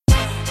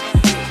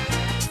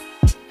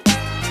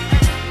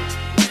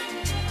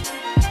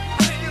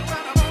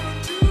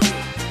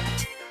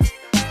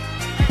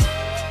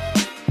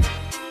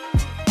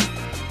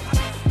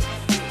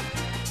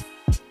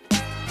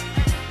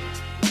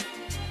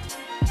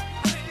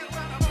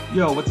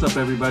Yo, what's up,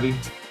 everybody?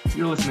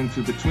 You're listening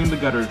to Between the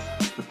Gutters,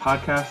 the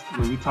podcast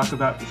where we talk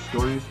about the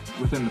stories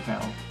within the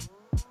panel.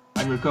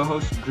 I'm your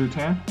co-host, Drew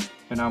Tan,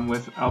 and I'm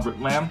with Albert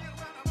Lamb.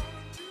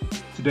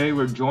 Today,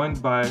 we're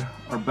joined by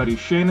our buddy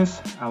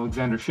Shanus,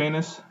 Alexander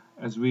Shanus,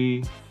 as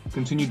we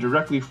continue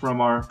directly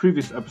from our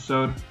previous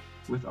episode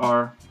with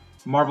our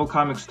Marvel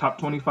Comics Top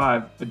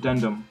 25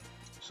 addendum.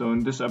 So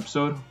in this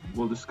episode,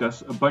 we'll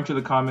discuss a bunch of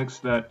the comics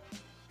that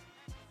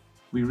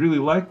we really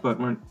like but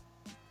weren't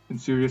in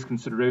serious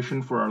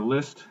consideration for our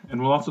list,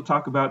 and we'll also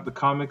talk about the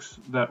comics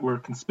that were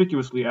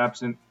conspicuously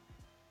absent.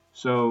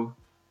 So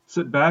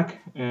sit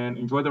back and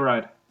enjoy the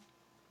ride.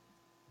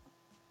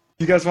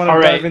 You guys want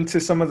to dive into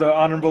some of the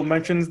honorable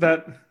mentions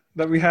that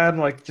we had,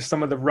 like just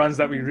some of the runs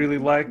that we really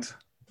liked?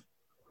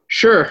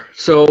 Sure.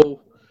 So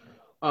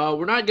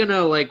we're not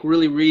gonna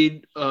really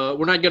read.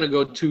 We're not gonna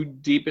go too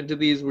deep into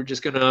these. We're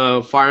just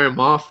gonna fire them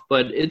off.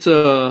 But it's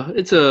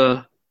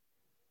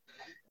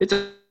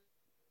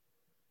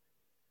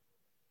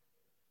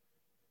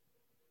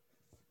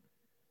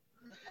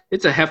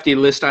a hefty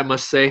list, I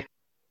must say.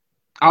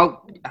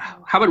 How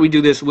about we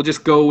do this? We'll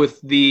just go with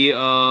the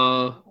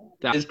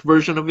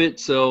version of it.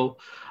 So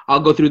I'll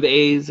go through the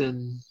A's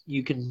and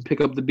you can pick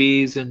up the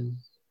B's and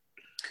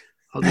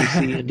I'll do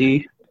C and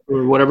D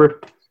or whatever.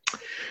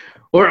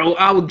 Or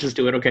I'll just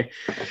do it. Okay.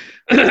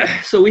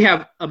 So we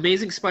have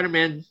Amazing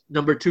Spider-Man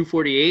number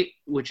 248,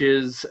 which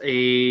is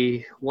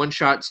a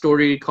one-shot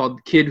story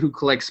called Kid Who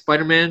Collects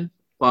Spider-Man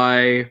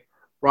by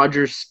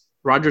Roger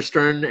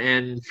Stern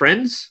and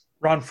Friends.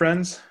 Ron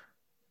Friends.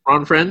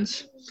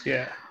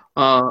 Yeah.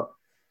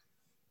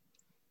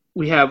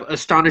 We have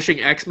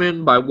Astonishing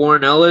X-Men by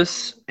Warren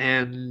Ellis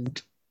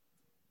and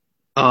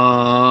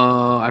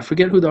I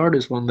forget who the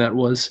artist one that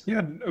was.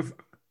 Yeah,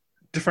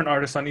 different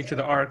artists on each of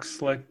the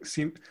arcs. Like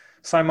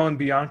Simone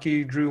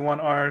Bianchi drew one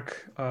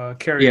arc,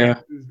 Carrie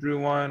Andrews drew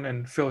one,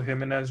 and Phil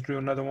Jimenez drew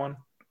another one.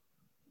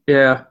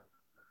 Yeah.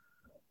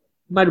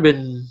 Might have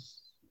been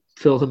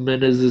Phil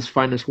Jimenez's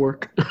finest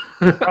work.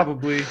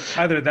 Probably.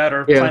 Either that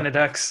or Planet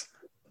X.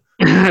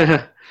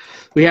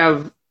 We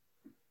have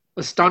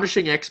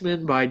Astonishing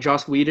X-Men by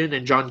Joss Whedon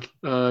and John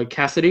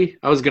Cassidy.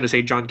 I was going to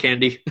say John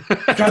Candy.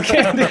 John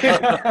Candy.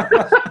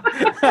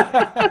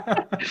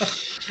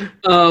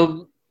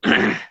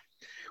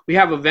 We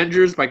have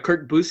Avengers by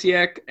Kurt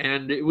Busiek,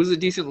 and it was a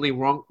decently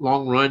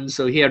long run,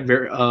 so he had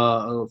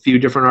a few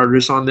different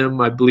artists on them.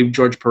 I believe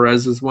George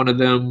Perez is one of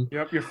them.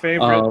 Yep, your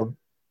favorite.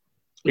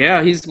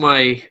 Yeah, he's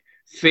my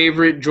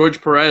favorite,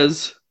 George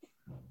Perez.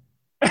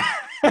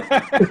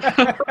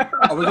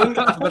 Are we going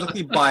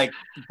alphabetically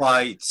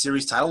by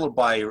series title or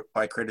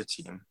by creative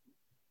team?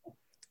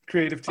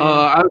 Creative team.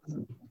 I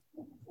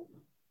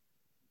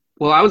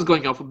was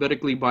going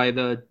alphabetically by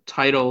the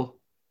title.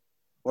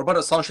 What about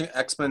Astonishing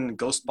X-Men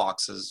Ghost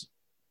Boxes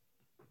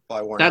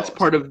by Warren That's Ellis?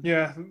 part of...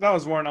 Yeah, that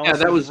was Warren Ellis' Yeah,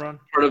 that was run.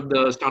 part of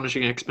the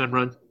Astonishing X-Men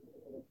run.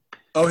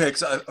 Okay,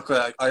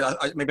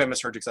 I maybe I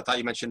misheard you because I thought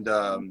you mentioned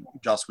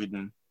Joss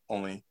Whedon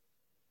only.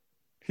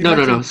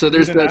 No. So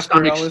there's the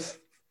Astonishing...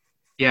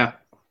 Yeah.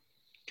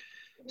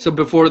 So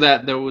before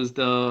that, there was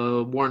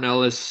the Warren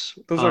Ellis...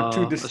 Those are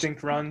two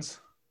distinct runs.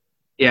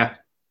 Yeah.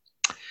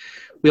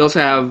 We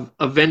also have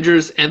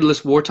Avengers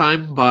Endless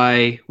Wartime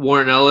by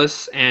Warren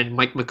Ellis and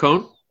Mike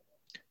McKone.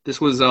 This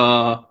was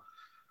OGN.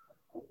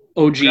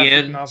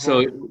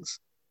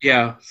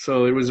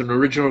 So it was an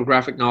original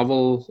graphic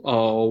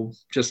novel,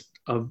 just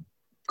a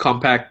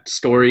compact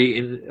story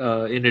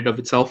in it of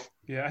itself.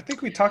 Yeah, I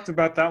think we talked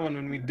about that one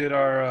when we did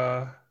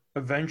our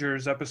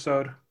Avengers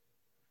episode.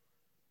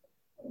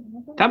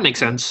 That makes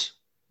sense.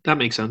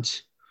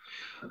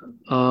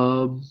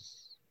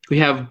 We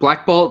have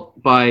Black Bolt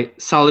by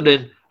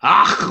Saladin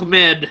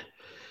Ahmed.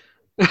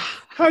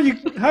 How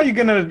you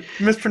gonna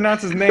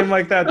mispronounce his name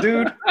like that,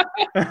 dude?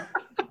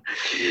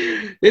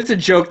 It's a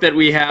joke that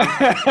we have.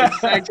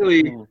 It's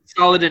actually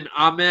Saladin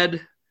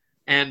Ahmed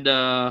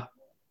and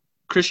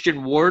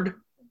Christian Ward.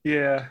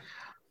 Yeah.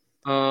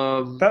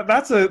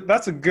 That's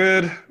a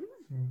good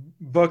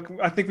book.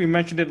 I think we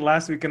mentioned it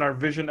last week in our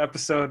Vision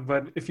episode.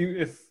 But if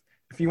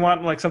you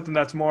want like something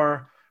that's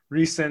more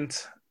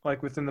recent,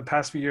 like within the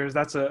past few years,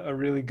 that's a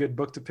really good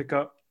book to pick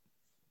up.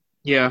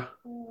 Yeah.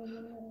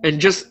 And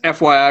just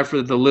FYI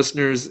for the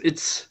listeners,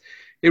 it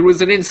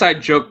was an inside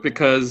joke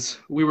because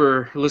we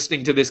were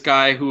listening to this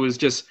guy who was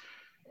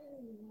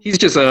he's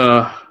just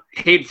a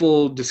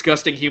hateful,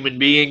 disgusting human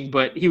being,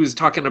 but he was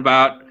talking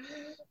about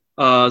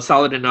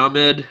Saladin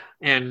Ahmed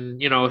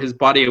and, his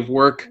body of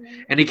work,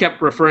 and he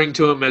kept referring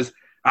to him as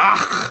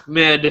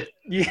Ahmed.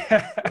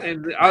 Yeah.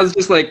 And I was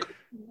just like,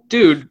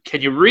 dude,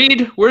 can you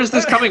read? Where is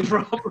this coming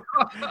from?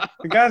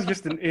 The guy's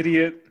just an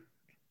idiot.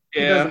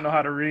 Yeah. He doesn't know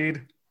how to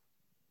read.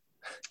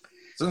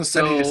 Doesn't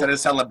it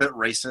sound a bit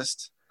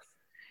racist?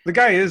 The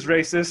guy is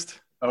racist.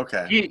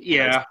 Okay.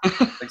 Yeah.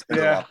 Thanks a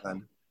lot,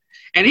 then.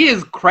 And he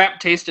has crap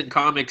taste in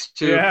comics,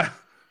 too. Yeah.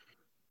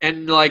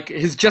 And,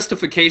 his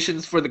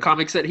justifications for the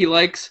comics that he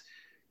likes,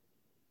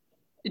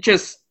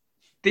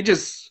 they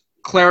just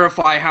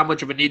clarify how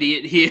much of an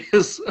idiot he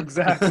is.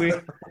 Exactly.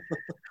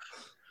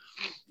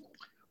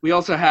 We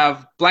also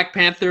have Black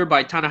Panther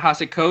by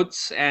Ta-Nehisi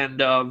Coates and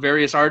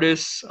various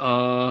artists.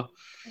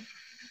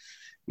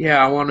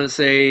 Yeah, I want to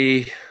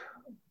say,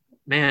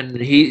 man,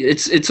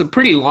 it's a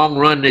pretty long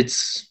run.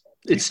 It's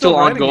still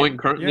ongoing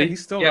currently. Yeah,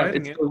 he's still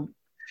writing it.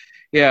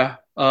 Yeah.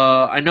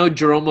 I know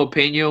Jerome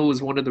Pena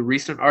was one of the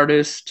recent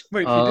artists.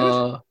 Wait, he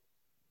did?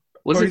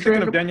 Was are it you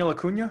thinking of Daniel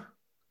Acuna?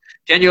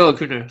 Daniel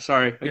Acuna,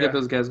 sorry. I get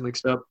those guys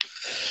mixed up.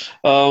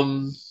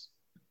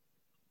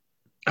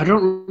 I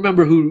don't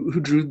remember who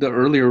drew the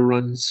earlier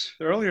runs.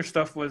 The earlier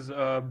stuff was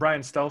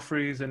Brian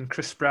Stelfreeze and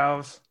Chris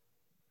Sprouse.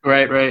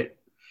 Right.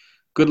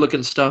 Good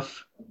looking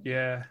stuff.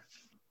 Yeah.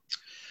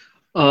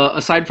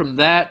 Aside from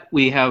that,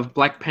 we have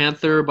Black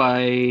Panther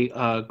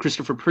by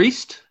Christopher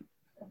Priest.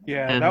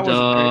 Yeah, and that was a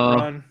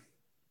great run.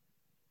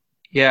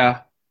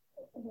 Yeah.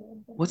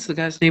 What's the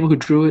guy's name who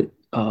drew it?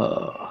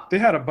 They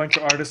had a bunch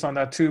of artists on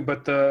that too,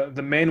 but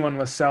the main one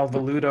was Sal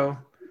Velluto.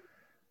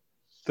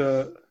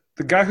 The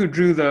guy who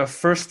drew the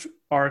first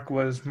arc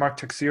was Mark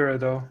Texeira,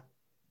 though.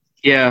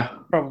 Yeah,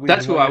 probably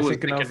that's who I was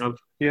thinking of.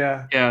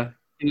 Yeah,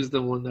 he was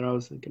the one that I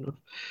was thinking of.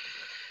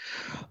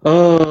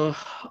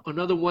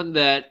 Another one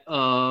that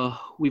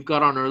we've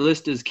got on our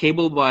list is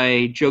Cable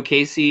by Joe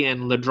Casey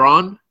and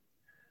Ledron.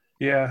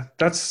 Yeah,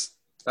 that's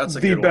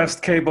the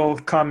best Cable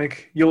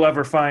comic you'll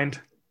ever find.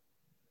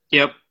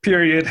 Yep.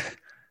 Period.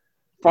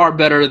 Far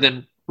better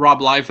than Rob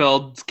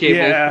Liefeld's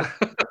Cable.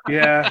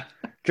 Yeah.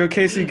 Joe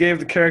Casey gave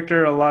the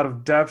character a lot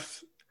of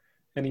depth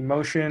and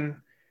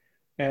emotion.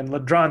 And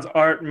Ledron's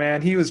art,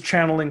 man, he was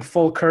channeling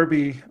full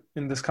Kirby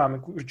in this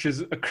comic, which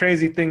is a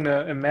crazy thing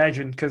to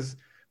imagine because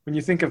when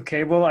you think of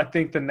Cable, I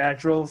think the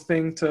natural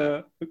thing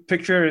to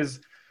picture is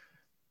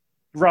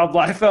Rob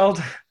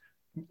Liefeld,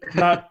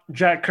 not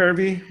Jack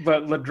Kirby.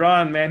 But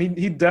Ledron, man,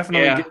 he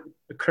definitely gave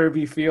a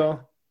Kirby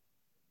feel.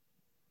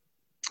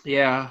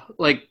 Yeah,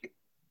 like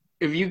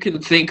if you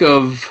can think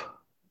of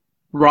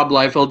Rob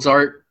Liefeld's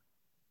art,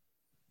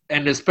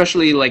 and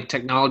especially like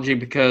technology,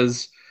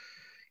 because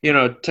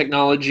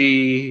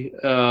technology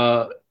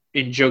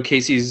in Joe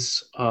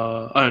Casey's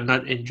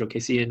not in Joe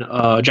Casey, in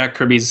Jack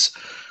Kirby's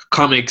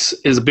comics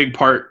is a big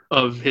part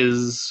of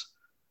his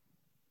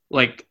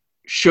like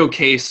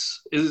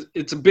showcase.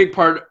 It's a big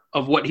part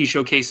of what he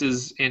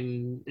showcases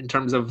in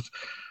terms of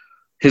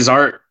his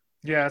art.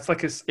 Yeah, it's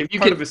like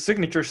part of his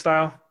signature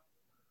style.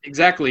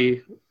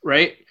 Exactly,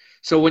 right?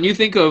 So when you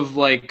think of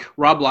like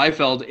Rob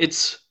Liefeld,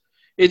 it's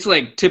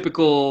like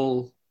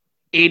typical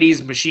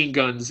 80s machine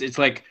guns. It's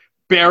like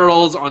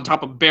barrels on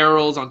top of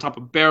barrels on top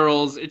of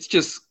barrels.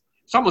 It's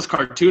almost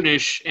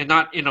cartoonish and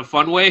not in a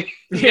fun way,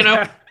 you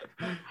know?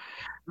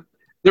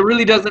 There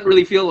really doesn't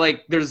really feel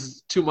like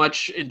there's too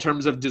much in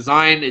terms of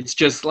design. It's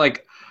just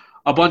like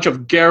a bunch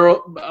of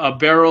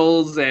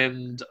barrels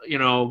and,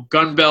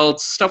 gun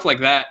belts, stuff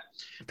like that.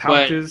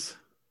 Pouches,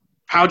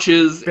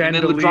 bandoliers. And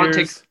then Ledron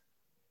takes,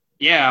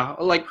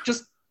 like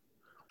just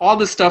all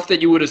the stuff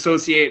that you would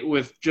associate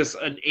with just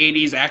an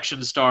 80s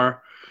action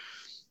star,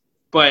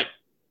 but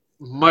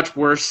much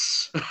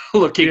worse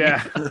looking.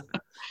 Yeah.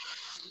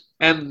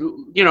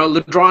 And,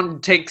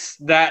 Ledron takes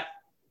that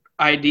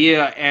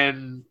idea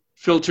and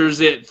filters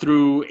it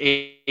through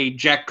a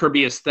Jack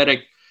Kirby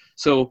aesthetic.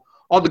 So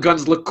all the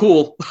guns look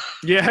cool.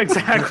 Yeah,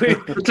 exactly.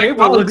 The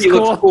Cable looks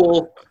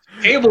cool.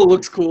 Cable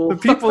looks cool. The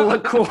people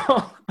look cool.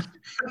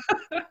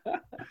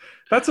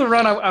 That's a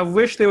run I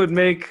wish they would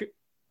make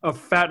a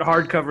fat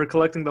hardcover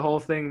collecting the whole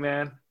thing,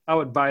 man. I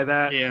would buy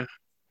that. Yeah.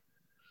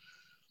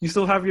 You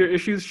still have your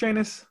issues,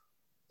 Shanus?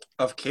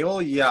 Of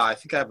Cable? Yeah, I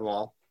think I have them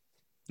all.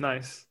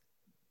 Nice.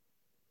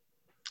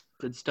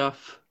 Good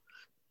stuff.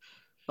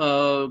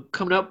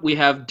 Coming up, we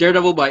have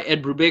Daredevil by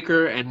Ed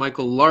Brubaker and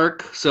Michael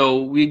Lark.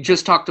 So we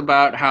just talked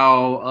about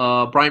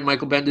how Brian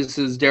Michael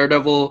Bendis'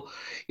 Daredevil,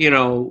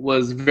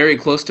 was very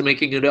close to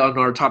making it on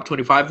our top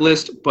 25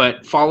 list.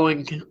 But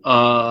following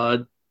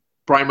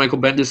Brian Michael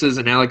Bendis'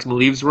 and Alex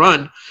Maleev's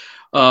run,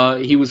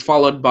 he was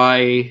followed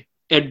by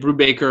Ed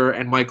Brubaker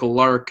and Michael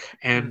Lark.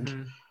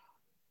 And,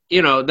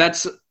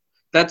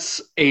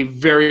 that's a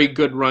very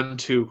good run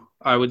too,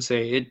 I would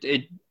say.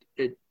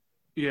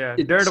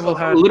 Daredevil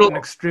had an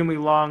extremely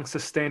long,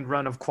 sustained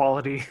run of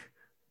quality.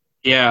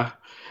 Yeah,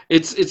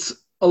 it's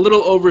a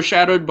little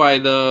overshadowed by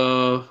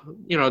the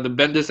the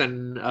Bendis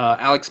and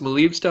Alex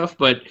Maleev stuff,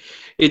 but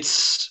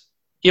it's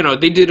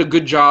they did a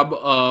good job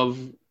of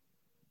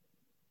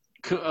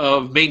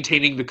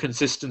maintaining the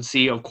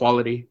consistency of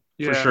quality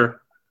for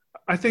sure.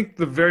 I think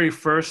the very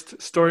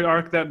first story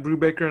arc that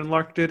Brubaker and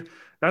Lark did,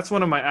 that's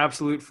one of my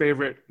absolute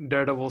favorite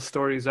Daredevil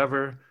stories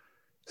ever.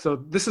 So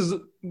this is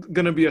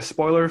going to be a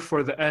spoiler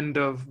for the end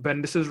of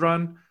Bendis'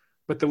 run,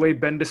 but the way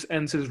Bendis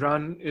ends his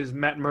run is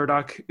Matt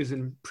Murdock is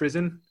in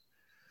prison,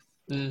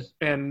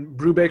 and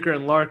Brubaker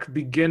and Lark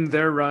begin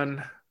their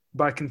run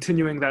by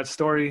continuing that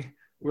story,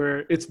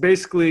 where it's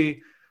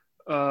basically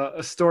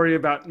a story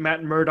about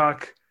Matt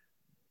Murdock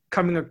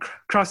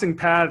crossing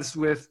paths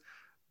with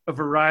a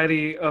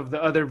variety of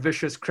the other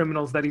vicious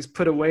criminals that he's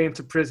put away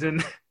into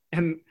prison,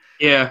 and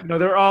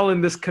they're all in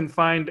this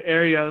confined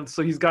area.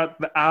 So he's got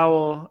the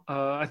Owl.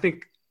 I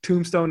think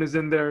Tombstone is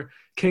in there,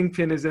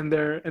 Kingpin is in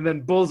there, and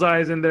then Bullseye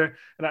is in there,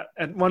 and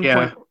at one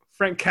point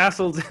Frank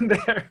Castle's in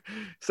there.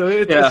 So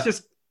it's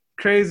just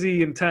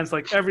crazy intense.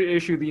 Like every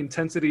issue, the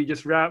intensity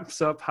just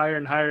ramps up higher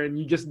and higher, and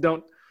you just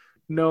don't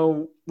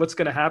know what's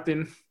going to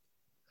happen.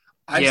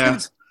 I think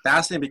it's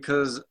fascinating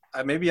because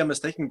maybe I'm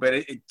mistaken, but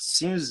it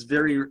seems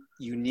very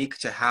unique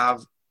to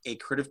have a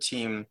creative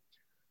team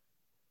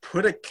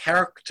put a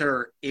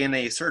character in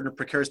a certain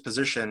precarious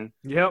position.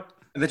 Yep.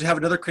 And then to have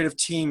another creative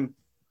team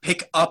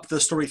pick up the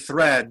story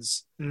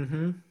threads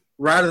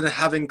rather than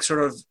having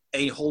sort of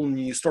a whole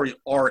new story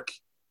arc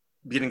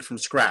beginning from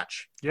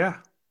scratch. Yeah.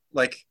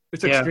 Like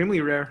it's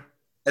extremely rare.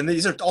 And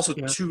these are also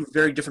two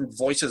very different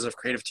voices of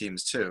creative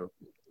teams too.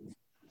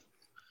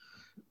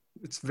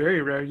 It's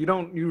very rare.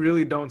 You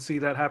really don't see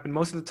that happen.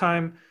 Most of the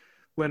time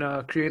when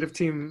a creative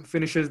team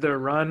finishes their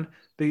run,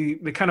 they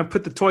kind of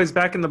put the toys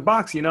back in the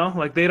box, you know?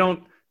 Like they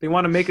want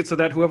to make it so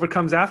that whoever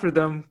comes after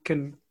them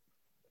can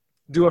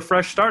do a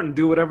fresh start and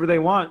do whatever they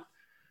want.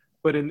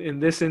 But in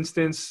this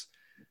instance,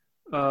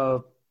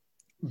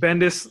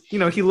 Bendis, you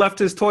know, he left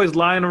his toys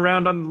lying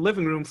around on the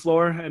living room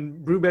floor,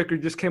 and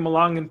Brubaker just came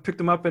along and picked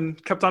them up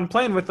and kept on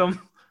playing with them.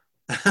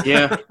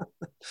 Yeah.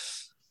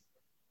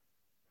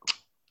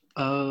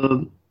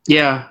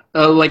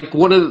 Like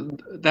one of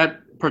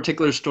that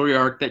particular story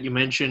arc that you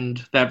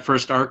mentioned, that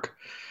first arc,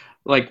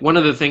 like one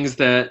of the things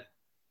that,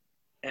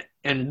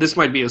 and this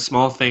might be a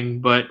small thing,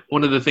 but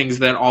one of the things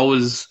that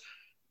always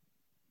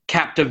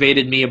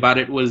captivated me about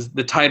it was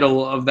the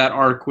title of that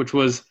arc, which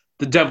was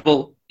The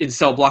Devil in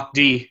Cell Block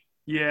D.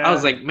 Yeah. I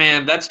was like,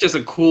 man, that's just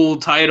a cool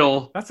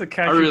title. That's a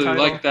catchy I really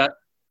title. like that.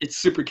 It's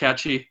super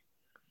catchy.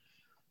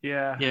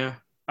 Yeah. Yeah.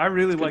 I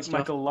really like stuff.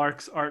 Michael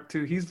Lark's art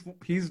too. He's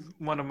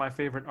one of my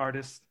favorite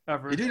artists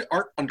ever. He did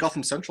art on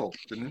Gotham Central,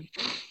 didn't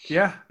he?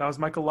 Yeah, that was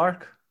Michael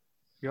Lark.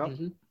 Yep.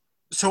 Mm-hmm.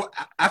 So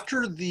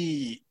after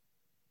the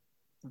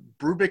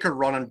Brubaker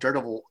run on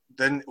Daredevil,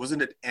 then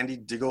wasn't it Andy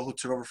Diggle who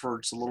took over for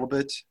just a little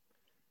bit?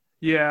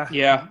 Yeah.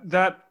 Yeah.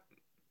 That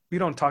we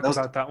don't talk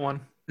about that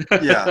one.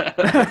 Yeah.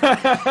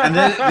 And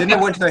then it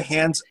went to the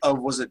hands of,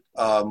 was it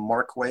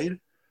Mark Waid?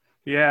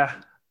 Yeah.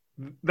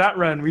 That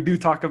run we do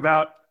talk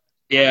about.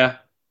 Yeah.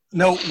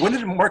 No, when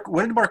did Mark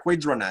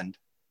Waid's run end?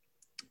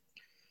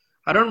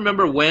 I don't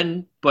remember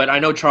when, but I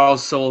know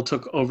Charles Soule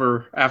took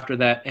over after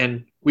that,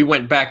 and we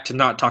went back to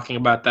not talking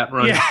about that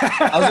run. Yeah.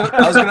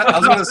 I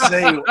was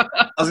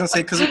gonna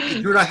say because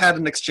you and I had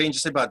an exchange to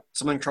say about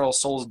something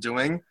Charles Soule's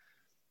doing,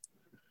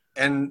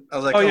 and I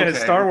was like, okay.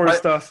 Star Wars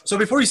stuff. So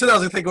before you said that, I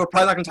was thinking we're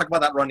probably not gonna talk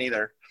about that run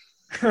either.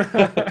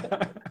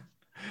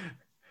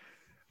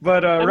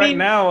 But right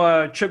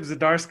now, Chip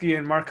Zdarsky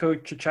and Marco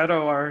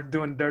Cicchetto are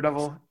doing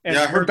Daredevil,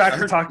 and we're back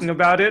to talking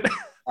about it.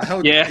 I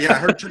heard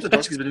Chip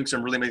Zdarsky's been doing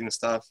some really amazing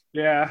stuff.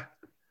 Yeah.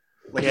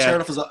 Like he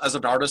started off as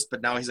an artist,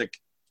 but now he's like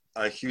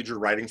a huge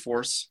writing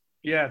force.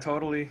 Yeah,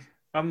 totally.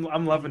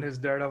 I'm loving his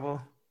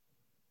Daredevil.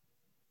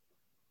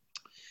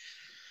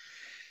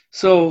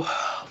 So,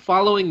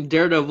 following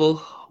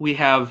Daredevil, we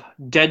have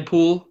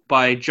Deadpool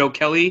by Joe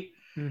Kelly,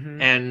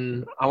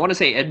 and I want to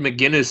say Ed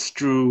McGuinness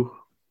drew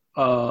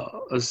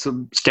a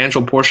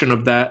substantial portion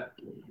of that.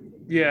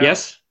 Yeah.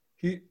 Yes?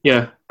 I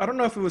don't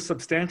know if it was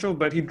substantial,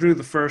 but he drew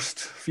the first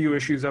few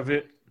issues of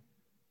it.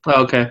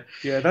 Oh, okay.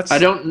 Yeah, that's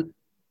the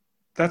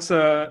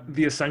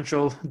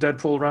essential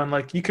Deadpool run.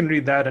 Like you can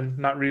read that and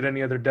not read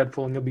any other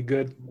Deadpool and you'll be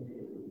good.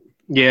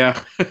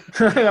 Yeah.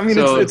 I mean,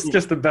 it's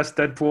just the best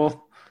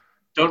Deadpool.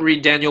 Don't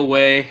read Daniel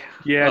Way.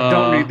 Yeah,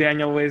 don't read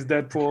Daniel Way's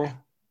Deadpool.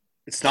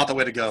 It's not the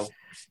way to go.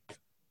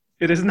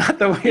 It is not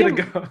the way to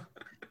go.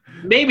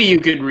 Maybe you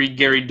could read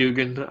Gary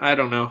Dugan. I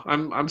don't know.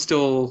 I'm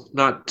still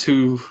not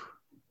too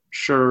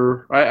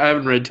sure. I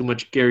haven't read too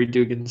much Gary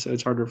Dugan, so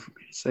it's harder for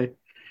me to say.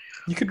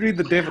 You could read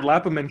the David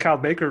Lapham and Kyle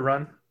Baker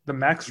run, the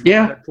Max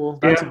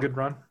Deadpool. That's a good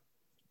run.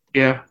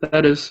 Yeah,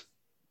 that is.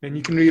 And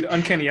you can read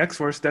Uncanny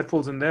X-Force.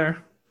 Deadpool's in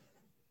there.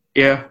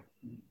 Yeah.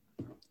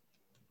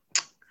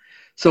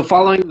 So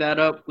following that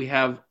up, we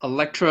have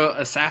Elektra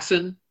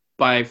Assassin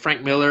by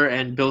Frank Miller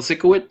and Bill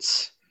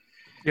Sikowitz.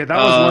 Yeah, that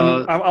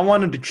was one. I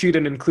wanted to cheat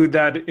and include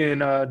that in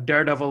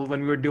Daredevil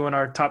when we were doing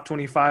our top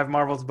 25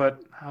 Marvels,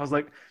 but I was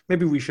like,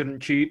 maybe we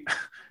shouldn't cheat.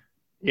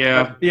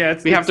 Yeah. We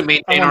have to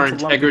maintain our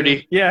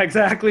integrity. Yeah,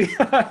 exactly.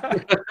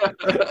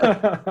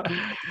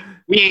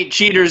 We ain't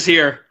cheaters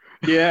here.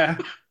 Yeah.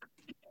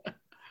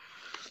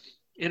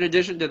 In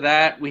addition to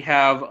that, we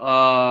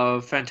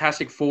have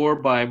Fantastic Four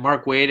by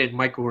Mark Waid and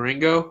Mike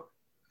Wieringo.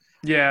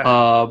 Yeah,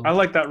 I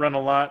like that run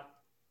a lot.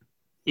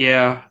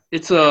 Yeah,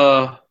 it's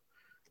a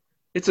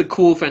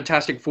cool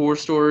Fantastic Four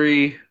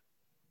story.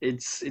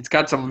 It's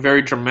got some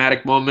very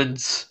dramatic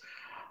moments.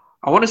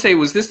 I want to say,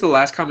 was this the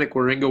last comic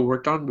Wieringo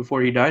worked on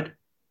before he died?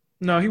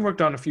 No, he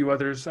worked on a few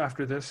others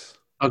after this.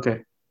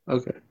 Okay.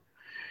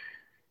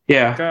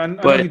 Yeah, I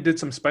know he did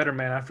some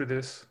Spider-Man after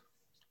this.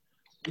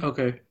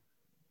 Okay.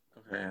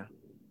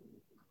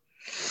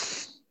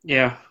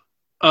 Yeah.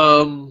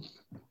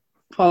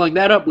 Following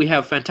that up, we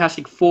have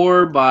Fantastic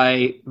Four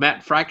by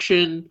Matt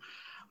Fraction,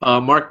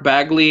 Mark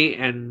Bagley,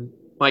 and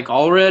Mike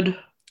Allred.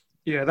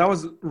 Yeah, that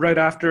was right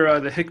after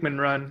the Hickman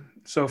run.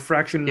 So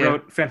Fraction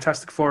wrote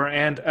Fantastic Four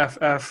and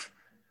FF.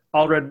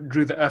 Allred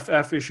drew the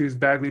FF issues.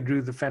 Bagley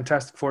drew the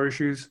Fantastic Four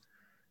issues.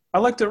 I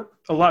liked it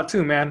a lot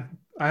too, man.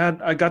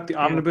 I got the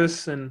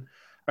omnibus and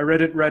I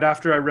read it right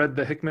after I read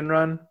the Hickman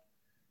run.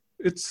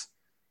 It's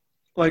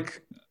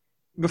like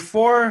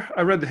before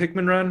I read the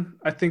Hickman run,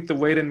 I think the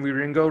Wade and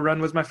Wieringo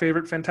run was my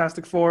favorite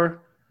Fantastic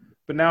Four.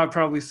 But now I'd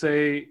probably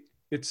say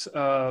it's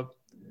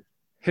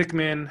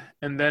Hickman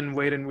and then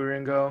Wade and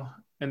Wieringo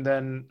and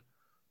then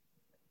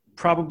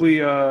probably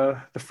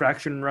the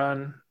Fraction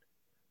run.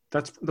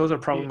 Those are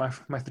probably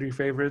my three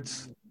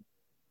favorites.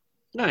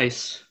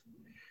 Nice.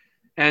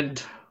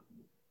 And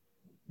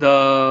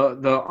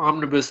the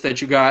omnibus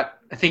that you got,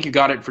 I think you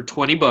got it for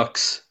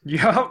 $20.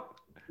 Yep.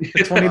 The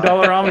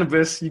 $20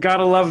 omnibus. You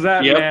gotta love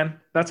that, man.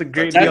 That's a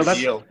great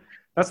deal.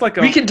 That's like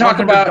a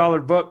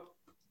 $100 book.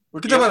 We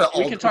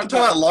can talk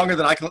about it longer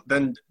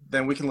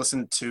than we can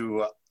listen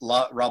to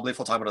Rob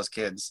Liefeld talk about his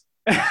kids.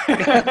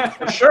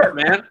 For sure,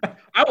 man.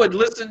 I would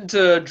listen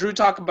to Drew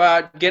talk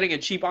about getting a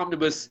cheap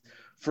omnibus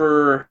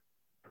for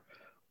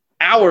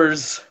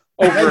hours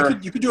over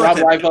you could do Rob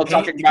Liefeld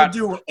talking about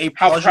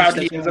how proud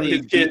he is of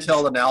his kids.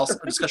 Detailed analysis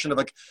or discussion of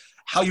like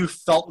how you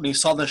felt when you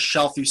saw the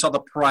shelf, you saw the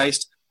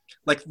price,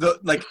 like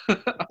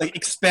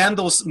expand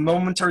those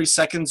momentary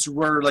seconds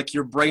where like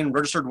your brain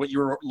registered what you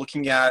were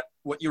looking at,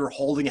 what you were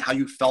holding, how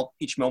you felt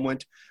each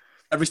moment,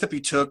 every step you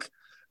took,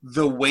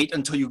 the wait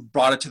until you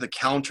brought it to the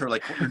counter,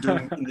 like what you're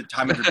doing in the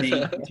time of your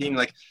being,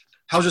 like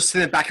how just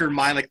sitting in the back of your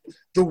mind, like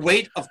the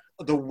weight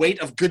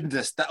of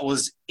goodness that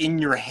was in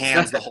your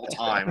hands the whole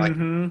time. Like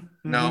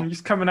no, he's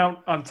coming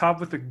out on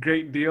top with a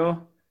great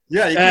deal.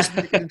 Yeah, you can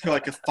make it into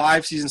like a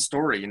 5-season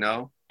story, you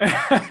know.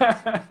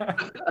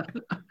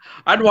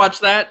 I'd watch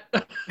that.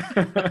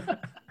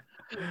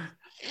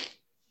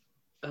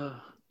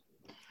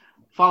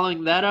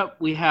 Following that up,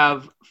 we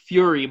have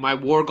Fury, My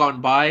War Gone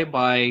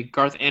by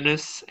Garth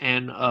Ennis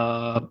and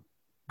Goran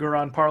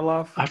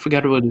Parlov. I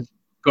forget what it is.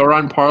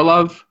 Goran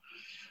Parlov.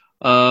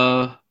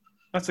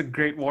 That's a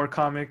great war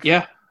comic.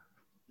 Yeah.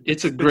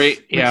 It's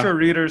mature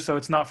reader, so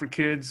it's not for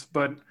kids,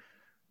 but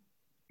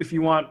if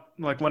you want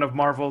like one of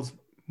Marvel's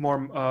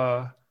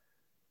more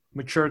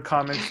mature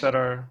comics that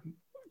are,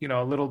 you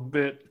know, a little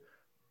bit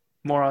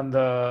more on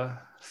the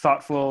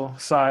thoughtful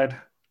side,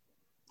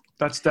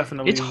 that's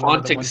definitely it's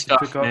haunting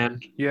stuff,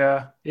 man.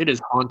 Yeah, it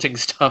is haunting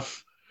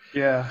stuff.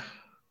 Yeah.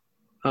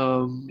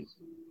 Following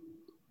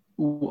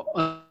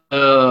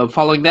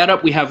that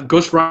up, we have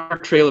Ghost Rider: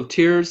 Trail of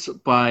Tears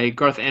by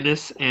Garth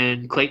Ennis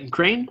and Clayton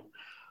Crane.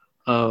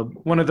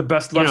 One of the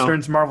best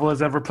westerns Marvel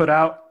has ever put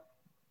out.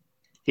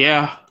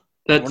 Yeah,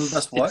 that's one of the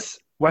best what?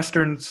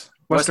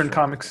 Western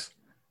comics.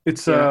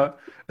 It's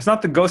it's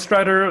not the Ghost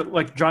Rider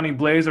like Johnny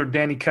Blaze or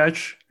Danny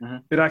Ketch. Mm-hmm.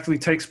 It actually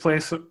takes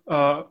place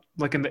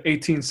like in the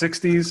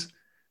 1860s,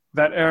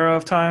 that era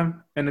of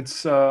time, and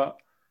it's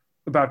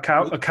about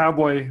a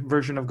cowboy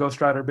version of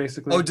Ghost Rider,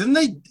 basically. Oh, didn't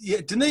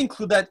they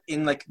include that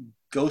in like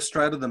Ghost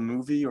Rider the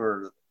movie,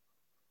 or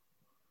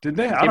did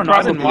they? I don't know.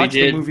 I didn't watch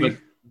the movie. But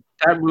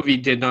that movie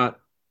did not.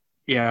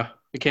 Yeah,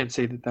 I can't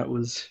say that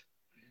was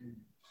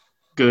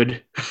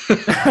good.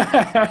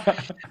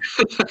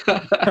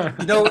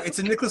 You know, it's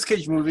a Nicolas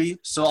Cage movie,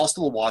 so I'll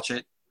still watch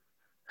it.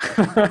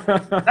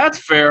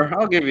 That's fair.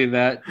 I'll give you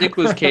that.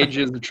 Nicolas Cage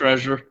is the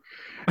treasure.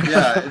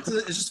 Yeah, it's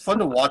just fun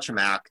to watch him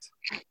act.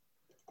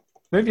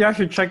 Maybe I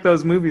should check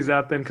those movies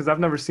out then, because I've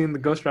never seen the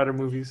Ghost Rider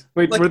movies.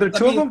 Wait, were there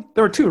two of them?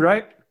 There were two,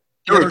 right?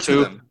 There were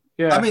two.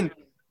 Yeah. I mean,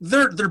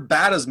 they're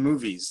bad as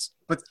movies,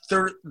 but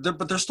they're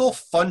still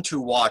fun to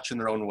watch in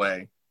their own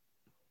way.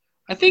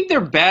 I think they're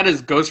bad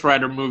as Ghost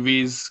Rider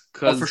movies.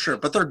 Oh, for sure,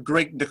 but they're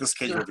great Nicolas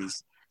Cage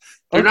movies.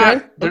 They're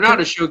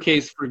not a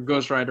showcase for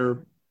Ghost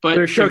Rider, but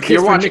if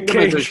you're watching them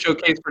as a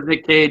showcase for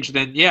Nick Cage,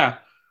 then yeah,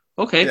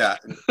 okay. Yeah.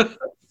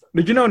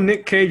 Did you know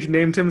Nick Cage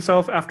named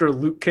himself after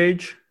Luke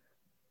Cage?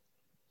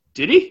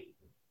 Did he?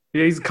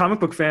 Yeah, he's a comic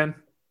book fan.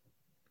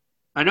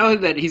 I know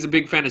that he's a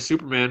big fan of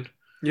Superman.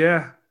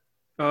 Yeah.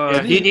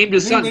 He named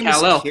his son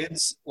Kal-El.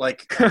 Kids,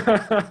 like,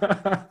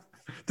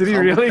 did he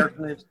really?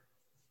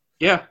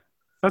 Yeah.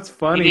 That's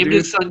funny. He named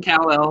his son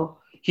Kal-El.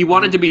 He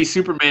wanted to be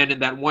Superman in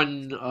that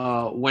one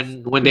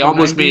when they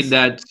almost 90s? Made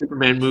that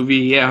Superman movie.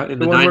 Yeah, in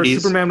the one 90s. Where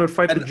Superman would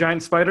fight the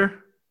giant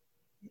spider.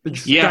 The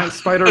giant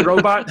spider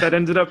robot that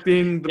ended up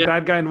being the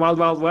bad guy in Wild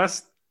Wild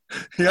West.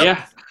 Yep.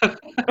 Yeah.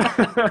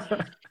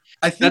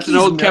 I think that's an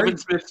old Kevin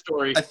Smith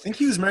story. I think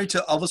he was married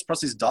to Elvis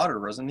Presley's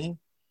daughter, wasn't he?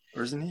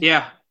 Or isn't he?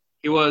 Yeah,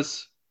 he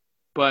was.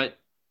 But,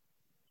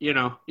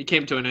 it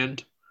came to an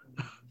end.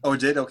 Oh, it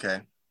did?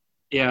 Okay.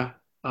 Yeah.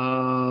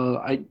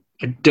 I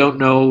don't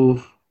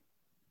know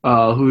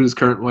who his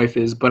current wife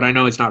is, but I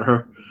know it's not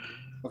her.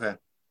 Okay.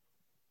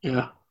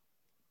 Yeah.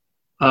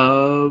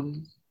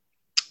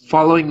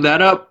 Following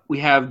that up, we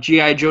have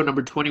G.I. Joe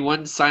number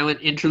 21, Silent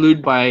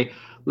Interlude by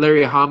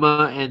Larry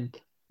Hama and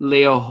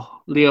Leo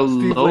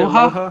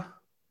Loha.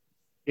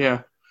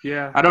 Yeah.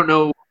 Yeah. I don't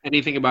know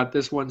anything about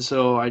this one,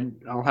 so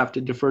I'll have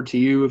to defer to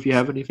you if you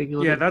have anything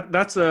on it. Yeah,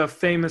 that's a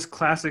famous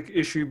classic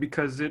issue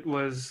because it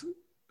was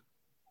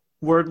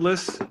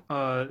wordless.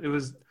 It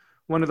was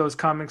one of those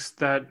comics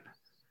that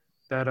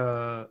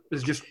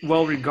is just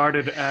well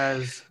regarded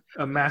as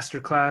a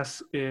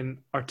masterclass in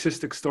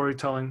artistic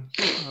storytelling.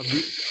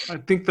 I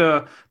think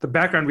the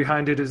background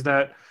behind it is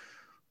that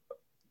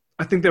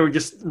I think they were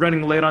just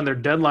running late on their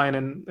deadline,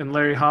 and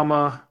Larry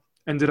Hama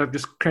ended up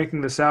just cranking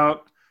this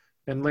out,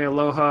 and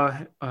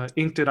Lealoha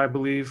inked it, I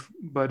believe.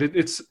 But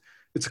it's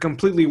a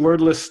completely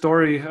wordless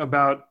story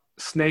about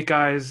Snake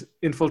Eyes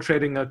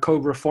infiltrating a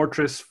Cobra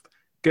fortress,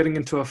 getting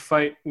into a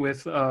fight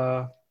with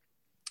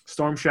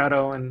Storm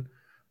Shadow, and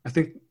I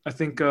think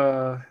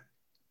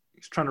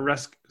he's trying to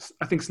rescue.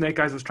 I think Snake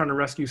Eyes was trying to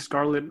rescue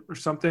Scarlet or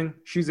something.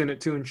 She's in it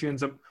too, and she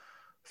ends up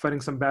fighting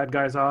some bad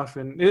guys off.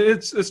 And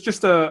it's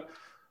just a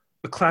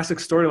classic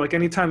story. Like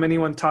anytime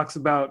anyone talks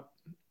about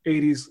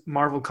 80s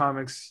Marvel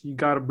comics, you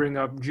got to bring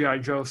up G.I.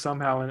 Joe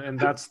somehow, and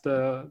that's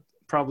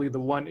probably the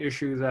one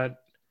issue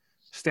that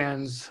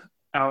stands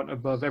out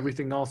above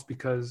everything else,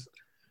 because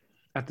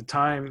at the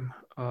time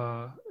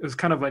it was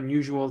kind of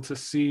unusual to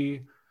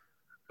see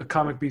a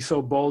comic be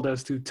so bold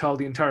as to tell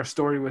the entire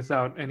story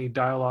without any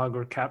dialogue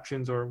or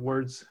captions or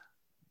words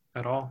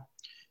at all.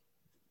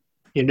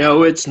 You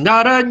know, it's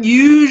not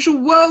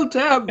unusual to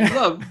have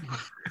love,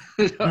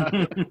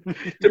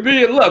 to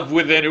be in love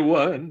with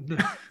anyone.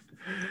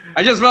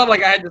 I just felt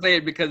like I had to say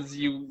it because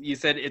you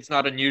said it's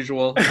not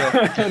unusual.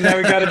 So. Now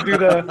we got to do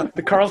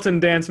the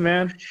Carlton dance,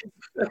 man.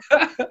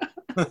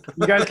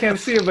 You guys can't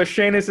see it, but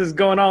Shanus is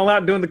going all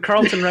out doing the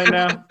Carlton right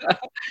now.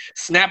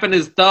 Snapping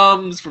his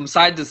thumbs from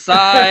side to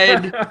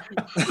side.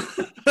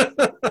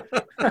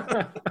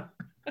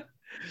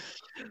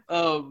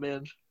 Oh,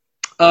 man.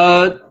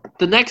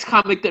 The next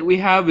comic that we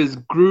have is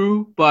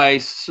Gru by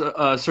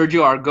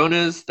Sergio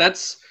Aragonés.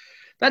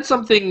 That's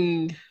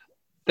something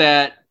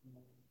that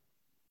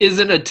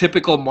isn't a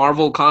typical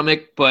Marvel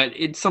comic, but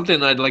it's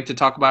something I'd like to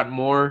talk about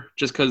more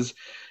just because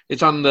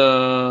it's on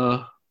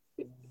the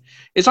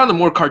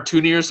more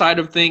cartoonier side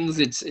of things.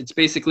 It's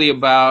basically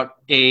about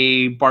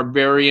a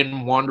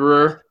barbarian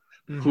wanderer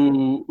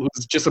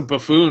who's just a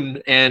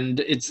buffoon, and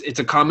it's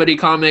a comedy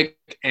comic,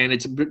 and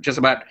it's just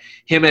about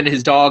him and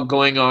his dog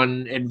going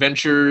on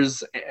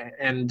adventures,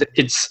 and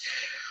it's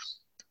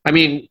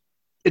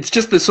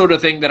just the sort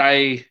of thing that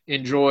I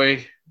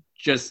enjoy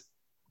just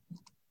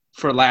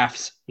for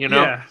laughs, you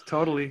know? Yeah,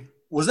 totally.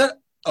 Was that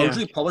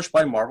originally published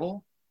by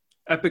Marvel?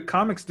 Epic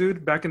Comics,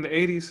 dude, back in the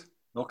 80s.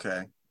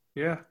 Okay.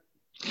 Yeah.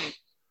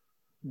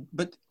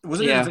 But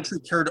wasn't it eventually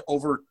carried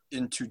over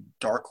into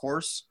Dark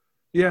Horse?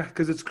 Yeah,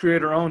 because it's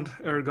creator-owned.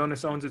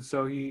 Aragonés owns it,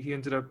 so he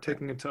ended up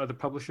taking it to other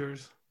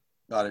publishers.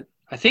 Got it.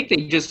 I think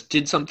they just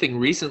did something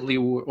recently,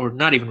 or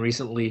not even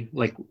recently,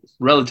 like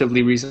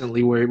relatively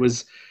recently, where it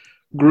was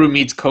Gru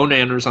meets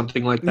Conan or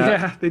something like that.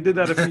 Yeah, they did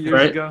that a few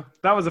years ago.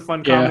 That was a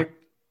fun comic.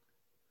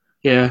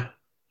 Yeah.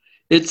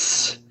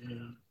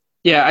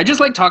 I just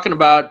like talking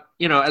about,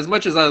 as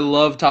much as I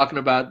love talking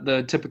about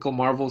the typical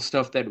Marvel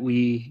stuff that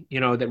we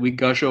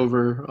gush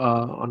over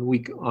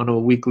on a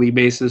weekly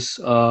basis,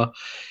 the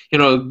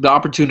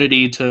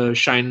opportunity to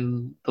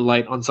shine the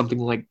light on something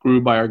like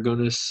Gru by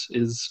Aragonés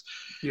is,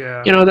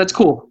 that's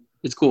cool.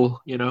 It's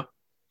cool,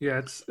 Yeah,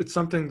 it's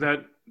something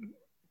that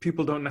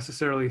people don't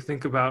necessarily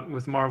think about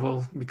with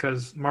Marvel,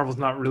 because Marvel's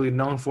not really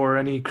known for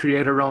any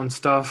creator-owned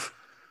stuff.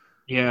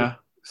 Yeah.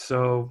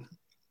 So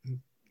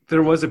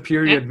there was a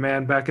period,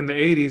 man, back in the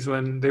 80s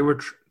when they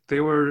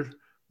were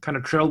kind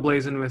of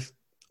trailblazing with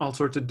all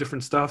sorts of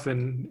different stuff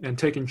and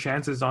taking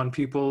chances on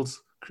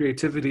people's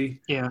creativity.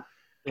 Yeah.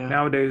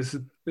 Nowadays,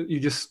 you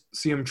just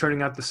see them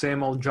churning out the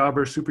same old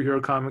jobber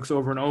superhero comics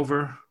over and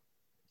over.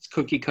 It's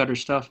cookie cutter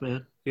stuff,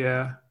 man.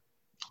 Yeah.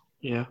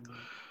 Yeah.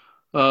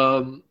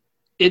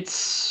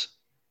 It's,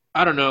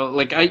 I don't know,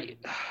 like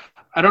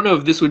I don't know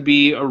if this would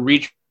be a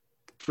reach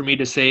for me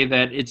to say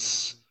that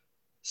it's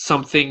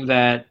something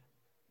that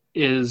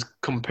is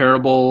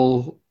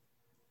comparable,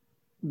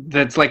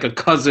 that's like a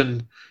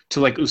cousin to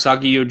like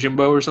Usagi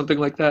Yojimbo or something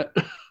like that.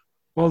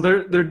 Well,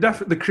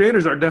 the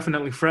creators are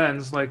definitely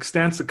friends. Like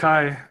Stan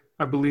Sakai,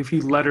 I believe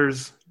he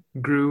letters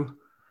Gru.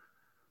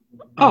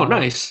 Oh,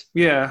 nice.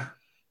 Yeah.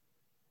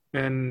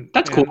 And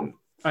that's cool.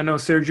 I know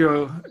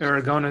Sergio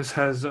Aragonés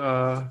has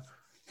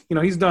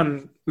he's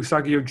done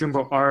Usagi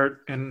Yojimbo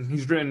art, and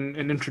he's written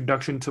an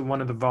introduction to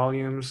one of the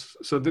volumes.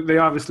 So they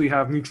obviously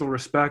have mutual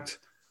respect.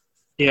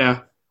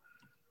 Yeah.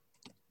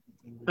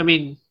 I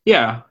mean,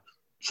 yeah.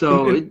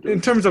 So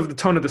in terms of the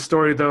tone of the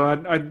story, though,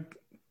 I'd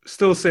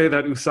still say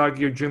that Usagi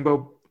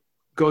Yojimbo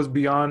goes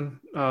beyond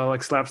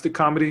like slapstick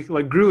comedy.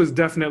 Like Gru is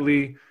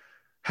definitely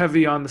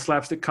heavy on the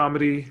slapstick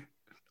comedy.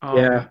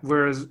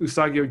 Whereas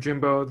Usagi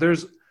Yojimbo,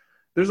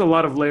 there's a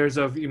lot of layers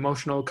of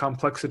emotional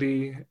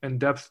complexity and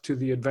depth to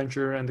the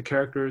adventure and the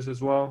characters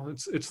as well.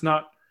 It's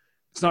not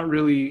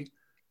really.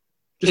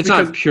 It's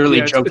not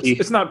purely jokey.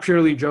 It's not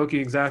purely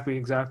jokey.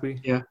 Exactly.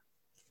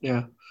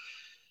 Yeah.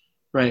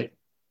 Right.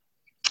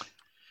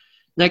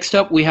 Next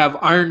up, we have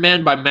Iron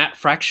Man by Matt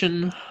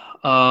Fraction.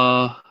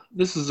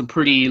 This is a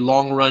pretty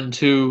long run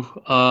too.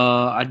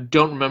 I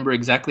don't remember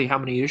exactly how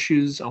many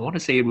issues. I want to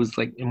say it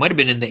might have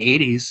been in the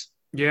 80s.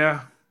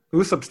 Yeah. It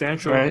was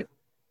substantial. Right.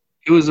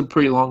 It was a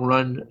pretty long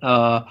run.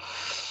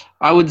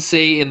 I would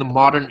say in the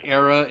modern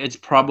era, it's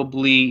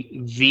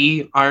probably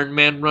the Iron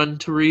Man run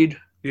to read.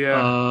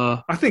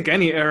 Yeah. I think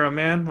any era,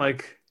 man.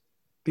 Like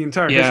the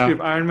entire history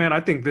of Iron Man,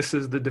 I think this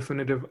is the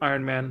definitive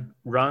Iron Man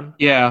run.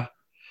 Yeah.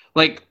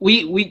 Like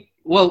we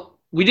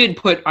did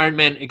put Iron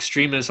Man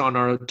Extremis on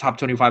our top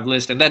 25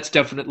 list, and that's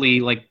definitely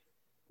like,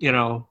 you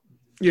know,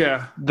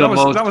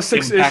 that was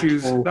 6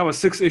 issues. That was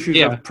 6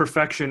 issues of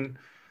perfection.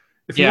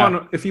 If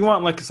you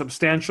want like a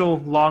substantial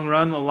long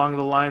run along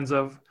the lines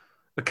of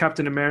a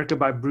Captain America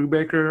by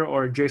Brubaker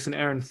or Jason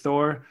Aaron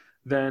Thor,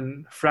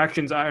 then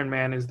Fraction's Iron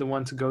Man is the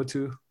one to go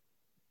to.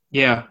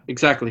 Yeah,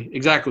 exactly.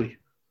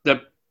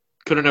 That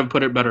couldn't have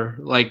put it better.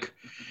 Like,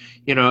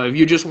 you know, if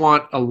you just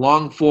want a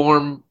long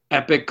form,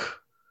 epic,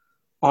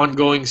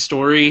 ongoing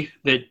story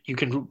that you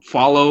can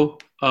follow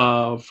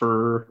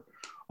for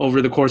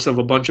over the course of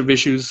a bunch of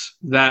issues,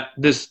 that's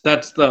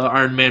the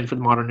Iron Man for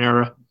the modern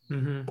era.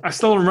 Mm-hmm. I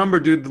still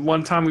remember, dude, the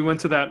one time we went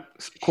to that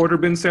quarter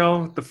bin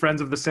sale, the Friends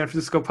of the San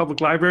Francisco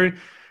Public Library,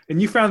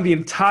 and you found the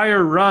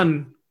entire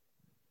run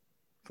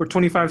for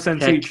 25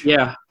 cents each.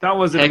 Yeah. That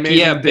was an amazing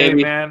day,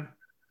 baby. Man.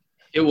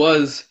 It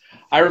was.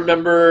 I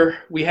remember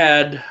we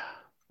had,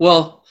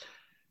 well,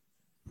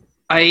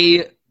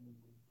 I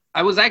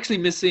was actually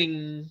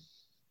missing,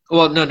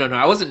 well, no,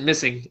 I wasn't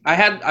missing.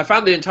 I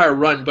found the entire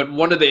run, but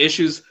one of the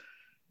issues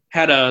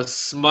had a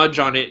smudge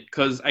on it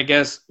because I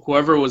guess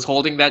whoever was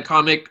holding that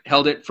comic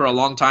held it for a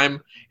long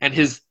time, and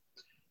his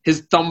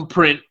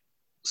thumbprint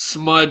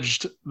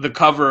smudged the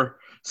cover.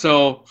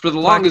 So for the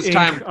longest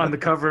time on the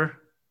cover,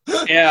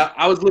 yeah,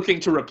 I was looking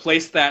to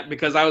replace that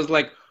because I was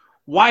like,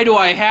 why do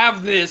I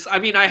have this? I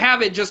mean, I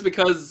have it just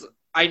because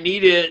I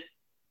need it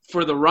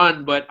for the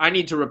run, but I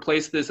need to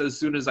replace this as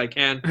soon as I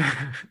can.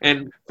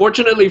 And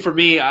fortunately for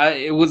me,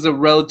 it was a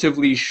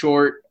relatively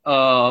short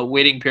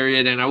waiting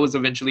period, and I was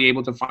eventually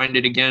able to find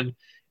it again.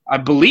 I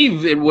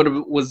believe it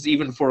was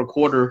even for a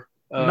quarter.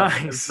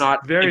 Nice,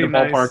 not very in the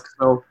ballpark.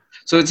 Nice.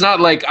 So it's not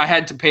like I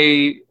had to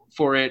pay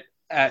for it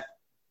at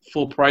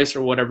full price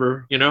or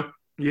whatever, you know?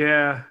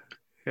 Yeah.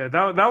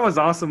 That was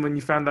awesome when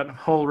you found that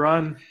whole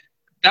run.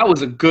 That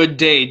was a good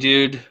day,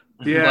 dude.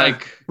 Yeah.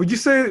 Like, would you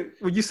say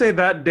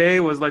that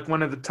day was like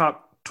one of the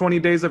top 20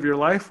 days of your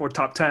life or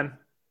top 10?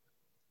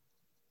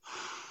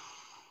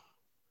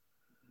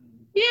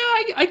 Yeah,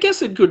 I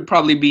guess it could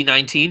probably be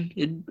 19.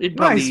 It'd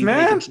probably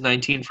make it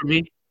 19 for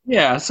me.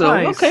 Yeah, so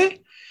nice. Okay.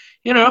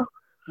 You know.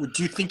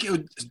 Do you think it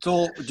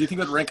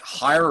would rank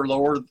higher or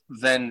lower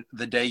than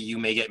the day you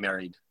may get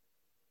married?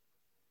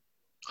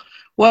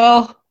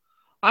 Well,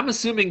 I'm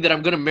assuming that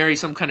I'm going to marry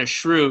some kind of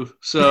shrew,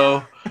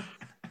 so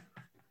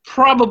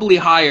probably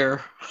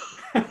higher.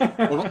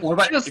 What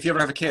about if you ever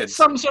have a kid?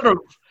 Some sort of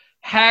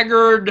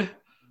haggard,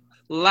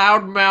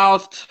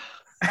 loudmouthed,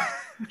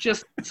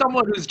 just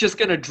someone who's just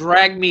going to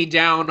drag me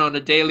down on a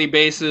daily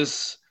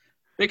basis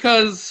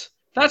because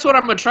that's what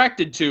I'm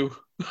attracted to.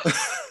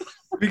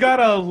 We got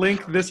to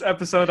link this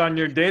episode on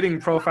your dating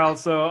profile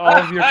so all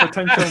of your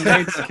potential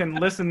mates can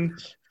listen.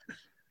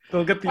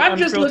 They'll get the I'm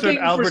just looking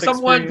Albert for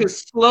someone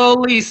experience. to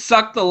slowly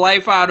suck the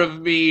life out of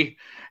me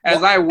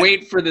as I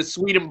wait for the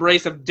sweet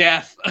embrace of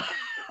death.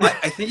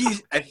 I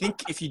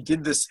think if you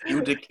did this,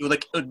 it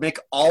would make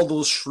all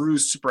those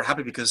shrews super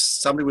happy because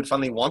somebody would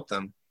finally want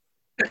them.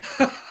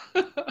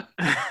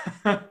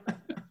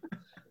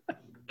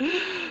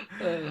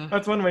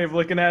 That's one way of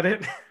looking at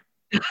it.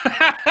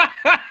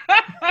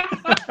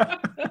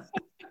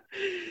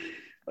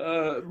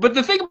 But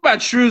the thing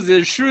about shrews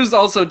is shrews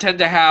also tend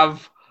to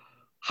have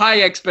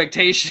high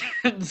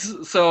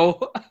expectations,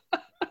 so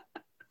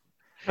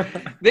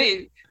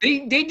they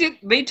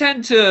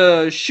tend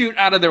to shoot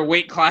out of their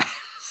weight class.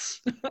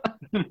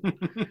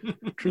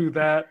 True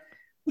that.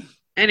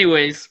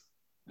 Anyways,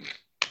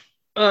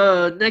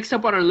 next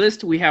up on our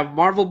list we have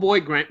Marvel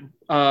Boy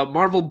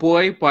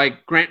by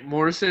Grant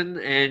Morrison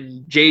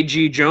and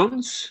J.G.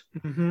 Jones.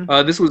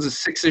 Mm-hmm. This was a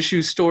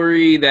 6-issue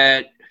story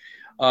that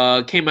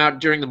came out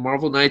during the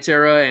Marvel Knights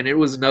era, and it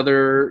was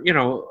another,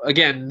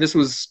 again, this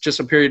was just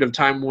a period of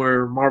time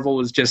where Marvel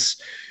was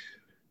just,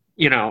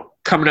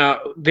 coming out.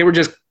 They were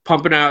just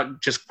pumping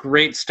out just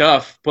great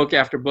stuff, book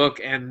after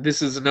book, and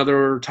this is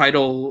another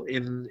title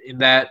in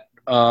that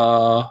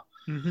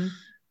mm-hmm.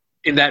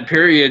 in that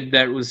period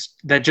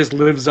that just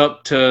lives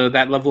up to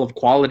that level of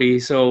quality.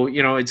 So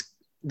it's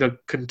the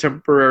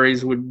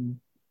contemporaries would.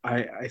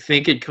 I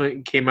think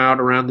it came out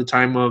around the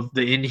time of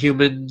the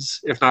Inhumans,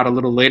 if not a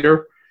little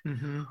later.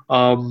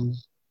 Mm-hmm.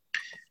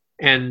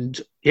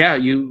 And yeah,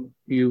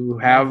 you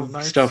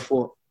have stuff.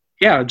 Well,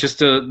 yeah, just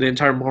the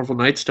entire Marvel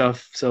Knights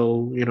stuff.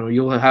 So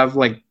you'll have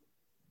like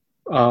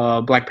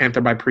Black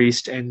Panther by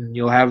Priest, and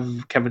you'll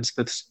have Kevin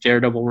Smith's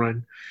Daredevil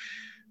run.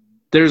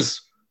 There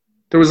was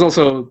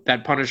also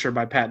that Punisher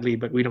by Pat Lee,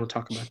 but we don't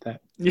talk about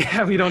that.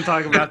 Yeah, we don't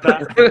talk about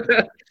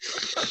that.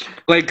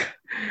 Like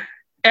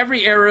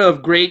every era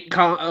of great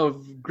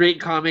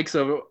comics,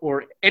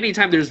 or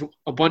anytime there's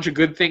a bunch of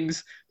good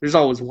things, there's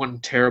always one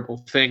terrible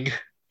thing.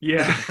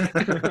 Yeah.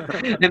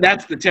 And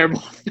that's the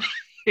terrible thing.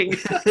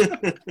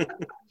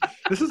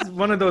 This is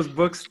one of those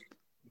books,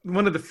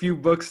 one of the few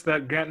books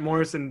that Grant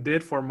Morrison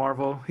did for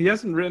Marvel. He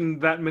hasn't written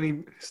that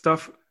many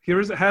stuff. He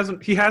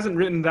hasn't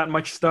written that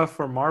much stuff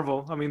for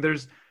Marvel. I mean,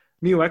 there's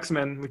New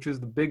X-Men, which is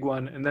the big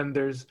one, and then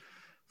there's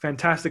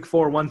Fantastic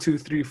Four 1, 2,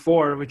 3,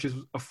 4, which is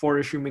a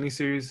 4-issue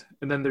miniseries,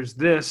 and then there's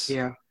this.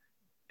 Yeah.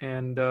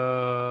 And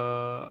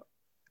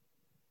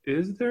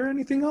is there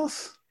anything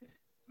else?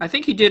 I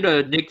think he did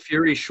a Nick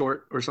Fury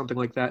short or something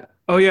like that.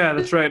 Oh yeah,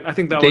 that's right. I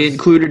think they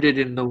included it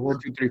in the 1,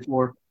 2, 3,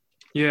 4.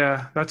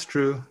 Yeah, that's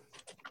true.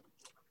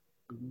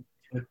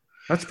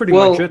 That's pretty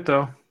much it,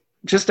 though.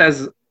 Just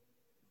as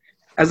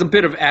a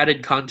bit of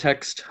added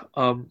context,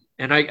 and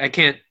I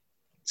can't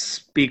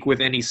speak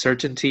with any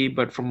certainty,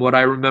 but from what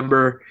I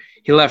remember,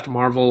 he left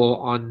Marvel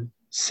on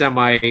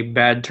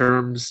semi-bad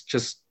terms.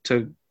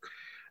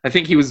 I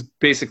think he was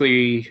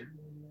basically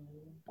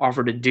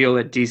offered a deal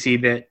at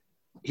DC that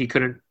he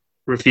couldn't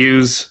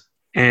refuse,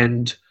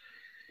 and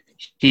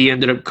he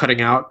ended up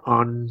cutting out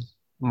on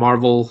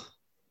Marvel.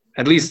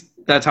 At least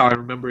that's how I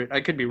remember it.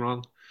 I could be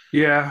wrong.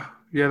 Yeah,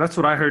 that's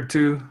what I heard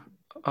too.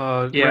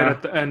 Right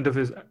at the end of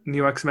his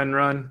New X-Men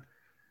run,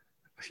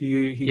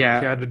 he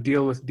had a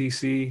deal with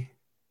DC,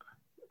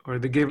 or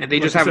they gave. And they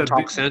just haven't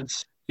talked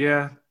since.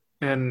 Yeah,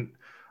 and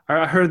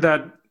I heard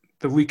that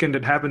the weekend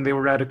it happened, they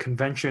were at a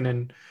convention,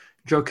 and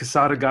Joe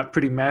Quesada got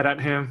pretty mad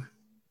at him.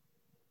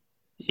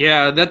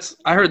 Yeah,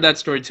 I heard that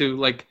story too.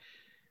 Like,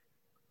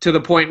 to the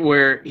point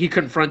where he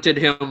confronted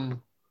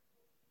him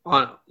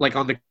on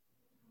the,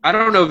 I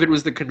don't know if it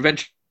was the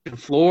convention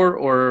floor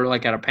or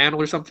like at a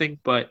panel or something,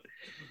 but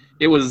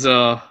it was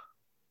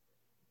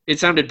it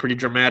sounded pretty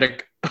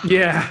dramatic.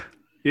 Yeah.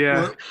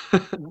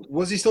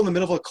 Was he still in the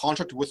middle of a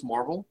contract with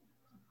Marvel?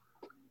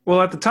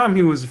 Well, at the time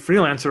he was a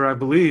freelancer, I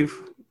believe,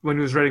 when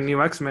he was writing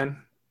New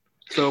X-Men.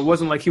 So it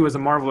wasn't like he was a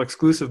Marvel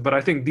exclusive, but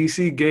I think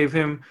DC gave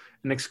him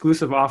an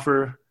exclusive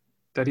offer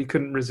that he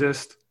couldn't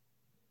resist.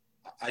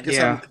 I guess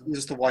I'm confused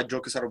as to why Joe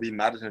Quesada would be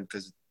mad at him,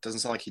 because it doesn't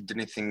sound like he did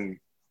anything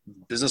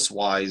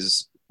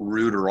business-wise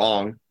rude or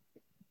wrong.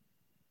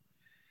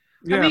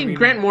 Yeah, I mean,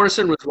 Grant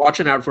Morrison was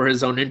watching out for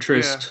his own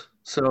interest.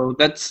 So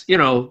that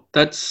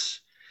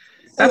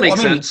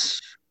makes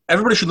sense.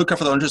 Everybody should look out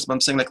for their interest, but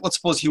I'm saying, like, let's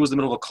suppose he was in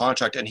the middle of a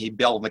contract and he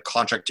bailed on the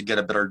contract to get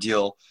a better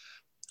deal.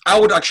 I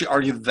would actually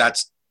argue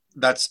that's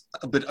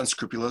a bit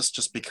unscrupulous,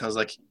 just because,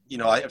 like, you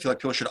know, I feel like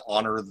people should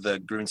honor the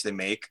agreements they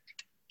make.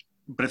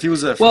 But if he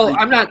was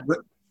I'm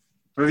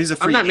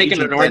not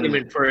making an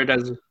argument for it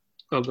as.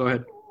 Oh, go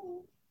ahead.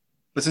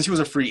 But since he was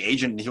a free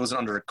agent and he wasn't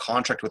under a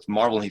contract with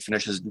Marvel and he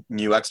finished his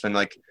New X-Men,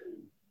 like,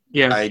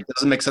 it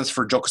doesn't make sense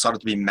for Joe Quesada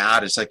to be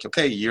mad. It's like,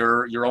 okay,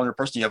 you're on your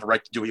person. You have a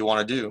right to do what you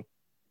want to do.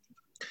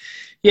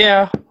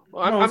 Yeah,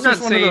 I'm not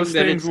saying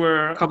that it's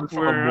coming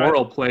from a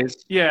moral place.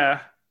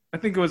 Yeah, I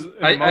think it was.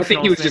 I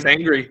think he was just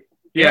angry.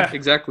 Yeah,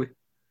 exactly.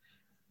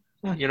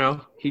 You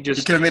know, he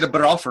could have made a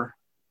better offer.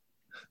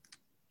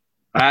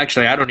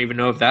 Actually, I don't even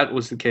know if that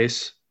was the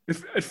case.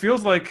 It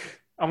feels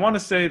like, I want to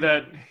say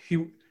that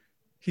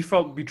he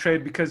felt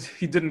betrayed because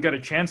he didn't get a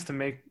chance to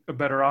make a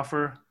better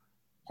offer.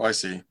 Oh, I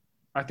see.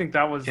 I think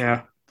that was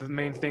the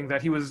main thing,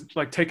 that he was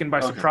like taken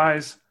by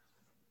surprise.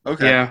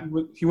 Okay. Yeah.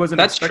 He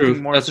wasn't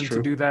expecting Morrison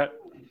to do that.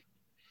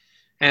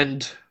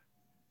 And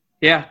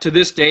yeah, to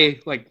this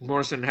day, like,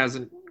 Morrison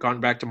hasn't gone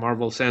back to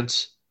Marvel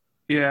since.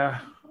 Yeah.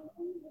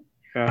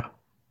 Yeah.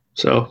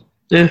 So,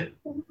 yeah.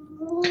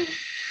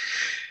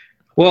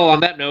 Well, on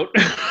that note,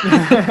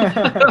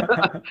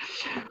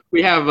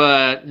 we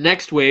have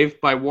Next Wave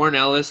by Warren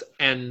Ellis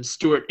and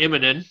Stuart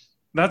Immonen.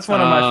 That's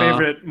one of my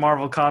favorite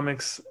Marvel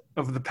comics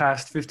of the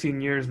past 15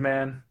 years,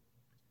 man.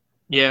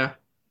 Yeah.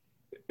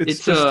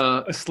 It's just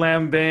a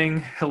slam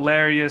bang,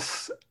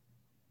 hilarious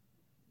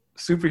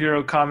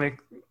superhero comic.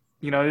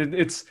 You know,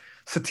 it's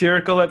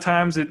satirical at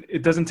times.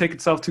 It doesn't take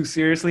itself too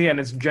seriously, and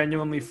it's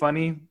genuinely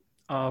funny.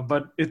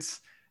 But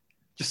it's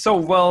just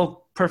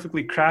so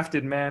perfectly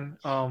crafted, man.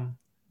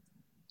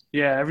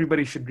 Yeah,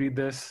 everybody should read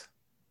this.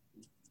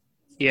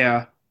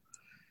 Yeah.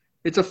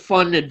 It's a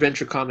fun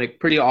adventure comic,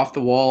 pretty off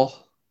the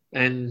wall.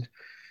 And,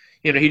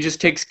 you know, he just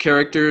takes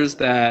characters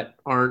that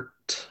aren't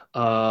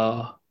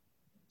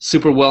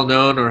super well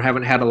known or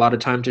haven't had a lot of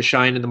time to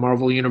shine in the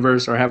Marvel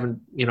universe, or haven't,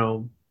 you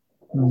know,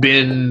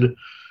 been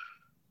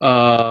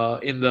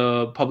in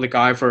the public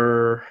eye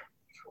for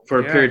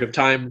a period of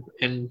time.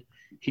 And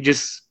he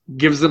just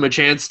gives them a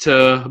chance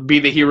to be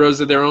the heroes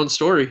of their own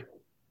story.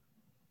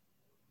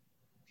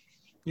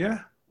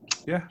 Yeah.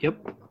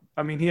 Yep.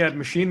 I mean, he had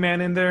Machine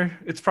Man in there.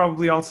 It's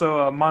probably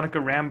also Monica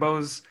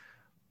Rambeau's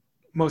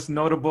most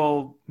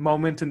notable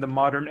moment in the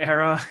modern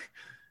era.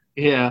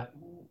 Yeah.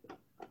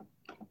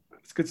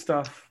 It's good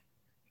stuff.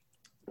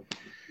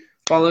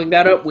 Following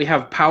that up, we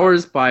have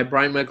Powers by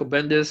Brian Michael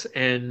Bendis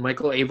and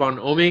Michael Avon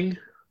Oeming.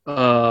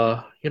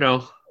 You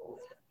know,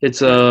 it's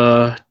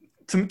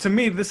to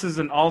me, this is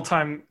an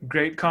all-time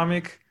great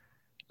comic.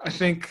 I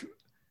think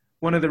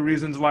one of the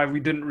reasons why we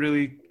didn't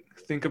really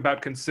think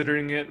about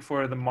considering it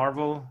for the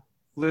Marvel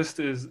list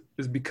is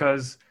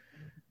because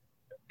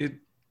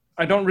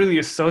I don't really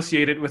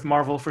associate it with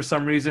Marvel for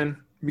some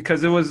reason.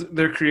 because it was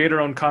their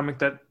creator-owned comic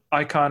that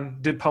Icon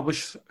did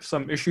publish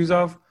some issues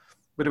of,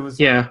 but it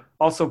was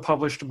also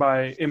published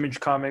by Image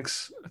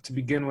Comics to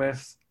begin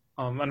with.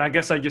 And I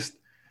guess I just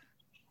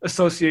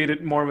associate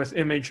it more with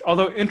Image.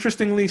 Although,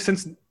 interestingly,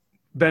 since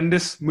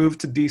Bendis moved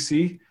to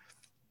DC,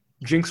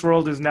 Jinx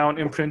World is now an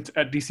imprint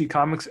at DC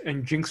Comics,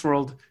 and Jinx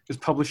World is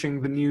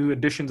publishing the new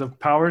editions of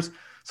Powers.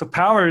 So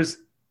Powers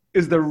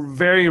is the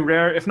very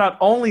rare, if not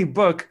only,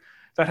 book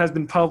that has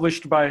been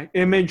published by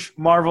Image,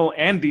 Marvel,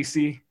 and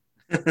DC.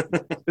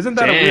 Isn't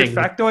that a weird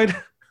factoid?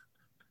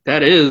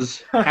 That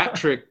is. Hat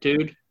trick,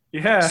 dude.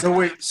 Yeah. So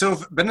wait, so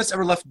if Bendis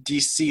ever left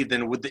DC,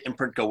 then would the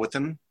imprint go with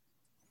him?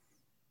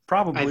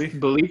 Probably. I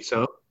believe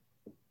so.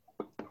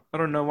 I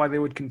don't know why they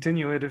would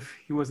continue it if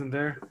he wasn't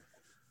there.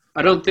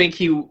 I don't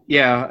think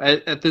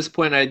at this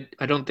point,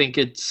 I don't think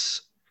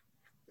it's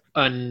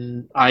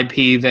an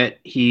IP that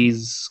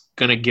he's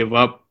going to give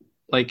up.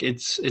 Like,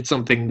 it's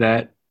something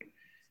that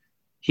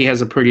he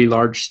has a pretty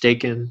large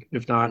stake in,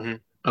 if not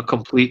a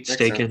complete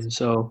stake in.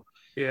 So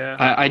yeah,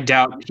 I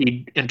doubt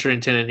he'd enter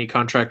into any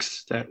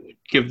contracts that would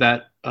give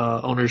that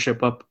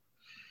ownership up.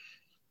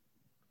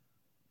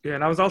 Yeah,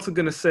 and I was also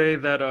going to say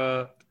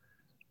that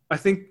I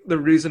think the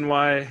reason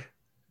why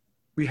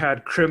we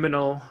had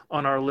Criminal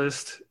on our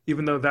list,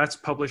 even though that's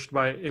published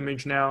by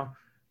Image now,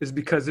 is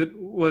because it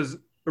was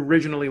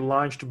originally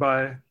launched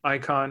by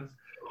Icon,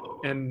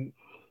 and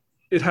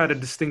it had a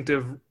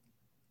distinctive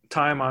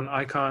time on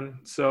Icon.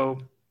 So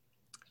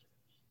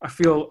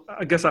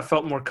I guess I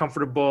felt more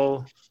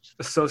comfortable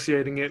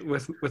associating it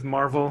with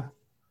Marvel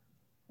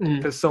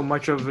because so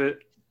much of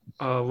it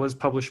was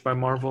published by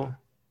Marvel.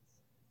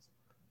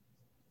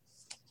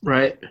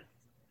 Right.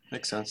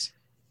 Makes sense.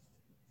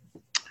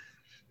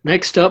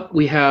 Next up,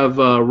 we have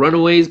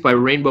Runaways by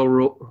Rainbow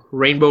Rowell,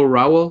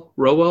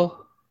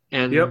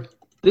 and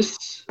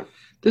this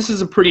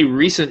is a pretty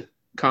recent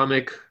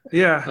comic.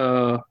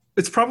 Yeah,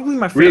 it's probably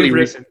my favorite. Really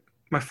recent.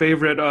 My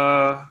favorite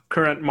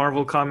current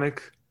Marvel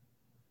comic.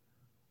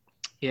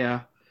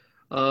 Yeah,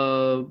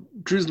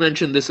 Drew's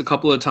mentioned this a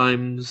couple of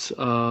times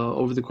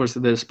over the course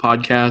of this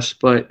podcast,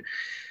 but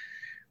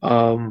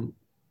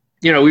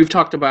we've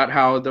talked about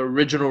how the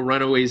original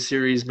Runaways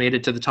series made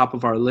it to the top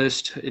of our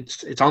list.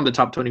 It's on the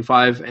top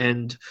 25,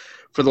 and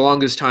for the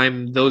longest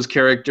time, those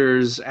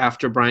characters,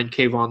 after Brian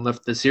K. Vaughan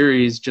left the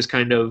series, just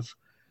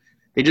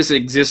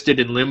existed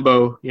in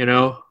limbo,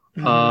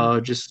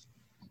 just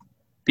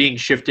being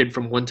shifted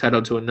from one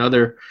title to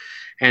another.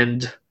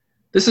 And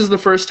this is the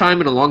first time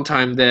in a long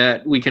time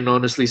that we can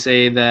honestly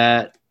say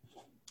that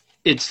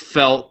it's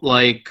felt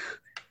like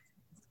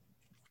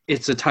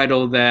it's a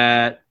title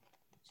that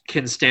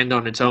can stand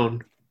on its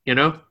own,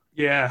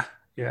 Yeah,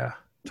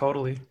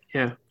 totally.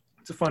 Yeah.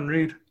 It's a fun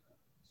read.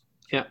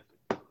 Yeah.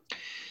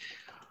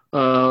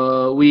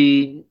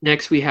 We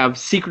have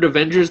Secret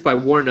Avengers by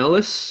Warren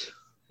Ellis.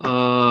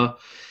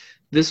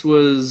 This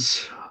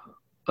was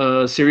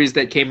a series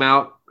that came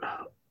out,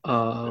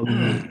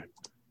 following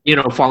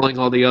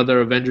all the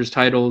other Avengers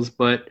titles,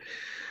 but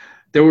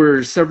there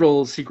were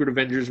several Secret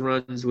Avengers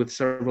runs with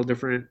several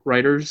different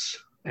writers,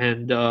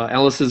 and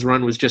Ellis's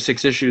run was just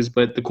 6 issues,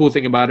 but the cool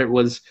thing about it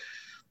was,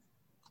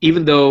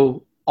 even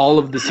though all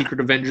of the Secret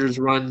Avengers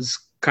runs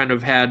kind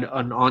of had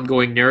an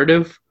ongoing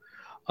narrative,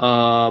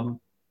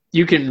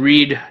 you can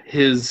read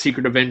his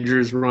Secret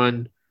Avengers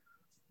run,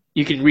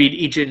 you can read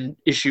each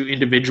issue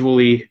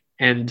individually,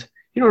 and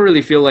you don't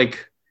really feel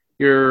like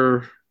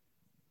you're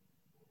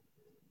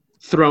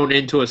thrown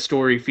into a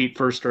story feet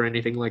first or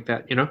anything like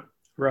that,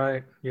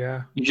 Right,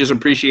 yeah. You just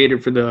appreciate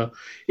it for the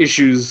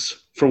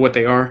issues for what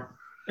they are.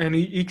 And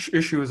each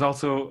issue is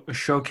also a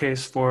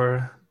showcase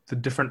for the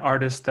different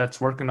artists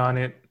that's working on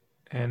it.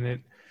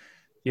 And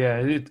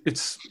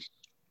it's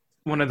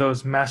one of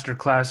those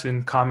masterclass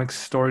in comics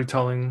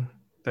storytelling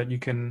that you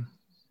can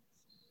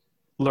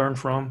learn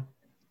from.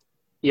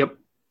 Yep.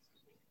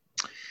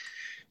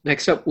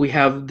 Next up, we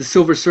have The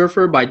Silver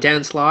Surfer by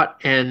Dan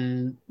Slott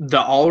and the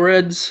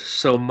Allreds.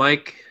 So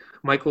Mike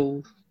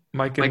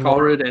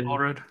Allred and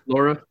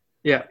Laura.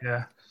 Yeah.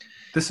 Yeah.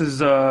 This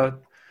is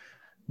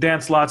Dan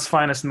Slott's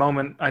finest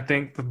moment, I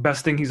think. The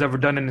best thing he's ever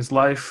done in his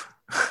life.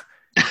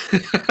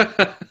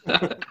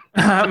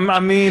 I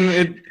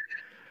mean,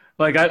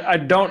 I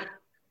don't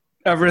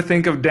ever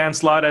think of Dan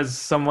Slott as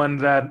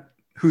someone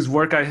whose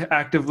work I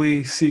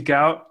actively seek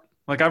out.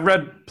 Like, I've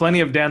read plenty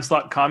of Dan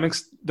Slott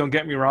comics, don't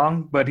get me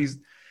wrong, but he's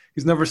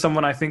never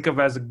someone I think of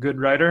as a good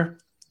writer.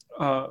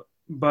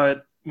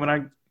 But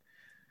when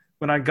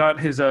I got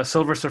his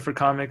Silver Surfer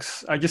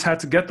comics, I just had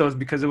to get those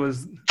because it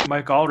was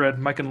Mike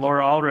and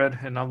Laura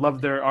Allred, and I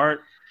loved their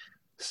art.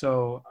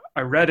 So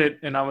I read it,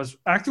 and I was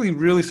actually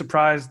really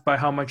surprised by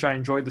how much I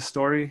enjoyed the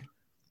story.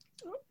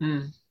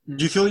 Do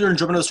you feel your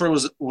enjoyment of the story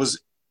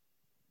was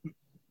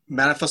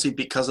manifestly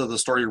because of the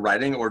story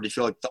writing, or do you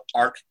feel like the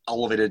arc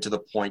elevated to the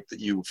point that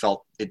you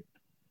felt it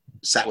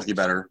sat with you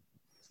better?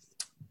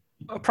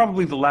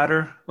 Probably the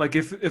latter. Like,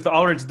 if the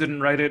Allreds didn't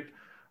write it,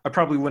 I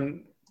probably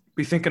wouldn't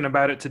be thinking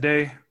about it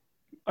today.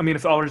 I mean,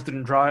 if the Allreds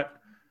didn't draw it.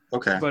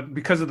 Okay. But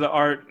because of the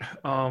art,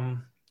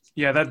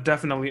 that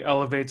definitely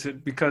elevates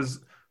it, because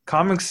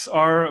comics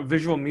are a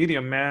visual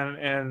medium, man,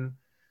 and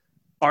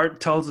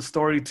art tells a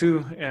story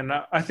too. And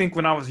I think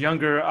when I was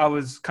younger, I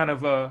was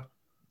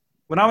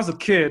when I was a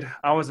kid,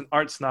 I was an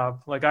art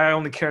snob. Like I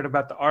only cared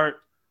about the art.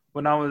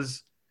 When I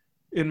was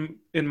in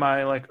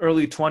my like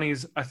early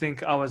 20s, I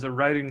think I was a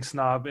writing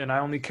snob, and I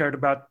only cared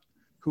about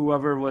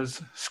whoever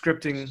was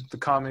scripting the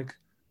comic.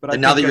 But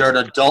now that you're an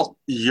adult,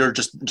 you're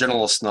just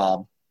general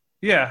snob.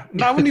 Yeah,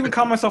 no, I wouldn't even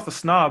call myself a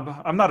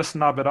snob. I'm not a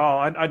snob at all.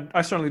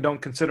 I certainly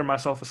don't consider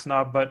myself a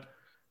snob, but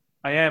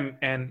I am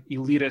an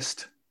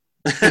elitist.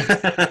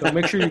 So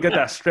make sure you get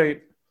that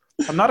straight.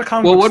 I'm not a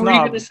comic book snob. What were you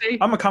going to say?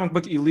 I'm a comic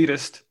book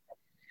elitist.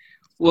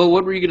 Well,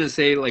 what were you going to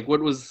say? Like,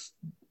 what was,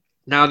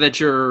 now that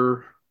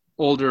you're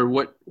older,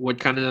 what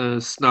kind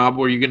of snob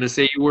were you going to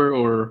say you were,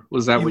 or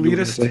was that elitist? What you were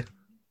going to say?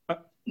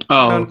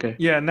 Okay.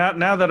 Yeah,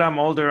 now that I'm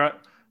older,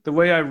 the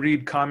way I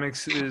read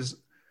comics is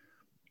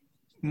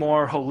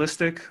more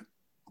holistic.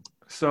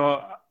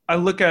 So I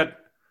look at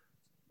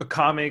a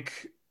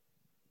comic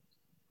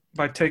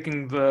by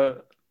taking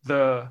the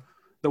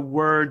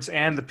words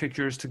and the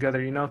pictures together,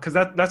 because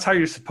that's how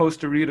you're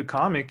supposed to read a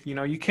comic.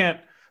 You can't,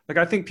 like,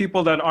 I think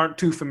people that aren't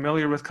too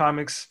familiar with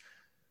comics,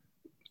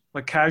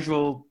 like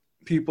casual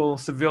people,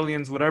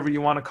 civilians, whatever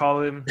you want to call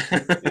them,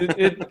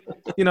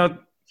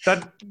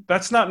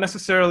 that's not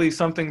necessarily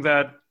something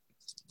that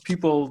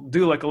people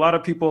do. Like a lot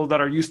of people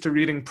that are used to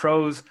reading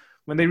prose,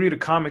 when they read a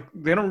comic,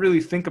 they don't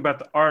really think about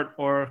the art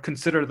or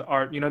consider the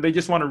art. They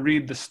just want to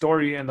read the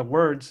story and the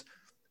words.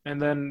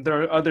 And then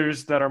there are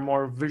others that are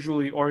more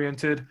visually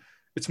oriented.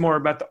 It's more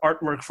about the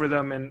artwork for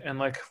them and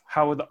like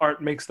how the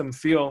art makes them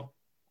feel.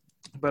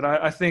 But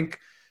I think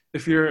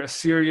if you're a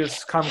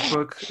serious comic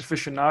book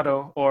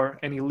aficionado or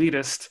an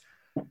elitist,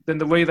 then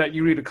the way that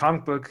you read a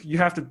comic book, you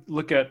have to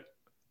look at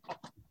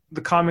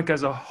the comic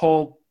as a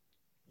whole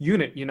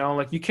unit.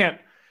 Like you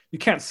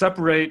can't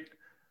separate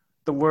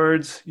the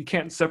words. You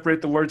can't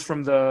separate the words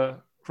from the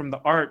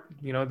art.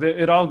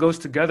 It all goes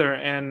together.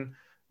 And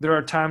there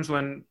are times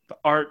when the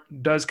art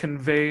does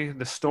convey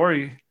the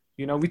story.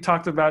 We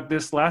talked about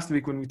this last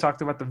week when we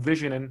talked about the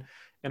vision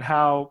and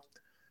how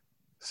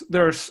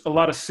there's a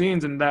lot of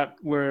scenes in that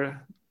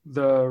where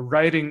the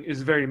writing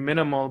is very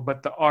minimal,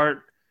 but the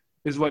art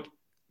is what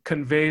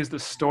conveys the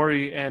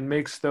story and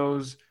makes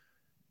those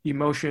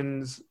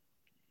emotions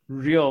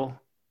real.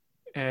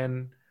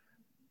 And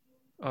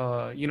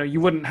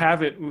you wouldn't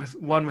have it with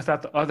one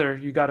without the other.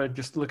 You got to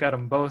just look at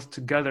them both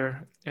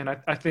together. And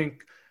I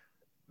think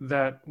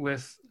that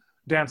with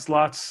Dan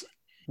Slott's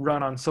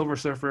run on Silver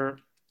Surfer,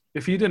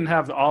 if he didn't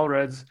have the All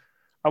Reds,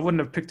 I wouldn't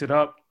have picked it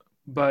up.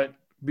 But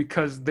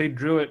because they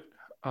drew it,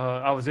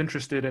 I was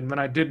interested. And when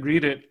I did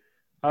read it,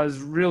 I was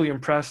really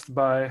impressed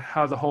by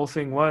how the whole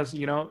thing was,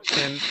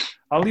 and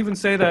I'll even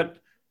say that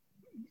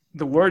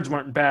the words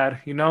weren't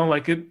bad,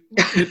 like it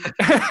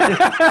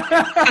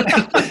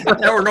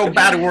there were no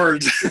bad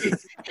words.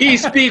 He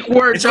speak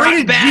words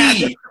right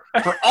bad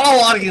for all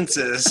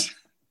audiences.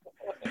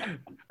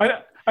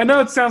 I know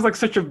it sounds like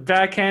such a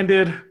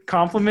backhanded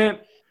compliment,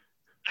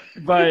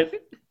 but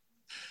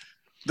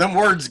them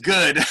words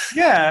good.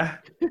 Yeah.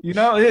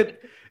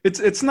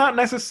 It's not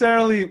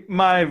necessarily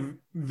my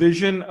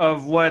vision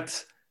of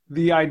what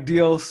the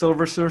ideal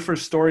Silver Surfer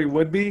story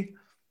would be,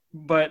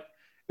 but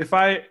if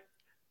I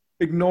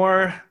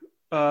ignore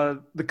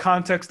the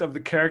context of the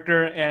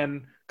character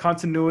and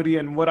continuity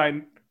and what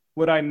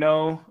I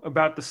know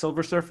about the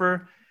Silver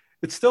Surfer,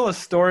 it's still a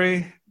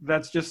story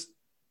that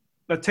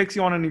takes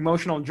you on an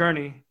emotional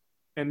journey.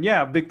 And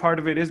yeah, a big part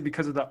of it is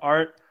because of the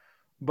art,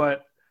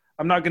 but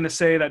I'm not going to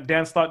say that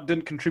Dan Slott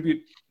didn't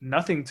contribute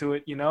nothing to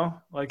it,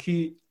 like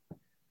he.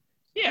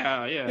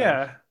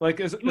 Yeah. Like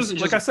I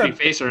said,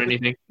 face or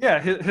anything. Yeah,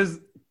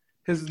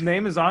 his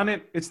name is on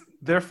it.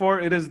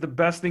 Therefore it is the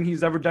best thing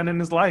he's ever done in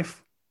his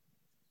life.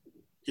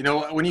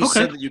 When you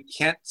said that you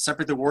can't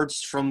separate the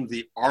words from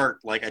the art,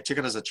 like I took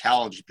it as a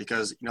challenge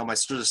because my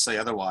sisters say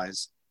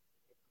otherwise.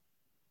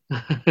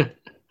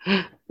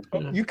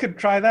 You could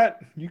try that.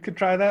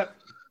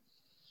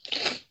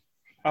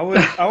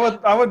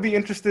 I would be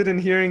interested in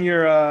hearing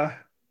your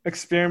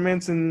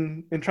experiments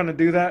in trying to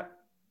do that.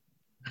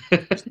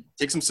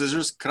 Take some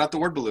scissors, cut out the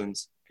word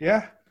balloons.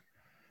 Yeah.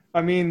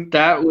 I mean,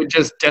 that would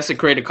just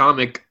desecrate a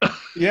comic.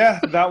 Yeah,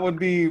 that would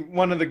be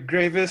one of the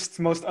gravest,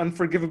 most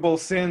unforgivable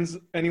sins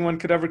anyone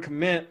could ever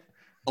commit.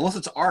 Unless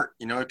it's art,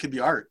 it could be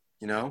art,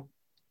 The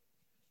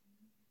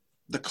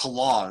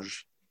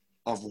collage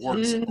of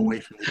works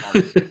away from the art.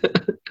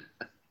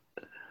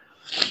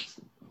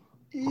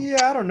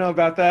 Yeah, I don't know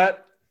about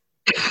that.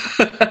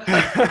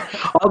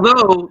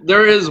 Although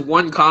there is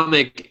one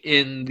comic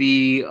in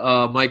the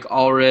Mike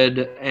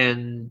Allred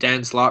and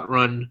Dan Slott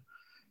run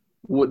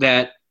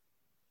that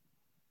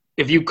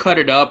if you cut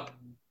it up,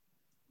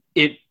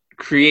 it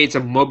creates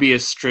a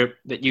Mobius strip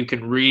that you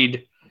can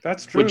read.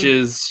 That's true.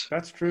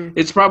 That's true.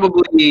 It's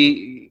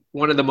probably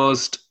one of the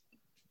most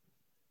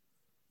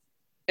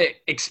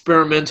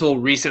experimental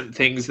recent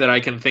things that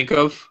I can think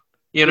of,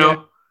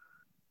 Yeah,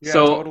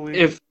 so totally.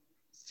 If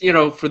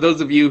for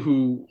those of you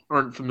who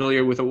aren't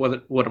familiar with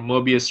what a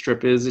Mobius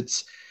strip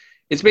is,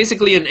 it's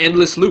basically an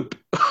endless loop.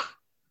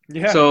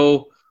 Yeah.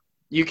 So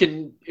you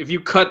can, if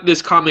you cut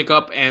this comic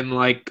up and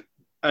like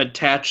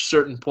attach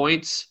certain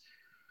points,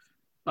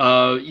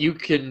 you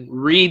can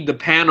read the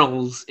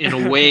panels in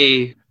a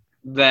way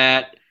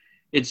that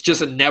it's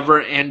just a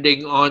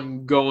never-ending,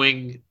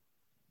 ongoing,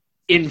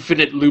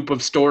 infinite loop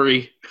of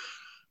story.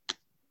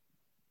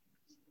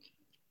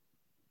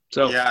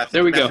 So yeah, I think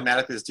there we go.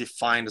 mathematically is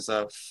defined as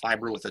a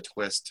fiber with a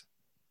twist.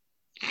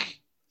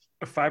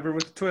 A fiber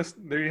with a twist.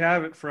 There you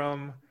have it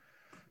from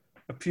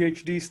a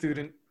PhD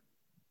student.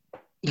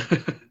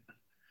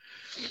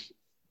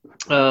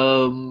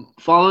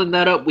 Following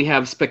that up, we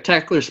have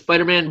Spectacular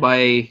Spider-Man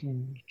by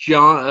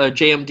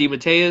J.M.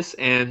 DeMatteis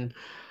and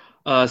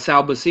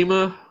Sal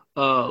Buscema.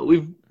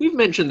 We've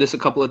mentioned this a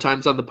couple of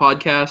times on the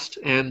podcast,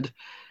 and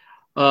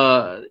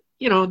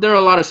there are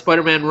a lot of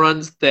Spider-Man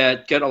runs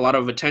that get a lot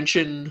of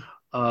attention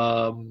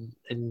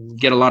and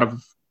get a lot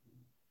of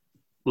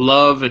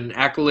love and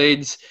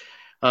accolades.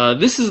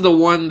 This is the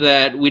one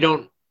that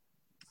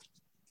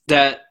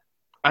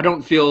I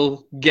don't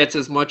feel gets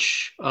as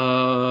much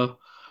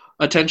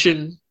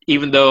attention,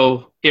 even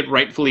though it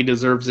rightfully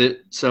deserves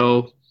it.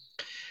 So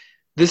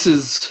this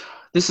is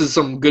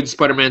some good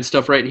Spider-Man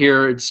stuff right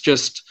here. It's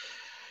just,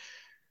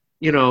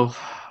 J.M.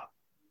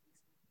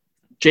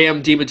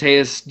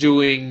 DeMatteis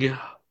doing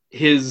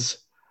his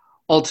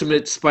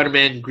Ultimate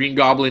Spider-Man Green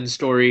Goblin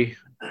story.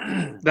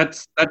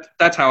 That's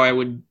how I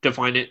would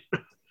define it.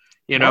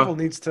 Marvel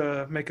needs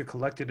to make a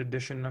collected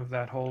edition of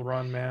that whole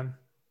run, man.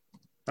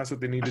 That's what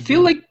they need to do. I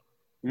feel like,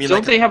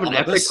 don't they have an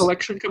Epic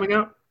collection coming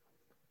out?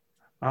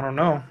 I don't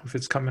know if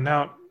it's coming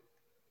out.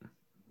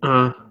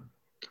 I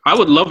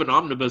would love an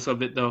omnibus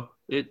of it, though.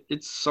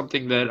 It's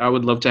something that I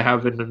would love to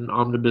have in an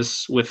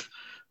omnibus with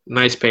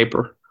nice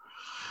paper.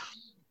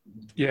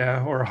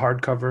 Yeah, or a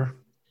hardcover.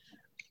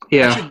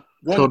 Yeah.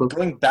 Actually,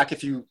 going back a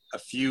few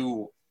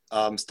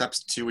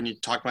steps to when you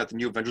talked about the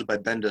New Avengers by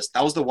Bendis,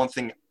 that was the one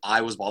thing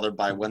I was bothered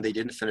by when they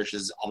didn't finish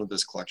his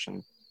omnibus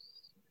collection.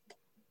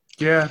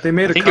 Yeah, they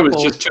made I think it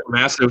was just too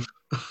massive.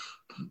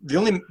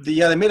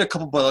 They made a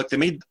couple, but like they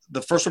made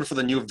the first one for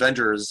the New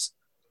Avengers.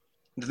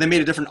 Then they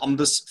made a different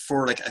omnibus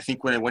for like I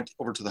think when it went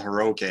over to the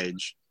Heroic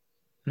Age,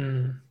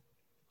 and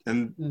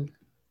that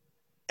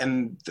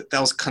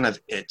was kind of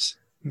it.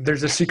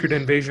 There's a Secret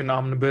Invasion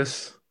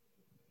omnibus.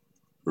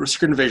 Or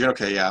Secret Invasion,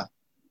 okay, yeah.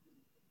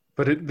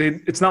 But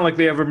it's not like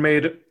they ever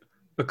made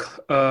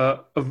a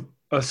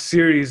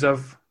series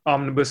of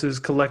omnibuses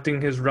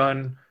collecting his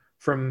run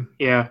from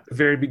the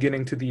very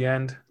beginning to the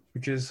end,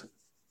 which is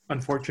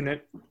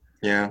unfortunate.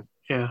 Yeah.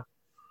 Yeah.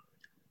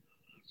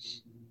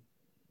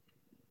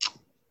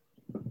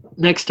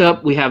 Next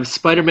up, we have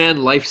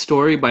Spider-Man Life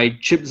Story by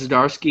Chip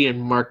Zdarsky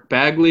and Mark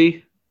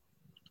Bagley.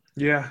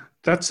 Yeah,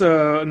 that's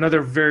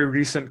another very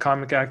recent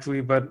comic,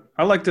 actually, but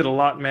I liked it a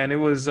lot, man. It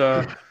was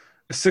a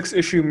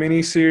 6-issue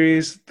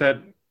miniseries that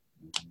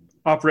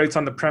operates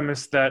on the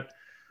premise that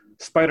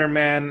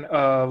Spider-Man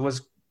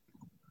was,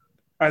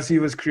 as he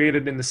was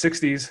created in the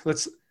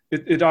 60s,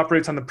 it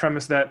operates on the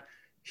premise that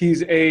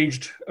he's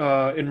aged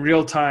in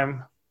real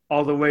time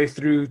all the way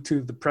through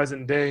to the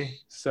present day.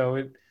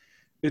 So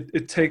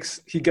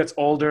he gets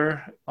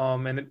older,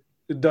 and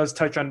it does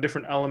touch on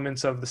different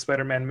elements of the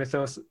Spider-Man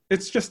mythos.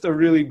 It's just a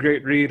really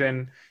great read,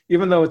 and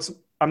even though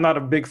I'm not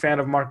a big fan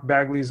of Mark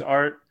Bagley's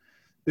art,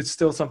 it's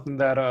still something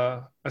that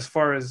as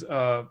far as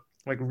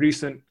like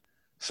recent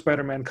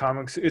Spider-Man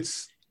comics,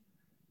 it's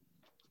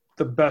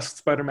the best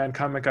Spider-Man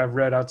comic I've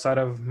read outside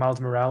of Miles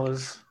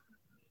Morales.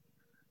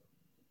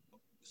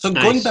 So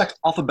going back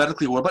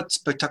alphabetically, what about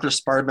Spectacular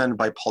Spider-Man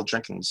by Paul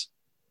Jenkins?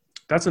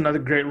 That's another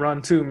great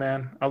run too,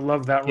 man. I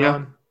love that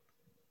run.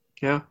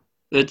 Yeah,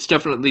 it's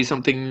definitely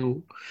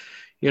something,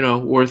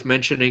 worth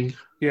mentioning.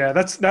 Yeah,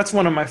 that's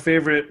one of my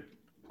favorite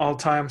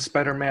all-time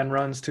Spider-Man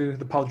runs too,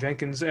 the Paul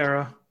Jenkins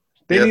era.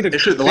 They need to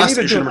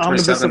do an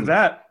omnibus of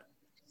that.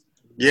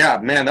 Yeah,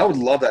 man, I would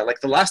love that. Like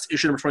the last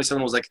issue, number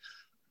 27, was like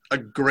a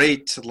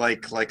great just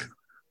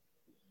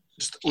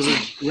was a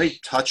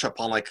great touch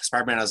upon like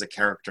Spider-Man as a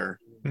character.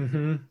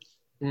 Mm-hmm.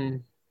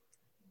 Mm.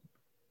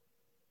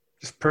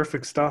 Just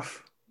perfect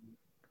stuff.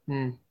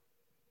 Mm.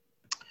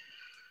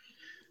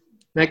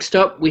 Next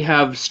up, we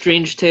have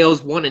Strange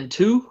Tales 1 and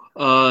 2.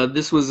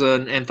 This was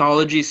an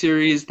anthology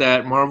series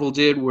that Marvel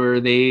did where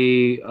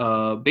they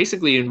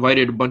basically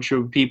invited a bunch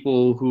of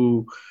people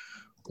who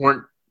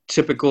weren't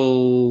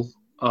typical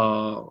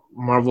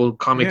Marvel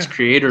Comics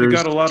creators. They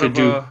got a lot of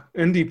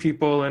indie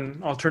people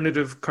and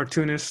alternative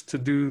cartoonists to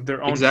do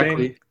their own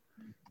thing.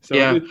 So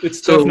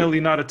it's definitely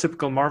not a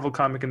typical Marvel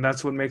comic, and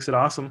that's what makes it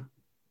awesome.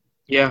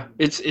 Yeah,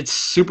 it's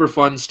super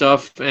fun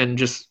stuff and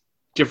just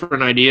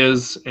different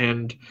ideas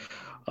and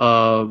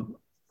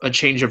a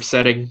change of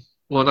setting.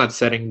 Well, not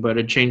setting, but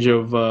a change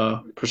of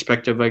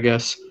perspective, I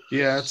guess.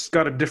 Yeah, it's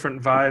got a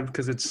different vibe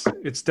because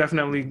it's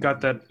definitely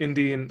got that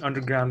indie and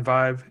underground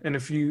vibe. And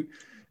if you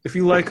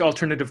like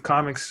alternative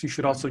comics, you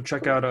should also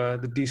check out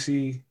the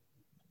DC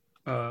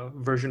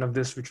version of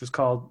this, which was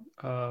called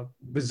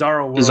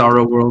Bizarro World.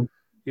 Bizarro World.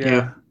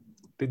 Yeah,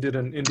 they did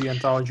an indie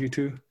anthology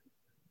too.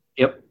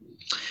 Yep.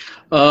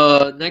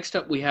 Next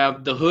up, we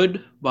have The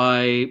Hood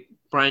by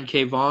Brian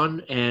K.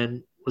 Vaughan,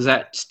 and was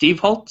that Steve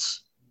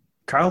Holtz?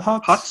 Kyle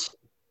Hotz? Hotz?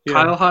 Yeah.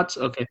 Kyle Hotz?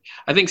 Okay.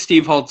 I think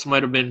Steve Holtz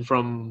might have been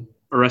from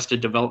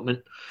Arrested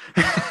Development.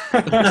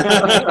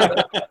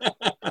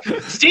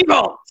 Steve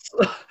Holtz!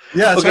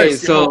 Yeah, okay, right,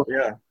 so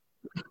yeah.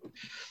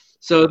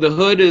 So The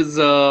Hood is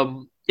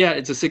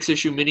it's a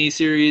 6-issue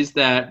miniseries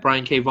that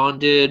Brian K. Vaughan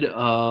did.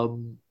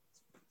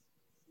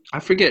 I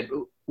forget,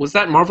 was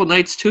that Marvel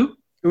Knights too?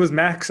 It was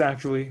Max,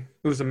 actually.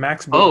 It was a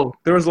Max book. Oh.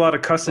 There was a lot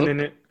of cussing in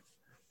it.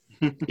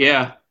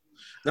 Yeah.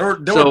 There were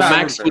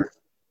Max was,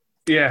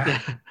 yeah.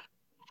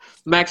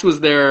 Max was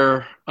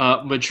their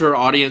mature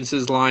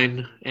audiences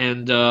line,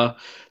 and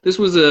this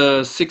was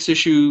a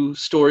 6-issue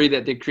story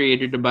that they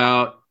created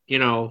about,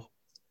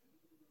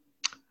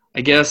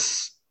 I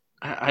guess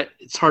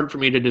it's hard for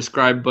me to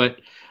describe,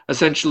 but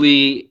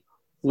essentially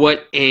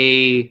what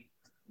it's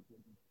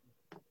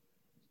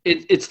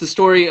the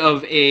story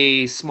of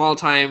a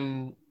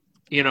small-time,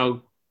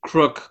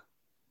 crook.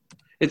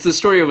 It's the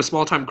story of a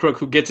small-time crook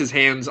who gets his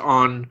hands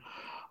on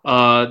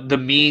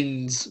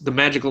the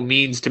magical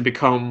means to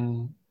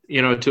become,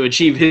 to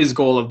achieve his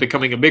goal of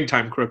becoming a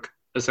big-time crook,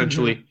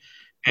 essentially.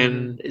 Mm-hmm.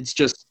 And it's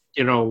just,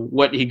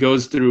 what he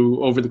goes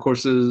through over the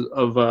courses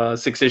of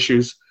 6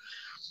 issues.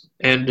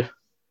 And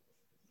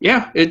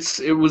yeah,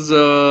 it was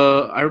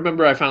I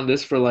remember I found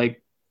this for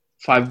like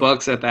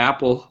 $5 at the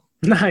Apple.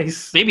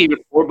 Nice. Maybe even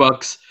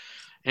 $4.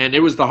 And it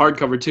was the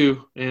hardcover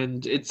too.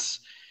 And it's,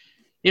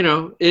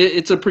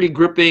 it's a pretty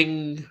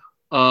gripping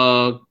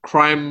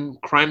crime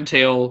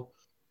tale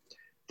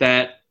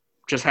that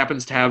just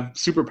happens to have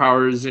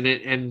superpowers in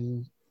it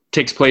and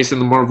takes place in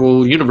the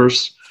Marvel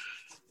universe.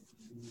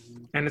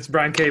 And it's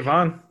Brian K.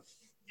 Vaughan.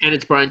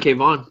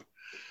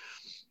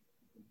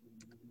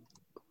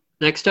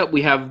 Next up,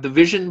 we have The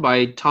Vision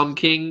by Tom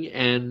King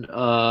and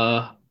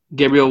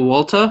Gabriel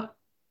Walta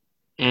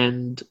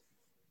and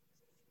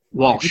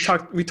Walsh.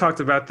 We talked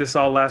about this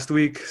all last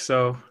week,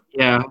 so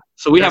yeah.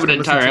 So we have an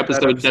entire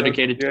episode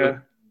dedicated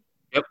to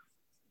it.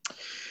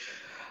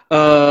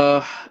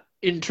 Yep.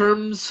 In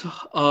terms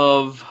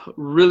of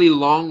really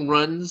long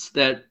runs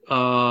that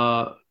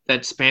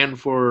span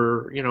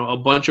for a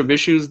bunch of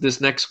issues,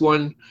 this next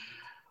one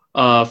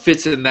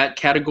fits in that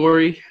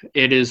category.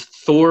 It is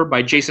Thor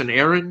by Jason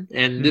Aaron,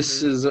 and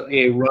this is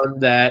a run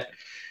that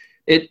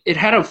it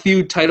had a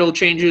few title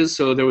changes.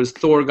 So there was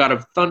Thor God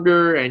of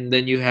Thunder, and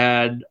then you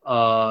had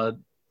the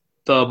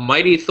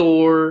Mighty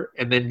Thor,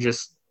 and then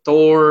just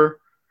Thor,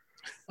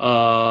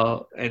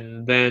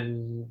 and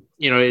then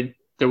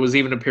there was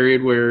even a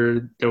period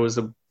where there was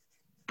a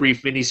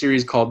brief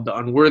miniseries called The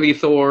Unworthy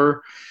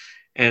Thor.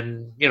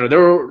 And,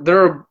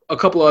 there are a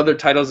couple of other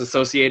titles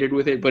associated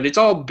with it, but it's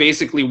all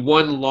basically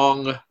one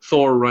long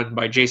Thor run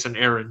by Jason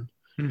Aaron.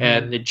 Mm-hmm.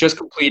 And it just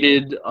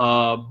completed,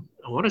 I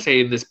want to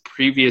say in this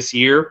previous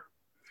year.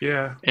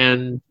 Yeah.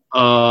 And,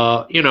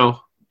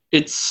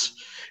 it's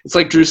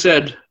like Drew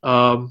said,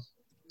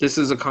 this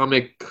is a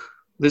comic,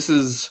 this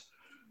is,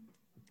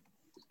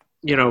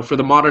 for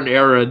the modern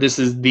era, this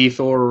is the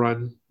Thor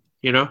run,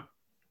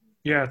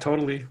 Yeah,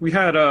 totally. We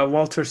had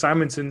Walter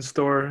Simonson's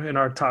Thor in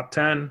our top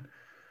 10.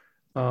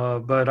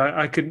 But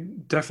I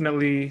could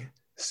definitely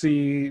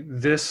see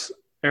this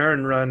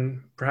Aaron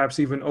run perhaps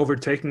even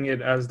overtaking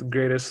it as the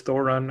greatest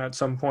Thor run at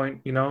some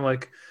point.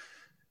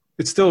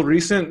 It's still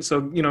recent,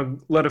 so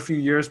let a few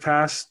years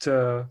pass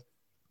to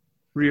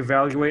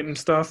reevaluate and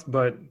stuff.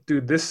 But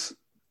dude, this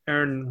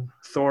Aaron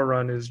Thor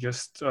run is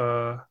just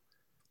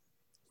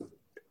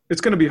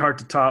it's gonna be hard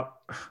to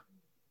top.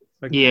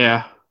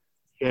 Yeah.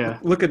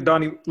 Look at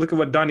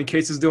what Donny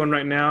Cates is doing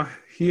right now.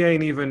 He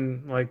ain't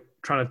even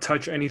trying to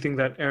touch anything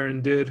that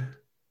Aaron did.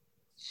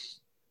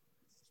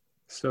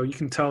 So you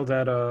can tell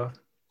that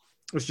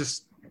it's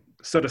just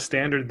set a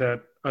standard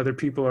that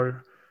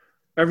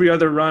every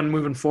other run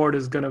moving forward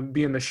is going to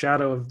be in the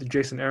shadow of the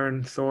Jason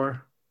Aaron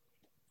Thor.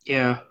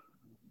 Yeah.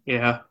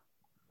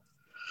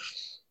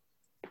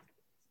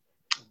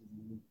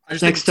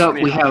 Next up,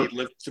 we have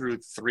lived through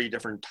 3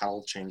 different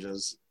title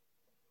changes.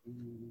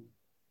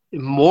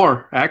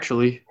 More,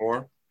 actually.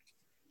 More?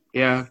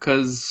 Yeah,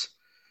 because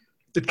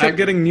it kept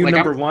getting new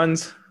number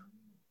ones.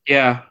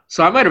 Yeah,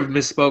 so I might have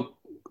misspoke,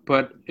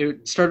 but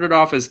it started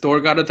off as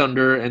Thor God of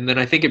Thunder, and then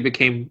I think it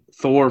became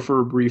Thor for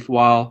a brief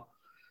while,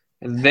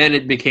 and then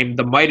it became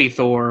the Mighty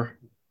Thor,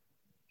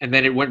 and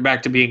then it went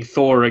back to being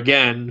Thor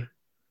again,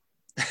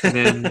 and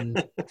then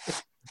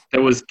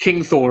there was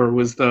King Thor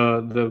was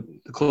the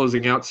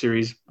closing out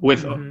series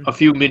with a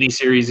few mini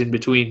series in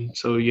between.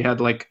 So you had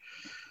the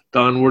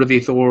Unworthy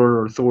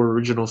Thor or Thor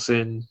Original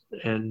Sin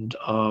and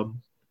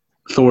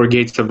Thor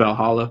Gates of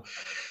Valhalla.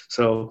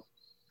 So,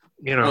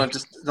 all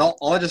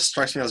it just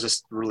strikes me as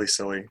just really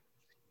silly.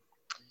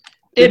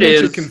 It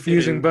is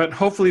confusing, but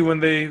hopefully when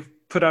they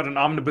put out an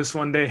omnibus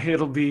one day,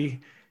 it'll be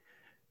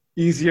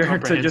easier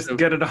to just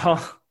get it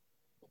all.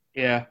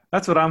 Yeah.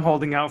 That's what I'm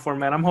holding out for,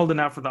 man. I'm holding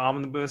out for the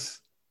omnibus.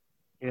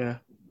 Yeah.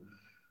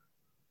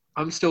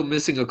 I'm still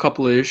missing a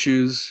couple of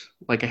issues,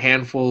 like a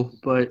handful,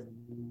 but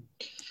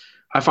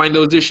I find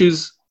those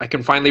issues, I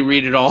can finally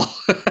read it all.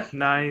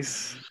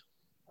 Nice.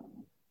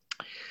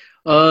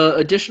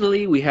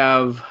 Additionally, we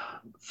have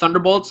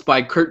Thunderbolts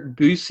by Kurt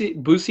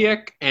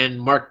Busiek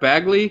and Mark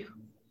Bagley.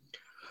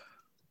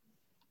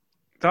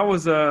 That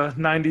was a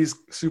 90s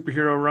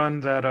superhero run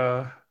that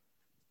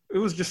it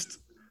was just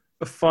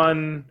a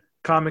fun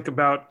comic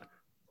about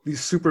these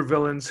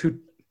supervillains who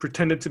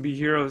pretended to be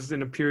heroes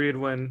in a period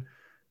when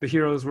the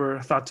heroes were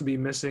thought to be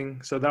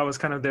missing. So that was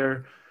kind of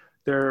their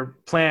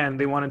plan.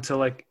 They wanted to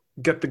like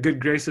get the good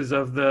graces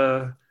of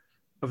the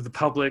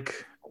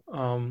public.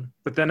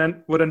 But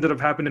then what ended up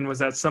happening was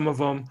that some of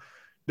them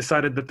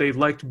decided that they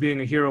liked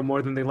being a hero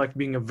more than they liked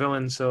being a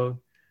villain. So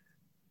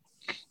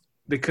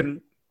they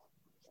couldn't,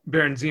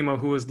 Baron Zemo,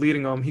 who was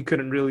leading them, he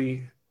couldn't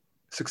really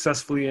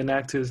successfully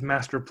enact his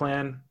master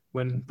plan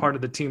when part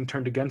of the team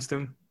turned against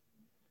him.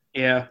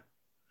 Yeah.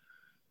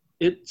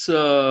 It's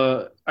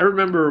I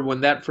remember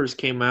when that first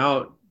came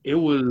out, it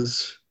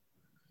was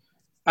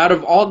out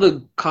of all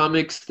the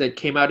comics that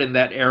came out in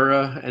that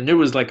era, and it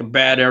was like a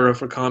bad era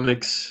for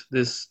comics.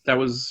 That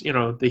was,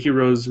 the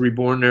Heroes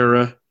Reborn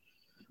era.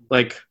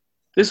 Like,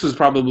 this was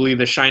probably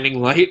the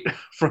shining light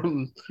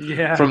from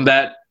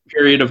that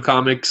period of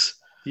comics.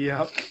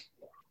 Yep.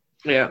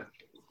 Yeah.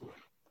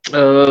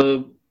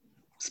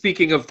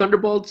 Speaking of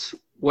Thunderbolts,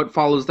 what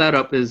follows that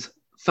up is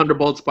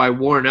Thunderbolts by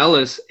Warren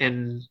Ellis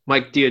and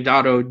Mike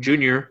Deodato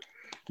Jr.,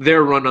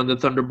 their run on the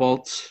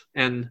Thunderbolts,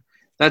 and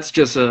that's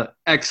just an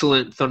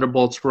excellent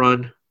Thunderbolts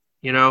run.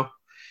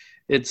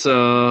 It's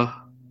Warren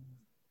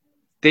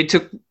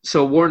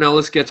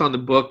Ellis gets on the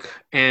book,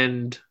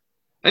 and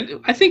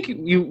I think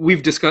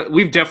we've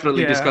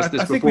definitely discussed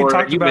this before. I think we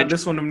talked about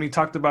this one when we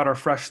talked about our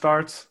fresh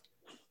starts.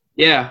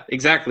 Yeah,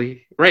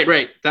 exactly.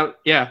 Right.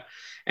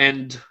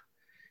 And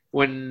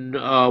when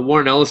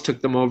Warren Ellis took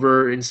them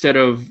over, instead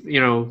of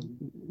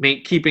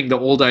keeping the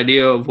old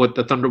idea of what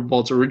the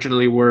Thunderbolts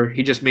originally were,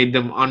 he just made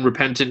them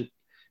unrepentant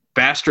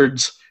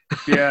bastards.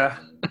 Yeah,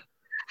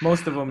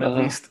 most of them at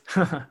least.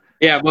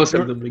 Yeah, most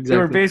of them, exactly. They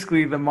were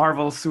basically the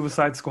Marvel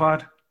Suicide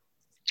Squad.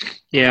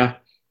 Yeah.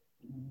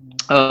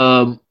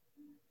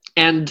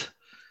 And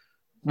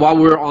while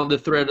we're on the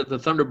thread of the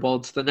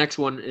Thunderbolts, the next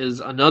one is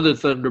another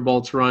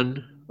Thunderbolts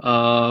run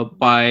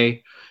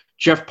by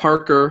Jeff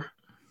Parker,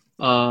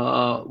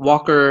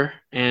 Walker,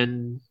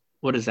 and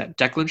what is that,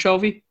 Declan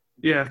Shalvey?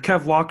 Yeah,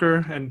 Kev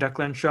Walker and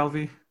Declan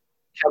Shalvey.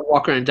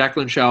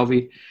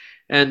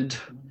 And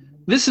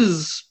this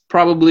is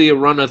probably a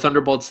run of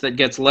Thunderbolts that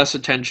gets less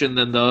attention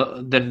than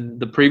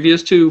the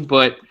previous two,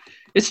 but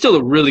it's still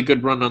a really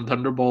good run on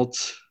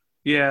Thunderbolts.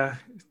 Yeah,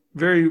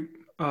 very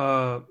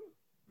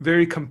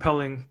very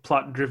compelling,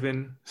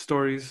 plot-driven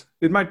stories.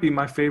 It might be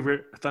my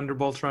favorite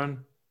Thunderbolts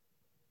run.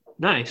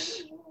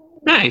 Nice.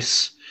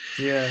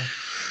 Yeah.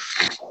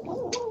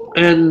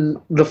 And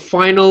the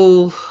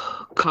final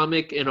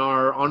comic in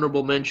our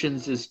honorable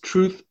mentions is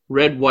Truth,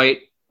 Red, White,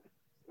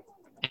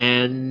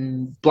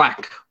 and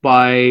Black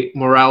by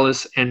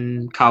Morales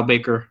and Kyle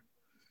Baker.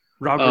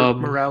 Robert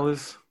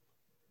Morales.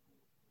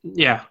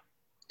 Yeah.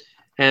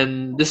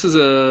 And this is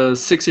a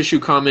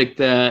 6-issue comic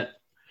that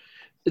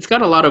it's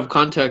got a lot of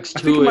context to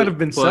it. I think it might have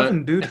been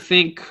 7, dude. I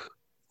think.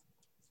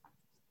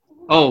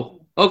 Oh,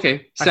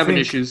 okay. 7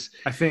 issues.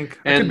 I think.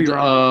 I could be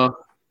wrong.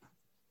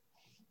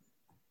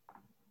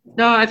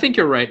 No, I think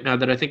you're right now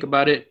that I think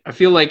about it. I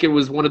feel like it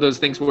was one of those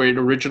things where it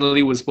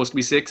originally was supposed to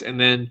be 6 and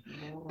then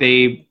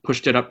they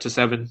pushed it up to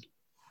 7.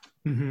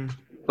 Mm-hmm.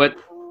 But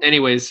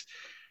anyways,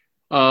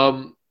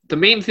 the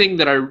main thing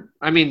that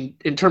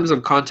in terms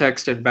of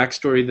context and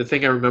backstory, the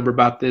thing I remember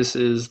about this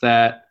is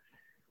that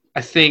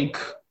I think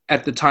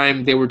at the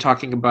time they were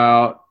talking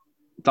about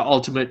the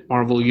Ultimate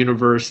Marvel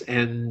Universe,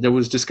 and there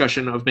was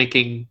discussion of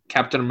making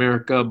Captain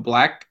America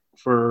black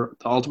for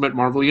the Ultimate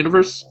Marvel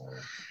Universe.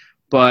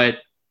 But,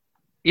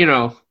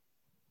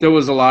 there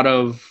was a lot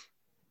of,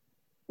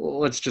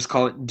 let's just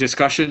call it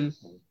discussion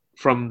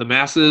from the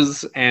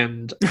masses,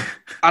 and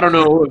I don't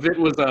know if it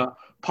was a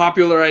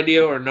popular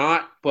idea or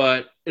not,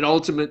 but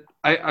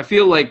I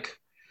feel like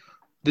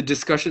the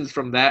discussions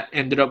from that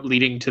ended up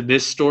leading to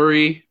this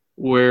story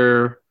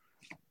where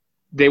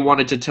they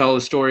wanted to tell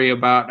a story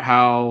about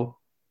how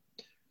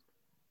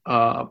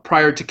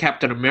prior to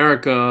Captain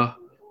America,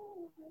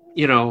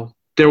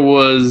 there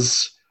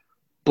was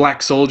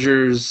black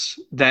soldiers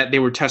that they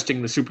were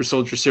testing the super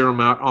soldier serum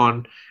out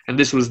on, and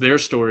this was their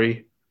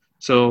story.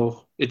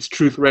 So it's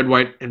Truth, Red,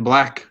 White, and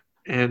Black,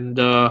 and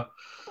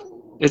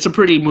it's a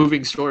pretty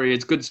moving story.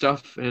 It's good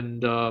stuff,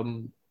 and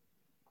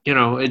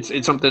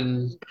it's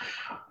something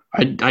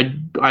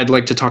I'd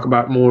like to talk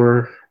about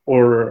more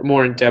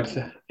in depth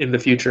in the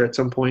future at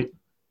some point.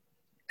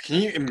 Can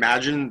you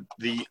imagine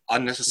the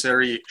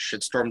unnecessary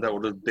shitstorm that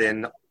would have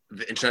been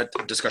the internet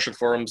discussion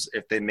forums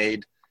if they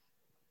made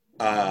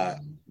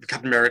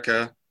Captain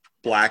America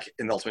black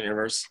in the Ultimate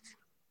Universe?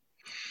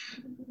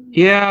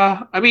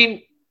 Yeah,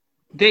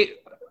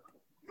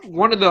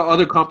 one of the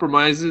other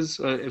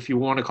compromises, if you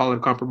want to call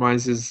it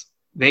compromises,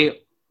 they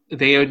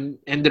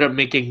ended up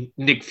making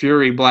Nick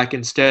Fury black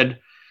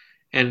instead,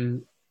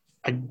 and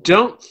I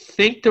don't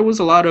think there was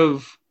a lot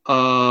of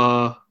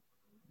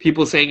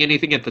people saying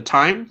anything at the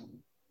time,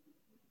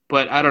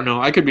 but I don't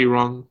know. I could be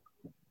wrong.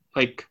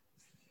 Like,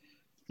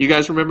 you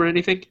guys remember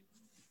anything?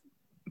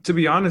 To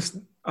be honest,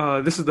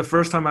 this is the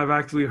first time I've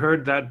actually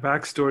heard that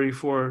backstory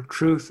for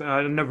Truth.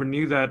 I never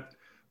knew that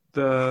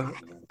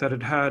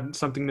it had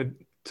something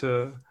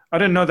to. I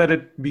didn't know that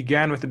it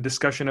began with a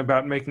discussion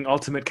about making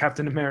Ultimate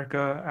Captain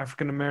America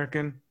African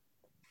American.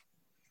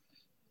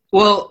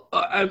 Well,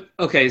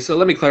 okay. So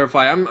let me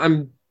clarify.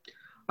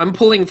 I'm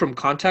pulling from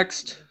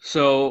context.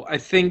 So I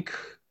think.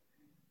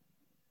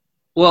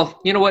 Well,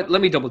 you know what?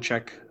 Let me double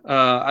check.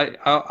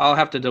 I'll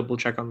have to double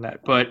check on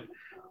that, but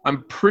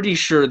I'm pretty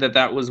sure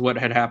that was what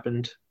had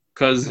happened,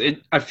 because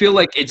I feel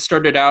like it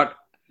started out.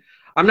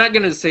 I'm not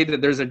going to say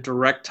that there's a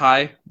direct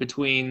tie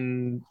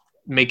between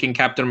making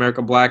Captain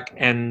America Black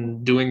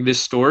and doing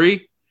this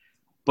story,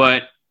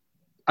 but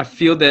I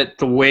feel that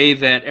the way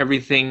that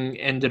everything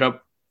ended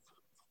up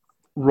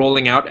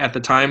rolling out at the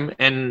time,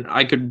 and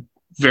I could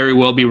very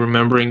well be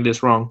remembering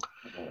this wrong,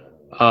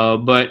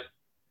 but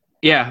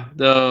yeah,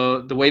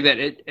 the way that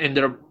it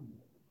ended up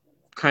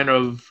kind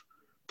of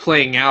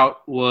playing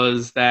out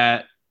was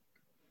that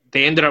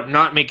they ended up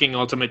not making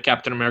Ultimate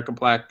Captain America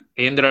Black.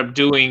 They ended up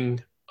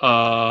doing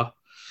the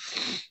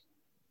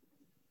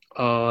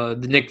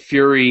Nick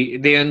Fury.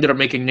 They ended up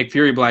making Nick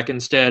Fury Black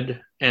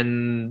instead,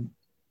 and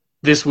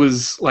this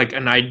was like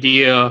an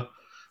idea,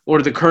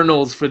 or the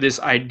kernels for this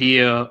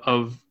idea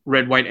of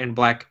red, white, and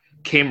black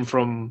came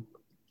from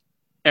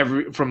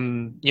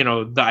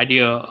the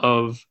idea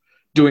of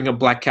doing a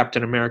Black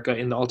Captain America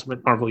in the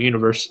Ultimate Marvel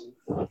Universe.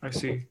 I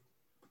see.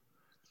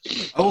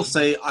 I will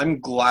say I'm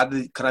glad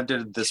they kind of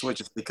did it this way,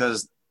 just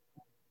because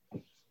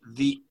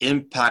the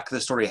impact the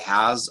story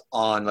has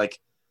on like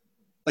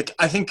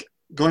I think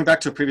going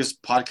back to a previous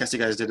podcast you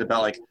guys did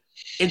about like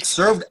it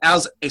served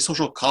as a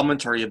social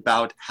commentary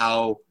about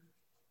how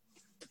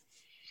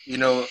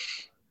there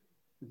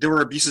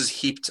were abuses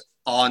heaped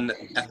on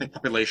ethnic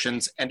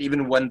populations, and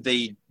even when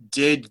they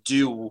did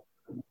do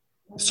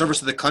service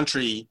to the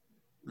country,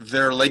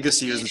 their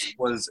legacy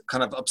was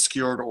kind of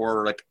obscured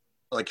or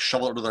like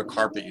shoveled under the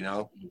carpet,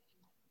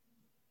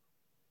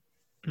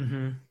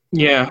 Mm-hmm.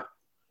 Yeah,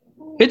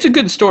 it's a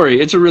good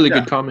story. It's a really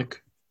good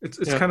comic.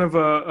 It's kind of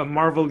a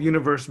Marvel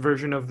Universe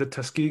version of the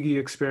Tuskegee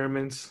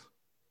experiments.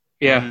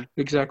 Yeah,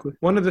 exactly.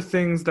 One of the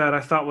things that I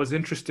thought was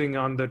interesting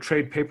on the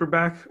trade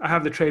paperback, I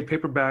have the trade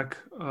paperback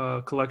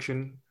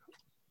collection,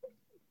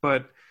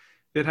 but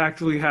it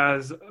actually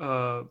has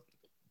a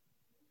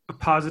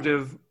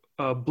positive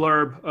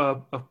blurb,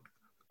 a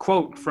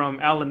quote from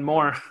Alan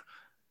Moore.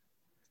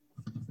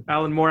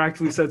 Alan Moore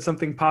actually said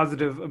something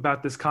positive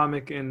about this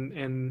comic,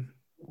 and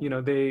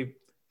they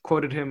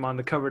quoted him on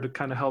the cover to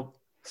kind of help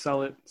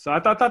sell it. So I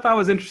thought that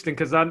was interesting,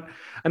 because I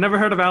never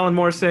heard of Alan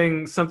Moore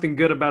saying something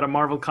good about a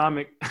Marvel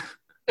comic.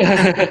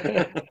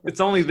 It's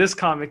only this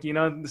comic,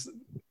 this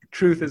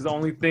Truth is the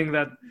only thing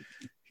that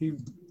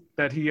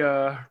he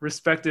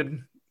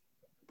respected,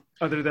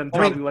 other than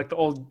probably like the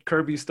old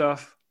Kirby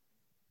stuff.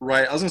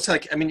 Right. I was gonna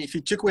say, if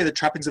you took away the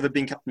trappings of it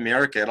being Captain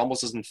America, it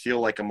almost doesn't feel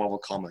like a Marvel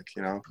comic,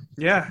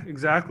 Yeah,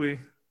 exactly.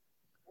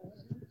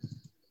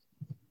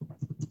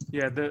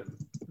 Yeah,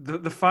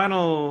 the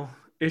final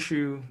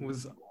issue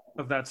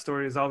of that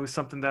story is always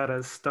something that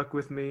has stuck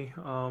with me.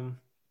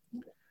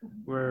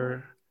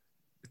 Where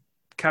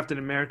Captain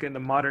America in the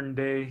modern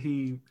day,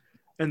 he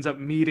ends up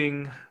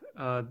meeting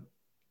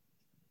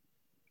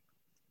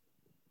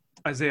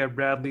Isaiah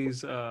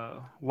Bradley's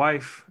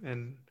wife,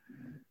 and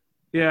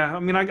yeah,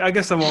 I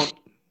guess I won't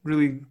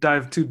really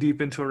dive too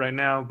deep into it right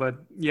now, but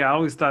yeah, I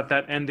always thought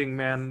that ending,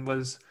 man,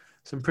 was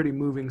some pretty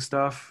moving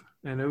stuff,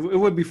 and it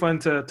would be fun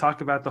to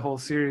talk about the whole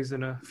series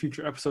in a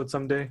future episode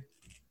someday.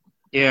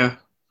 Yeah,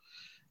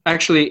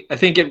 actually, I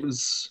think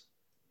it's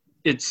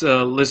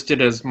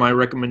listed as my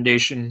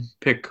recommendation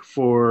pick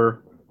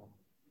for,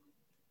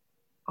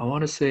 I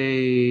want to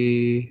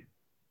say,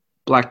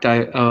 Black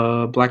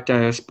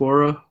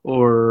Diaspora,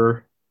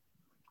 or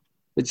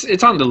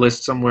it's on the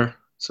list somewhere.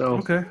 So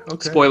okay.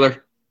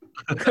 Spoiler.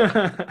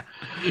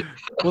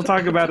 We'll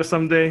talk about it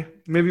someday.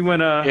 Maybe when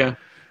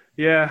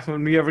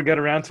when we ever get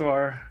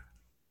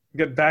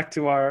back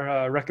to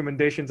our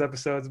recommendations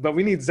episodes. But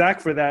we need Zach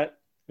for that,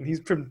 and he's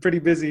pretty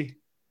busy.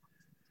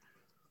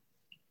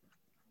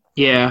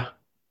 Yeah.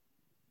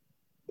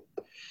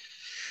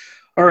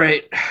 All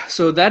right.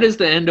 So that is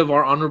the end of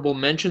our honorable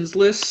mentions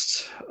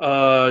list.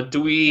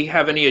 Do we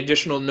have any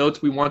additional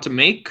notes we want to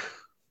make?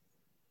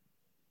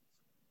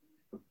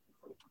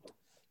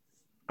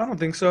 I don't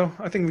think so.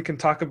 I think we can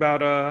talk about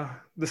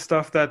the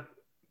stuff that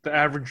the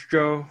average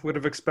Joe would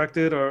have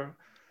expected, or,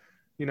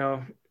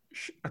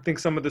 I think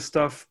some of the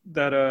stuff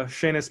that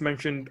Shanus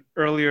mentioned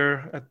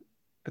earlier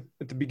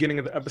at the beginning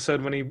of the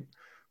episode when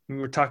we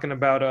were talking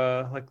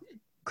about like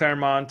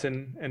Claremont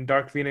and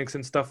Dark Phoenix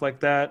and stuff like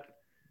that.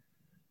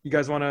 You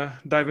guys want to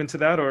dive into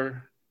that,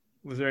 or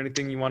was there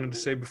anything you wanted to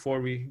say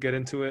before we get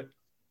into it?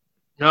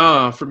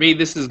 No, for me,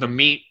 this is the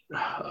meat.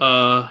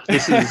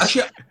 This is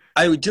actually,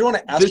 I do want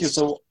to ask you.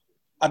 So,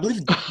 I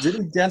believe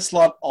didn't Dan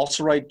Slott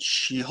also write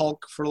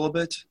She-Hulk for a little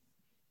bit?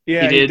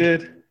 Yeah, he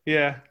did.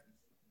 Yeah.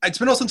 It's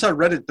been a while since I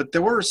read it, but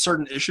there were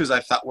certain issues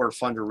I thought were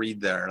fun to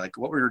read there. Like,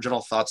 what were your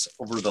general thoughts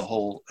over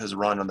his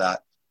run on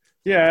that?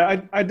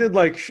 Yeah, I did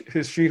like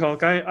his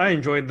She-Hulk. I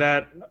enjoyed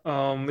that.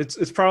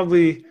 It's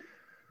probably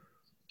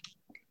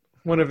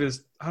one of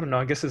his, I don't know,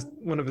 I guess it's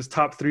one of his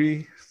top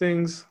 3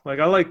 things. Like,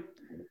 I like,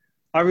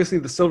 obviously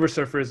the Silver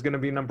Surfer is going to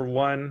be number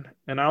 1.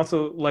 And I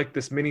also like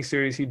this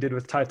miniseries he did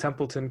with Ty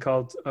Templeton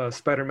called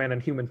Spider-Man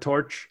and Human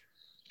Torch.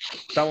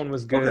 That one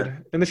was good. Okay.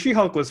 And the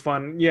She-Hulk was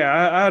fun. Yeah,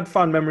 I had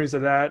fond memories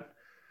of that.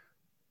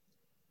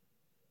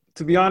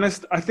 To be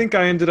honest, I think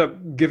I ended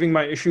up giving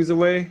my issues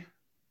away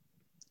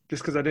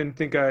just because I didn't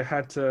think I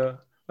had to,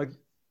 like,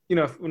 you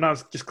know, when I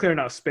was just clearing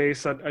out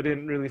space, I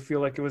didn't really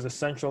feel like it was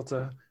essential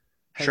to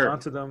hang on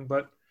to them.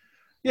 But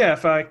yeah,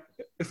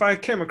 if I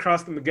came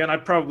across them again,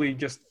 I'd probably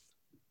just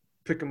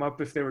pick them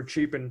up if they were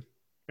cheap and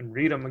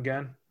read them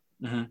again.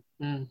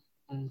 Mm-hmm.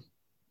 Mm-hmm.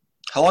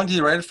 How long did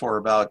you write it for?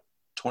 About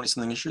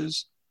 20-something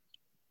issues?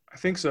 I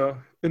think so.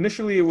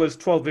 Initially, it was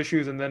 12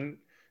 issues, and then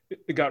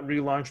it got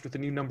relaunched with the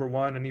new number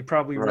 1, and he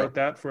probably wrote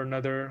that for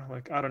another,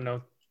 like, I don't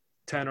know,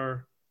 10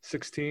 or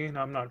 16.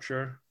 I'm not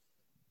sure.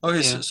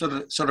 Okay, yeah. so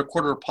the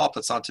quarter pop,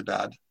 that's not too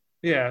bad.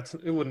 Yeah,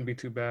 it wouldn't be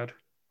too bad.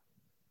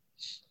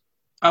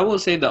 I will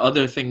say the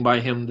other thing by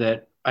him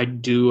that I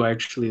do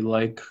actually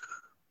like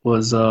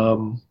was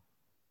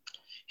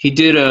he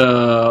did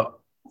I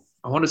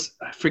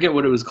forget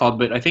what it was called,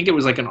 but I think it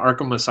was like an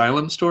Arkham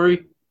Asylum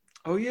story.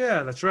 Oh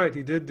yeah, that's right.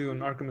 He did do an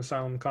Arkham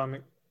Asylum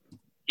comic.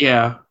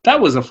 Yeah,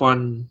 that was a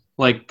fun,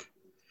 like,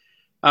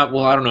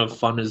 well, I don't know if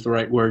fun is the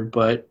right word,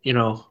 but, you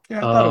know. Yeah,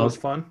 I thought it was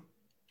fun.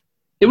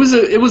 It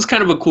was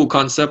kind of a cool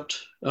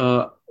concept.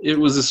 It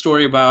was a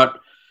story about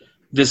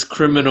this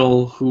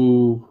criminal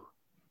who,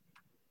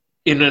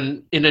 in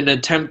an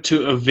attempt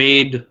to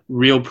evade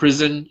real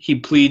prison, he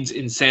pleads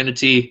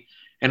insanity,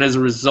 and as a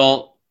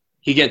result,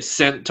 he gets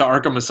sent to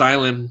Arkham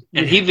Asylum,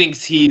 and he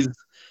thinks he's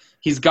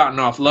gotten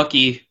off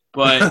lucky,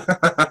 but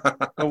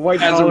a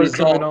white-collar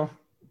criminal.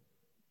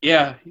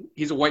 Yeah,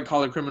 he's a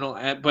white-collar criminal,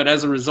 but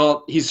as a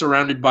result, he's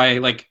surrounded by,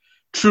 like,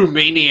 true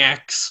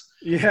maniacs.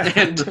 Yeah.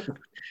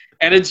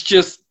 And it's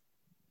just,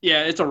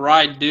 yeah, it's a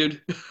ride,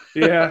 dude.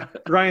 Yeah,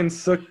 Ryan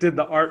Sook did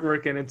the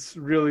artwork, and it's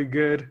really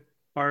good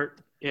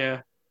art.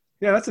 Yeah.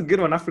 Yeah, that's a good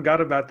one. I forgot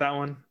about that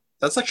one.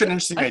 That's actually an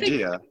interesting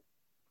idea.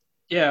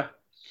 Yeah.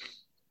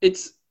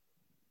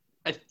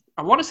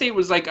 I want to say it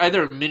was, like,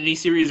 either a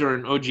miniseries or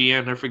an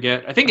OGN. I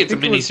forget. I think it's a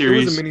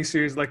miniseries. It was a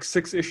miniseries, like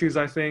 6 issues,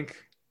 I think.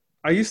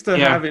 I used to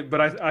have it,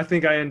 but I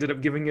think I ended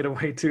up giving it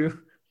away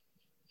too.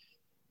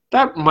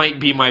 That might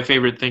be my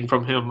favorite thing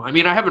from him. I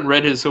mean, I haven't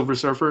read his Silver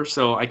Surfer,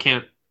 so I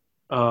can't.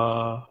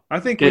 I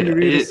think when you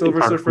read his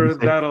Silver Surfer,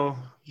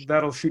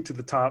 that'll shoot to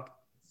the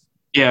top.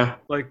 Yeah.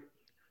 Like,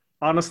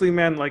 honestly,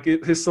 man, like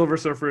his Silver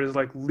Surfer is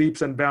like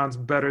leaps and bounds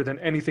better than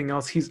anything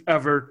else he's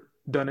ever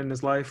done in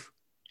his life.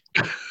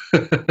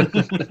 You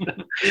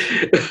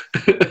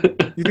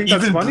think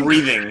that's even funny?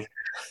 Breathing.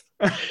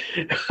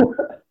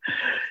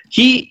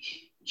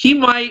 He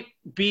might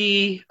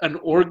be an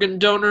organ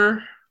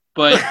donor,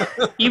 but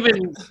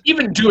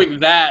even doing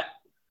that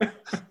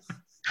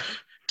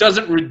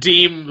doesn't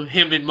redeem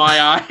him in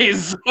my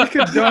eyes. He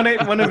could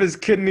donate one of his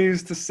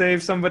kidneys to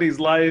save somebody's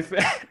life,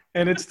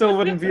 and it still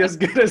wouldn't be as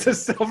good as a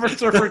Silver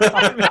Surfer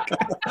comic.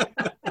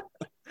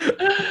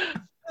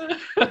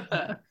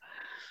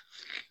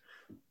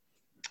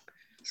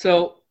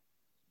 So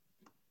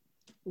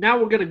now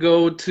we're going to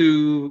go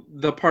to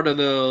the part of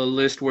the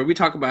list where we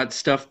talk about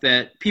stuff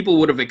that people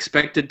would have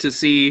expected to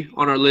see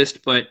on our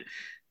list, but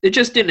it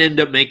just didn't end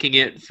up making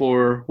it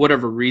for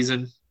whatever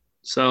reason.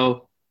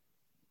 So,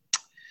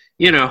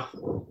 you know,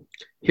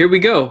 here we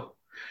go.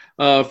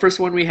 First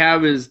one we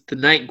have is the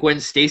night Gwen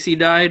Stacy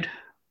died.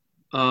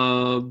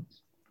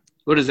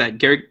 What is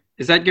that?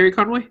 Is that Gary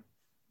Conway?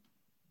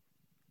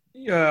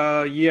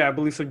 Yeah, I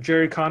believe so.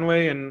 Jerry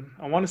Conway, and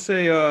I want to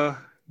say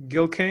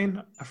Gil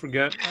Kane. I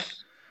forget.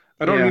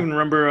 I don't even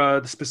remember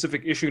the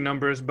specific issue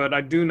numbers, but I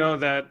do know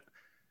that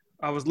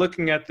I was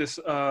looking at this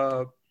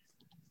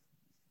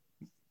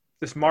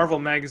this Marvel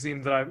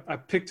magazine that I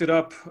picked it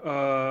up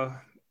a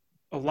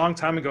long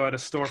time ago at a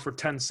store for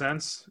 10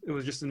 cents. It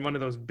was just in one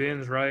of those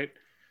bins, right?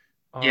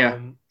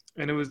 And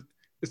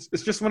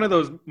it's just one of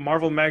those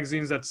Marvel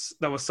magazines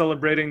that was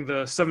celebrating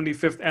the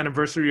 75th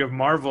anniversary of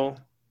Marvel.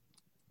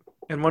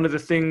 And one of the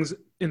things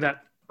in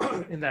that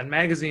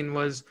magazine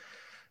was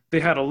they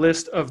had a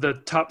list of the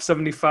top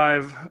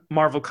 75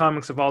 Marvel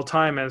comics of all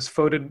time as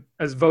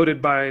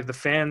voted by the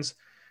fans.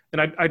 And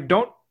I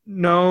don't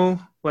know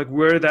like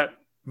where that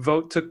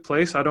vote took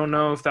place. I don't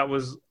know if that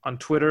was on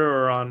Twitter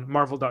or on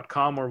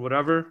Marvel.com or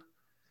whatever.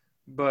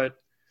 But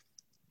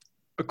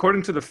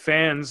according to the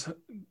fans,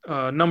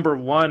 number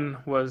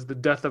 1 was the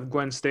death of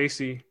Gwen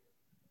Stacy.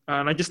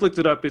 And I just looked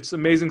it up. It's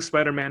Amazing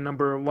Spider-Man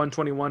number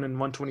 121 and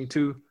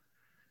 122.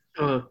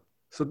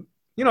 So,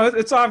 you know,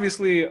 it's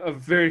obviously a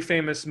very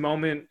famous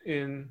moment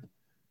in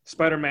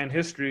Spider-Man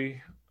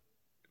history.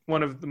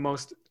 One of the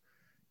most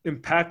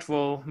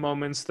impactful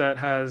moments that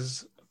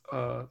has,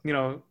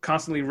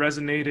 constantly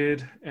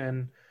resonated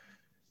and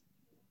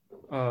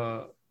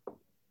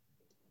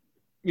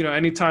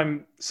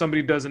anytime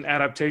somebody does an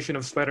adaptation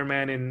of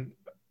Spider-Man in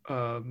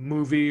a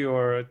movie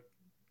or a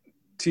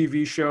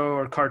TV show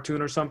or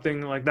cartoon or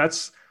something, like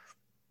that's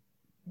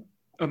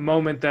a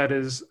moment that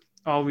is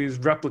always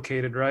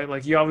replicated, right?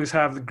 Like you always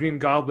have the Green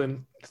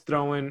Goblin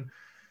throwing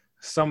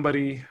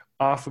somebody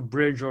off a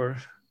bridge, or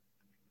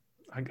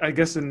I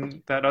guess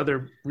in that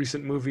other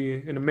recent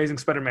movie, in Amazing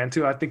Spider-Man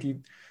 2, I think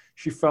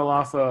she fell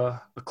off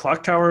a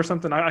clock tower or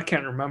something. I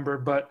can't remember,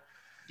 but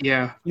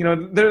yeah,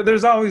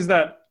 there's always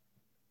that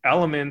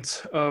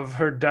element of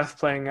her death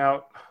playing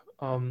out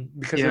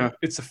because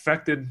it's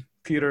affected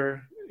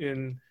Peter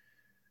in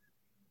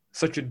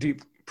such a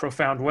deep,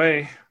 profound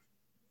way.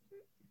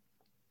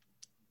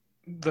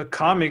 The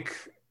comic,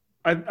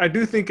 I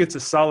do think it's a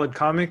solid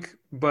comic,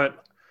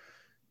 but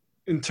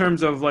in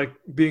terms of like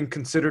being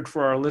considered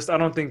for our list, I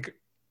don't think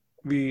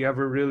we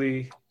ever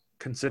really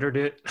considered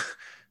it.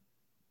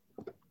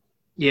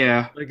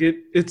 Yeah. Like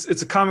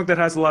it's a comic that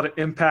has a lot of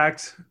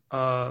impact.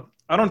 I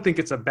don't think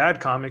it's a bad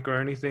comic or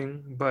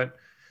anything, but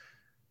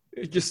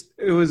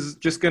it was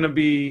just going to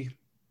be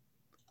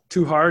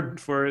too hard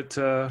for it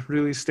to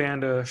really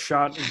stand a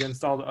shot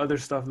against all the other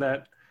stuff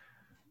that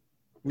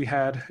we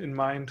had in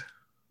mind.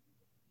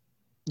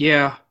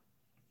 Yeah.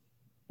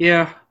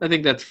 Yeah, I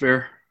think that's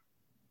fair.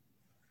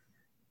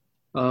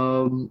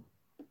 Yeah.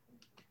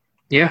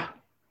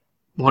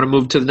 Want to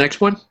move to the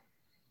next one?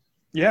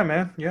 Yeah,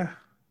 man. Yeah.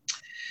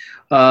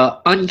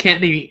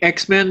 Uncanny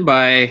X-Men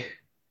by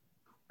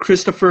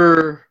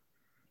Christopher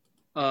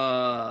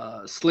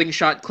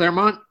Slingshot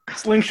Claremont.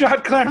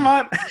 Slingshot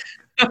Claremont?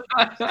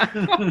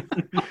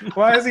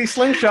 Why is he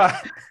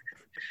Slingshot?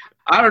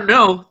 I don't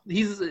know.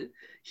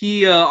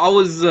 He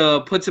always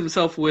puts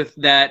himself with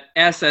that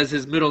S as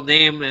his middle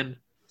name, and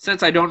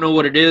since I don't know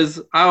what it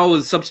is, I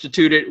always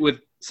substitute it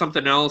with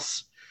something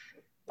else.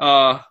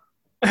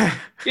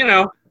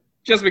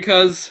 Just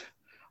because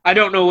I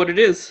don't know what it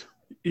is.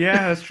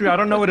 Yeah, that's true. I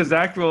don't know what his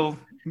actual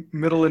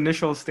middle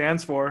initial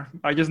stands for.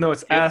 I just know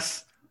it's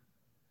S.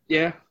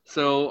 Yeah,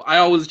 so I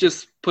always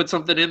just put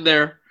something in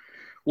there,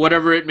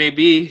 whatever it may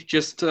be,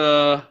 just in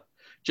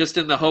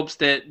the hopes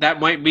that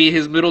might be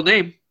his middle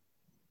name.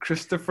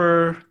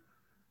 Christopher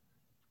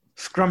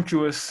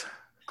Scrumptious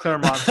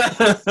Claremont.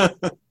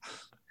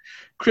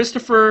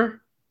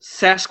 Christopher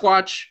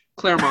Sasquatch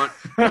Claremont.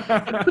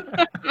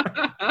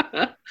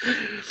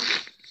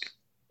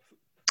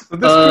 So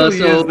this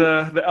really is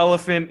the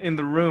elephant in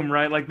the room,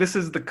 right? Like this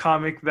is the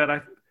comic that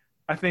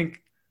I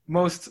think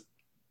most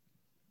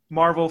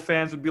Marvel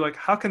fans would be like,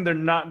 how can there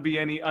not be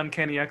any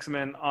Uncanny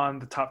X-Men on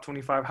the top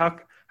 25? How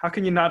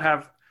can you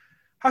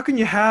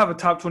have a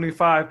top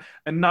 25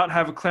 and not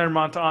have a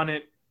Claremont on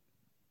it?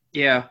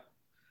 Yeah.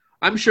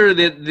 I'm sure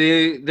that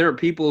there are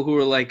people who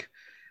are like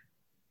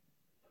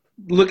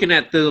looking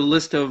at the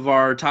list of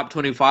our top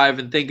 25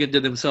 and thinking to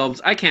themselves,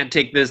 I can't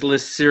take this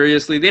list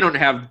seriously. They don't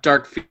have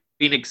Dark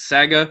Phoenix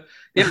Saga.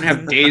 They don't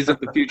have Days of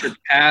the Future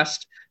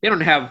Past. They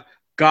don't have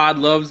God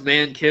Loves,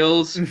 Man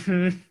Kills.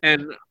 Mm-hmm.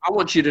 And I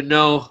want you to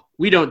know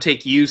we don't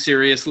take you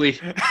seriously.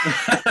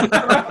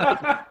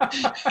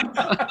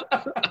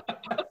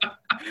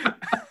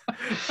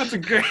 That's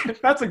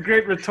a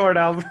great retort,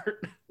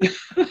 Albert.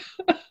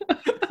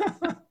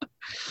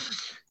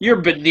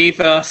 You're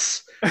beneath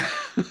us.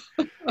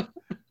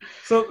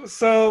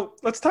 So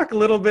let's talk a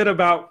little bit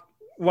about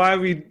why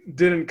we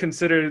didn't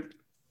consider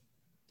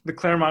the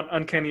Claremont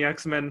Uncanny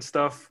X-Men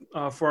stuff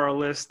for our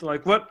list.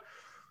 Like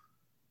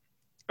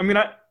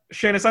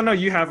Shanus, I know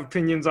you have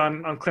opinions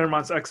on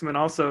Claremont's X-Men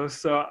also,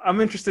 so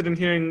I'm interested in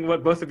hearing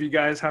what both of you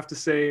guys have to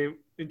say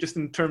just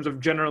in terms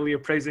of generally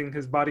appraising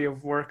his body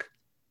of work.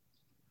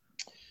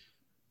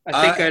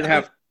 I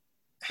think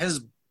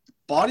his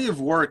body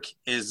of work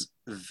is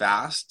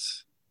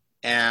vast,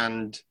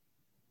 and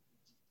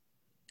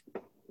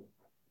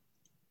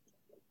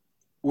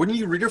when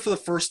you read it for the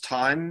first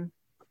time,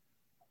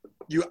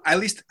 at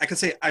least I could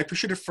say I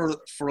appreciate it for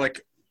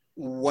like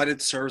what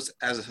it serves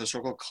as a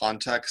historical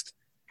context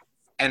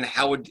and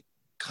how it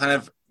kind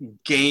of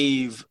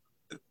gave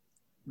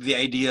the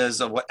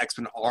ideas of what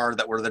X-Men are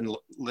that were then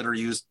later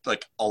used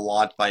like a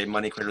lot by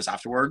money creators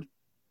afterward.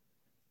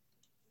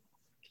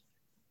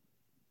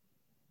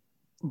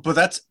 But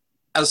that's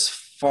as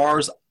far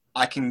as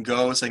I can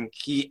go, saying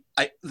he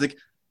had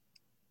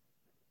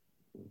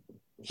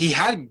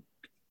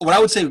what I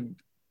would say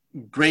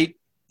great,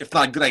 if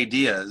not good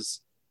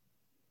ideas,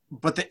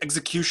 but the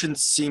execution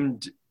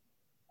seemed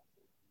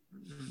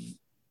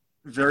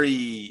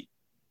very,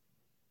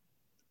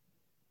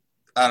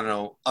 I don't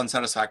know,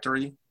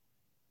 unsatisfactory,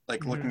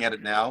 looking at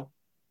it now.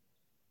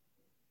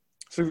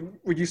 So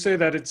would you say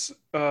that it's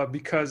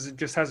because it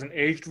just hasn't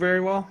aged very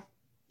well?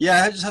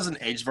 Yeah, it just hasn't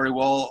aged very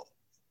well.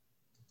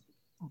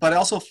 But I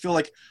also feel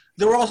like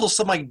there were also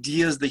some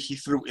ideas that he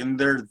threw in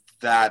there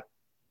that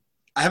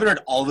I haven't read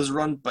all of his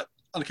run, but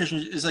on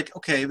occasion it's like,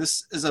 okay,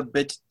 this is a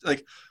bit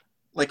like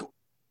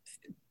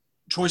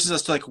choices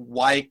as to like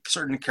why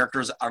certain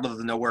characters out of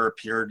the nowhere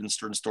appeared in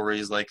certain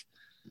stories,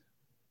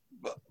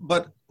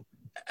 but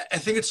I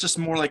think it's just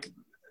more like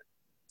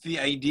the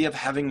idea of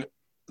having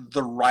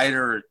the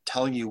writer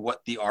telling you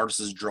what the artist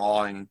is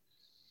drawing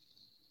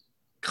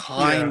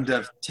kind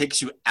of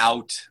takes you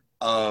out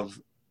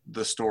of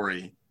the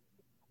story.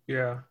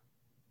 Yeah.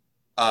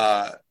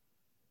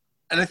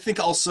 And I think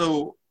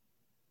also,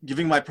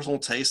 giving my personal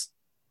taste,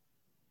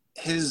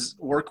 his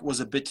work was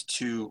a bit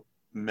too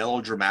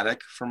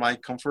melodramatic for my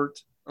comfort.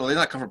 Well,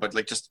 not comfort, but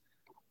like just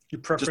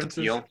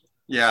appeal.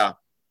 Yeah.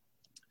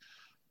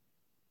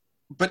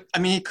 But I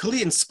mean, he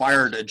clearly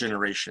inspired a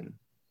generation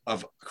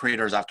of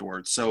creators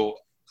afterwards. So,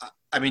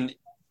 I mean,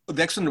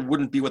 the X-Men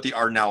wouldn't be what they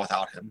are now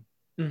without him.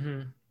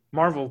 Mm-hmm.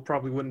 Marvel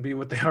probably wouldn't be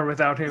what they are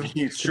without him.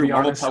 It's true.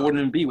 Marvel probably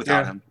wouldn't even be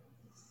without him.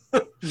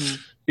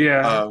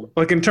 Yeah.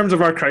 Like in terms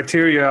of our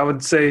criteria, I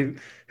would say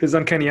his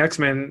Uncanny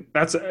X-Men,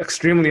 that's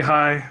extremely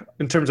high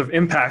in terms of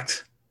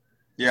impact.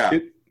 Yeah.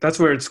 That's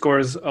where it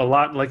scores a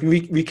lot. Like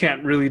we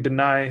can't really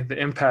deny the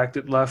impact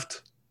it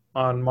left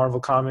on Marvel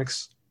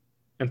Comics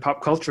and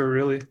pop culture,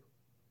 really.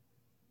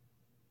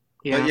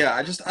 Yeah. But yeah,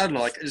 I don't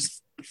know. Like,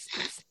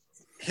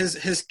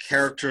 his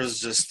characters,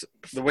 just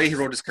the way he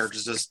wrote his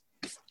characters, just,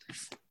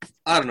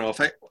 I don't know.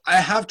 If I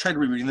have tried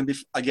rereading them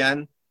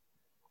again.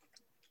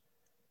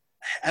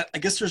 I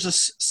guess there's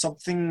just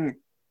something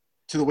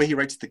to the way he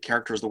writes the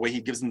characters, the way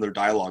he gives them their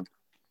dialogue,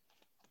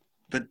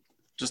 that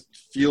just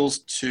feels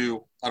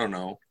too, I don't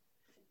know.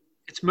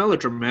 It's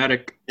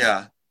melodramatic.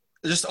 Yeah.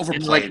 It's just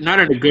overplayed. And like, not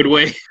in a good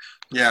way.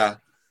 Yeah.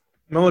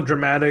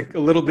 Melodramatic, a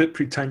little bit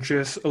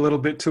pretentious, a little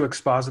bit too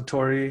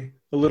expository,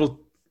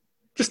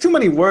 just too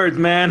many words,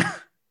 man.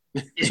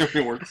 Too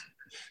many words.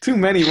 Too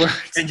many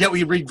words. And yet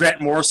we read Grant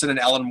Morrison and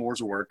Alan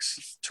Moore's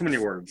works. Too many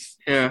words.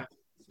 Yeah.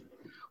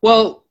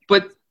 Well,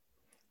 but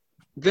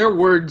their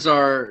words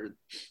are,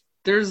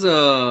 there's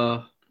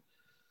a,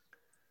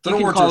 you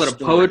can call it a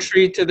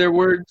poetry to their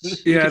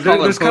words. Yeah,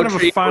 there's kind of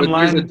a fine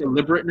line. There's a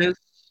deliberateness.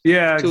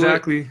 Yeah,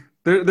 exactly.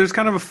 There's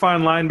kind of a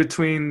fine line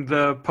between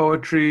the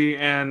poetry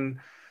and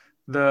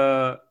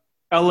the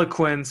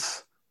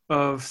eloquence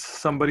of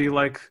somebody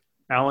like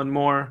Alan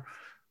Moore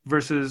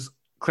versus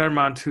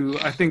Claremont, who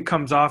I think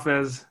comes off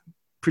as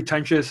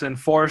pretentious and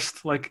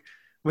forced. Like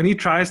when he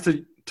tries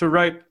to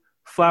write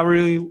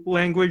flowery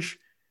language,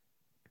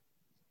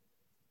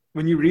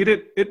 when you read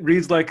it, it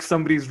reads like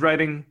somebody's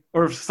writing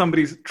or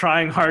somebody's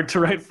trying hard to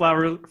write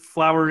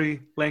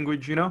flowery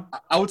language, you know?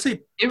 I would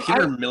say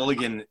Peter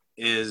Milligan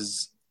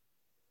is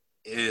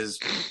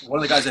one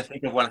of the guys I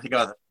think of when I think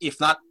of, if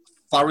not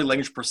flowery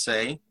language per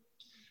se,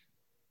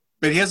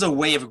 but he has a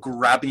way of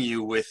grabbing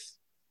you with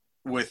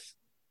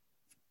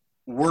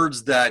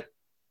words that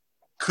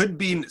could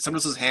be in someone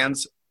else's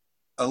hands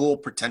a little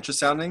pretentious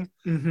sounding,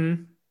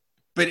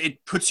 but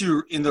it puts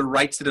you in the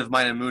right state of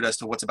mind and mood as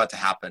to what's about to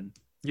happen.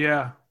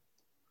 Yeah.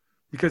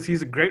 Because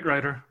he's a great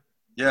writer.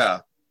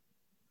 Yeah.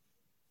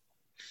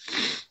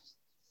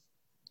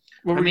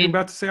 What were you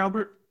about to say,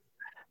 Albert?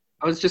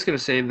 I was just going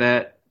to say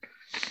that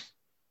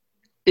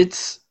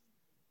it's,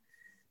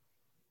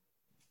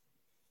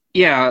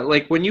 yeah,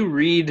 like when you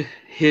read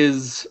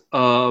his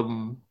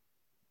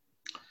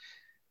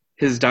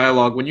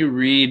dialogue, when you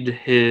read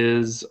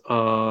his,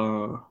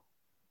 what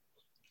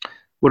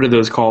are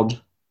those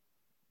called?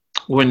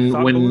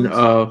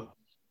 Not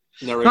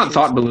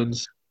thought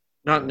balloons.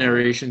 Not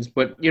narrations,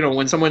 but, you know,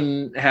 when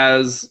someone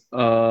has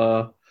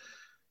not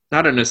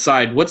an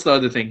aside, what's the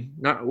other thing?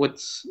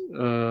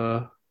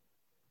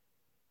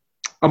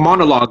 A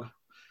monologue.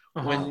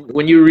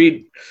 When you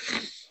read,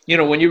 you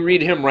know, when you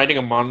read him writing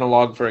a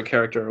monologue for a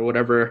character or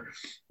whatever,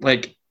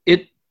 like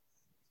it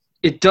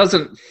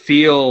doesn't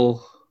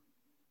feel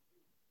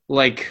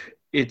like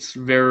it's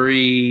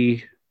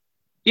very,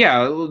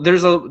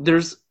 there's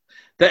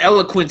the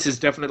eloquence is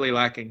definitely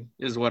lacking,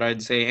 is what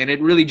I'd say, and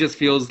it really just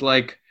feels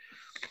like,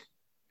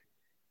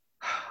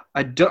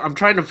 I'm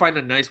trying to find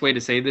a nice way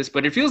to say this,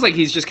 but it feels like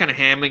he's just kind of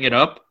hamming it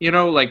up, you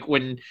know, like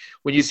when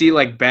you see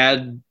like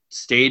bad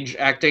stage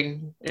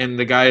acting and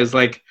the guy is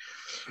like,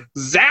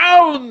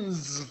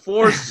 "Zounds,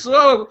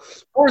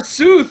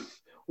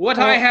 forsooth, what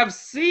I have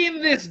seen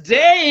this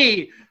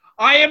day,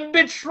 I am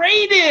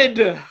betrayed."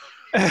 You know,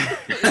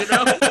 it's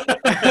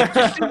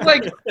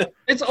like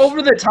it's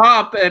over the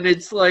top and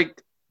it's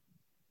like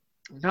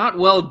not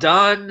well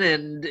done,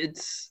 and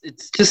it's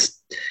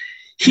just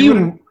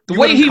the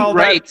way he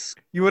writes.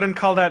 You wouldn't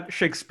call that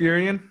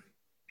Shakespearean?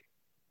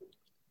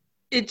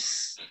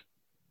 It's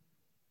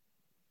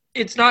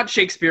not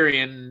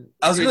Shakespearean.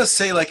 I was gonna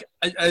say, like,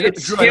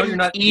 Drew, I know you're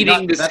not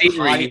eating the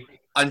scenery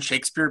on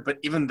Shakespeare, but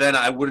even then,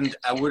 I wouldn't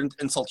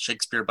insult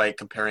Shakespeare by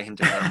comparing him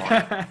to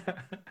Claremont.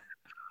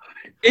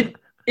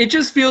 It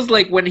just feels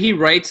like when he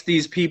writes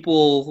these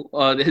people,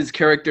 his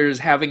characters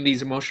having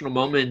these emotional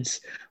moments.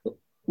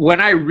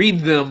 When I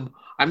read them,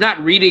 I'm not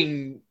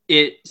reading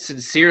it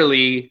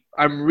sincerely.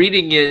 I'm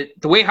reading it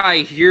the way I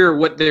hear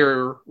what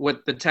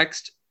the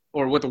text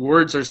or what the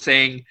words are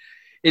saying.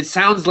 It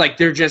sounds like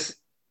they're just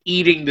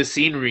eating the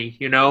scenery,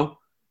 you know?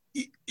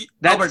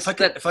 That's how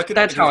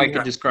I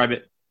could describe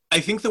it. I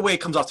think the way it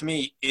comes off to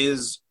me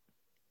is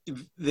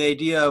the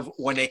idea of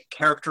when a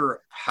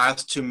character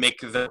has to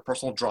make their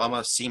personal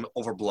drama seem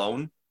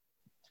overblown.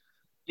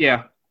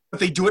 Yeah. but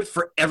they do it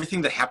for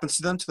everything that happens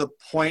to them, to the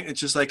point it's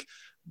just like,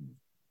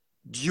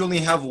 you only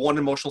have one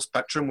emotional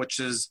spectrum, which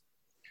is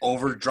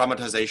over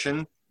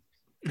dramatization.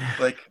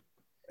 Like,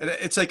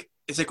 it's like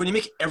when you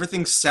make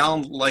everything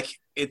sound like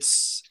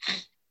it's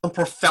a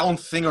profound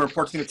thing or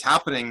important thing that's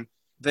happening,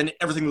 then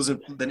everything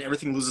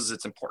loses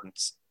its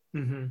importance.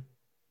 Mm-hmm.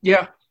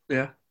 Yeah.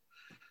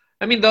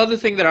 I mean, the other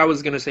thing that I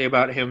was going to say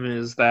about him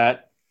is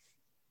that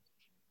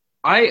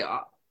I'm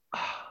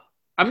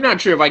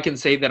not sure if I can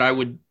say that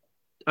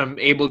I'm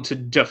able to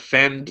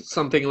defend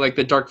something like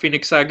the Dark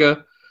Phoenix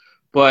saga,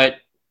 but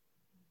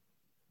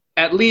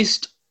at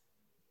least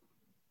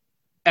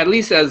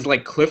as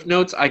like Cliff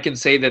Notes, I can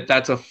say that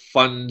that's a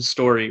fun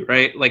story,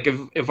 right? Like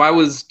if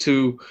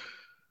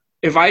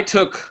I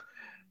took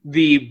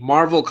the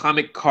Marvel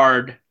comic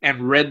card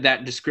and read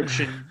that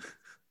description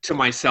to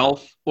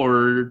myself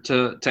or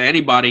to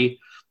anybody,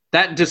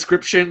 that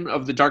description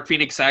of the Dark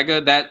Phoenix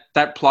saga,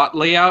 that plot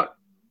layout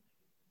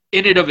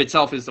in and of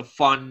itself is a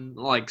fun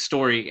like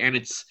story, and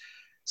it's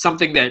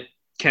something that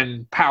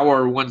can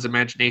power one's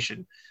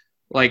imagination.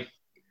 Like,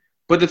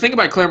 but the thing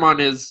about Claremont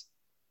is,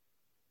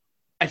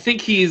 I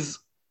think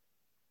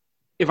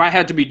if I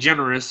had to be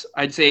generous,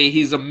 I'd say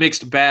he's a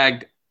mixed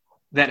bag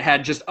that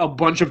had just a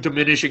bunch of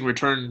diminishing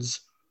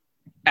returns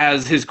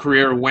as his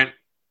career went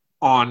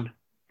on,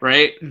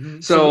 right?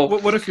 Mm-hmm. So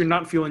what if you're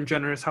not feeling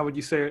generous? How would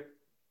you say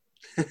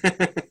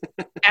it?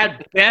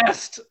 At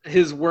best,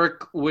 his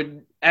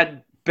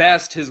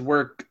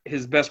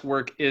best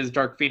work is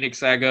Dark Phoenix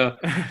saga,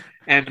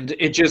 and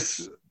it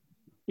just,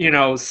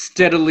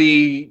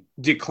 steadily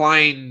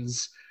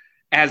declines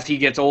as he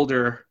gets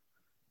older.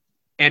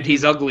 And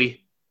he's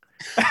ugly.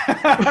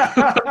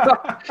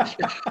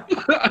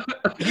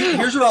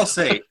 Here's what I'll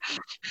say.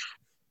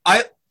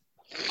 I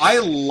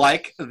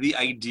like the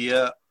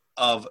idea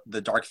of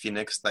the Dark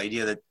Phoenix, the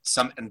idea that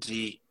some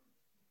entity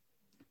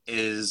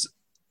is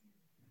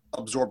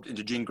absorbed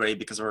into Jean Grey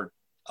because of her.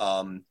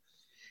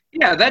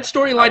 That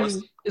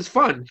storyline is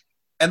fun.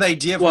 And the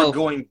idea of her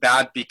going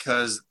bad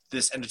because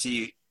this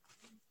entity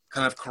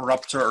kind of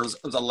corrupts her or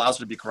allows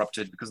her to be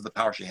corrupted because of the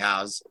power she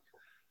has.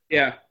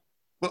 Yeah.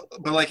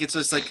 But like, it's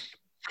just like,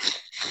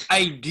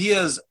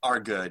 ideas are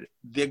good.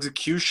 The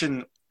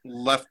execution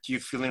left you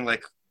feeling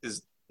like,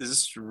 is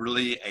this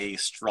really a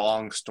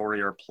strong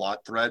story or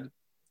plot thread?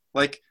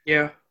 Like,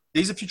 yeah,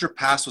 Days of Future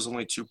Past was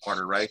only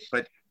 2-parter, right?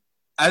 But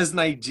as an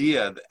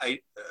idea,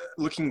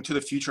 looking to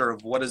the future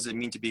of what does it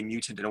mean to be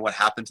mutant and what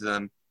happened to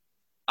them,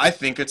 I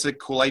think it's a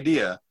cool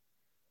idea.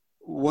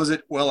 Was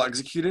it well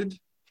executed?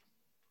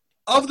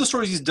 Of the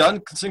stories he's done,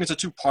 considering it's a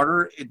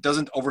 2-parter, it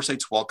doesn't overstay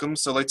its welcome.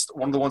 So it's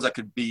one of the ones that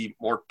could be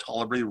more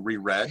tolerably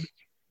reread.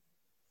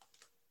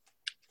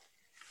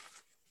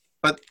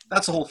 But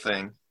that's the whole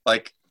thing.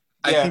 Like,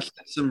 I think he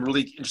has some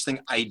really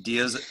interesting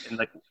ideas and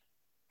like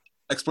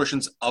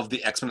explorations of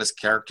the X-Men as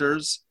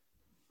characters.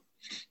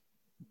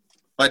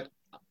 But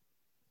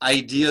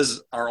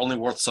ideas are only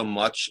worth so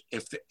much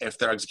if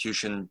their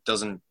execution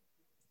doesn't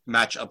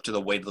match up to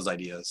the weight of those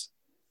ideas.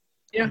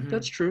 Yeah,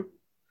 that's true.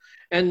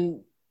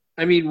 And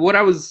I mean, what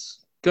I was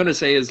gonna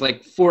say is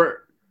like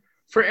for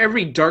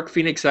every Dark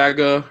Phoenix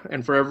saga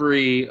and for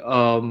every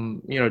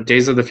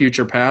Days of the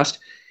Future Past,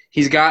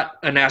 he's got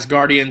an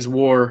Asgardians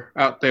War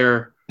out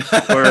there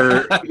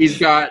where he's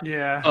got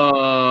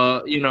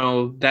the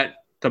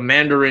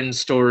Mandarin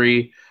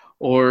story,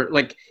 or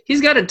like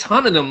he's got a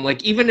ton of them.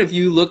 Like even if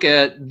you look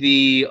at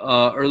the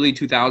early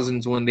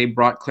 2000s when they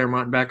brought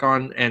Claremont back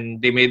on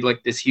and they made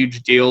like this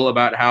huge deal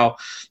about how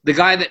the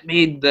guy that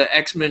made the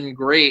X-Men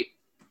great,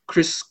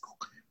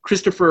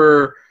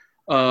 Christopher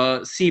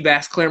C.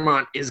 Bass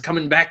Claremont, is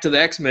coming back to the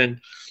X-Men.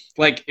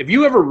 Like if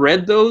you ever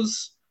read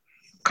those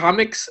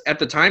comics at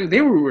the time,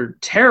 they were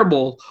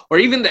terrible. Or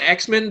even the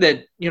X-Men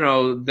that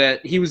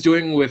he was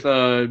doing with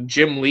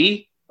Jim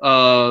Lee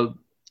in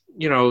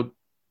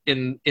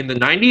the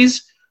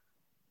 90s,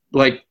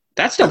 like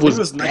that stuff was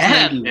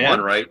bad, 1991,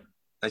 man. Right?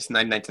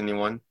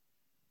 1991.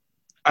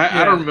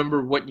 I don't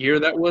remember what year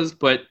that was,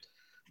 but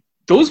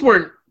those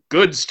weren't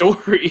good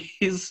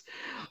stories.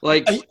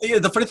 Like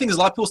the funny thing is, a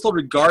lot of people still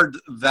regard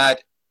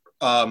that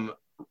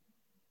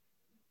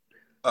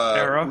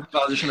era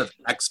edition of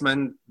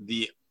X-Men,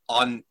 the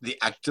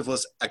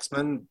activist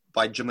X-Men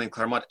by Jim Lee and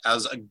Claremont,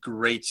 as a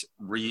great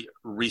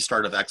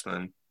restart of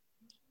X-Men.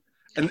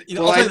 And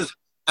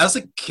as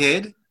a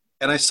kid,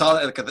 and I saw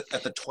it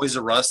at the Toys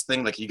R Us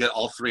thing, like you get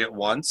all three at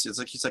once. It's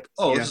like he's like,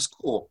 oh, this is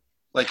cool.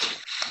 Like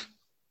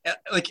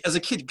as a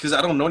kid, because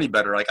I don't know any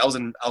better. Like I was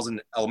in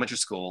elementary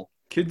school.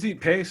 Kids eat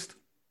paste.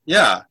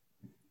 Yeah,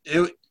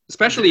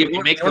 especially if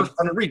you make them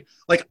fun to read.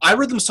 Like I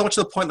read them so much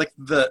to the point like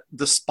the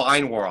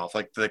spine wore off,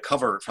 like the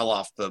cover fell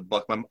off the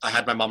book. I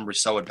had my mom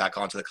resew it back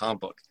onto the comic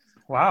book.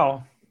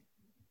 Wow,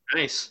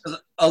 nice.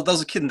 I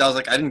was a kid, and I was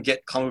like, I didn't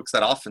get comic books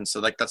that often, so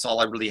like that's all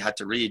I really had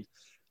to read.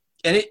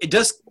 And it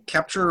does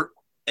capture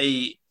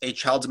a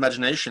child's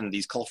imagination.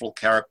 These colorful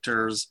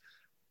characters,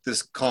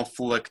 this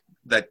conflict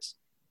that,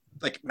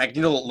 like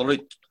Magneto,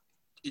 literally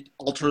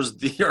alters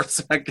the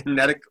Earth's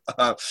magnetic.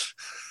 I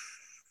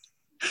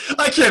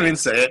can't even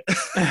say it.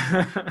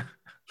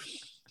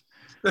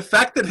 The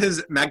fact that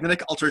his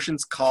magnetic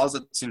alterations cause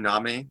a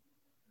tsunami,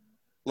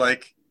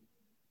 like,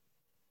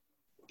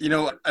 you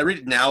know, I read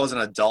it now as an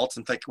adult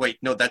and think, wait,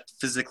 no, that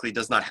physically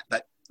does not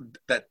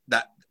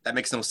that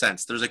makes no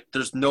sense.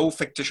 There's no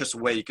fictitious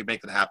way you could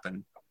make that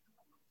happen.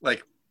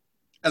 Like,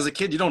 as a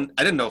kid, I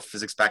didn't know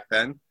physics back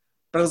then,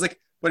 but I was like,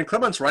 when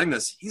Claremont's writing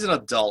this, he's an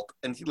adult,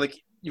 and he,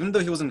 like, even though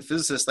he wasn't a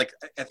physicist, like,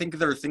 I think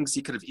there are things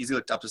he could have easily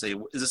looked up to say,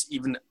 is this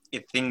even a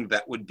thing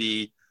that would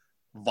be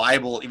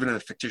viable even in a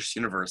fictitious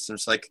universe? And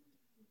it's like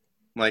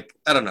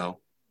I don't know.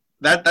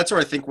 That's where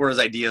I think where his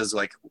ideas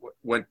like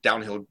went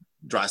downhill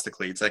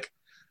drastically. It's like,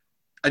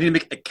 I need to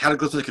make a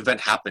cataclysmic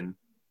event happen.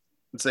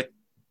 It's like,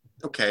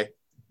 okay,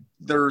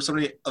 there are so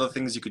many other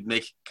things you could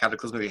make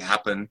cataclysmically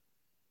happen,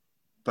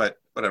 but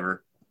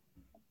whatever.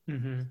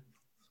 Mm-hmm.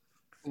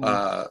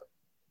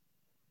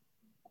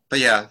 But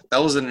yeah, that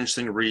was an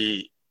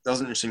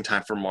interesting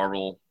time for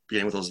Marvel,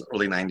 beginning with those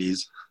early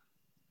 90s.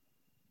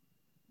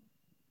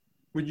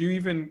 Would you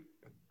even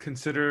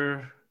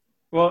consider?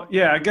 Well,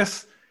 yeah, I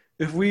guess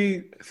if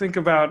we think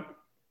about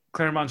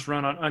Claremont's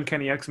run on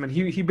Uncanny X-Men,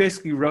 he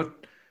basically wrote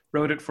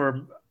it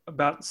for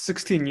about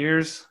 16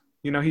 years.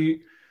 You know,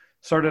 he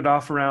started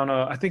off around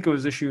I think it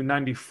was issue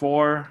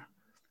 94,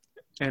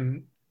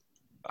 and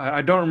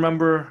I don't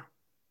remember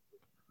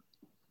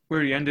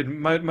where he ended.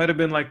 Might have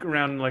been like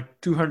around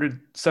like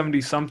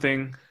 270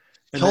 something.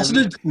 He also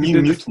did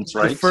New Mutants,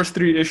 right? The first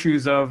 3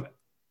 issues of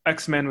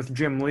X-Men with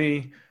Jim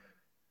Lee,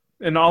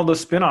 and all the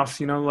spin-offs.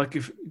 You know, like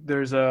if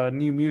there's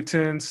New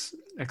Mutants,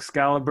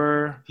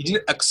 Excalibur. He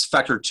did X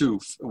Factor too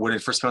when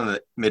it first came out in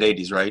the mid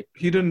 80s, right?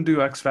 He didn't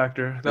do X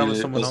Factor. That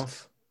was someone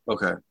else.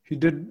 Okay. He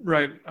did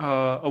write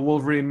a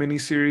Wolverine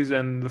miniseries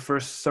and the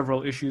first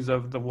several issues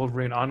of the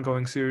Wolverine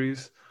ongoing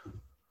series.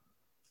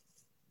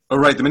 Oh,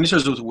 right. The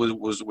miniseries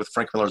was with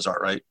Frank Miller's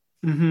art, right?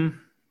 Mm-hmm.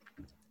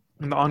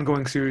 And the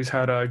ongoing series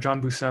had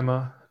John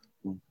Buscema.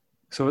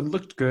 So it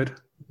looked good.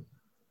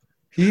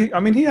 He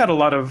had a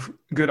lot of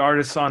good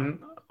artists on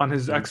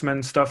his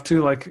X-Men stuff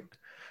too. Like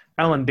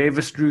Alan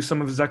Davis drew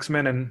some of his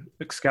X-Men and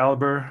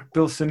Excalibur.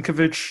 Bill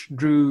Sienkiewicz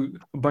drew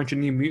a bunch of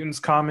New Mutants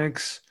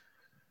comics.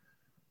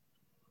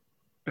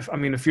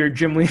 If you're a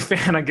Jim Lee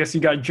fan, I guess you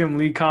got Jim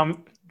Lee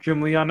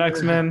on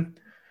X-Men.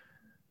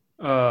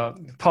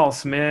 Paul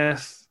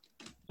Smith.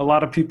 A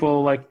lot of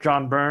people like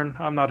John Byrne.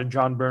 I'm not a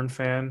John Byrne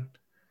fan.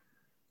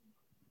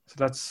 So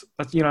that's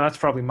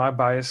probably my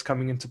bias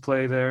coming into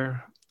play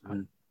there.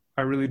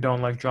 I really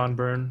don't like John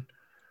Byrne.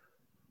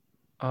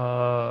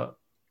 I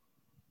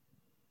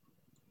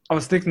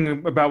was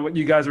thinking about what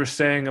you guys were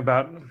saying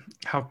about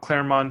how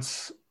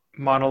Claremont's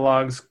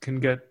monologues can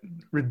get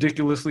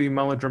ridiculously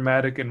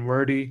melodramatic and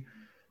wordy.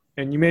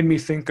 And you made me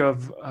think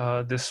of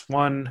this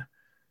one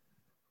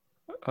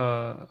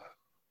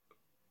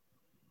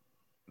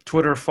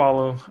Twitter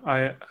follow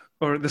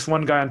this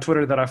one guy on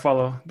Twitter that I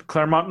follow, the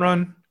Claremont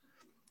Run.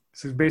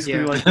 This is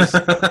basically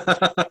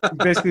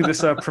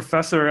this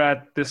professor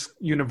at this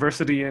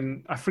university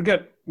in, I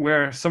forget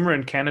where, somewhere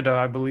in Canada,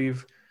 I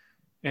believe.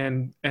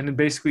 And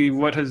basically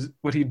what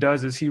he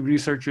does is he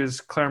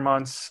researches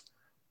Claremont's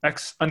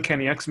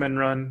Uncanny X-Men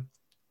run,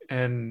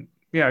 and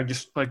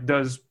just like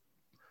does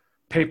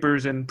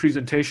papers and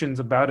presentations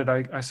about it,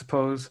 I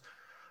suppose.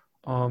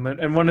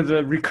 And one of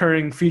the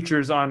recurring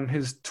features on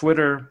his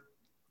Twitter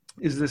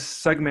is this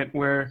segment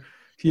where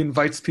he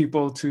invites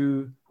people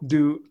to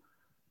do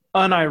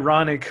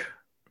unironic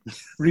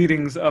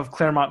readings of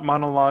Claremont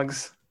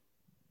monologues.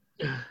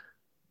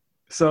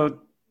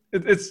 So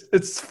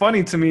it's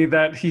funny to me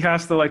that he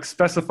has to like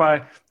specify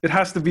it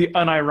has to be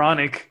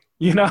unironic,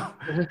 you know?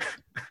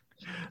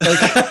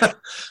 Like,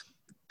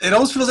 it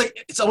almost feels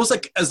like it's almost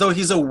like as though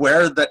he's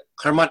aware that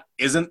Claremont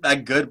isn't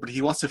that good, but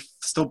he wants to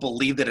still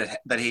believe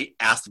that he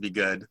has to be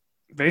good.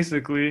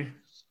 Basically,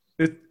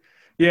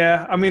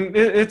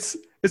 it's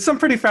some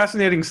pretty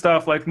fascinating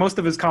stuff. Like most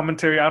of his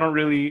commentary, I don't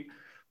really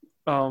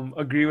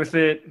agree with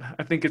it.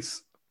 I think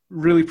it's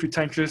really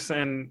pretentious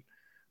and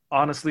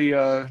honestly,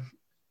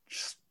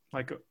 just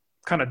like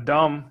kind of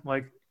dumb.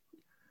 Like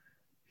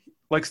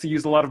likes to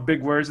use a lot of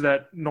big words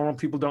that normal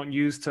people don't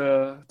use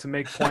to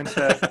make points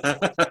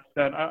that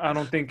I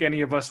don't think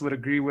any of us would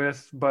agree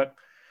with. But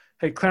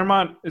hey,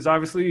 Claremont is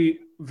obviously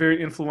a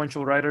very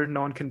influential writer.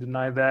 No one can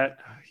deny that.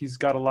 He's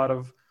got a lot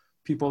of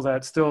people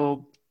that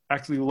still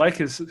actually like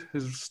his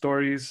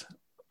stories,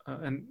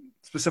 and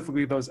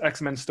specifically those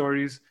X-Men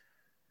stories.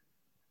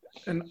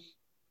 And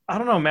I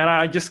don't know, man,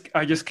 I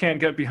just can't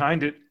get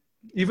behind it.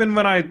 Even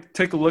when I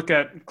take a look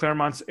at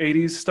Claremont's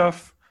 80s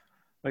stuff,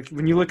 like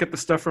when you look at the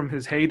stuff from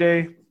his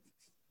heyday,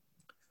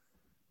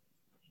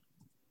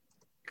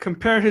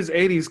 compare his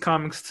 80s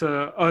comics to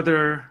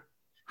other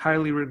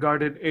highly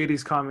regarded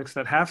 80s comics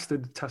that have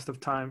stood the test of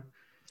time.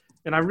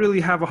 And I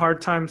really have a hard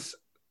time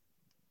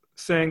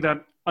saying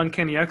that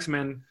Uncanny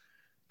X-Men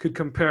could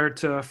compare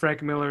to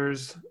Frank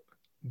Miller's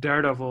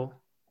Daredevil.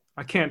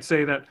 I can't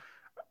say that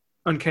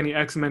Uncanny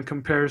X-Men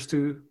compares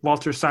to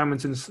Walter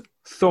Simonson's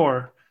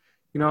Thor,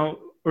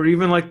 or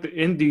even like the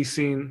indie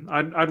scene.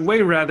 I'd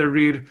way rather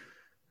read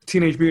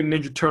Teenage Mutant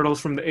Ninja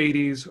Turtles from the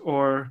 80s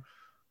or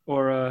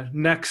or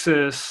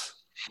Nexus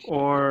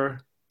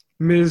or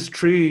Ms.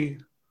 Tree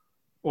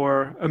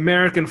or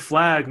American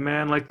Flag,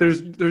 man. Like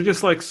there's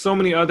just like so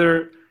many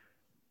other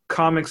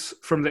comics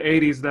from the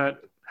 80s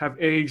that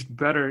have aged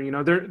better. You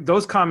know,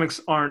 those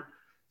comics aren't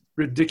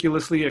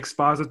ridiculously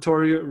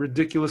expository,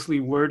 ridiculously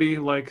wordy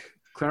like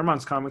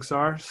Claremont's comics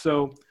are.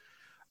 So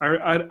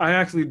I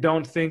actually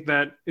don't think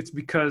that it's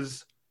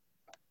because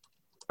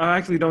I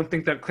actually don't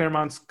think that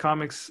Claremont's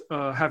comics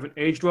haven't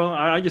aged well.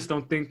 I just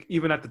don't think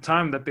even at the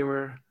time that they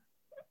were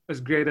as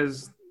great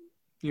as,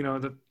 you know,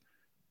 that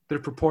they're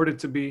purported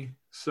to be.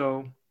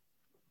 So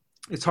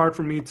it's hard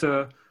for me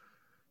to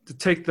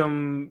take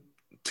them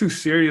too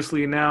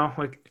seriously now.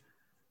 Like,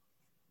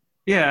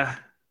 yeah,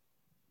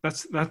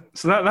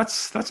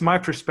 that's my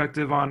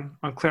perspective on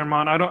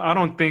Claremont. I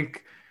don't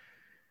think,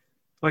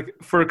 like,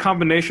 for a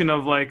combination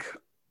of like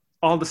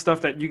all the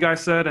stuff that you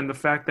guys said and the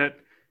fact that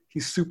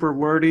he's super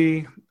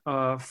wordy,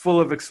 full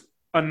of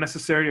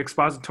unnecessary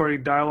expository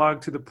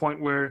dialogue to the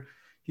point where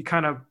it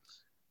kind of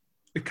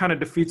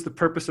defeats the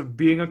purpose of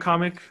being a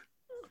comic.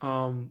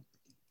 And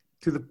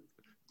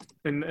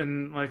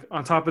like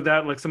on top of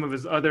that, like some of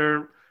his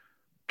other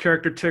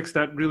character tics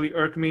that really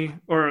irk me,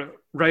 or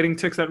writing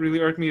tics that really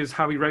irk me, is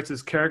how he writes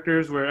his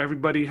characters, where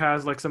everybody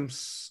has like some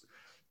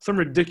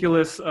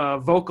ridiculous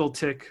vocal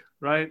tic,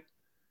 right?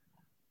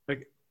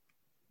 Like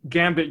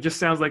Gambit just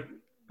sounds like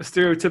a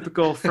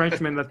stereotypical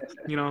Frenchman that,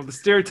 you know, the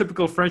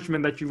stereotypical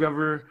Frenchman that you've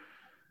ever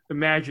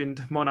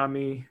imagined, mon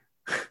ami.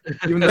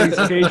 Even though he's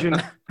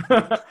Cajun.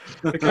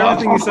 Like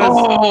everything he says,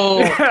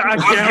 I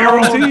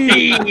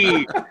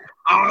guarantee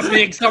I'll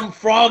make some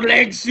frog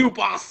leg soup,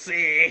 I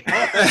say.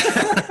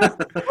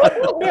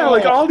 Yeah,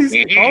 like all his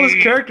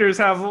characters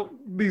have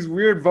these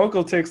weird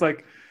vocal tics.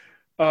 Like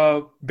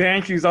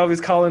Banshee's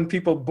always calling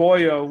people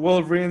boyo,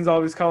 Wolverine's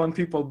always calling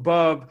people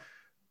bub,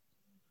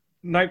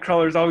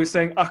 Nightcrawler's always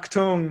saying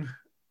Achtung.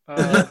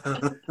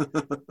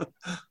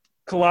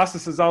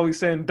 Colossus is always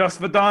saying Das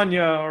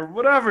Vidanya or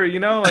whatever, you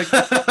know, like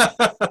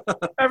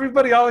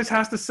everybody always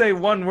has to say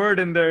one word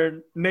in their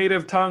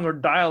native tongue or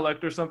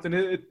dialect or something.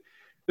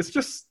 It's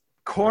just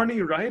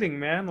corny writing,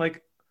 man.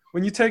 Like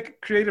when you take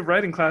creative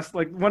writing class,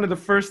 like one of the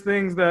first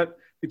things that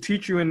they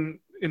teach you in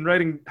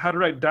writing how to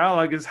write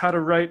dialogue is how to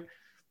write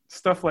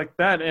stuff like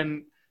that.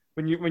 And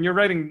when you're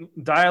writing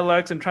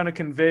dialects and trying to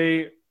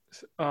convey,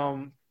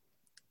 when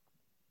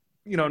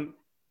you're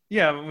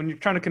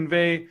trying to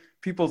convey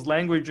people's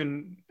language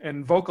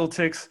and vocal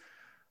tics,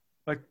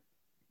 like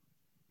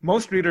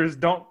most readers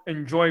don't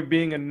enjoy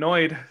being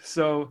annoyed.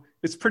 So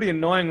it's pretty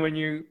annoying when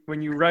you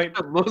write.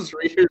 Most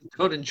readers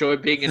don't enjoy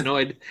being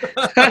annoyed.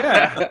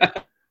 Yeah.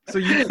 So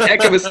you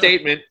heck of a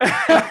statement.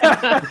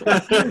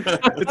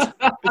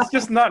 It's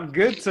just not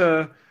good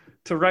to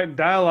write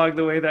dialogue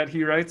the way that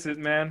he writes it,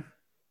 man.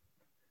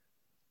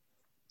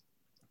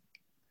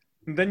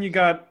 And then you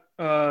got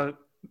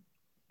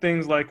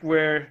things like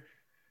where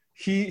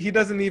he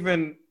doesn't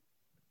even,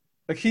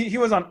 like he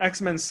was on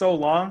X-Men so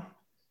long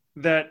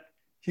that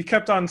he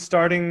kept on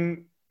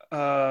starting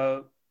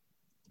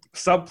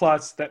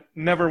subplots that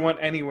never went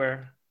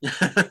anywhere.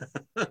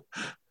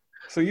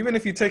 So even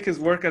if you take his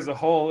work as a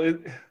whole,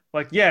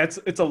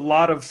 it's a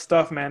lot of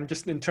stuff, man,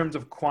 just in terms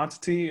of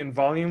quantity and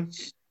volume.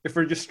 If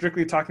we're just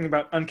strictly talking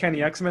about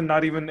Uncanny X-Men,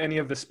 not even any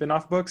of the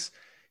spin-off books,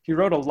 he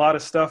wrote a lot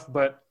of stuff,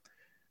 but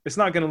it's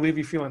not going to leave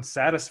you feeling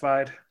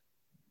satisfied.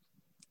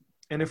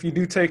 And if you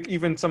do take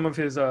even some of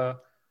his the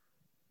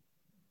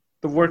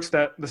works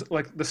that,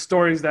 like the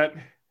stories that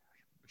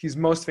he's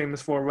most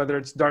famous for, whether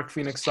it's Dark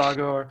Phoenix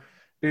Saga or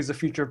Days of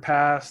Future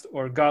Past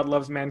or God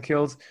Loves, Man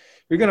Kills,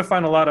 you're going to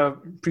find a lot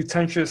of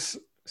pretentious,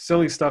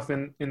 silly stuff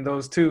in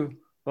those too.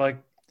 Like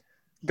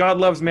God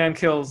Loves, Man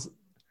Kills,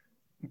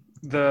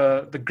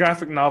 the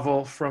graphic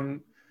novel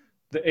from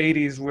the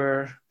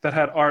 80s that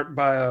had art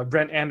by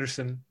Brent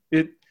Anderson.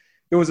 It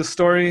was a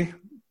story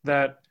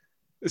that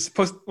is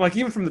supposed, like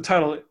even from the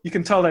title, you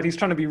can tell that he's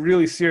trying to be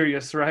really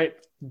serious, right?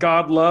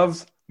 God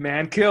loves,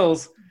 man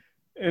kills.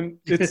 And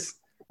it's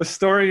a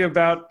story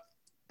about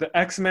the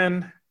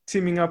X-Men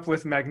teaming up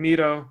with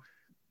Magneto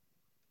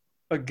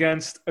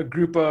against a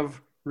group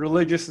of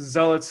religious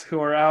zealots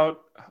who are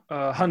out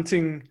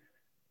hunting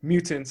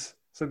mutants.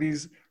 So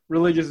these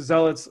religious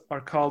zealots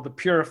are called the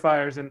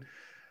Purifiers. And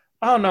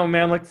I don't know,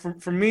 man, like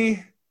for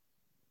me,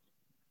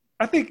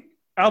 I think,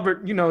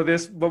 Albert, you know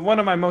this, but one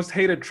of my most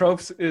hated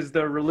tropes is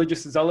the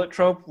religious zealot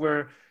trope,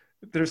 where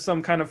there's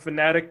some kind of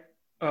fanatic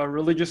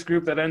religious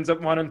group that ends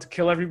up wanting to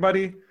kill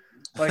everybody.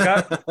 Like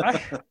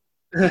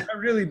I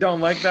really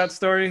don't like that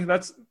story.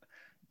 That's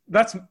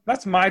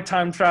my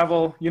time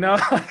travel, you know.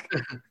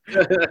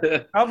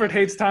 Albert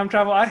hates time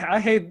travel. I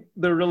hate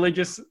the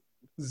religious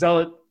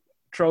zealot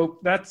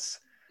trope. That's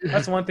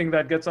one thing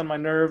that gets on my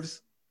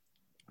nerves.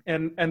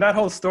 And that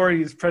whole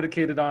story is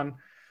predicated on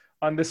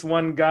this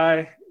one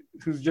guy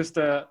who's just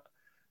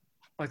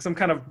like some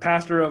kind of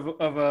pastor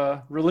of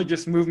a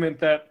religious movement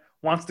that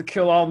wants to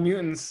kill all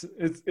mutants.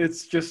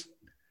 It's just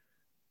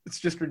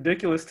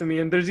ridiculous to me.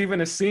 And there's even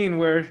a scene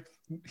where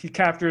he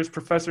captures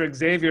Professor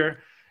Xavier,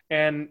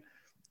 and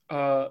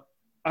I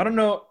don't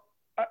know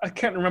I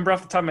can't remember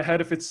off the top of my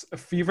head if it's a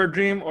fever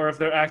dream or if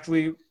they're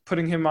actually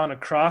putting him on a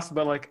cross,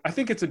 but like I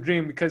think it's a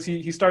dream because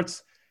he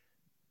starts.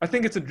 I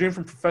think it's a dream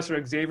from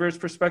Professor Xavier's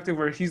perspective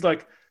where he's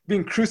like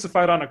being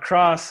crucified on a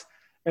cross,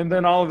 and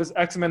then all of his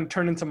X-Men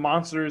turn into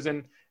monsters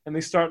and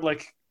they start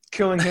like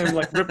killing him,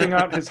 like ripping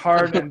out his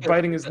heart and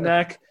biting his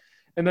neck,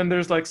 and then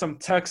there's like some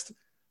text.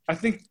 I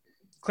think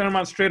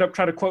Claremont straight up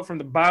tried to quote from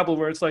the Bible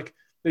where it's like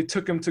they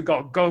took him to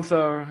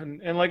Golgotha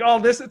and like all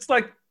this. It's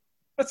like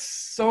that's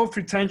so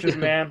pretentious,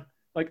 man.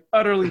 Like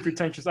utterly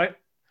pretentious. I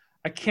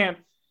can't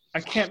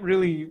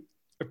really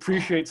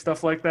appreciate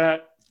stuff like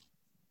that.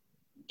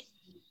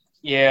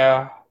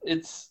 Yeah,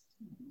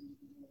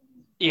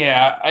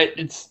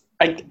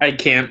 I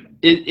can't.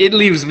 It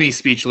leaves me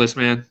speechless,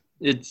 man.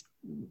 It's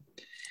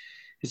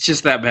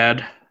just that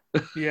bad.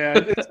 Yeah,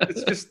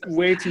 it's just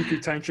way too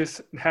pretentious.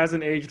 It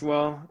hasn't aged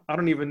well. I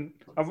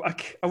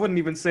wouldn't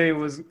even say it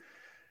was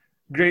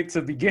great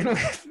to begin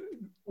with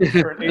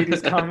for an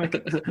 80s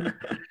comic.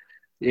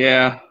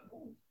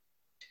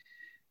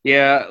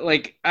 Yeah,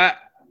 like I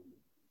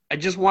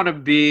just want to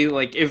be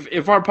like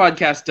if our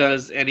podcast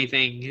does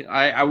anything,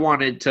 I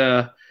want it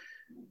to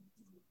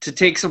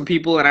take some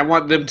people and I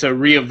want them to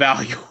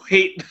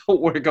reevaluate the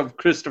work of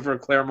Christopher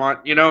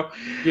Claremont, you know?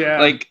 Yeah.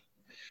 Like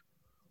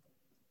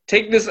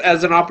take this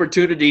as an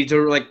opportunity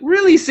to like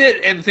really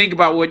sit and think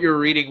about what you're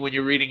reading when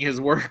you're reading his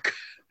work.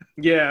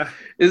 Yeah.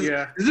 Is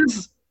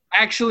this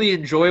actually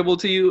enjoyable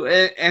to you?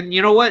 And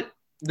you know what?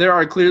 There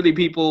are clearly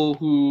people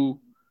who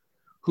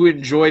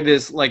enjoy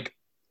this like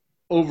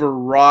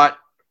overwrought,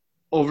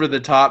 over the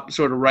top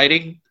sort of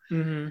writing.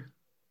 Mm-hmm.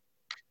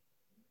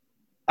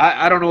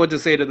 I don't know what to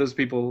say to those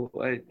people.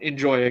 I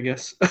enjoy, I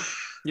guess.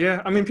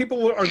 Yeah, I mean,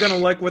 people are gonna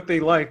like what they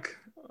like.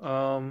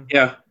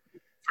 Yeah,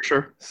 for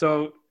sure.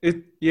 So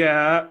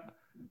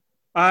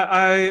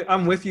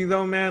I'm with you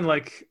though, man.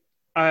 Like,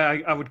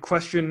 I would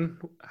question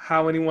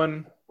how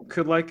anyone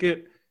could like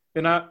it,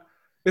 and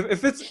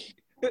if it's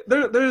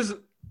there's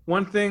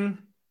one thing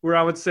where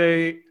I would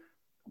say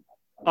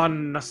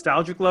on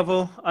nostalgic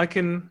level I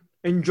can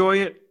enjoy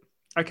it.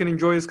 I can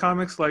enjoy his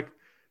comics. Like,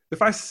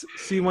 if I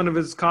see one of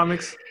his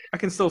comics, I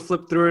can still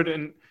flip through it,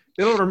 and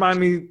it'll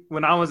remind me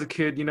when I was a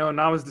kid, you know, and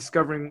I was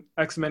discovering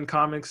X-Men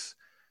comics,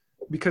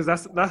 because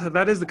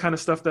that is the kind of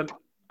stuff that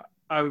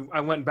I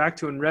went back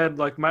to and read.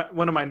 Like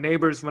one of my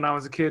neighbors when I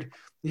was a kid,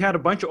 he had a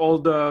bunch of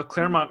old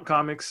Claremont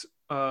comics,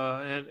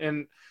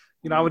 and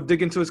you know, I would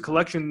dig into his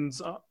collection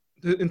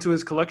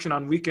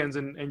on weekends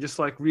and just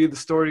like read the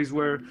stories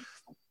where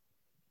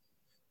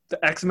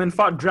the X-Men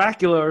fought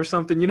Dracula or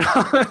something, you know?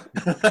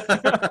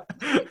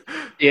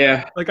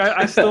 Yeah. Like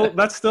I still,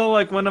 that's still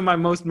like one of my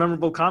most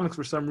memorable comics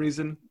for some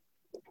reason.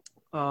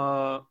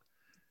 And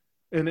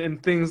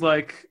things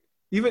like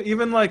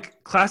even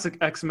like classic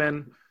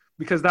X-Men,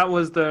 because that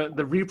was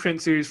the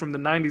reprint series from the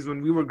 90s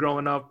when we were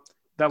growing up,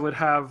 that would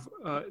have,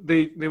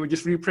 they would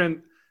just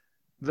reprint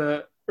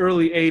the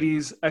early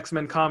 80s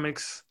X-Men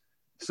comics.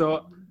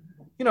 So,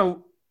 you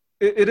know,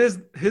 it is,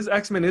 his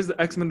X-Men is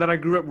the X-Men that I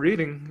grew up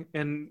reading.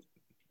 And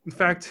in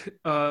fact,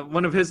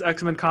 one of his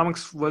X-Men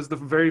comics was the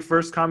very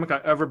first comic I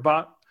ever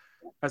bought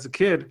as a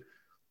kid.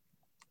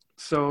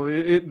 So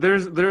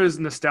there is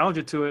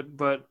nostalgia to it,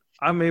 but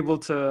I'm able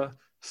to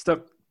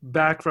step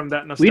back from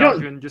that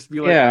nostalgia and just be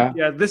like,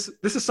 yeah, this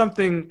is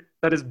something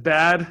that is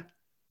bad.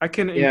 I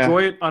can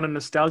enjoy it on a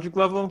nostalgic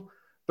level,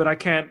 but I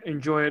can't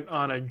enjoy it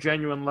on a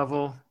genuine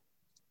level.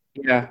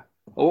 Yeah.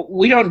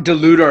 We don't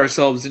delude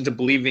ourselves into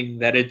believing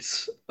that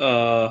it's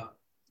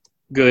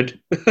good.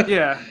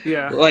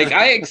 Yeah. Like,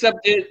 I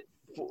accept it,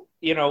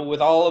 you know,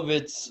 with all of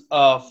its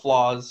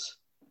flaws.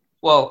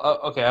 Well,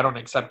 okay, I don't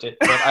accept it,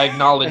 but I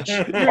acknowledge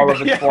all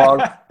of its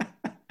flaws.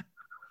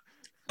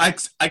 I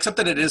accept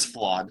that it is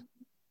flawed.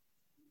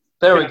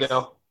 There we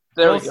go.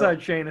 Well said,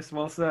 Shanus.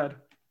 Well said.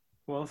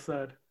 Well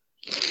said.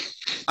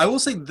 I will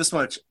say this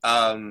much.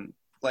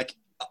 Like,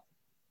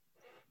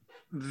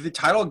 the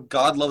title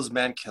God Loves,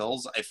 Man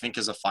Kills, I think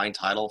is a fine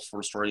title for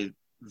a story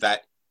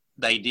that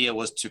the idea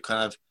was to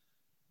kind of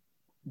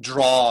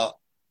draw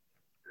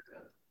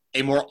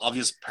a more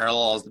obvious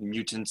parallel as the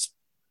mutants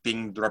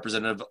being the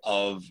representative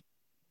of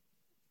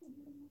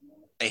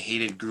a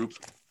hated group.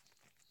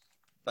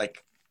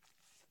 Like,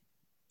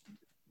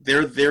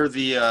 they're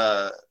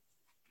the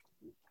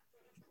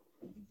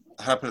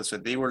how to put it this way,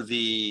 they were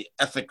the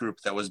ethnic group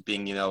that was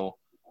being, you know,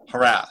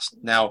 harassed.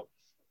 Now,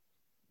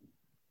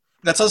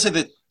 that's also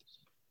that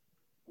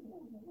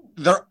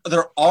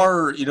there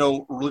are, you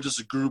know, religious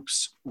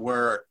groups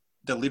where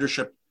the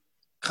leadership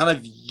kind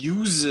of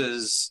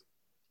uses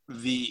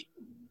the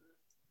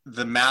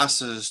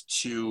masses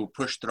to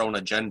push their own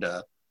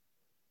agenda.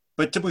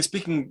 But typically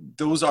speaking,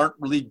 those aren't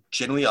really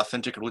genuinely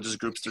authentic religious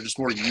groups. They're just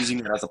more using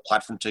it as a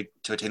platform to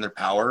attain their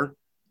power.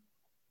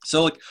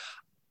 So, like,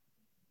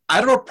 I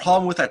don't have a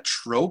problem with that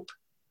trope,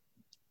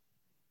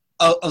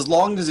 as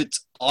long as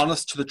it's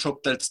honest to the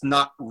trope that it's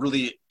not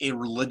really a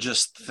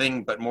religious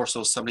thing, but more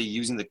so somebody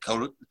using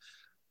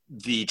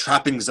the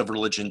trappings of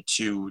religion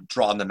to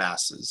draw on the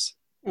masses.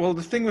 Well,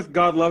 the thing with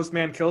God Loves,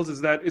 Man Kills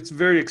is that it's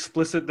very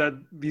explicit that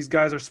these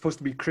guys are supposed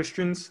to be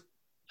Christians.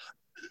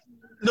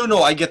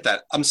 No, I get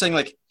that. I'm saying,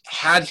 like,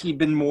 had he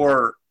been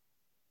more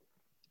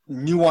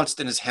nuanced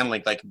in his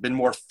handling, like been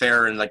more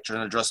fair and like trying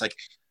to address like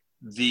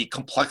the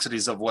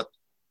complexities of what.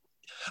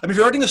 I mean, if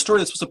you're writing a story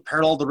that's supposed to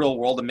parallel the real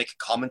world and make a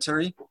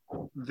commentary,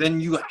 then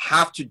you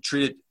have to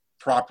treat it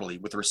properly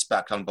with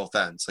respect on both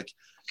ends. Like,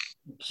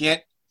 you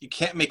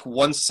can't make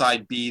one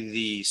side be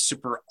the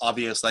super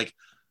obvious, like,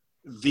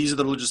 these are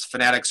the religious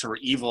fanatics who are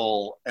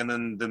evil, and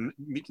then the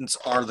mutants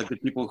are the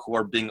good people who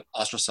are being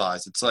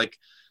ostracized. It's like,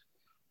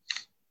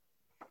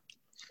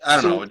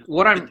 I don't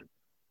know.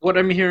 What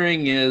I'm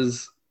hearing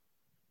is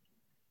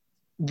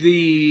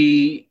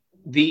the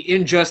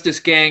Injustice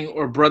Gang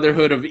or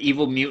Brotherhood of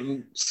Evil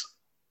Mutants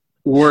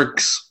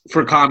works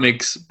for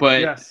comics,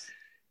 but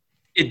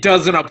it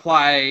doesn't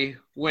apply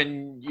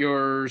when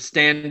your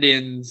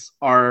stand-ins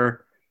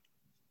are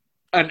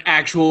an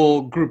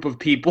actual group of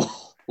people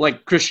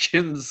like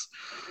Christians.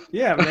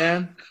 Yeah,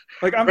 man.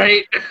 Like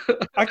right?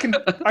 I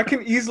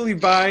can easily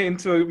buy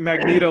into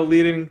Magneto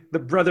leading the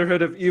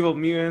Brotherhood of Evil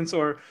Mutants,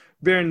 or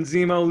Baron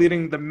Zemo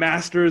leading the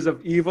Masters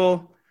of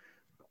Evil.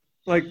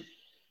 Like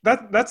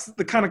that's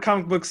the kind of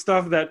comic book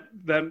stuff that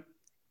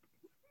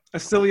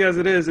as silly as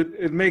it is,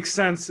 it makes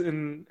sense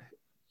in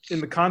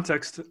the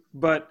context.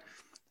 But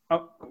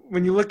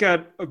when you look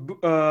at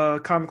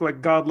a comic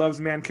like God Loves,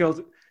 Man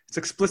Kills, it's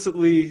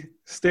explicitly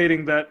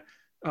stating that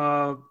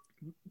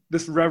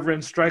this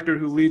Reverend Stryker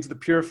who leads the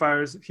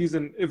Purifiers, he's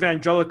an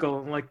evangelical.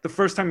 And like the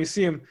first time you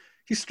see him,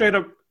 he's straight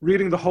up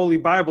reading the Holy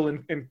Bible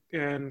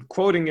and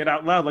quoting it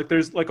out loud. Like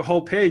there's like a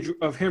whole page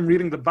of him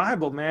reading the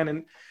Bible, man.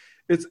 And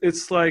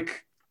it's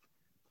like,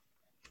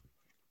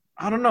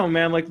 I don't know,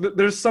 man. Like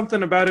there's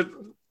something about it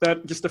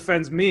that just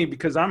offends me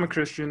because I'm a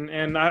Christian,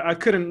 and I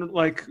couldn't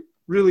like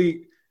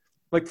really,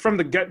 like from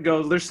the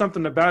get-go, there's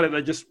something about it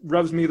that just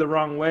rubs me the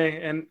wrong way.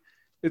 And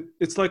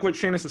it's like what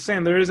Shanus was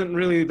saying. There isn't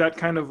really that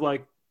kind of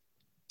like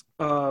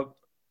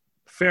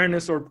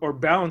fairness or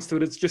balance to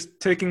it. It's just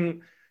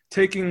taking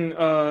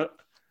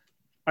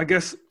I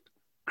guess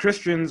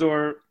Christians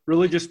or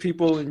religious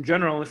people in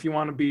general, if you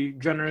want to be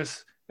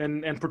generous,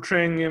 and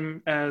portraying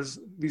them as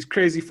these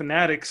crazy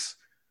fanatics,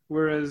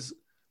 whereas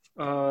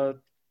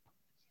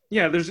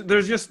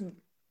there's just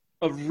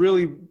a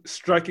really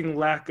striking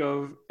lack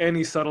of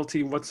any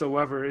subtlety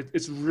whatsoever.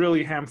 It's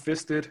really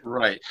ham-fisted.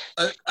 Right.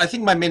 I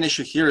think my main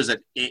issue here is that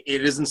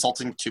it is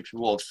insulting to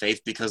people of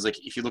faith because,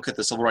 like, if you look at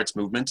the civil rights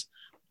movement,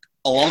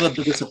 a lot of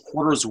the biggest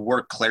supporters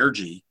were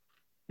clergy,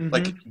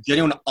 like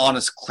genuine,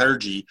 honest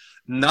clergy,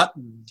 not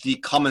the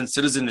common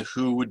citizen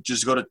who would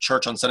just go to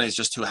church on Sundays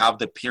just to have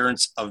the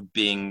appearance of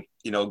being,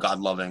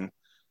 God-loving.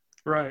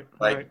 Right.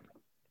 Like, right.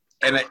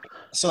 And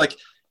so, like,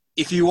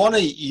 if you want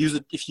to use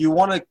it, if you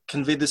want to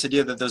convey this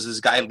idea that there's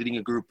this guy leading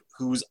a group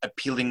who's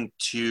appealing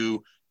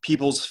to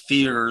people's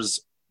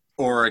fears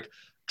or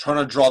trying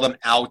to draw them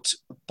out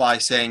by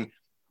saying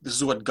this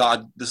is what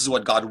God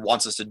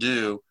wants us to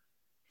do,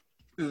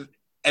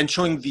 and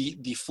showing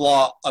the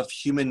flaw of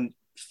human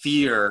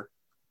fear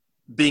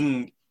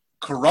being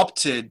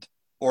corrupted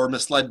or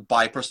misled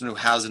by a person who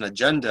has an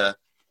agenda,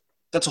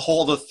 that's a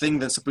whole other thing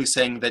than simply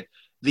saying that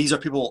these are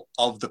people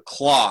of the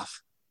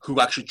cloth who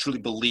actually truly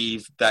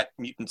believe that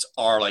mutants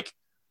are like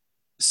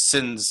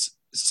sin,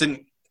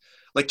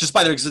 like just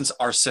by their existence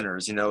are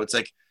sinners. It's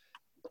like,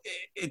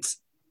 it's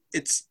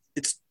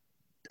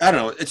I don't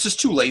know. It's just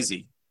too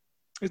lazy.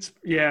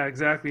 Yeah,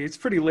 exactly. It's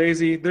pretty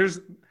lazy.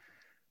 There's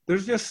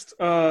just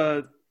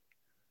no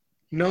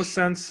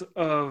sense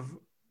of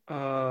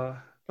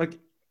like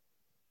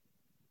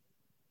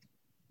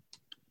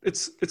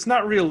it's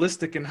not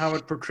realistic in how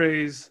it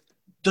portrays.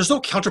 There's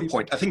no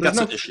counterpoint. I think that's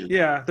an issue.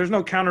 Yeah, there's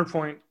no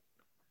counterpoint.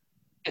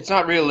 It's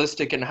not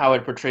realistic in how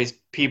it portrays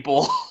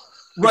people.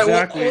 Right.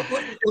 Exactly.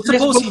 Well,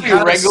 suppose he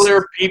has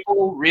regular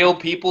people, real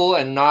people,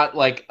 and not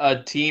like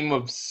a team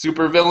of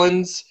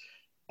supervillains.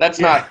 That's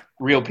not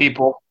real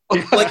people.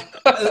 like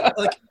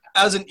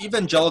as an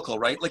evangelical,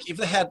 right? Like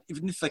even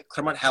if like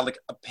Claremont had like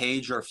a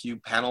page or a few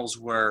panels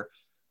where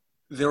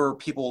there were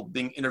people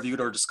being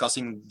interviewed or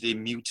discussing the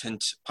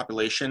mutant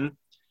population,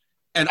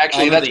 and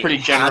actually that's pretty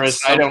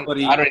generous. I don't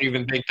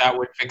even think that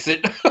would fix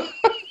it.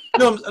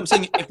 No, I'm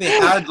saying if they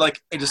had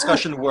like a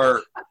discussion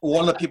where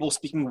one of the people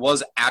speaking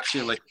was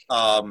actually like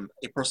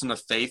a person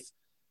of faith,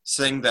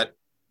 saying that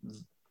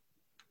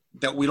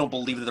we don't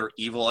believe that they're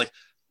evil, like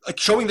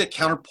showing that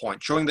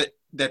counterpoint, showing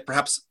that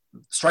perhaps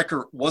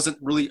Stryker wasn't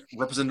really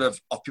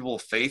representative of people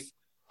of faith,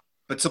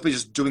 but simply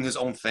just doing his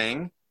own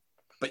thing.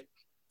 But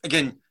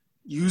again,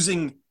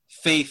 using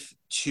faith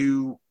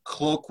to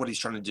cloak what he's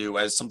trying to do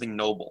as something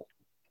noble.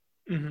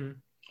 Mm-hmm.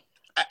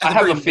 I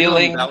have a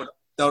feeling that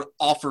would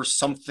offer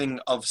something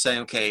of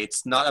saying, okay,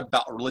 it's not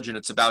about religion,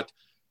 it's about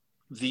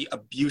the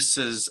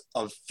abuses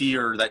of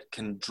fear that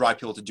can drive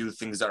people to do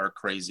things that are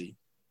crazy.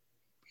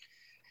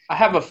 I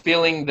have a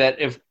feeling that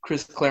if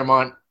Chris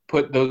Claremont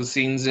put those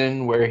scenes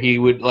in where he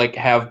would like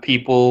have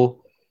people,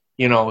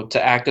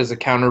 to act as a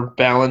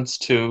counterbalance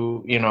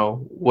to,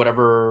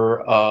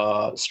 whatever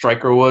Reverend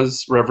Stryker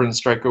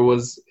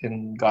was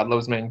in God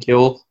Loves Man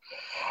Kills,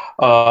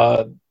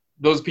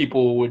 those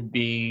people would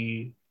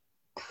be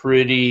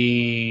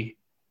pretty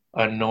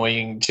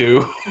annoying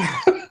too.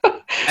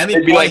 And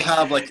they'd be like,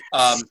 have like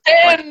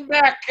stand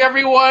back,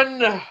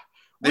 everyone.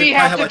 We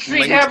have to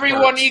treat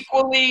everyone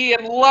equally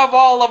and love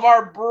all of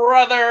our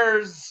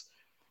brothers.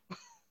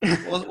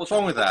 What's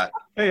wrong with that?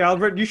 Hey,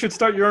 Albert, you should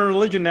start your own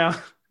religion now.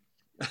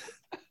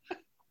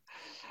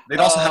 They'd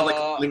also have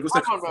like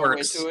linguistic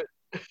quirks.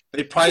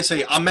 They'd probably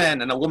say a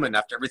man and a woman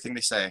after everything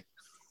they say.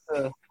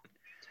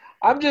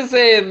 I'm just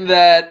saying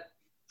that.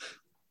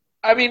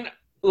 I mean,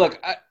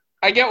 look,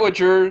 I get what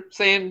you're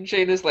saying,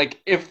 Seamus.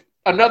 Like, if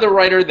another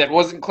writer that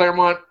wasn't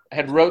Claremont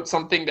had wrote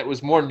something that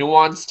was more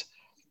nuanced,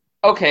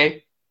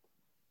 okay.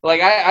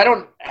 Like, I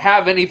don't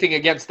have anything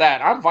against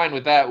that. I'm fine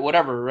with that.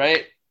 Whatever,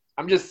 right?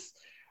 I'm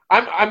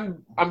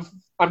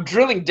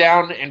drilling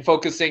down and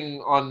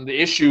focusing on the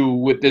issue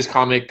with this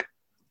comic.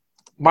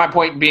 My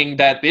point being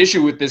that the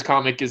issue with this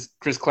comic is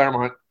Chris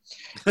Claremont.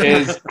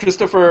 Is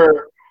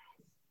Christopher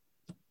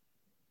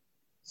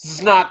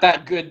is not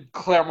that good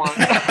Claremont.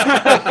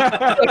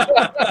 That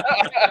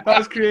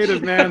was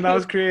creative, man. That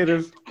was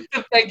creative.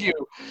 Thank you.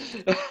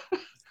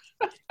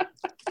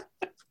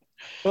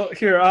 Well,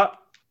 here,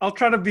 I'll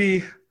try to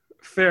be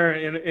fair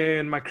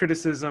in my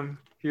criticism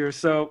here.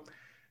 So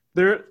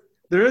there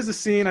is a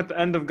scene at the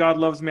end of God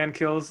Loves, Man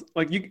Kills.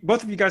 Like,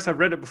 both of you guys have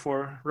read it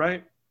before,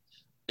 right?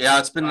 Yeah,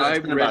 it's been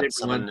about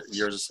 7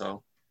 years or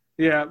so.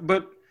 Yeah,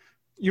 but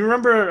you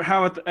remember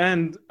how at the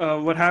end,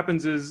 what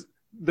happens is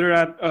they're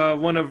at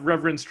one of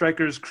Reverend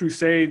Stryker's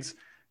crusades,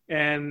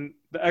 and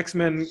the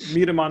X-Men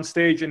meet him on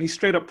stage, and he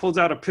straight up pulls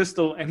out a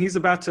pistol, and he's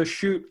about to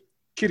shoot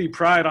Kitty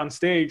Pryde on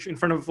stage in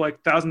front of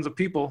like thousands of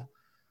people.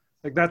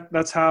 Like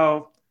that's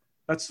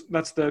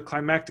the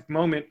climactic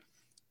moment.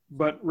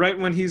 But right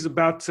when he's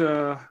about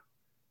to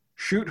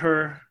shoot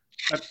her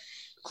at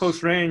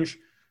close range,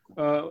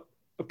 a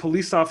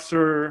police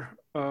officer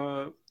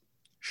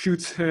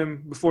shoots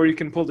him before he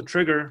can pull the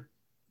trigger,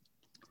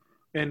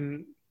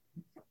 and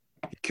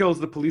he kills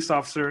the police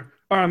officer.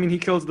 Or I mean, he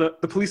kills the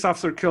police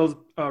officer kills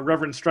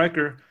Reverend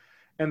Stryker,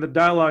 and the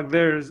dialogue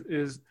there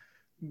is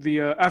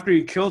after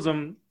he kills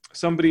him,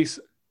 somebody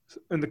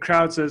in the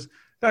crowd says,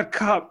 "That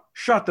cop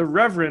shot the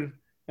Reverend,"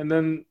 and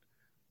then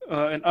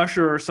an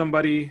usher or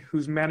somebody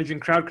who's managing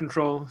crowd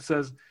control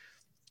says,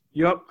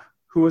 "Yup,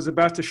 who was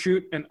about to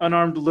shoot an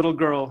unarmed little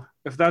girl.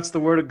 If that's the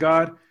word of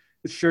God,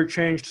 it's sure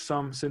changed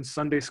some since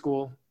Sunday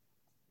school."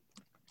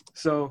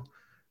 So,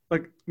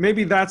 like,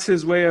 maybe that's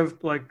his way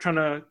of like trying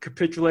to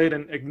capitulate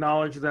and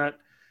acknowledge that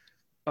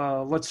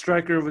what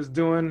Stryker was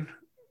doing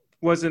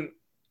wasn't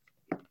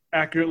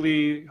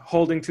accurately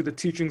holding to the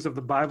teachings of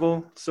the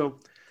Bible.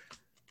 So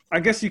I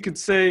guess you could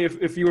say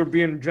if you were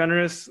being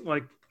generous,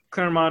 like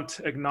Claremont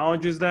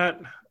acknowledges that.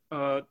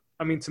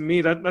 I mean, to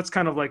me, that's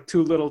kind of like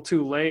too little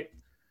too late.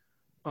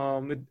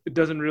 It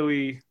doesn't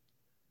really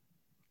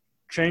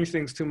change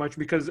things too much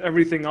because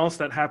everything else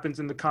that happens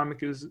in the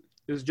comic is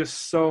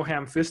just so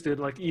ham-fisted.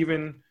 Like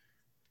even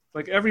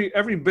like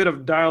every bit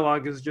of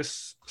dialogue is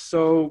just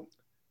so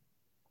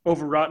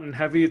overwrought and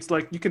heavy. It's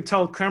like you can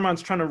tell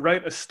Claremont's trying to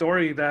write a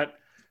story that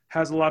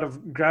has a lot of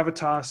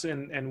gravitas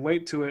and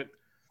weight to it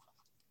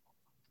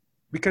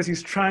because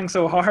he's trying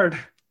so hard.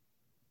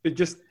 It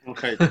just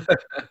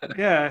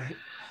yeah,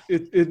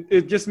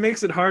 it just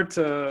makes it hard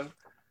to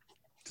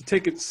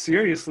take it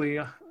seriously.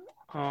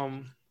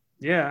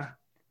 Yeah.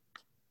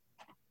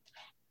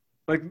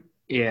 Like,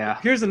 yeah.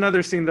 Here's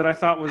another scene that I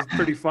thought was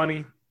pretty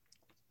funny,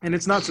 and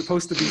it's not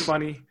supposed to be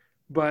funny,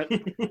 but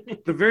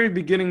the very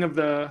beginning of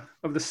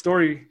the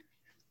story,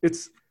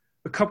 it's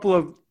a couple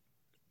of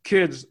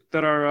kids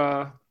that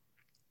are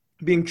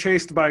being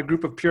chased by a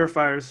group of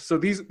purifiers. So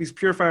these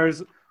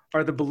purifiers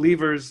are the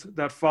believers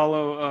that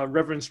follow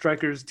Reverend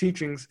Stryker's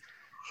teachings,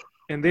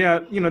 and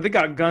they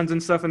got guns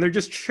and stuff, and they're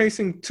just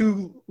chasing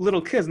two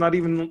little kids, not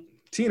even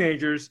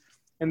teenagers,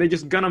 and they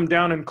just gun them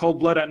down in cold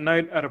blood at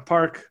night at a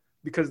park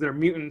because they're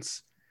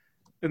mutants.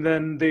 And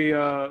then they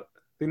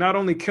not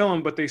only kill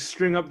them, but they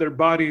string up their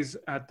bodies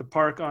at the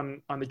park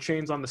on the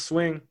chains on the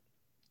swing.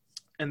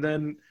 And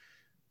then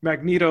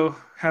Magneto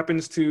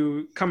happens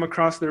to come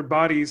across their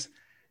bodies,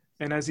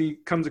 and as he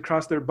comes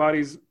across their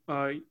bodies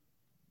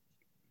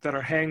that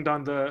are hanged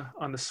on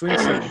the swing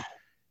set,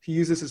 he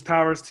uses his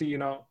powers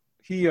to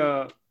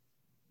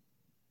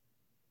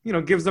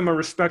gives them a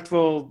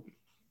respectful,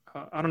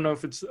 I don't know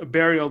if it's a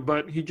burial,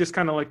 but he just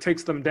kind of like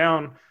takes them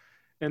down,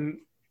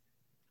 and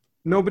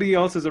nobody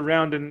else is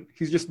around, and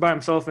he's just by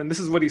himself. And this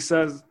is what he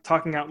says,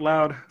 talking out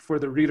loud for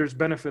the reader's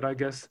benefit, I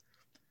guess.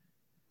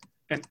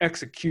 "An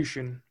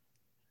execution.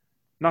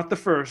 Not the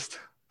first,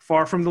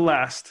 far from the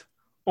last.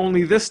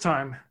 Only this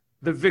time,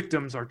 the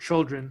victims are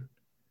children.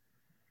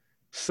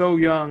 So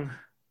young,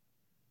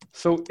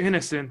 so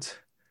innocent,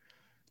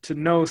 to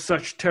know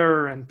such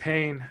terror and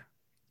pain.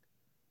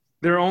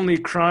 Their only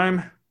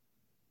crime,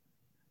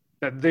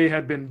 that they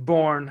had been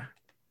born.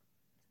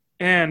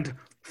 And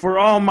for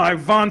all my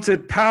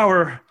vaunted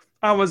power,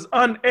 I was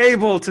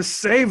unable to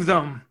save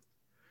them.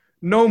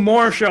 No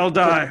more shall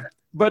die,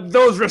 but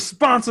those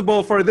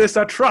responsible for this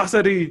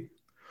atrocity.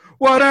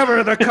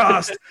 Whatever the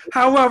cost,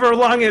 however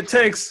long it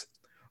takes,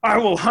 I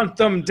will hunt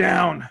them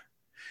down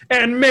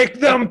and make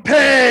them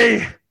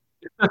pay.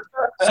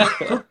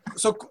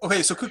 So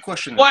quick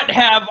question. What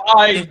have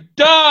I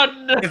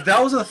done? If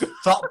that was a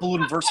thought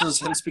balloon versus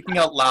him speaking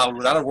out loud,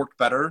 would that have worked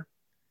better?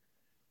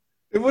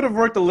 It would have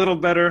worked a little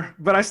better,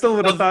 but I still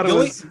would have thought it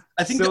was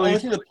I think silly. The only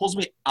thing that pulls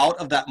me out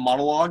of that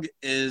monologue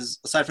is,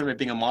 aside from it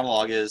being a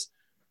monologue, is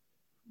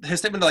his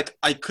statement that, like,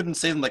 I couldn't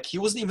save them. Like, he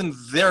wasn't even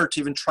there to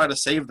even try to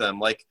save them.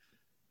 Like,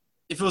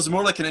 if it was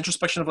more like an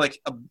introspection of,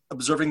 like,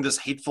 observing this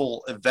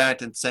hateful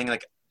event and saying,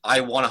 like,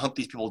 I want to hunt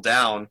these people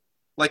down,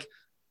 like,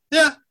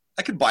 yeah,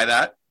 I could buy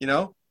that, you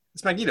know?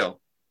 It's Magneto.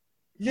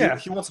 Yeah.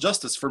 He wants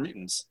justice for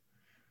mutants.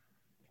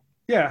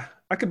 Yeah,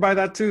 I could buy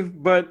that too.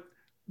 But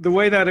the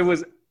way that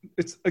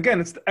it's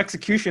the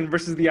execution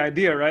versus the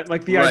idea, right?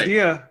 Like the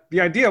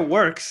idea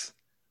works.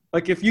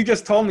 Like if you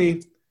just told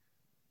me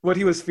what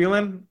he was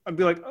feeling, I'd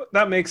be like, oh,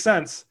 that makes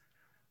sense.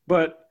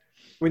 But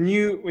when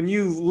you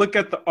look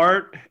at the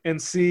art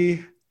and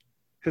see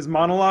his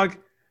monologue,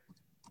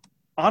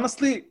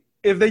 honestly,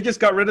 if they just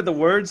got rid of the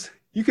words,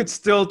 you could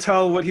still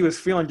tell what he was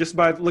feeling just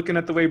by looking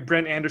at the way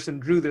Brent Anderson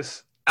drew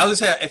this. I was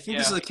gonna say, I think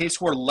this is a case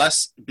where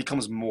less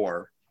becomes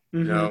more.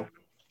 You know,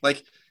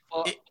 like.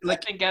 Well, I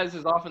think, as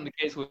is often the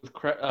case with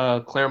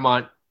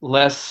Claremont,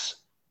 less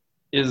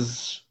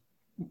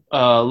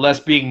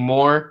being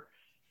more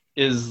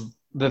is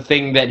the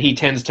thing that he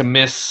tends to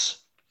miss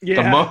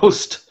the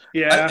most.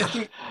 Yeah,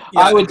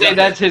 I would say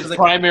that's his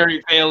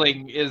primary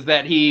failing, is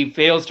that he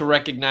fails to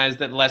recognize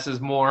that less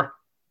is more.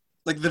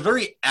 Like the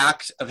very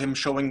act of him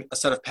showing a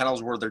set of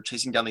panels where they're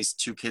chasing down these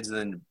two kids and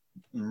then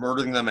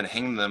murdering them and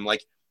hanging them,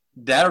 like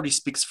that already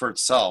speaks for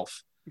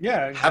itself.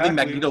 Yeah, exactly. Having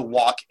Magneto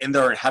walk in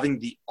there and having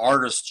the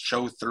artist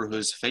show through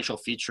his facial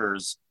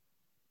features,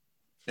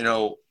 you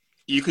know,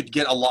 you could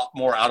get a lot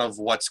more out of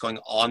what's going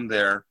on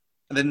there.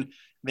 And then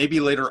maybe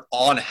later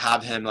on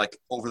have him, like,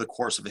 over the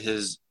course of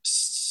his,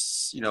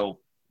 you know,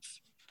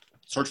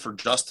 search for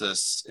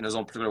justice in his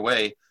own particular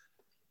way,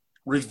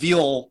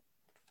 reveal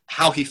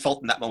how he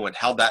felt in that moment,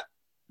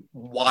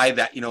 why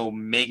that, you know,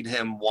 made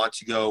him want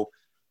to go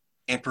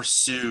and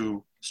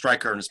pursue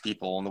Stryker and his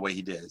people in the way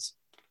he did.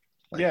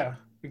 Like, yeah.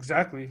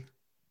 Exactly.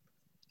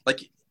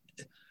 Like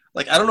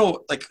I don't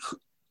know. Like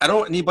I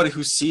don't know anybody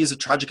who sees a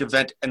tragic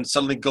event and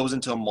suddenly goes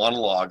into a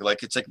monologue.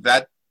 Like it's like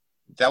that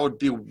would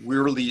be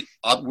weirdly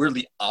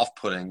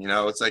off-putting. You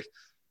know, it's like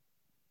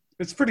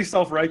it's pretty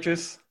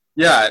self-righteous.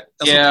 Yeah.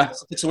 It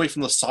takes away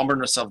from the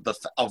somberness of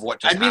what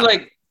just happened. I'd be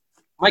like,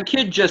 my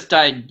kid just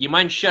died. You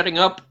mind shutting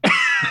up?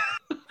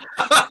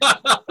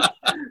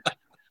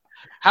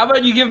 How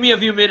about you give me a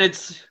few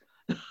minutes?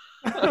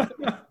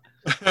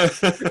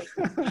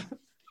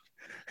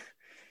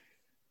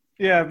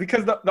 Yeah,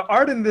 because the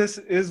art in this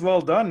is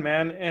well done,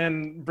 man.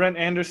 And Brent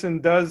Anderson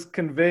does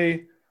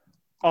convey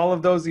all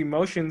of those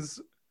emotions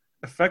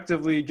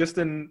effectively just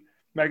in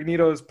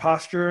Magneto's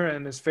posture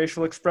and his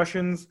facial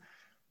expressions.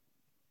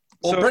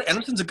 Well, Brent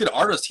Anderson's a good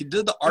artist. He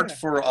did the art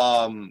for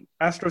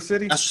Astro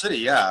City. Astro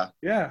City, yeah.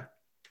 Yeah.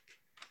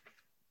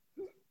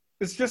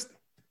 It's just,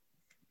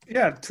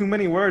 too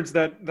many words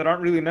that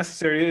aren't really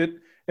necessary.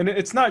 And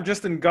it's not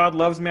just in God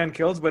Loves, Man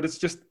Kills, but it's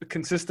just a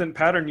consistent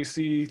pattern you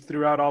see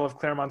throughout all of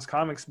Claremont's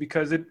comics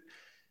because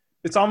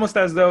it's almost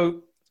as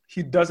though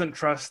he doesn't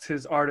trust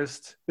his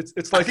artist.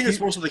 It's like I think it's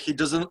mostly like he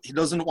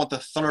doesn't want the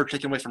thunder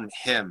taken away from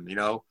him, you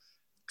know?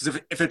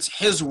 Because if it's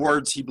his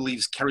words he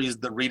believes carries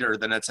the reader,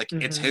 then it's like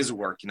it's his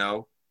work, you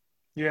know?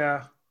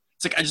 Yeah.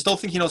 It's like I just don't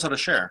think he knows how to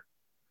share.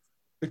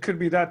 It could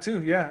be that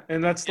too, yeah.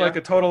 And that's like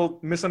a total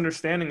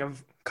misunderstanding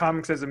of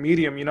comics as a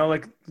medium, you know?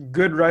 Like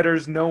good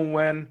writers know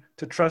when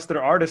to trust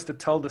their artist to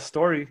tell the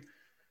story.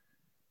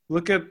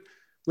 Look at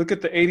the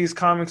 80s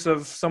comics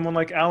of someone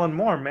like Alan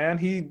Moore, man.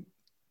 He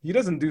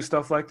doesn't do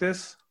stuff like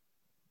this.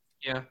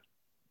 Yeah.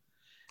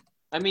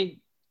 I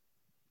mean,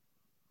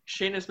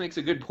 Shanus makes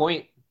a good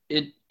point.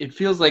 It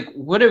feels like,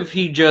 what if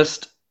he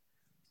just,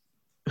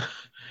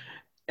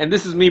 and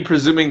this is me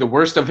presuming the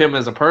worst of him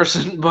as a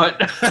person,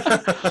 but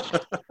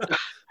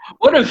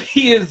what if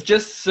he is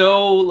just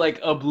so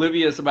like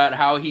oblivious about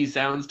how he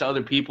sounds to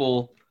other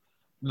people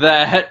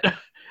that,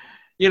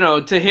 you know,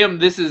 to him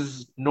this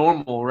is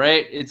normal,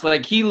 right? It's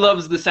like he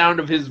loves the sound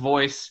of his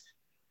voice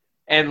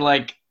and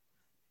like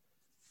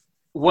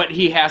what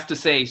he has to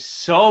say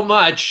so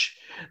much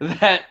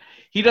that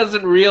he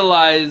doesn't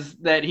realize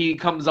that he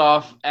comes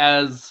off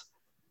as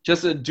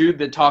just a dude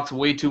that talks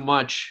way too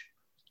much,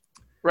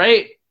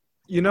 right?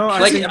 You know,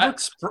 has he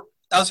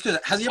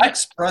ever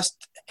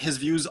expressed his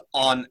views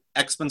on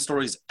X-Men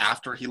stories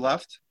after he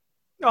left?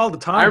 All the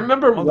time. I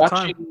remember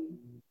watching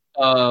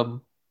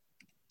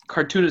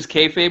Cartoonist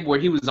Kayfabe where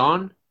he was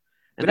on,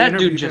 and that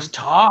dude just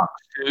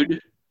talks, dude.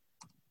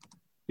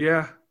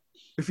 Yeah.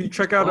 If you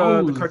check out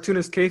the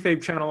Cartoonist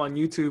Kayfabe channel on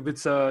YouTube,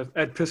 it's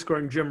Ed Piskor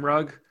and Jim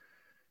Rugg.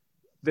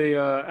 They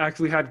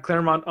actually had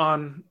Claremont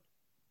on,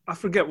 I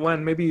forget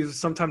when, maybe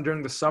sometime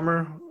during the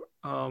summer,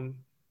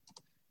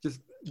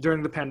 just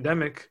during the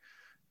pandemic.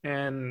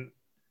 And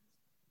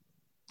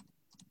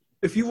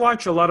if you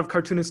watch a lot of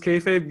Cartoonist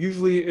Kayfabe,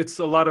 usually it's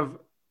a lot of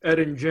Ed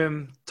and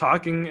Jim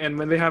talking, and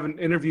when they have an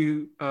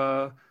interview,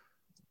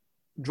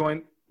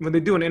 when they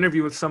do an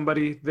interview with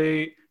somebody,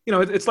 they,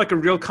 it's like a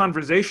real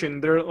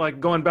conversation. They're like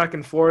going back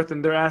and forth,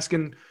 and they're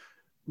asking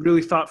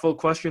really thoughtful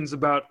questions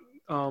about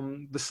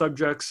the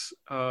subject's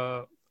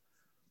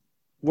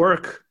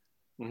work.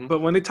 Mm-hmm. But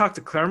when they talked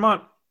to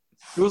Claremont,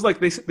 it was like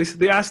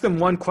they asked them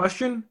one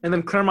question, and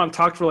then Claremont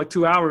talked for like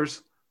 2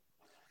 hours.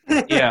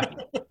 Yeah.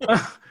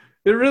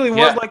 It really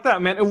was like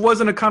that, man. It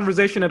wasn't a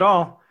conversation at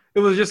all.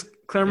 It was just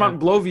Claremont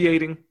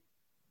bloviating.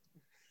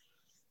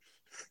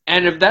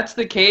 And if that's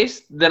the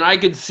case, then I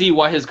could see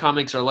why his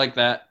comics are like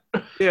that.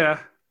 Yeah.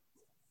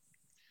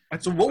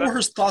 So what were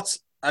his thoughts?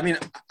 I mean,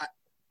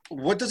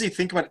 what does he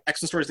think about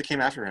X-Men stories that came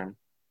after him?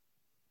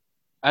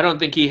 I don't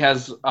think he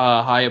has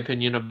a high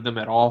opinion of them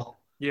at all.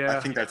 Yeah.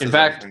 I think that's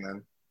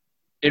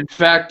in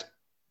fact,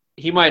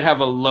 he might have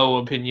a low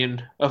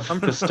opinion of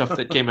the stuff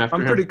that came after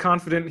him. I'm pretty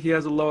confident he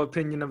has a low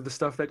opinion of the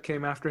stuff that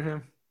came after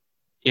him.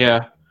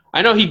 Yeah.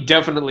 I know he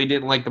definitely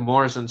didn't like the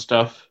Morrison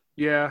stuff.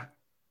 Yeah.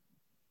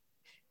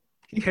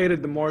 He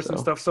hated the Morrison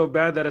stuff so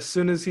bad that as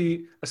soon as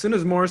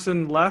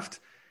Morrison left,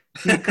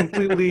 he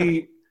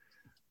completely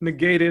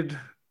negated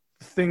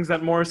things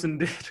that Morrison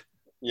did.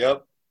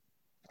 Yep.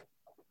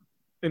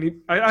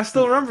 And I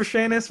still remember,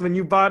 Shanus, when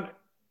you bought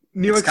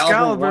New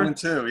Excalibur 1 and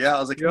 2. Yeah, I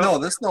was like, no,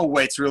 there's no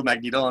way it's real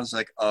Magneto. And it's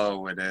like,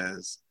 oh, it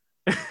is.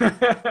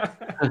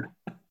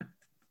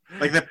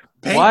 Like the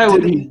paint. Why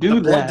would he do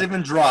that? The blood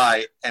didn't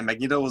dry, and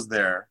Magneto was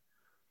there.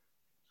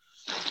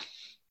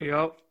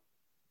 Yep.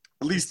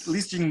 At least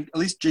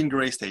Jean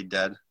Grey stayed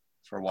dead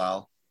for a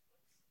while.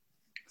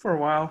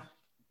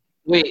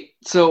 Wait,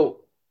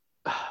 so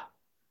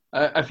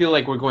I feel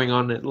like we're going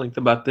on at length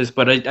about this,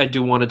 but I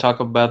do want to talk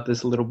about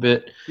this a little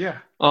bit. Yeah.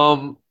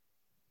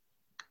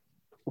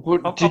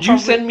 Did you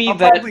send me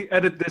that? I'll probably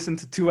edit this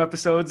into 2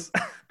 episodes.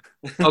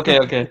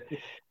 Okay.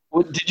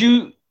 Well, did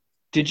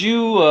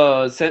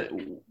you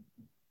send?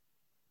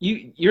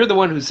 You're the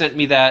one who sent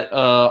me that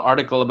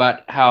article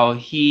about how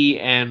he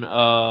and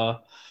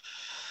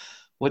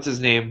what's his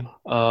name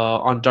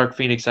on Dark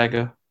Phoenix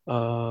Saga?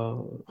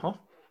 The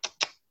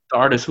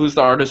artist. Who's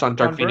the artist on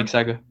Dark Phoenix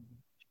Saga?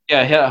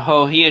 Yeah,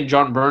 how he and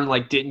John Byrne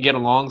like didn't get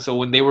along. So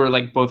when they were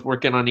like both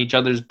working on each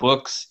other's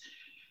books,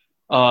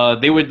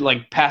 they would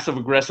like passive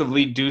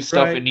aggressively do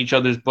stuff in each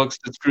other's books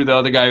to screw the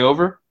other guy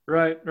over.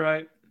 Right.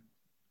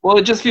 Well,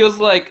 it just feels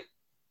like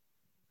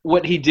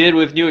what he did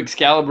with New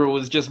Excalibur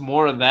was just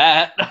more of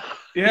that.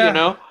 Yeah.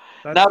 Now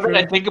that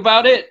I think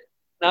about it,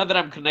 now that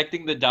I'm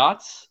connecting the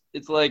dots,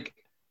 it's like,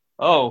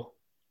 oh,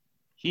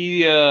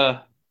 he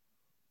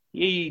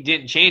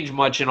didn't change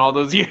much in all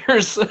those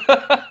years.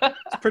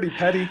 It's pretty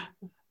petty.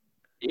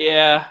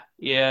 Yeah,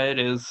 it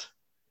is.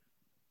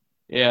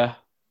 Yeah,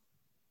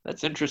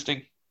 that's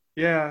interesting.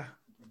 Yeah,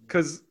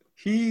 because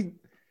I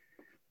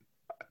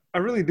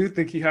really do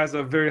think he has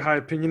a very high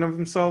opinion of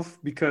himself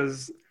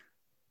because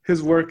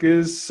his work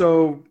is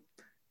so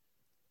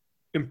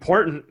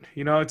important.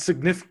 It's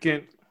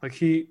significant. Like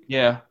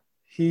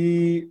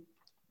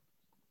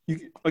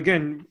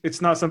again,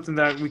 it's not something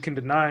that we can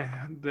deny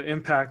the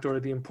impact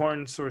or the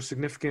importance or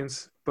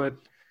significance, but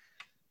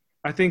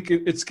I think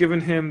it's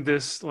given him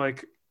this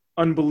like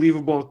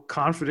unbelievable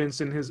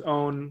confidence in his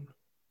own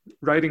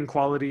writing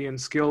quality and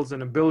skills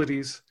and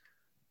abilities.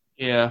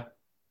 Yeah.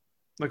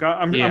 Like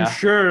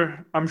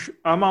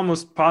I'm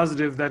almost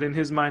positive that in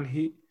his mind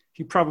he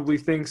probably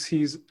thinks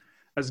he's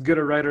as good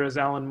a writer as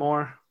Alan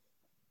Moore.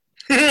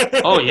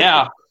 Oh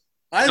yeah.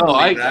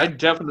 I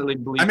definitely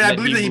believe. I mean, I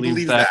believe that he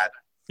believes that.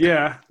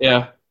 Yeah.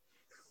 Yeah.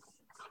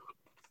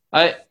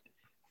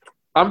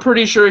 I'm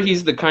pretty sure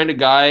he's the kind of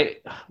guy.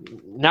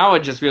 Now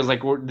it just feels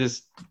like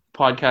this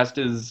podcast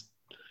is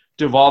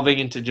devolving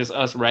into just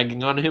us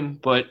ragging on him,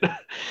 but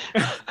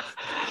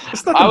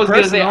it's not. I was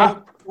going to say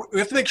we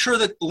have to make sure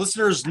that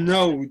listeners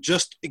know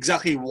just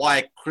exactly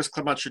why Chris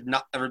Claremont should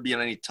not ever be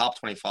in any top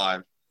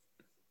 25.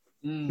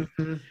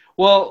 Mm-hmm.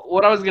 Well,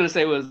 what I was going to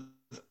say was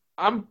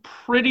I'm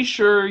pretty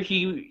sure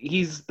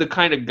he's the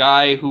kind of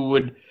guy who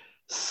would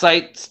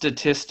cite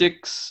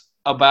statistics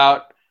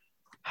about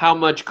how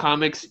much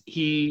comics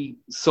he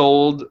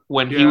sold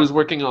when he was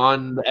working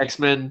on the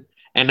X-Men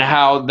and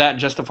how that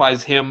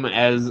justifies him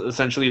as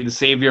essentially the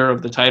savior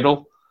of the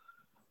title.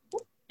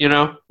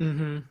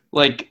 Mm-hmm.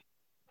 Like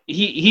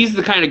he's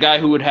the kind of guy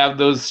who would have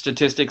those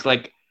statistics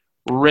like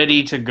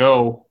ready to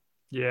go.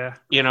 Yeah.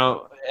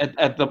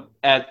 At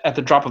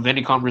the drop of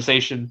any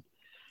conversation.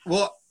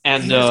 Well,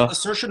 and his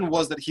assertion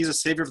was that he's a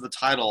savior of the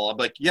title. I'm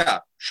like, yeah,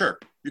 sure,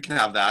 you can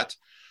have that.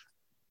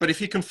 But if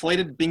he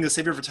conflated being the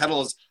savior of the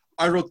title as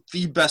I wrote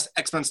the best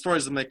X-Men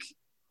stories, I'm like,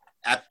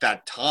 at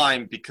that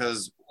time,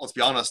 because let's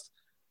be honest,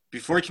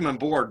 before he came on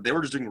board, they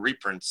were just doing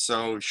reprints.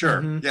 So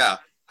sure, yeah.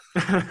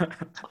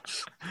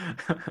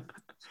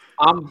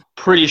 I'm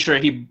pretty sure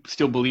he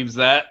still believes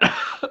that.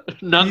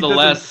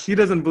 Nonetheless, he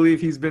doesn't believe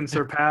he's been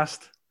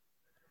surpassed.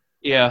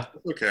 Yeah.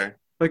 Okay.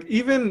 Like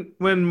even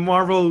when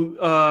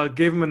Marvel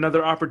gave him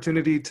another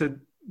opportunity to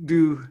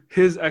do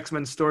his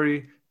X-Men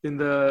story in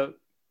the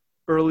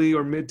early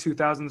or mid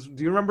 2000s,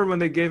 do you remember when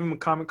they gave him a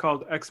comic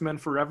called X-Men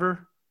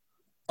Forever?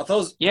 I thought it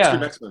was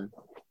Extreme X-Men.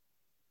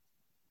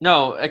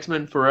 No,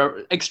 X-Men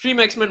Forever. Extreme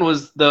X-Men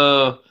was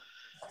the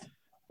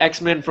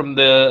X-Men from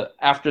the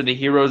after the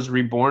Heroes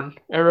Reborn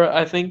era,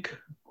 I think.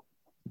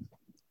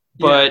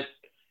 But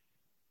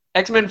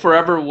X-Men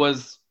Forever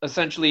was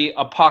essentially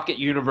a pocket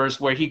universe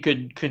where he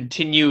could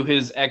continue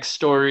his X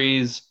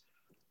stories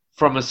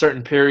from a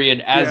certain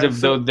period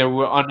though they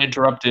were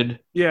uninterrupted.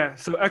 Yeah,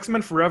 so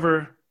X-Men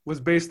Forever was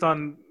based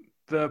on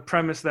the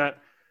premise that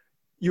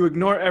you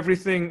ignore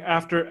everything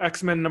after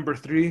X-Men number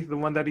 3, the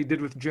one that he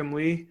did with Jim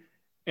Lee,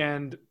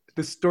 and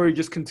the story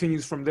just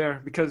continues from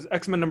there because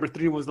X-Men number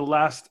 3 was the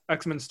last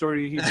X-Men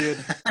story he did.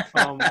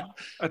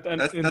 At the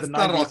end, that's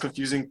not at all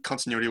confusing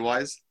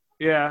continuity-wise.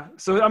 Yeah,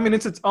 so I mean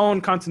it's its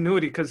own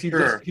continuity because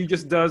he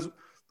just does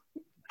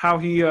how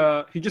he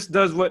just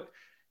does what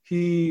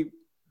he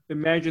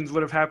imagines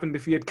would have happened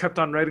if he had kept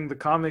on writing the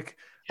comic.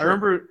 Sure. I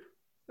remember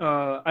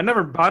I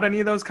never bought any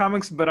of those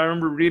comics, but I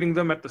remember reading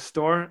them at the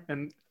store,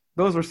 and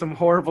those were some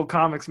horrible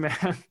comics, man.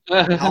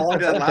 How long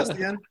did that last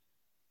again?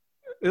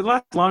 It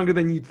lasts longer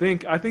than you'd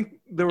think. I think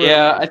there were.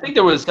 Yeah, I think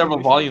there was several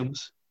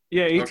volumes.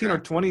 Yeah, 18 or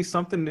 20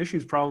 something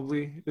issues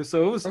probably.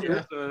 So it was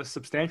a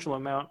substantial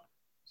amount.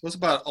 So it's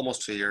about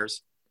almost 2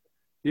 years.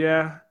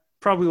 Yeah,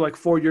 probably like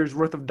 4 years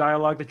worth of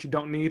dialogue that you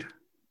don't need.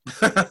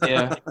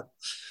 Yeah.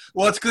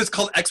 Well, it's because it's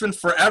called X-Men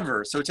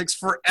Forever, so it takes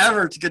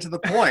forever to get to the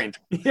point.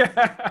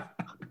 Yeah,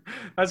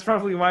 that's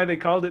probably why they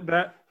called it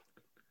that.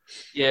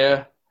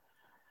 Yeah.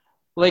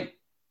 Like,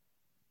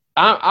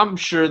 I'm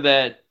sure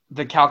that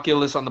the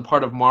calculus on the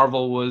part of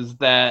Marvel was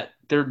that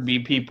there'd be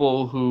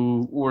people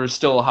who were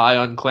still high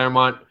on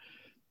Claremont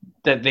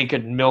that they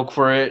could milk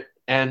for it.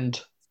 And,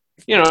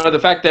 you know, the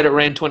fact that it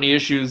ran 20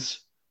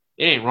 issues,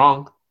 it ain't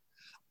wrong.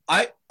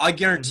 I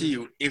guarantee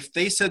you, if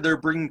they said they're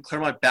bringing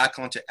Claremont back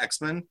onto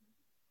X-Men,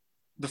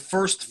 the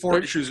first 4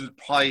 issues would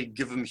probably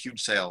give them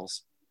huge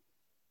sales.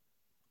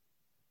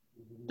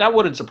 That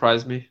wouldn't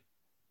surprise me.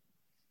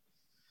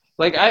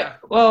 Like, yeah.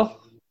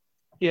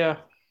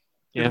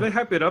 If they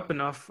hype it up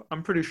enough,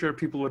 I'm pretty sure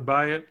people would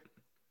buy it.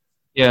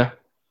 Yeah.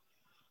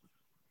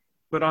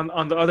 But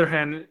on the other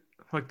hand,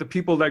 like the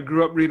people that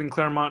grew up reading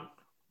Claremont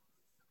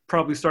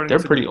probably They're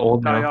pretty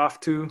old die now. off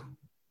too.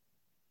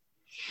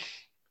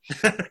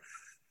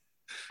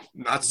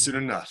 Not soon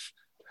enough.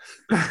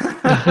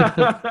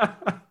 I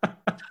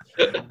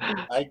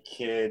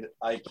kid.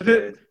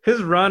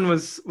 His run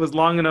was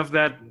long enough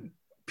that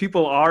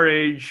people our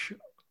age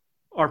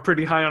are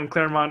pretty high on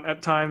Claremont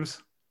at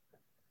times.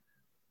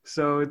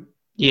 So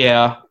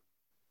yeah,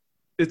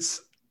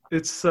 it's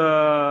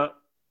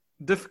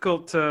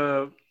difficult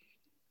to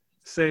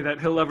say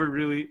that he'll ever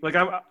really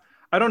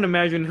I don't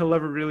imagine he'll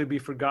ever really be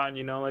forgotten.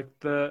 You know, like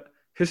the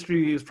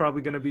history is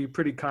probably going to be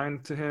pretty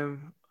kind to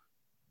him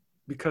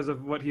because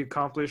of what he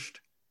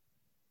accomplished.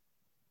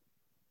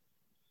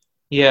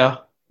 Yeah.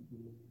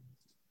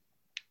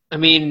 I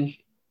mean,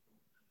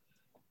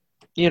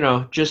 you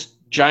know, just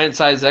Giant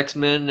Size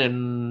X-Men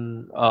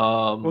and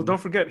well, don't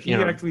forget he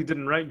actually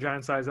didn't write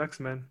Giant Size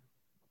X-Men.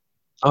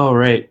 Oh,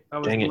 right. That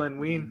was Glenn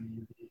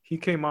Wein. He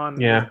came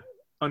on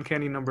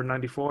Uncanny number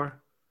 94.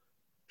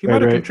 He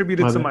might have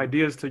contributed some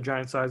ideas to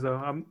Giant Size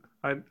though.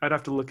 I'd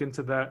have to look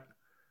into that.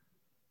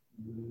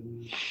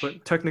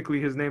 But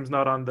technically his name's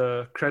not on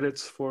the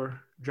credits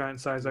for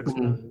Giant Size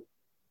X-Men.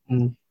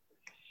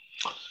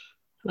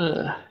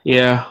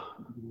 Yeah.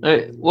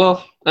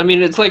 Well, I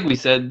mean, it's like we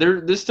said,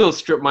 they're still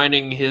strip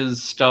mining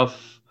his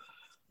stuff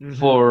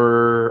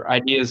for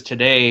ideas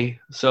today.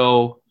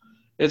 So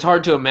it's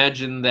hard to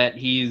imagine that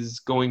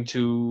he's going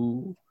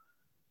to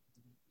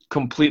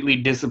completely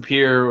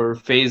disappear or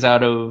phase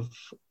out of,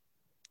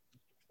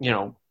 you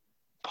know,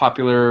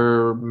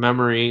 popular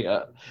memory.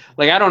 I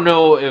don't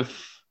know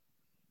if.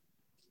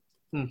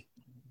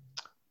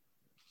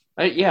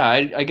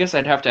 I guess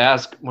I'd have to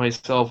ask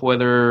myself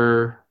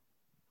whether,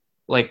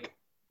 like,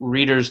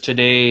 readers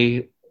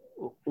today,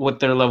 what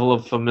their level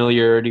of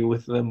familiarity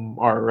with them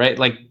are, right?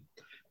 Like,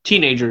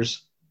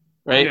 teenagers,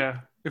 right? Yeah.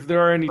 If there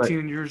are any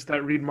teenagers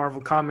that read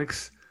Marvel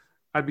Comics,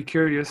 I'd be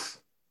curious.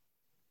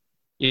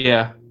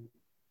 Yeah.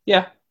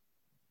 Yeah.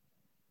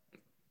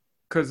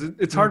 Because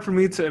it's hard for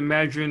me to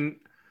imagine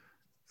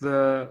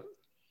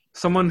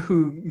someone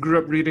who grew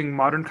up reading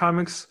modern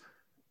comics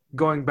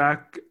going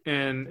back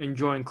and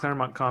enjoying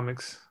Claremont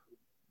comics.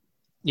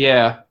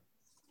 Yeah.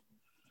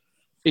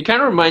 It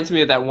kind of reminds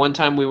me of that one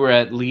time we were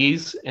at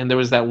Lee's and there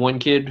was that one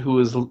kid who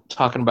was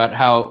talking about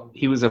how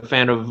he was a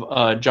fan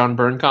of John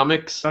Byrne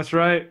comics. That's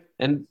right.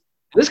 And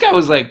this guy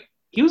was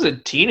he was a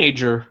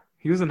teenager.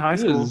 He was in high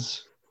school.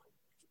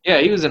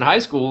 He was in high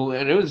school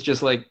and it was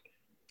just like,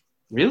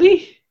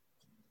 really?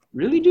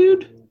 Really,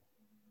 dude?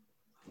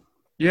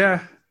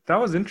 Yeah, that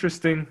was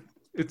interesting.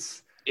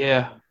 It's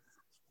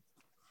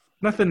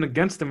nothing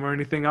against him or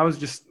anything. I was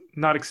just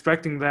not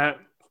expecting that.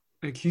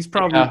 Like, he's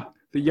probably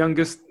the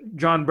youngest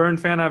John Byrne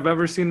fan I've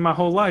ever seen in my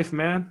whole life,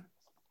 man.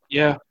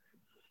 Yeah.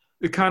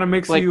 It kind of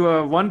makes you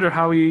wonder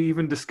how he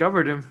even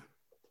discovered him.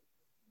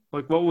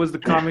 Like, what was the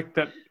comic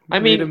that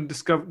made him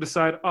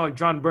decide, oh,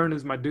 John Byrne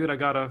is my dude, I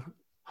gotta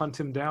hunt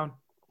him down?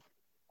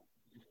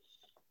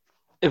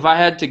 if I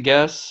had to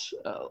guess,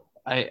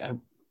 I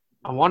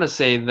want to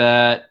say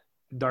that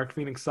Dark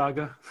Phoenix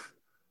Saga.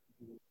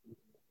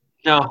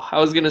 No, I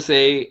was gonna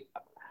say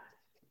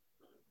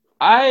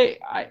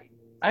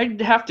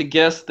I'd have to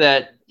guess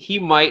that he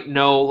might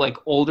know like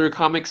older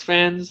comics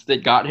fans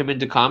that got him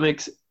into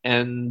comics,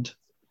 and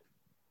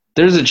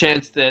there's a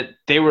chance that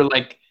they were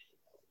like,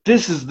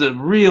 "This is the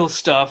real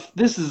stuff.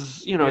 This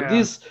is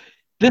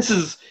this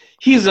is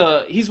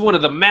he's one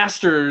of the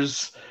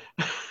masters."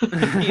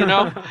 You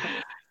know,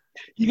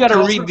 you got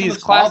to read these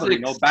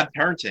classics. Bad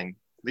parenting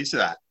leads to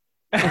that.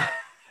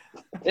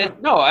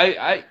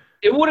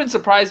 It wouldn't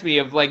surprise me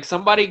if like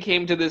somebody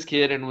came to this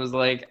kid and was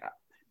like,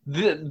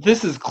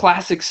 "This is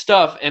classic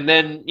stuff," and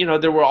then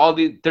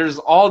there's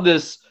all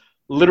this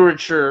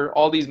literature,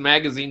 all these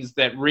magazines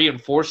that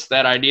reinforce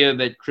that idea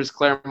that Chris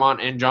Claremont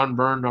and John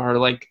Byrne are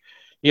like,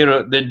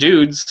 the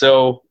dudes.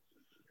 So,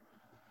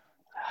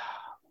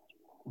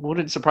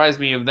 wouldn't surprise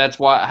me if that's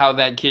how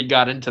that kid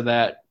got into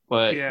that.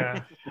 But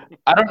yeah,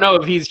 I don't know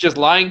if he's just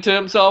lying to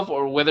himself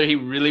or whether he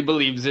really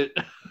believes it.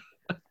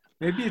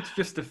 Maybe it's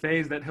just a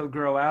phase that he'll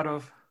grow out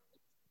of.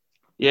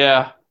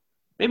 Yeah.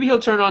 Maybe he'll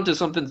turn on to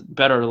something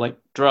better, like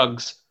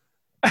drugs.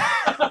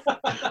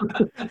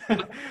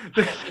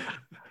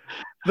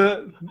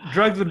 The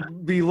drugs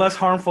would be less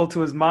harmful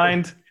to his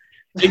mind.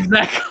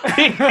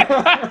 Exactly.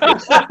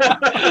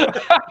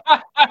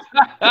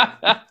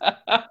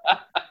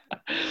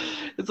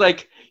 It's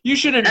like, you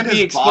shouldn't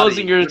be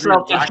exposing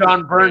yourself to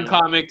John Byrne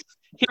comics.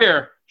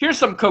 Here's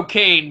some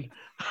cocaine.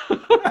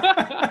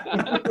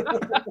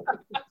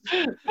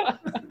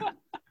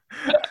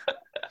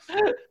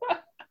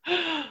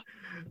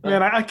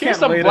 Man, I can't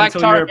wait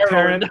until you're a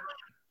parent.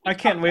 I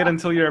can't wait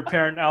until you're a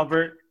parent,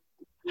 Albert.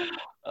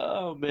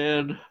 Oh,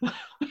 man.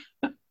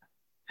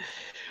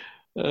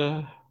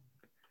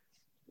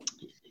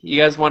 You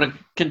guys want to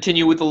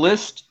continue with the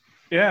list?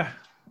 Yeah.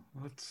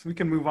 We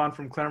can move on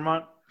from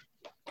Claremont.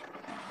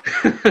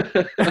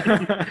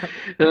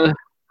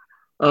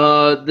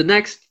 The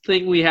next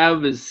thing we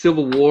have is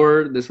Civil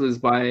War. This was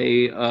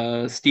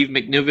by Steve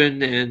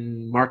McNiven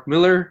and Mark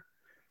Miller.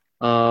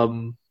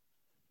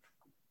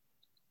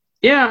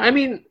 Yeah, I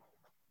mean,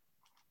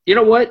 you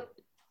know what?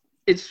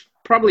 It's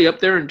probably up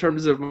there in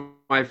terms of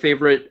my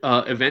favorite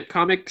event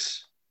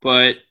comics,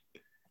 but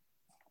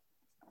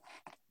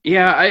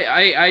yeah,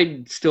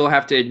 I still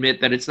have to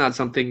admit that it's not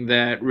something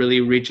that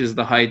really reaches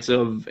the heights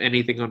of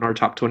anything on our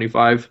top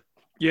 25.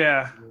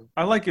 Yeah,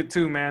 I like it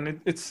too,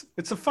 man. It's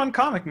a fun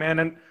comic, man,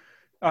 and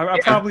I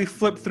probably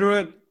flip through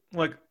it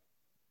like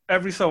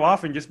every so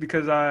often just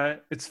because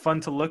it's fun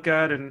to look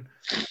at, and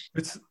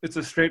it's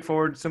a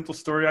straightforward, simple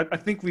story. I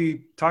think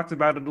we talked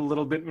about it a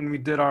little bit when we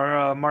did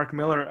our Mark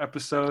Miller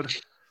episode,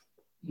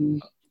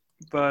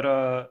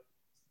 but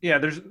yeah,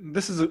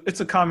 it's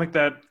a comic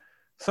that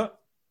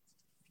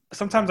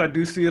sometimes I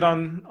do see it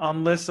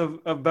on lists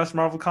of best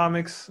Marvel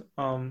comics.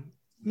 I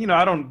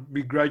don't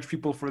begrudge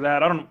people for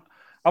that.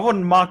 I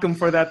wouldn't mock them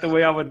for that the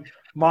way I would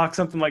mock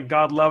something like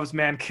God Loves,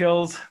 Man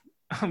Kills.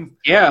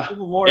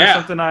 Civil War is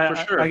something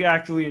I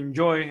actually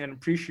enjoy and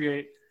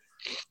appreciate.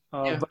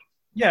 But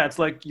yeah, it's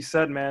like you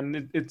said,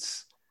 man.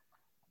 It's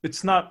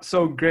not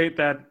so great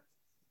that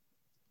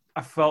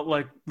I felt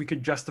like we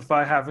could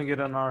justify having it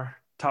in our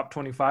top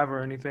 25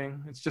 or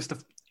anything. It's just a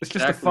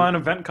fun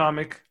event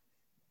comic.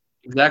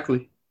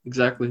 Exactly.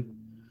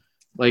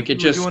 Like it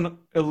just doing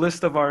a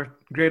list of our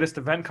greatest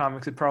event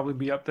comics, it'd probably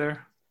be up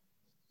there.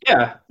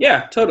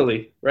 Yeah,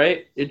 totally.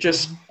 Right? It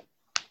just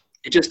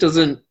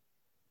doesn't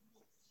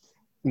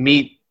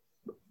meet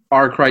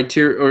our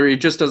criteria, or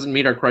it just doesn't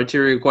meet our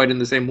criteria quite in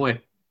the same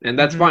way, and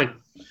that's fine.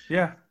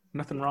 Yeah,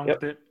 nothing wrong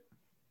with it.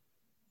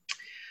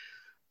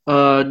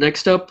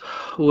 Next up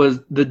was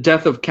The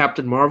Death of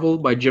Captain Marvel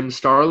by Jim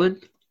Starlin.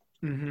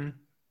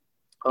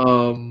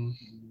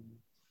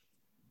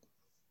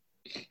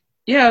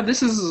 Yeah,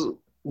 this is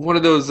one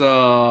of those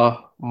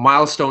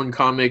milestone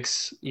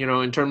comics,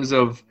 in terms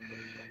of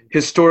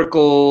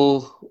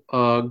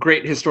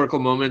great historical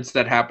moments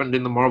that happened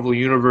in the Marvel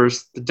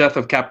Universe. The Death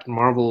of Captain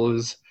Marvel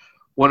is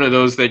one of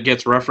those that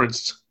gets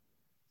referenced,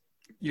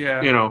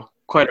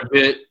 quite a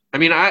bit. I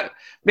mean,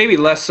 maybe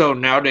less so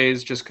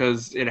nowadays just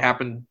because it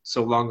happened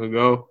so long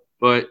ago.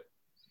 But,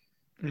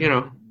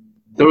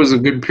 there was a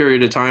good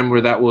period of time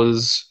where that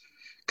was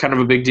kind of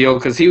a big deal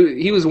because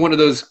he was one of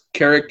those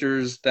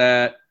characters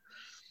that,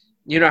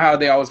 how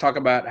they always talk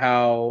about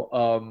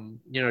how,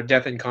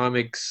 death in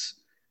comics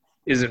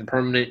isn't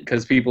permanent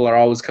because people are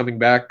always coming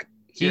back.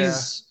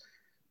 He's,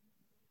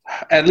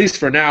 at least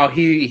for now,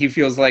 he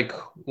feels like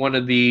one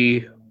of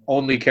the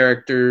only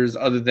characters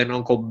other than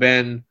Uncle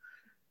Ben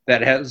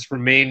that has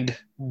remained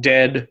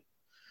dead.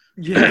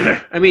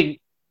 Yeah. I mean,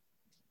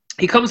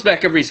 he comes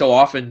back every so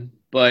often,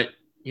 but,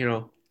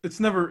 it's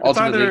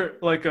either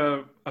like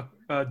a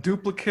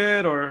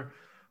duplicate or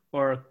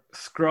a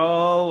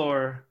Skrull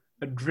or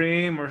a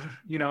dream, or,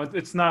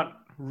 it's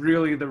not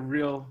really the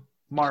real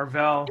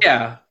Marvel.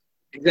 Yeah.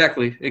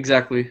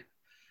 Exactly.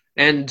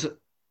 And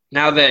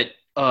now that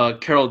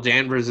Carol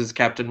Danvers is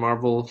Captain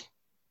Marvel,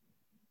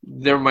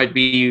 there might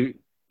be,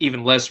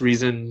 even less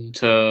reason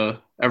to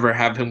ever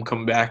have him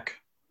come back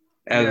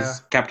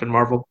as Captain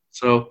Marvel.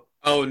 So,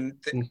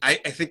 I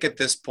think at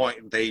this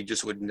point they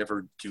just would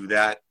never do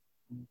that.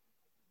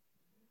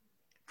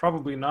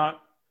 Probably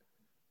not.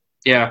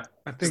 Yeah,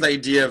 I think the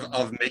idea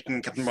of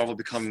making Captain Marvel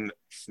become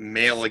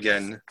male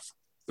again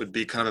would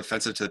be kind of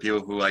offensive to the people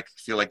who like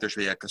feel like there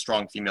should be like a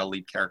strong female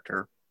lead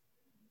character.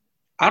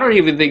 I don't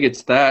even think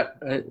it's that.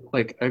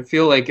 I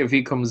feel like if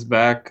he comes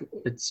back,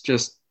 it's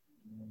just,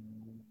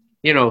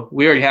 we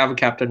already have a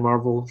Captain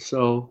Marvel,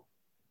 so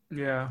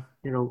yeah,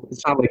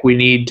 it's not like we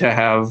need to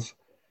have.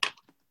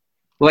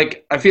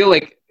 Like, I feel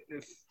like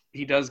if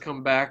he does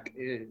come back,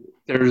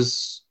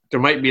 there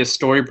might be a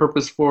story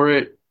purpose for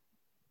it.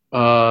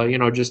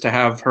 Just to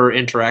have her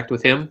interact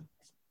with him,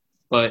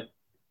 but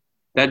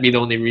that'd be the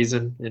only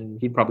reason,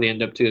 and he'd probably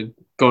end up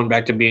going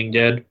back to being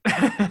dead.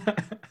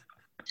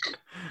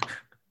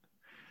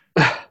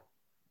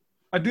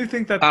 I do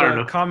think that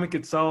the comic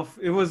itself,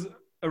 it was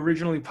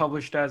originally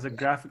published as a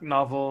graphic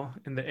novel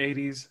in the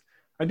 80s.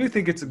 I do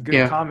think it's a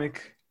good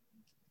comic.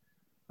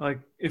 Like,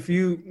 if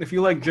you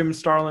like Jim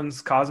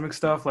Starlin's cosmic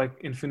stuff, like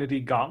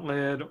Infinity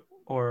Gauntlet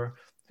or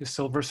his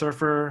Silver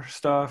Surfer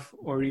stuff,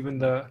 or even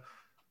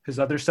his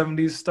other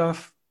 70s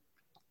stuff,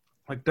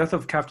 like Death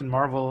of Captain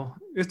Marvel,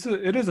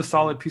 it is a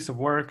solid piece of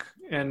work,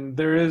 and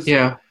there is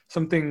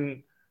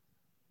something.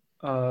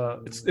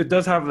 It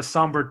does have a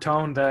somber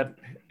tone that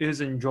is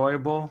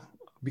enjoyable,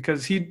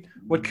 because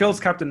what kills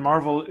Captain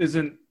Marvel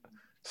isn't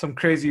some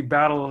crazy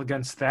battle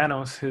against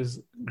Thanos,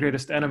 his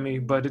greatest enemy,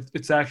 but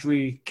it's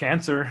actually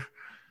cancer.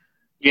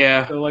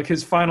 Yeah. So like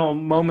his final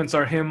moments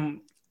are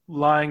him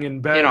lying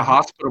in bed, in a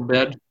hospital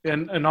bed,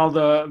 and all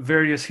the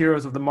various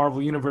heroes of the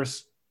Marvel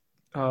Universe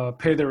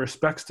pay their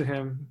respects to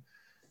him.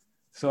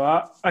 So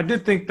I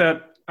did think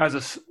that as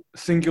a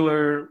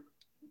singular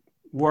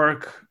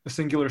work, a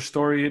singular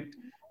story,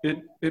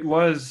 it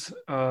was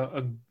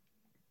a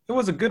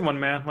good one,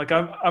 man. Like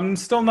I'm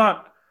still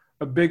not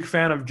a big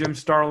fan of Jim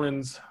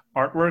Starlin's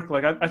artwork.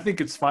 Like I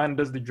think it's fine,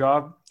 does the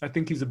job. I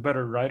think he's a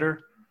better writer.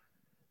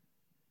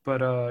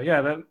 But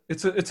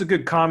it's a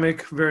good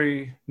comic,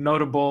 very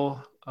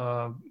notable.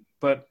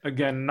 But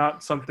again,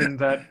 not something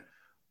that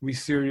we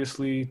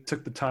seriously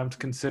took the time to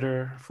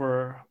consider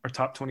for our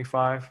top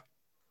 25.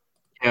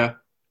 Yeah,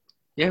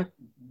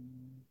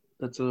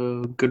 that's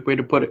a good way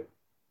to put it.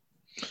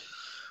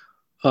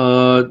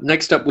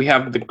 Next up, we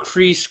have the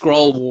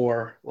Kree-Skrull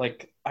War.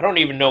 Like, I don't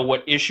even know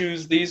what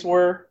issues these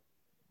were.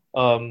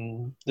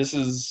 This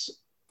is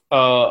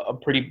a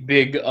pretty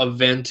big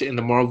event in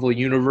the Marvel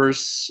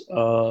Universe.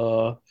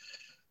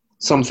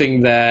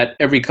 Something that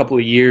every couple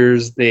of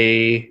years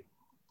they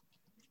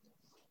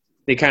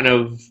kind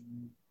of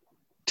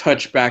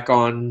touch back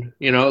on.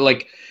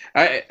 Like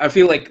I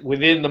feel like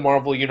within the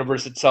Marvel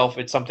Universe itself,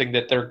 it's something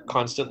that they're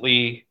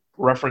constantly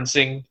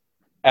referencing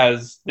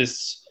as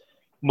this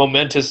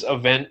momentous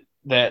event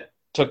that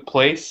took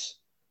place.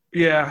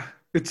 Yeah,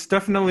 it's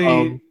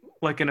definitely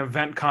like an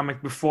event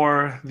comic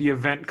before the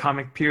event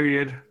comic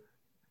period.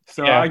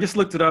 So I just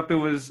looked it up. It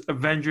was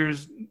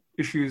Avengers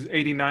issues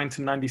 89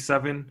 to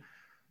 97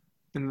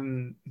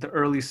 in the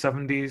early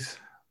 70s.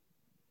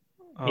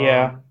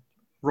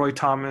 Roy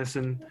Thomas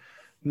and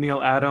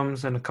Neil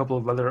Adams and a couple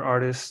of other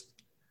artists.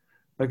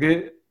 Like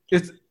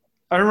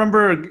I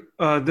remember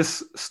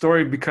this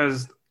story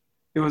because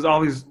it was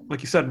always,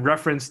 like you said,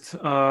 referenced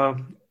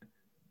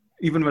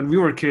even when we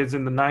were kids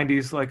in the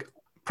 90s. Like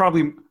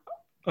probably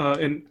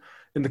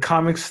in the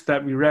comics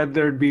that we read,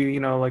 there'd be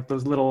like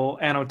those little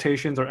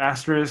annotations or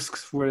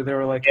asterisks where they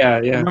were like,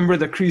 remember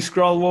the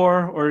Kree-Skrull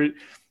War, or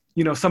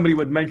somebody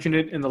would mention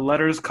it in the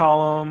letters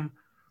column,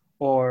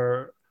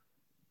 or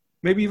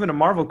maybe even a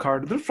Marvel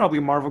card. There's probably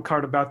a Marvel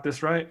card about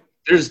this, right?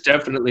 There's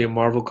definitely a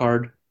Marvel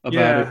card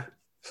about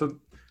it.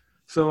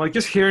 So like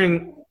just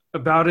hearing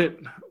about it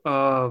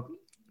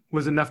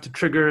was enough to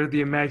trigger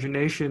the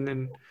imagination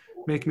and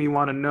make me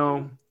want to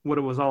know what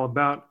it was all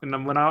about. And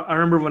I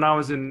remember when I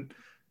was in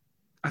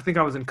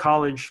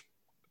college,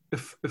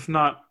 if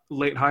not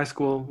late high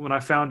school, when I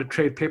found a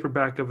trade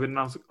paperback of it, and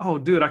I was like, oh,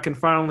 dude, I can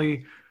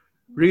finally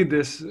read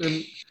this.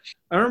 And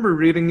I remember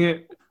reading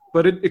it,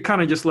 but it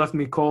kind of just left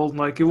me cold.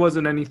 Like it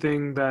wasn't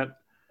anything that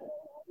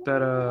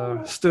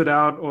stood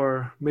out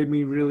or made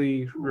me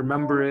really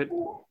remember it.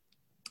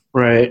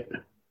 Right.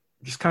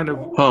 Just kind of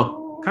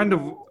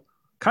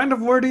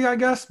wordy, I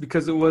guess,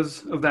 because it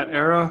was of that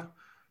era,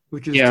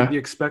 which is to be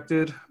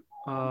expected.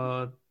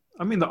 I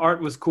mean, the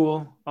art was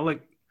cool. I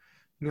like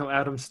Neil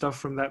Adams stuff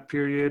from that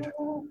period,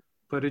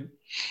 but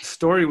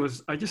story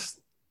was, I just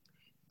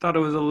thought it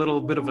was a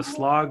little bit of a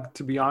slog,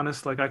 to be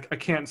honest. Like I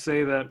can't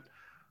say that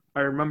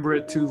I remember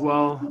it too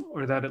well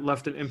or that it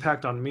left an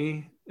impact on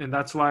me. And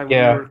that's why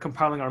when we were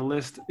compiling our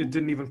list, it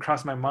didn't even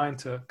cross my mind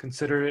to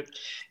consider it.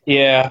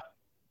 Yeah.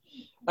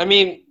 I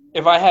mean,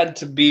 if I had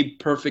to be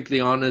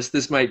perfectly honest,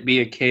 this might be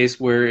a case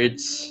where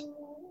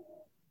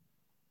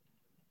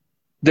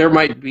there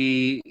might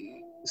be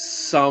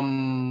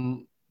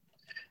some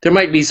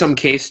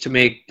case to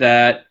make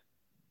that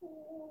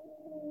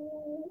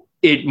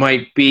it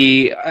might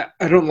be,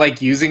 I don't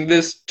like using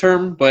this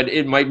term, but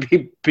it might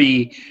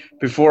be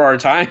before our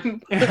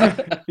time.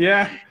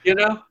 Yeah. You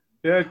know?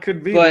 Yeah, it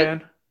could be,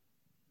 man.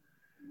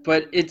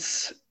 But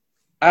it's,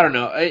 I don't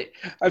know.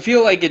 I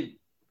feel like it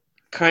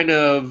kind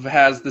of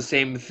has the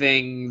same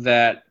thing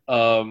that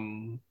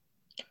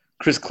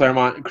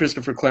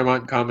Christopher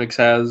Claremont Comics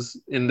has,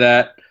 in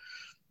that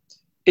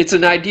it's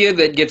an idea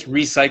that gets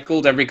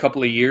recycled every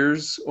couple of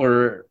years,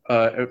 or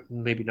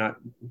maybe not.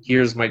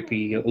 Years might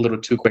be a little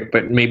too quick,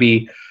 but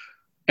maybe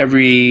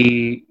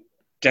every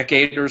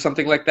decade or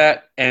something like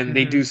that. And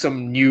they do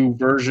some new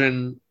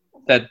version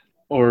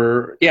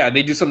or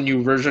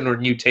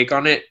new take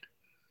on it.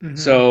 Mm-hmm.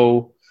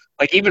 So,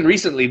 like, even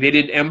recently they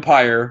did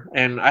Empire,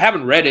 and I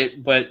haven't read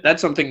it, but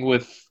that's something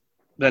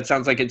that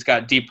sounds like it's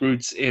got deep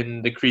roots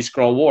in the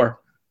Kree-Skrull War.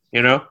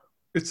 You know,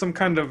 it's some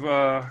kind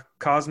of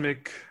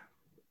cosmic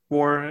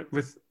war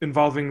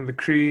involving the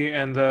Kree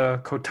and the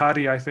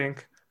Kotati, I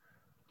think.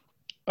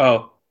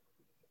 Oh,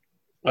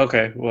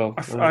 okay. Well,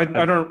 I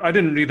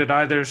didn't read it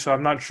either, so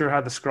I'm not sure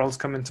how the Skrulls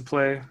come into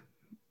play.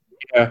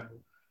 Yeah,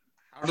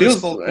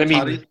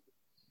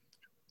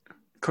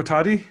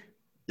 Kotati.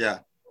 Yeah,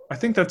 I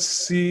think that's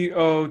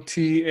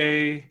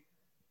Cotati.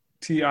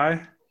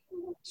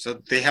 So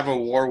they have a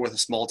war with a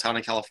small town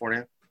in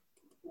California.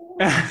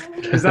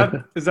 Is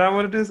that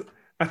what it is?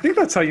 I think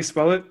that's how you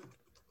spell it.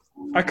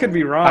 I could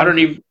be wrong. I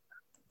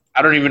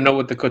don't even know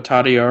what the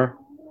Kotati are.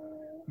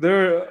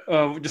 They're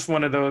just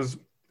one of those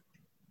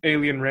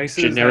alien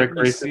races generic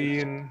that you see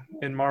in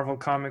Marvel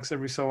Comics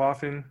every so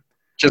often.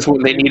 Just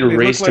when they need a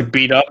race to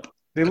beat up.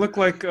 They look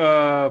like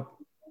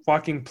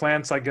walking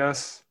plants, I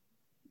guess.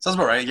 Sounds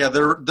about right. Yeah,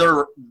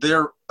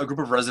 they're a group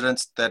of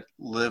residents that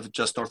live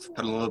just north of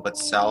Petaluma, but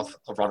south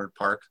of Rohnert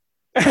Park.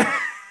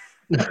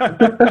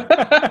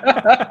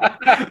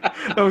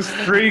 Those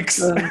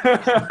freaks.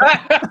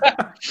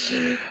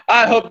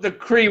 I hope the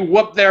Kree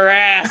whoop their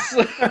ass.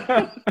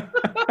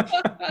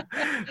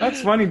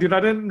 That's funny, dude. I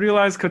didn't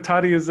realize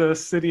Kotati is a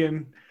city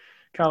in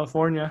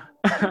California.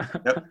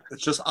 Yep,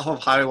 it's just off of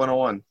Highway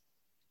 101.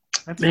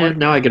 That's Man,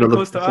 now I get a look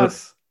close to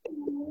us.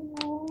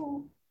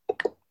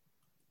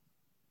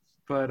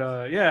 But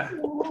yeah,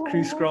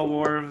 Kree-Skrull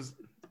War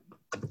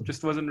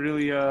just wasn't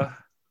really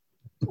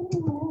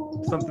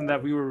something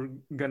that we were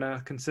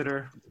gonna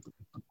consider.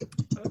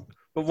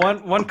 But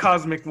one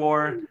cosmic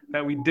war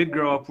that we did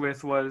grow up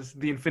with was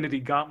the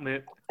Infinity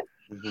Gauntlet.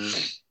 Mm-hmm.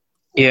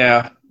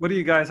 Yeah. What do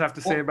you guys have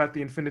to say about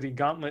the Infinity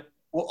Gauntlet?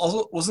 Well,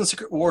 also, wasn't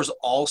Secret Wars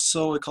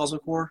also a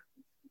cosmic war?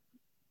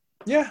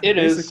 Yeah,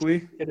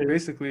 basically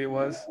it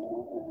was.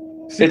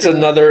 It's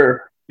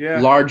another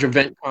large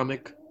event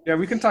comic. Yeah,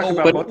 we can talk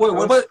about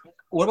both.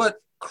 What about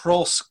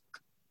Skrull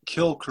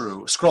Kill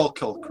Crew?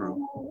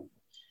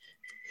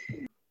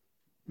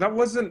 That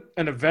wasn't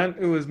an event.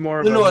 It was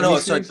more of no.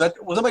 Sorry, was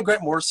that by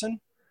Grant Morrison?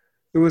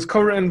 It was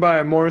co-written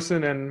by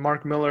Morrison and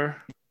Mark Miller.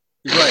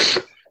 You're right.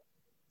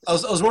 I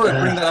was more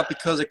bringing that up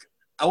because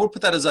I would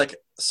put that as like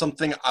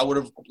something I would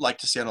have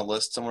liked to see on a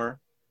list somewhere.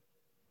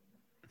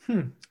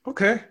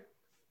 Okay.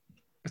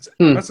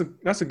 That's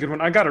a good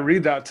one. I got to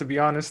read that, to be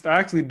honest. I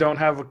actually don't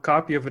have a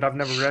copy of it. I've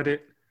never read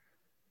it.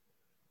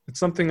 It's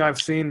something I've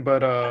seen,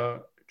 but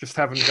just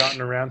haven't gotten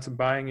around to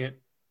buying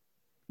it.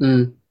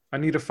 I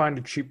need to find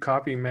a cheap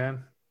copy,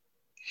 man.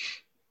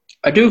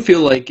 I do feel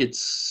like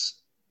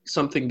it's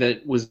something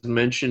that was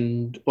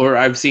mentioned, or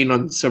I've seen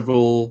on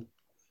several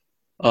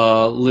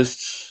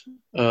lists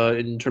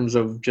in terms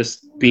of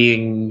just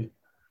being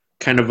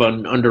kind of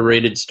an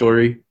underrated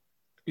story.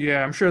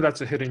 Yeah, I'm sure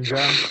that's a hidden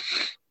gem.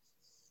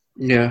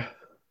 Yeah.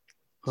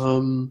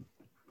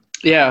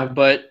 Yeah,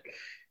 but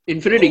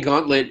Infinity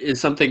Gauntlet is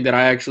something that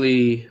I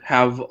actually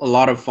have a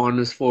lot of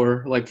fondness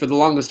for. Like, for the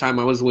longest time,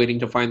 I was waiting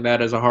to find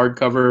that as a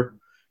hardcover,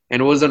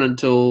 and it wasn't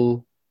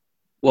until,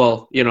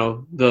 well, you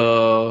know,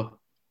 the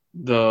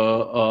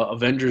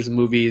Avengers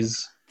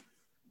movies,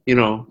 you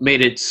know,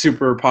 made it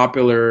super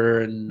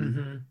popular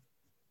and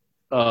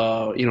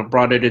you know,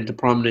 brought it into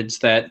prominence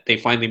that they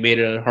finally made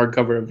a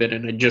hardcover of it,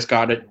 and I just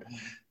got it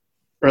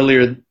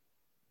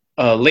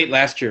late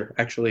last year,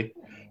 actually.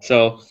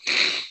 So,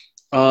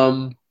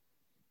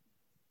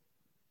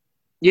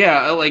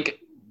 yeah, like,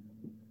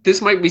 this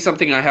might be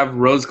something I have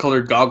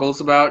rose-colored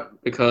goggles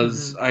about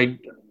because I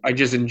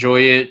just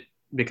enjoy it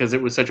because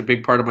it was such a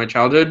big part of my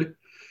childhood.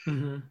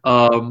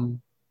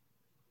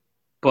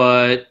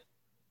 But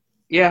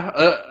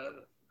yeah,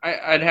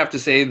 I'd have to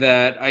say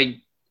that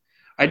I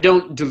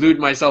don't delude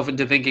myself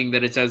into thinking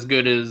that it's as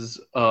good as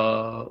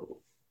that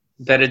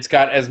it's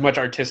got as much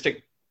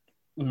artistic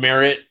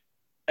merit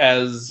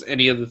as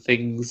any of the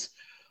things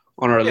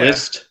on our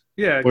list.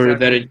 Yeah, exactly. Or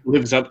that it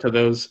lives up to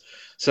those.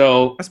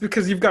 So that's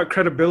because you've got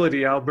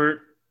credibility,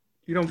 Albert.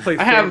 You don't play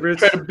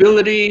favorites. I have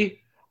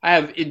credibility. I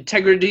have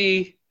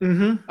integrity.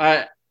 I'm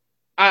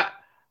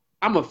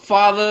a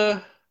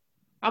father.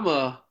 I'm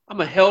a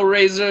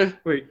Hellraiser.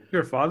 Wait,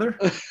 you're a father?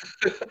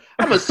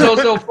 I'm a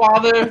so-so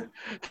father.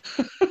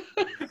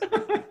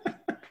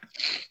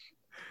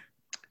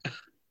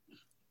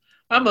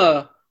 I'm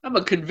a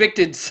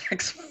convicted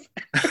sex.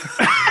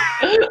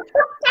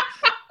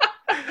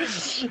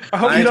 I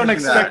hope you don't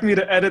expect me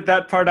to edit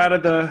that part out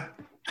of the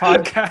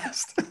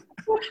podcast.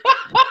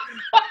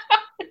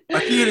 I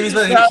think it means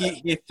that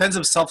he offends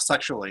himself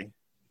sexually.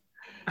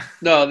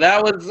 No,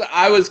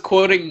 I was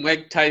quoting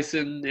Mike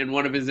Tyson in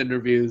one of his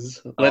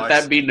interviews. Let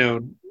that be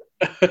known.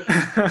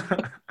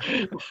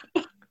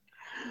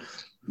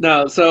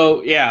 No,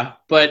 so yeah,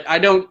 but I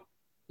don't.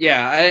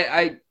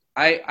 Yeah,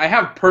 I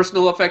have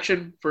personal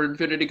affection for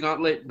Infinity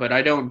Gauntlet, but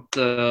I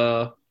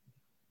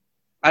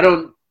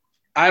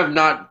have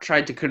not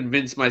tried to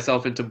convince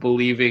myself into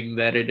believing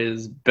that it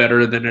is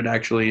better than it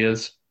actually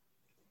is.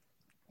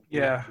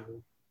 Yeah,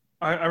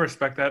 I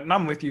respect that. And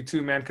I'm with you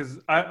too, man, because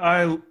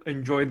I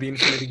enjoyed the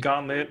Infinity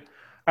Gauntlet.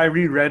 I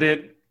reread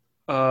it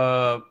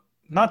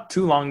not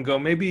too long ago,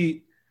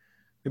 maybe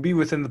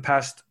within the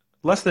past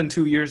less than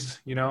 2 years,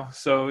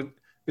 so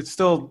it's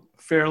still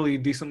fairly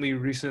decently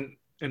recent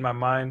in my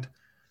mind.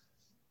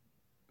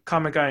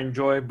 Comic I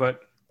enjoy,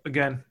 but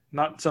again,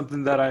 not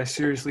something that I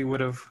seriously would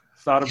have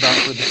thought about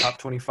for the top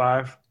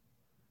 25.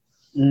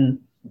 And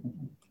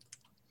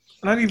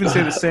I'd even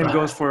say the same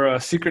goes for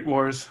Secret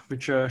Wars,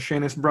 which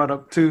Seamus brought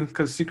up too,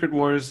 because Secret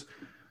Wars,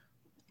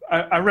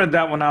 I read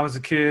that when I was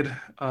a kid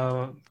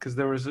because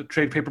there was a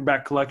trade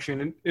paperback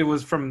collection. It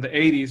was from the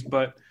 80s,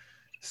 but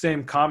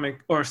same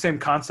comic or same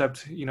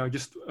concept,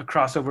 just a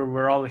crossover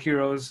where all the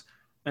heroes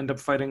end up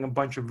fighting a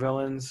bunch of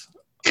villains.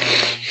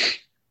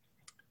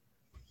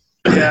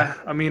 Yeah,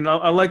 I mean,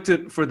 I liked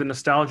it for the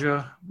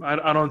nostalgia.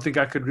 I don't think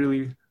I could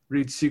really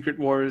read Secret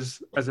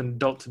Wars as an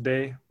adult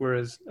today,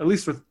 whereas at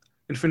least with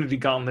Infinity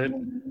Gauntlet,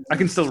 I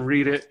can still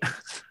read it.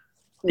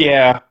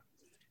 Yeah.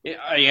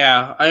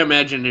 I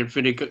imagine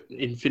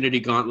Infinity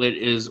Gauntlet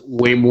is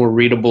way more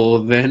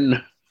readable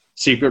than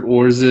Secret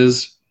Wars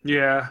is.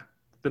 Yeah,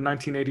 the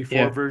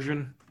 1984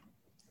 version.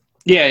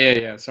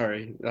 Yeah.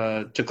 Sorry.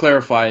 To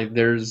clarify,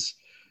 there's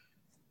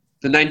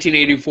the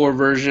 1984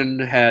 version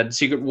had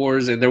Secret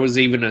Wars, and there was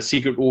even a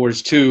Secret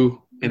Wars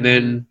 2. And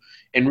then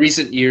in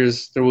recent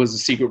years, there was a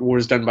Secret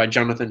Wars done by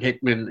Jonathan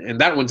Hickman, and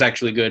that one's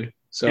actually good.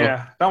 So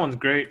yeah, that one's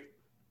great.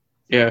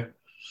 Yeah.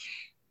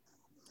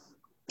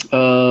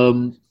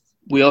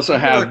 We also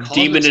have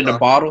Demon in a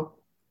Bottle.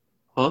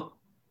 Huh?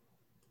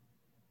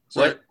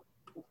 Sorry. What?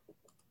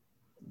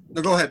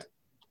 No, go ahead.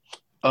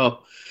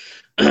 Oh.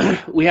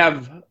 We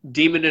have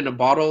Demon in a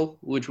Bottle,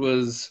 which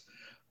was,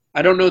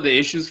 I don't know the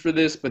issues for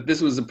this, but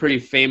this was a pretty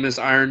famous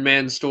Iron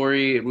Man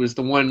story. It was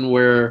the one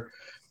where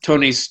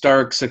Tony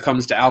Stark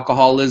succumbs to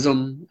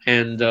alcoholism,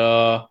 and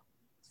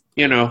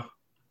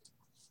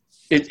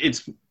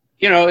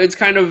it's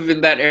kind of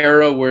in that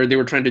era where they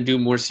were trying to do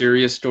more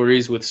serious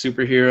stories with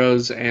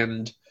superheroes,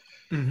 and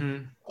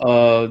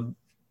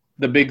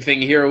the big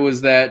thing here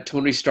was that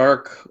Tony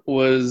Stark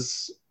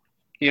was,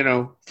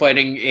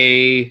 fighting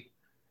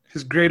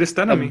his greatest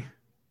enemy.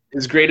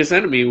 His greatest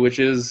enemy, which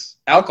is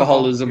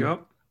alcoholism.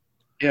 Yep.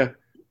 Yeah.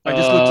 I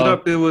just looked it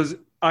up. It was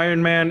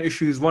Iron Man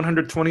issues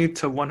 120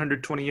 to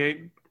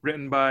 128,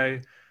 written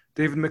by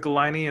David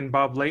Michelinie and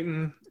Bob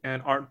Layton,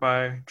 and art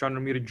by John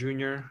Romita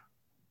Jr.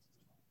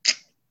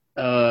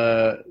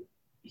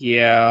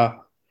 Yeah.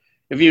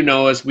 If you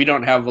know us, we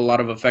don't have a lot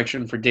of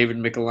affection for David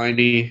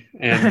Michelinie,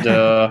 and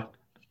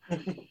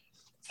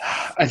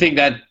I think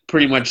that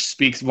pretty much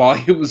speaks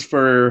volumes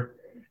for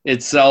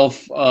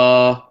itself.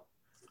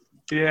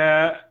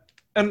 Yeah,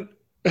 and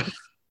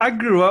I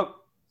grew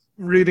up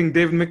reading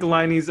David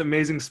Michelinie's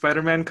Amazing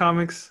Spider-Man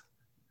comics,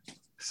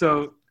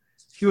 so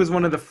he was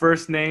one of the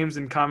first names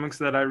in comics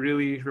that I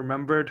really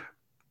remembered.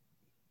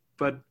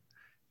 But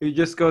it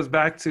just goes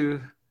back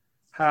to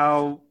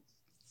how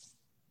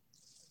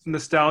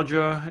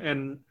nostalgia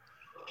and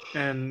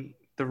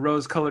the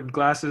rose-colored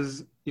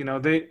glasses,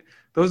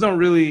 those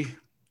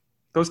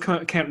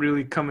can't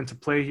really come into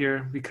play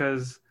here,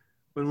 because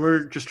when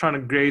we're just trying to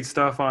grade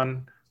stuff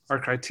on our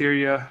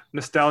criteria,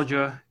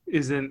 nostalgia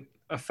isn't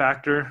a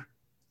factor.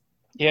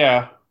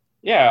 Yeah.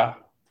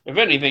 If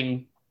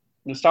anything,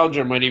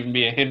 nostalgia might even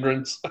be a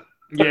hindrance.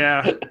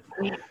 Yeah.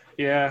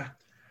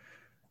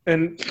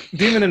 And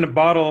Demon in a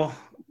Bottle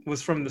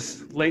was from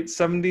the late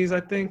 70s, I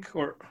think,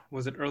 or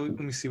was it early? Let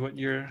me see what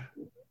year.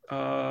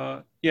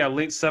 Late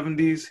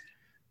 70s.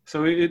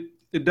 So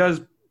it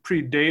does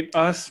predate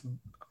us,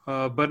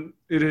 but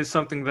it is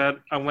something that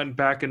I went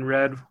back and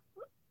read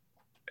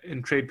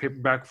in trade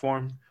paperback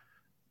form,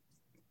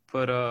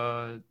 but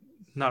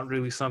not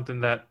really something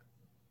that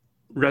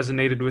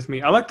resonated with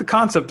me. I like the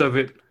concept of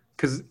it,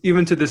 because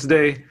even to this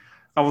day,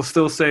 I will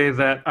still say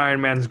that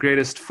Iron Man's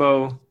greatest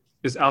foe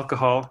is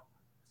alcohol.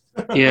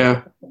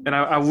 Yeah. And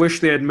I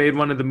wish they had made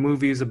one of the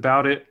movies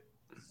about it.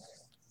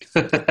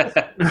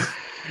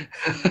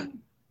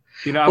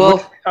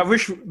 I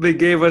wish they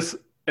gave us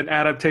an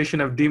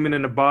adaptation of Demon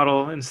in a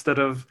Bottle instead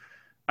of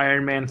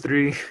Iron Man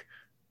 3.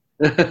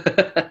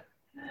 I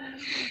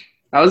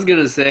was going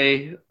to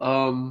say,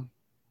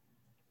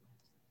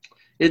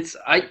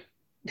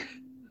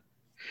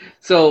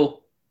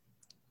 so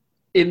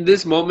in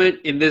this moment,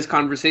 in this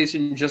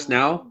conversation just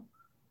now,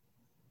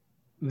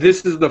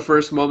 this is the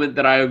first moment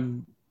that I've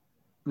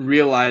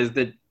realized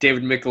that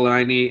David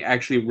Michelinie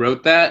actually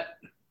wrote that.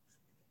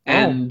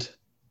 And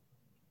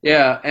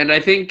Yeah, and I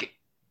think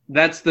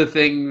that's the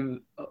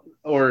thing,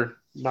 or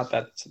not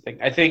that's the thing.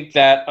 I think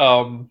that,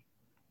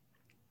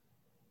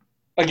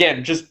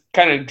 again, just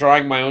kind of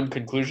drawing my own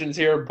conclusions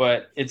here,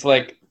 but it's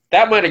like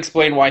that might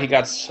explain why he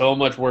got so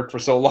much work for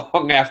so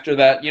long after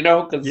that,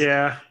 Because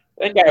Yeah.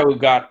 that guy who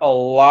got a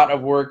lot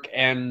of work,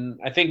 and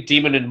I think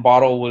Demon in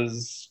Bottle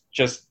was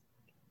just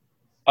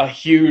a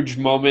huge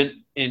moment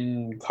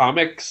in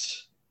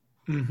comics.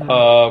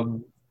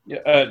 Mm-hmm.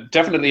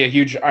 Definitely a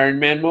huge Iron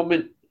Man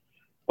moment,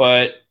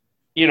 but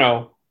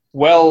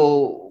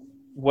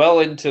well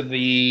into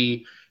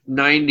the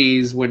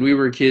 90s when we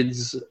were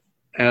kids,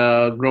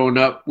 growing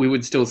up, we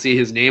would still see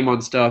his name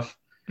on stuff,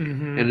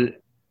 and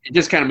it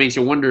just kind of makes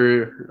you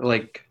wonder,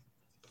 like,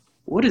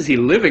 what is he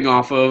living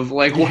off of?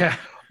 Like,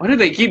 why do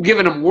they keep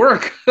giving him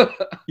work?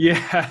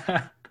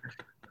 Yeah.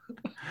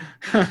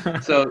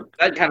 So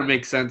that kind of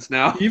makes sense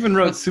now. He even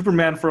wrote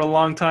Superman for a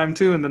long time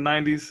too in the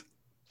 90s.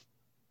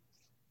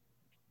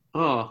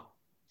 Oh,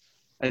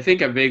 I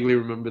think I vaguely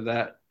remember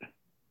that.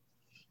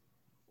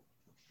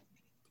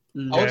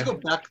 I want to go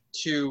back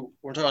to,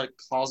 we're talking about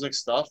cosmic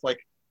stuff.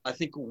 Like, I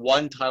think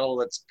one title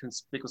that's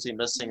conspicuously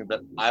missing that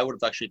I would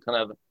have actually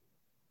kind of,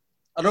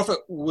 I don't know if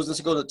it was going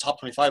to go to the top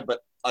 25, but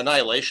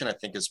Annihilation, I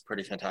think, is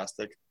pretty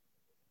fantastic.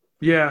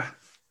 Yeah.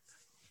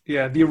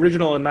 Yeah, the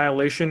original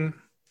Annihilation,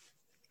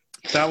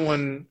 that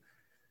one,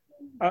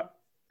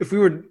 if we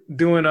were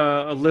doing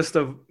a list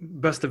of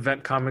best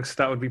event comics,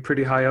 that would be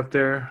pretty high up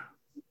there.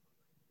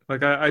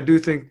 Like, I do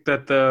think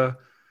that the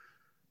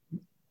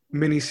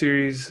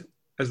miniseries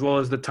as well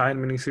as the tie-in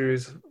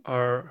miniseries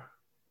are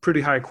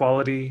pretty high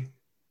quality,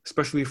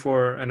 especially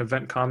for an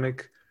event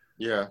comic.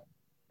 Yeah.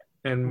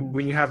 And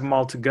when you have them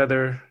all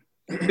together,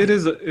 it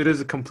is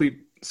a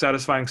complete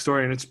satisfying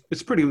story, and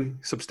it's pretty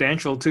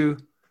substantial too.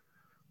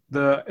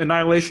 The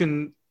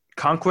Annihilation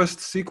Conquest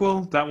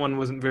sequel, that one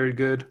wasn't very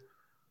good.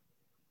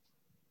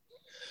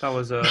 That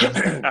was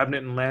Abnett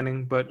and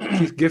Lanning, but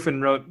Keith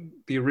Giffen wrote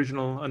the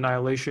original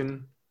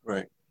Annihilation.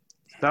 Right.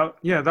 That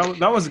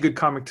was a good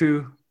comic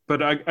too,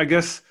 but I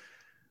guess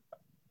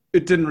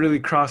it didn't really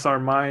cross our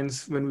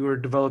minds when we were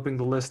developing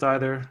the list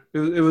either.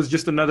 It was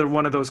just another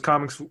one of those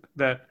comics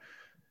that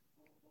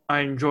I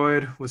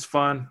enjoyed, was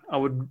fun. I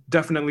would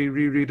definitely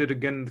reread it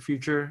again in the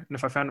future, and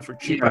if I found it for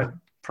cheap, I'd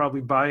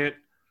probably buy it.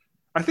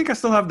 I think I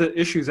still have the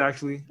issues,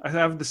 actually. I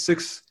have the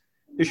 6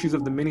 issues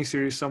of the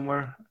miniseries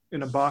somewhere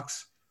in a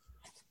box.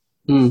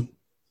 Did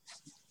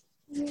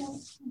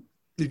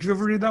you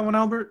ever read that one,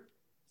 Albert?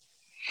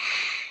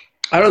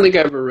 I don't think I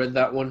ever read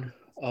that one.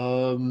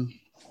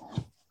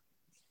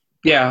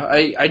 Yeah,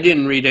 I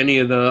didn't read any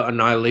of the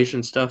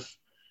Annihilation stuff.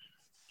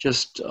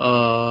 Just,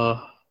 I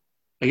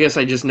guess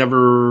I just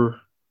never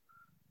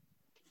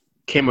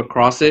came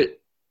across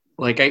it.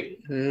 Like, I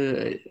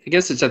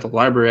guess it's at the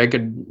library. I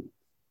could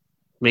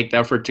make the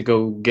effort to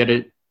go get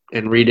it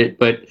and read it,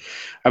 but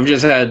I've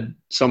just had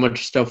so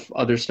much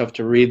other stuff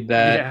to read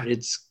that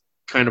it's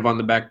kind of on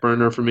the back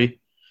burner for me.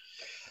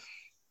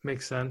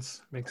 Makes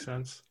sense.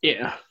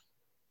 Yeah.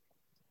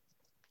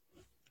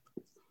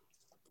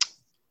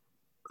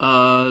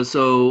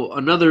 So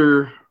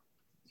another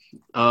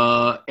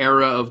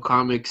era of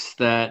comics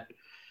that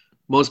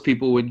most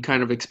people would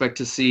kind of expect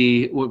to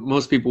see, what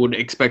most people would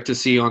expect to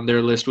see on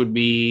their list would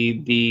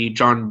be the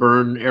John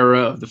Byrne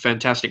era of the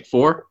Fantastic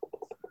Four.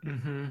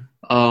 Man,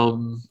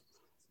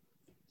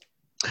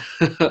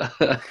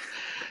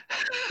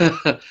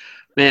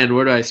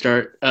 where do I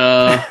start?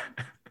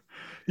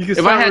 You can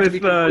start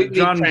with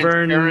John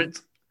Byrne,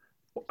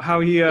 how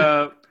he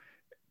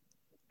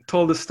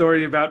told the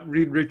story about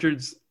Reed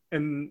Richards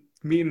and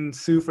meeting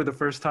Sue for the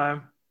first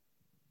time.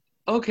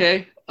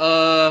 Okay.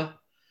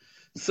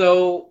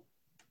 So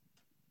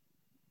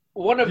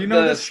one of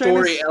the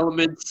story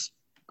elements.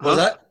 Was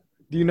that?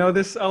 Do you know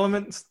this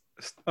element,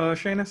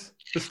 Seamus?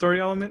 The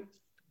story element?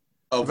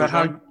 Oh,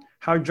 about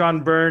how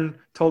John Byrne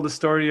told the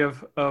story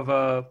of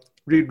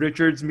Reed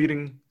Richards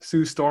meeting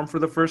Sue Storm for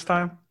the first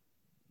time?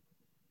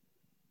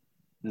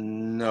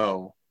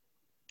 No.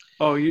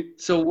 Oh,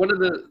 so one of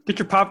the get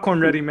your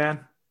popcorn ready, man.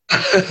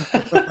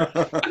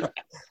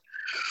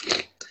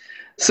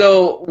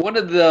 So one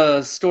of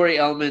the story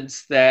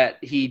elements that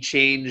he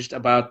changed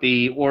about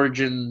the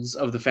origins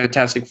of the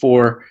Fantastic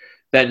Four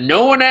that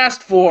no one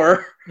asked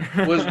for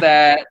was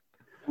that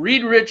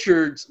Reed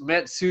Richards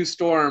met Sue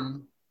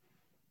Storm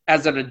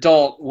as an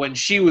adult when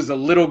she was a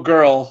little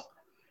girl,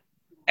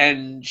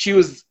 and she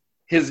was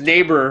his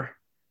neighbor.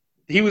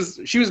 She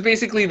was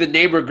basically the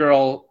neighbor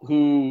girl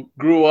who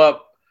grew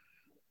up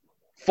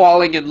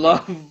falling in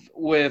love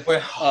with.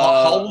 Wait,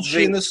 how old was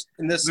she in this?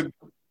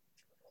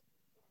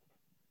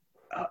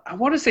 I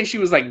want to say she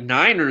was like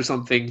 9 or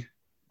something.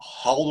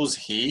 How old was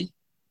he?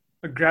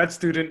 A grad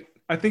student.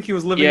 I think he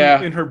was living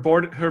in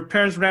her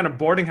parents ran a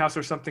boarding house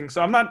or something.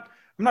 So I'm not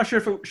sure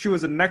if she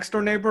was a next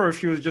door neighbor or if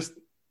she was just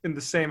in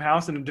the same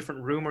house in a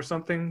different room or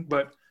something.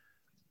 But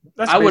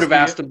I would have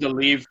asked him to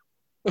leave.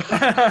 Well,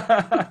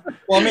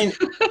 I mean,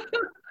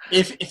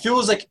 if it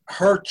was like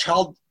her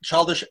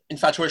childish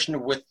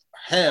infatuation with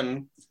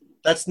him,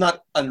 that's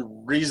not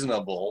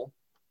unreasonable.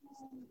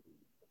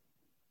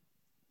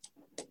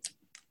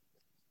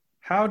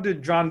 How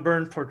did John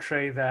Byrne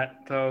portray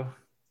that, though?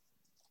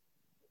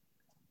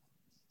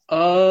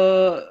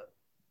 I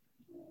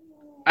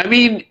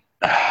mean,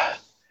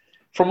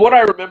 from what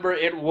I remember,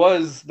 it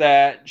was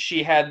that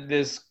she had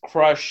this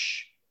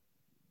crush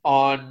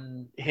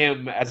on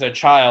him as a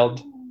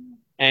child,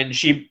 and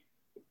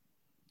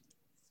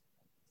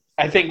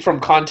I think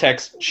from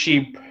context,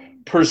 she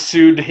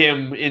pursued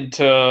him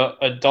into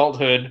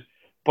adulthood,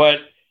 but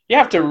you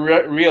have to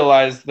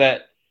realize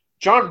that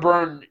John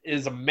Byrne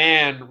is a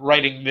man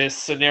writing this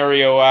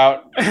scenario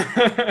out.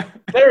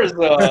 There's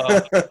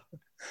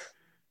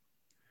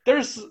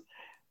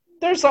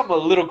something a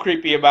little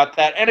creepy about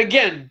that. And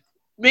again,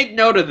 make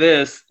note of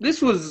this.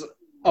 This was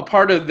a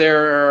part of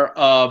their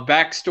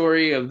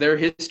backstory of their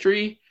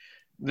history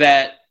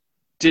that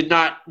did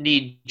not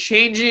need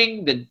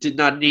changing, that did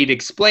not need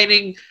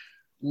explaining.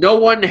 No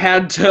one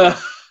had to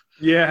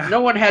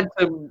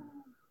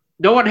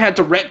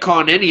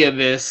retcon any of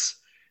this.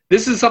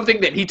 This is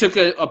something that he took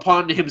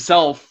upon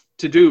himself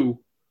to do.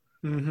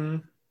 Mm-hmm.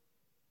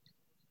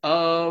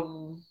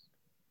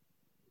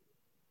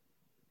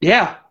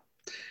 Yeah.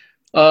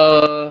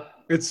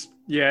 It's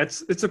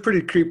a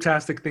pretty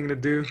creeptastic thing to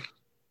do.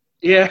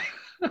 Yeah.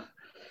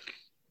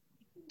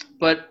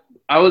 But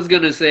I was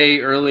gonna say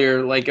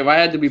earlier, like, if I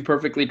had to be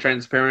perfectly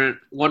transparent,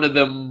 one of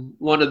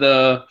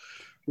the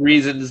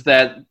reasons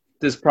that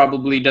this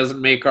probably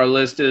doesn't make our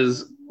list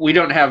is we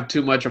don't have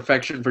too much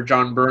affection for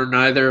John Byrne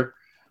either.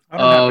 I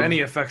don't have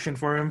any affection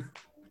for him.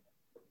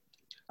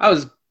 I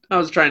was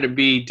trying to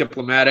be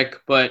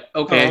diplomatic, but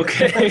okay. Oh,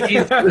 okay.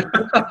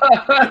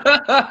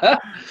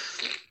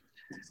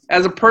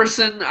 As a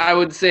person, I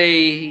would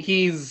say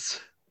he's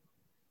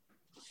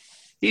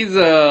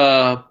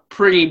a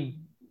pretty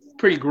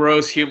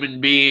gross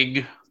human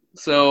being.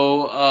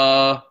 So,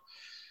 I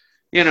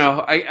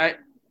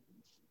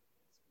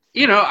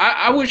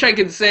wish I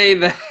could say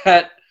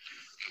that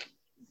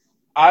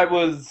I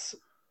was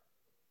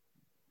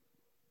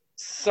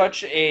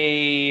such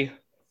a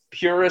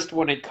purist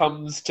when it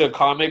comes to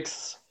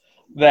comics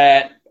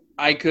that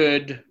I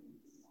could.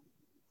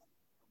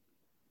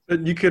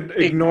 You could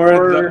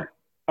ignore the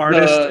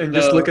artist and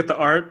just look at the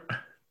art.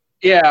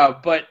 Yeah,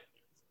 but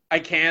I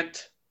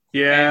can't.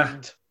 Yeah.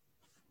 And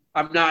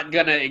I'm not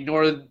gonna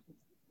ignore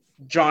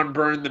John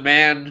Byrne the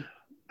man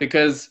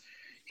because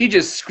he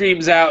just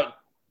screams out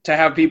to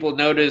have people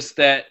notice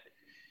that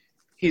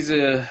he's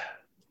a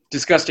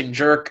disgusting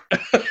jerk.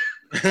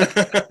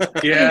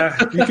 Yeah,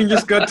 you can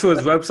just go to his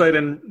website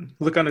and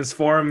look on his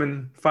forum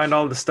and find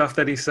all the stuff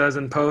that he says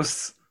and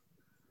posts.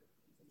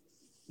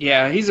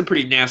 Yeah, he's a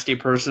pretty nasty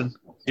person.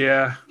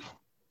 Yeah.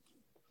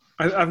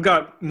 I've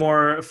got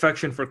more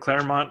affection for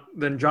Claremont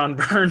than John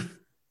Byrne.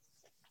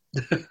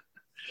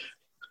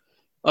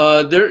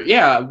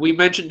 We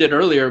mentioned it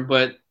earlier,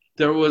 but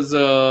there was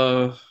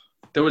a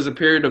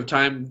period of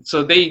time.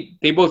 So they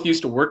both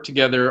used to work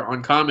together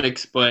on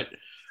comics, but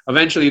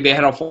eventually they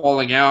had a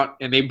falling out,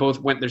 and they both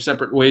went their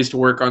separate ways to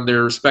work on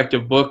their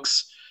respective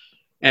books.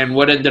 And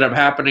what ended up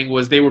happening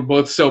was they were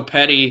both so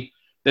petty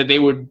that they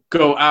would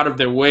go out of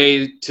their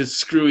way to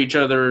screw each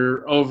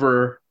other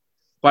over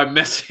by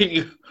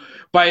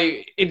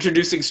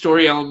introducing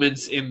story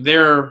elements in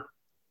their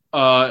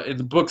in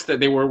the books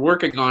that they were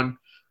working on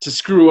to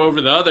screw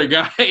over the other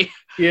guy.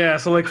 Yeah,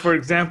 so like for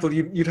example,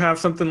 you'd have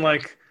something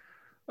like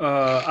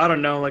I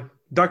don't know, like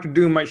Dr.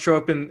 Doom might show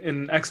up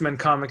in X-Men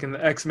comic, and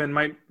the X-Men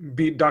might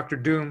beat Dr.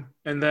 Doom,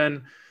 and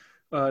then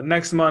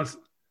next month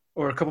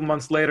or a couple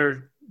months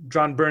later,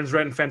 John Byrne's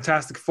writing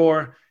Fantastic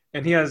Four,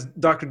 and he has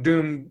Dr.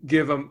 Doom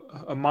give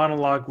a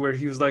monologue where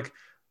he was like,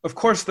 "Of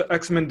course the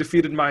X-Men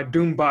defeated my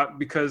Doombot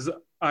because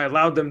I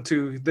allowed them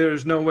to.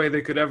 There's no way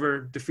they could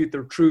ever defeat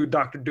the true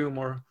Dr. Doom,"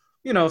 or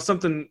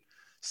something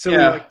silly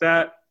like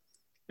that.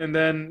 And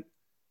then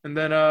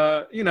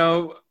a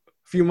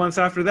few months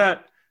after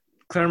that,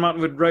 Claremont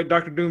would write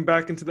Dr. Doom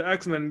back into the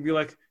X-Men and be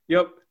like,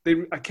 "Yep,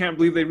 I can't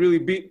believe they really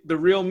beat the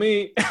real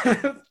me."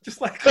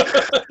 Just like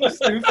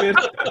stupid.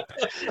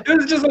 It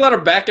was just a lot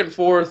of back and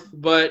forth,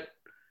 but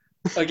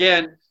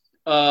again,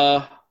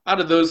 out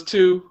of those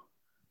two,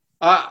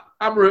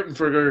 I'm rooting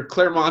for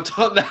Claremont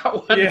on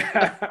that one.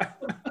 Yeah.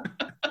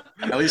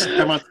 At least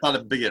Claremont's not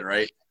a bigot,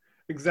 right?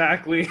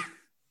 Exactly.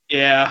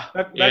 Yeah.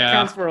 That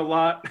counts for a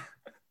lot.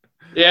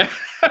 Yeah.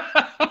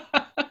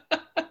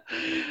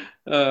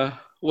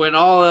 When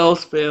all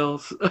else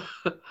fails,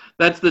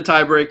 that's the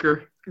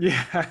tiebreaker.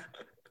 Yeah.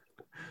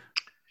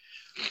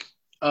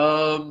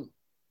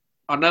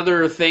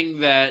 Another thing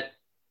that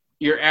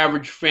your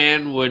average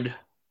fan would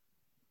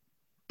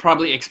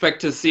probably expect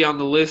to see on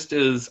the list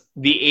is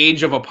the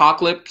Age of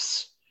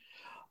Apocalypse.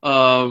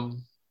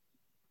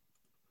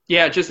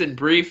 Just in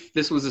brief,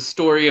 this was a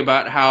story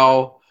about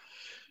how,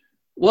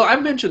 well,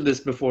 I've mentioned this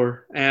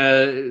before.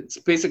 It's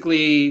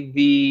basically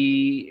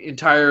the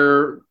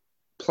entire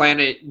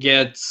planet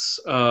gets,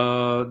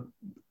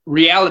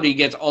 reality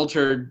gets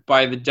altered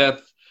by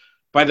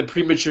the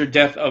premature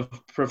death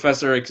of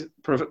Professor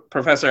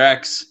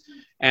X,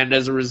 and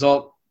as a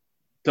result,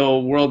 the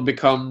world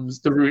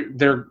becomes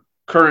their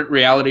current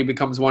reality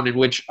becomes one in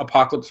which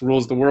Apocalypse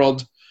rules the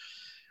world.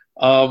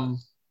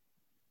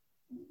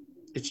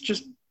 It's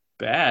just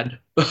bad.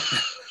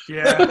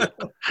 Yeah.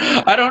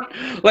 I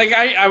don't like.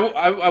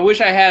 I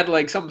wish I had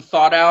like some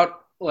thought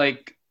out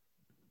like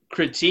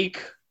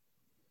critique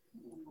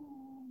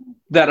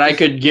that I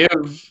could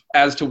give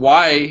as to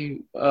why.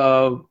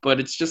 But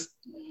it's just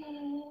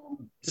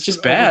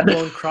bad.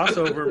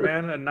 Crossover,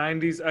 man. A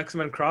 '90s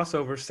X-Men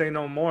crossover. Say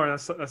no more.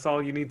 That's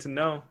all you need to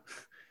know.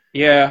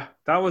 Yeah,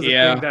 that was the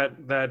thing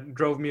that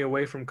drove me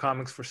away from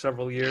comics for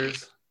several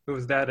years. It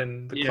was that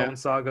and the Clone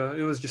Saga.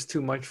 It was just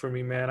too much for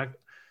me, man.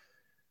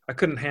 I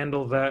couldn't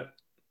handle that.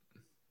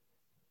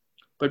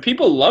 But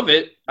people love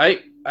it.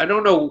 I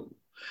don't know.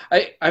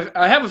 I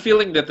have a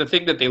feeling that the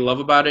thing that they love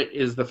about it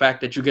is the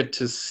fact that you get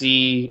to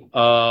see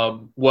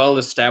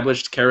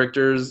well-established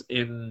characters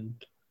with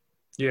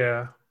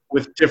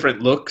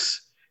different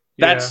looks.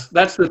 That's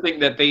the thing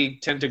that they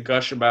tend to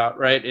gush about,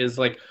 right? Is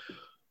like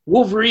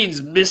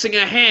Wolverine's missing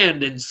a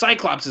hand and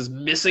Cyclops is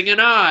missing an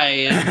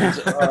eye, and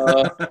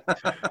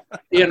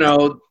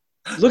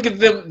look at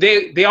them.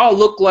 They all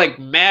look like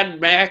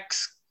Mad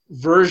Max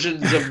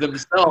versions of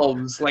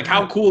themselves. Like,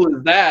 how cool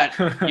is that?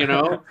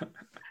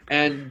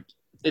 And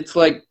it's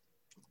like,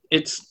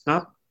 it's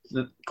not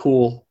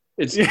cool.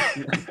 It's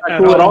not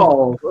cool at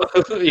all.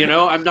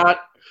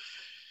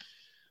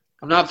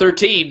 I'm not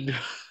 13.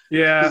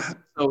 Yeah.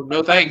 So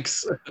no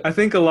thanks. I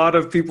think a lot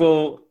of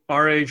people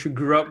our age who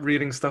grew up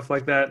reading stuff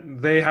like that,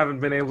 they haven't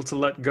been able to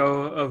let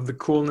go of the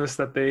coolness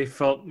that they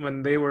felt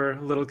when they were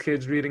little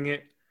kids reading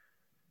it.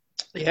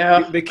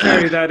 Yeah. They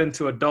carry that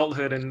into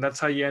adulthood, and that's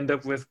how you end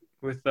up with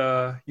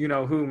you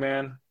know who,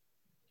 man.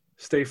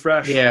 Stay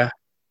fresh. Yeah.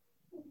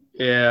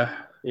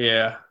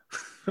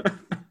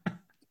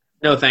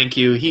 No, thank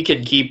you. He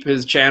can keep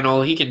his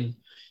channel. He can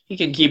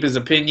keep his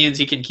opinions.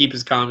 He can keep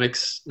his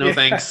comics. No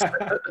thanks.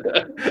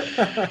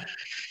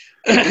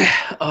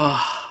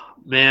 Oh,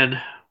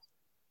 man.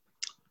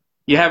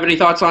 You have any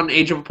thoughts on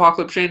Age of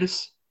Apocalypse,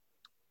 Janus?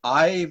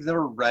 I've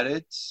never read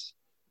it.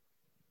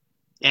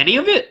 Any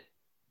of it?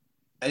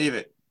 Any of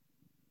it.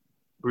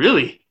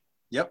 Really?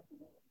 Yep.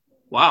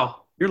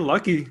 Wow. You're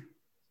lucky.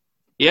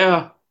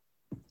 Yeah.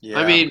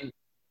 I mean,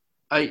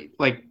 I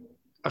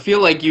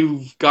feel like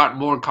you've got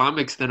more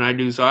comics than I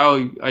do,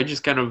 so I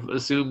just kind of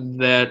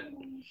assumed that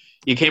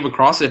you came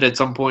across it at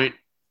some point.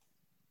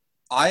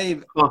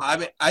 I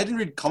didn't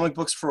read comic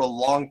books for a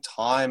long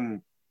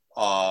time.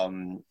 I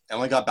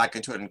only got back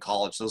into it in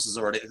college. So this is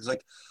already, it's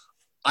like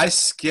I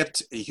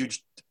skipped a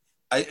huge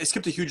of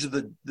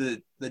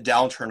the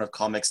downturn of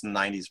comics in the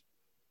 90s.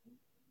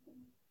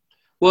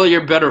 Well,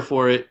 you're better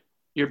for it.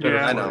 You're better.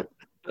 I know.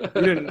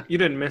 You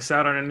didn't miss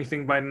out on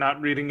anything by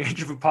not reading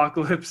Age of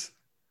Apocalypse.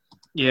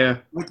 Yeah.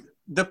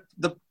 The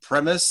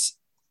premise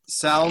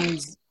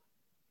sounds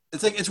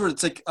it's like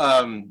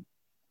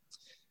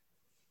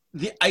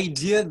the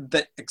idea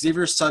that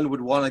Xavier's son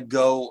would want to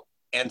go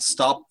and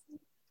stop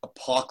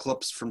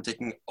Apocalypse from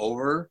taking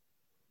over.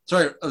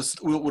 Sorry,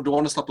 would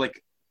want to stop,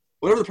 like,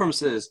 whatever the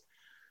premise is.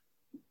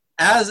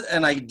 As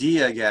an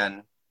idea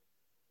again,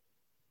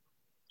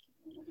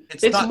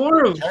 it's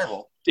more of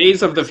terrible.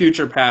 Days of the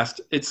Future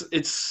Past.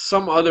 It's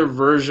some other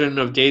version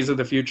of Days of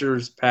the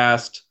Future's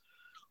Past,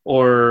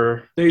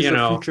 or Days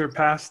of Future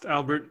Past.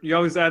 Albert, you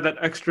always add that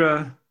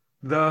extra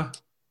the.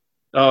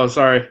 Oh,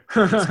 sorry.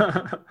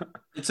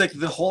 It's like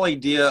the whole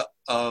idea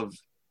of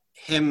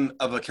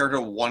a character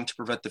wanting to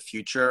prevent the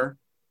future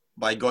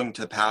by going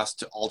to the past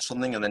to alter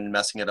something and then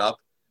messing it up.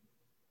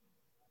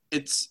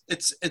 It's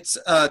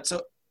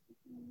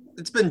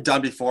been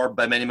done before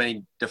by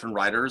many different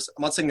writers.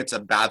 I'm not saying it's a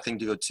bad thing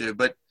to go to,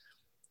 but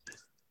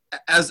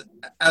as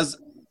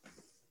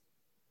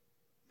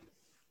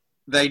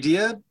the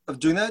idea of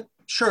doing that,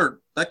 sure,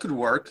 that could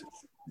work.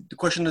 The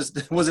question is,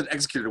 was it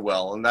executed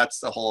well? And that's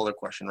the whole other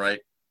question, right?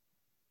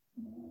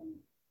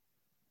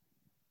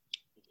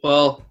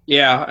 Well,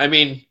 yeah, I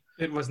mean,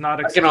 it was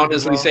not. I can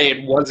honestly say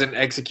it wasn't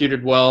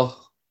executed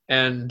well,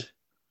 and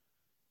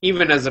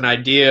even as an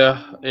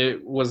idea,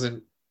 it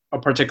wasn't a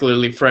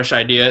particularly fresh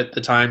idea at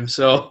the time.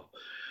 So,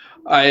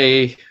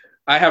 I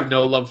have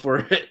no love for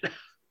it.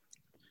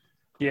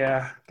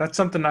 Yeah, that's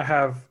something I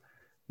have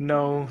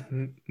no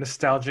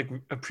nostalgic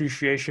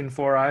appreciation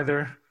for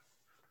either.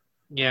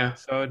 Yeah.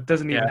 So it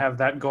doesn't even have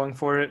that going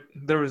for it.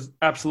 There was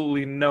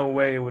absolutely no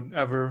way it would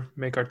ever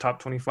make our top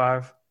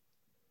 25.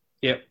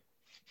 Yep.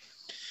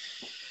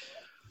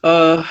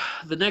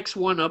 The next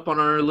one up on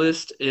our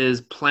list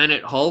is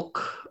Planet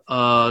Hulk.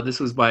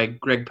 This was by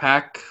Greg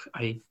Pak.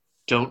 I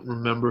don't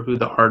remember who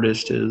the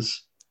artist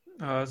is.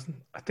 I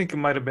think it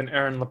might have been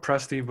Aaron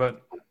Lopresti,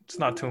 but it's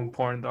not too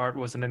important. The art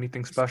wasn't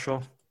anything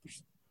special.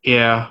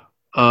 Yeah.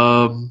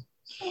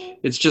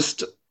 It's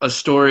just a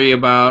story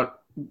about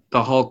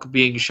the Hulk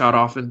being shot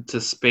off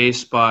into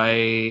space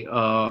by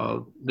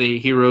the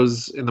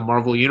heroes in the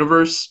Marvel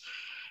Universe.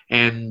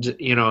 And,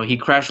 he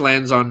crash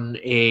lands on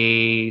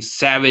a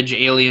savage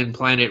alien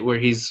planet where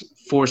he's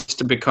forced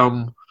to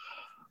become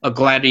a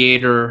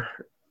gladiator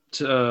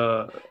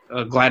for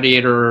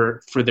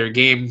their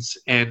games.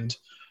 And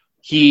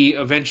he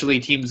eventually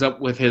teams up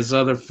with his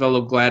other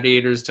fellow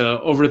gladiators to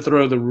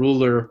overthrow the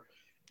ruler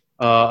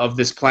of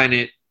this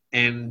planet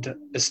and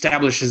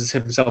establishes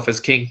himself as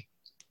king.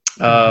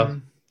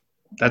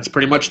 That's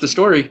pretty much the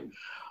story.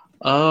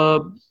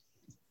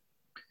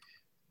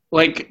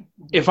 Like,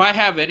 if I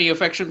have any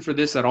affection for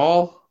this at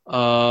all,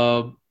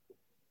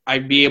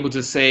 I'd be able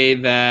to say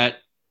that,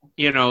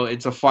 you know,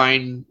 it's a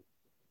fine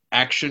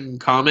action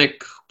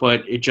comic,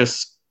 but it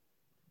just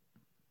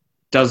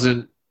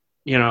doesn't,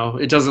 you know,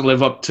 it doesn't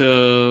live up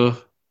to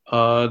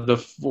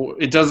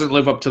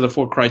the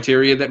four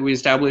criteria that we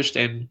established,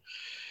 and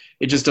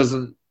it just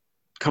doesn't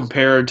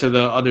compare to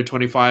the other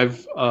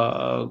 25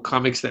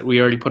 comics that we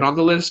already put on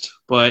the list.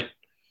 But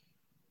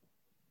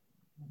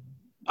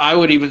I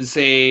would even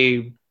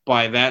say,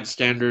 by that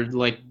standard,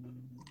 like,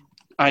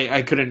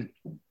 I couldn't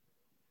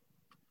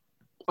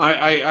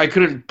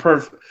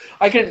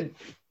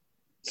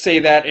say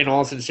that in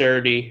all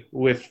sincerity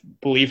with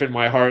belief in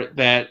my heart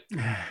that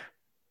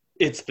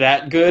it's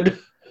that good.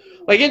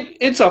 Like,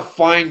 it's a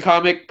fine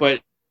comic,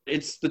 but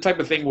it's the type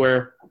of thing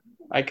where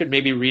I could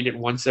maybe read it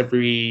once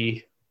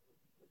every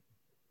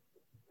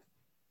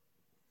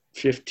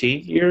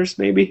 15 years,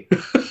 maybe.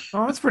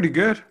 Oh, that's pretty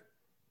good.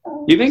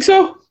 You think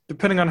so?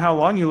 Depending on how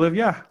long you live,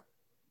 yeah.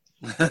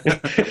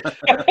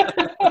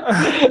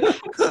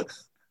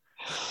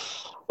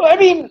 Well, I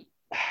mean,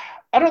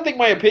 I don't think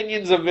my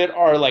opinions of it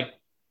are, like,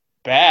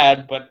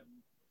 bad, but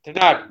they're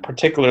not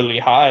particularly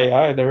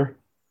high either.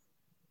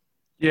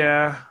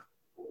 Yeah.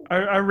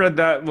 I read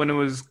that when it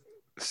was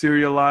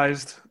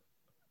serialized.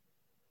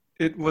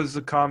 It was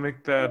a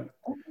comic that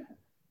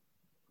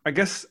I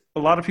guess a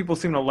lot of people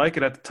seem to like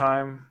it at the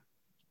time.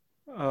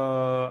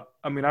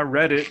 I mean, I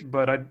read it,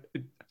 but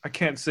I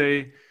can't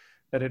say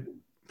that it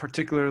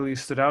particularly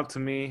stood out to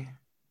me.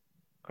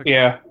 Like,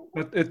 yeah.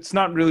 It's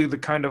not really the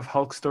kind of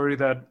Hulk story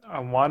that I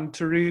wanted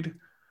to read.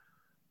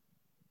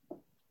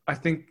 I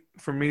think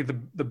for me, the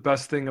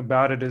best thing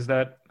about it is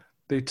that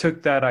they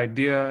took that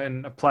idea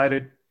and applied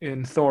it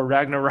in Thor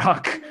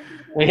Ragnarok.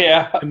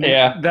 Yeah,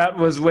 yeah. That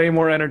was way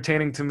more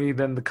entertaining to me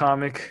than the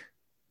comic.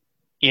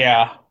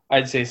 Yeah,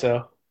 I'd say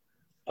so.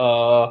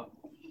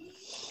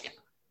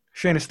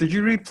 Shanus, did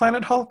you read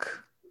Planet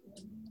Hulk?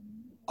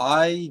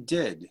 I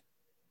did.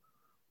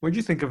 What'd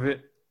you think of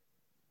it?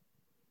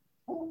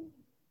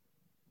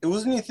 It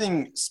wasn't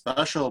anything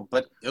special,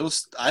 but it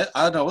was, I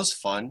don't know, it was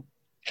fun.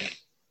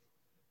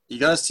 You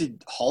gotta see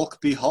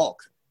Hulk be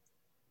Hulk.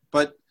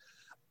 But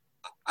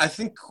I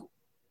think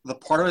the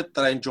part of it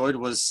that I enjoyed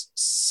was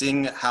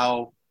seeing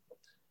how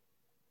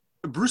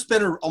Bruce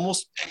Banner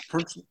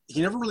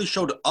he never really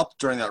showed up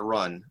during that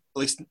run, at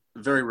least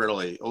very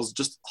rarely. It was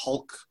just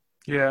Hulk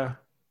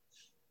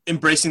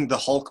embracing the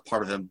Hulk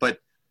part of him. But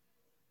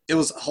it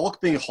was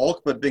Hulk being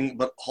Hulk, but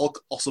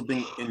Hulk also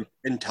being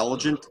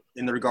intelligent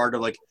in the regard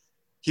of, like,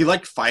 he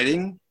liked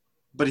fighting,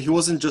 but he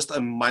wasn't just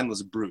a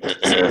mindless brute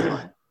at the same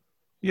time.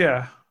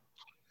 Yeah.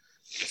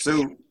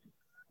 So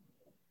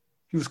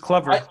he was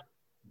clever.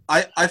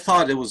 I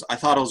thought in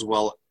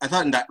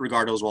that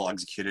regard it was well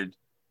executed.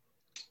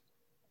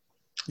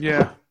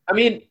 Yeah. I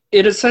mean,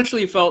 it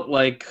essentially felt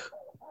like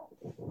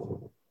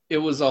it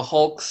was a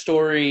Hulk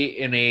story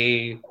in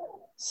a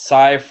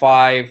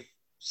sci-fi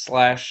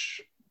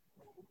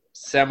 /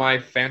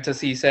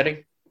 semi-fantasy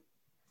setting.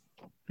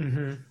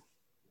 Mm-hmm.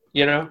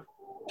 You know?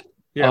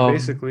 Yeah,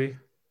 basically.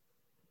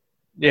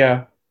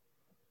 Yeah.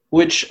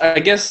 Which I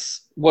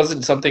guess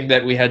wasn't something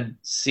that we had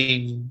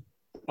seen.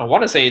 I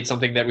want to say it's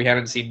something that we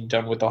haven't seen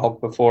done with the Hulk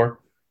before.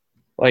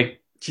 Like,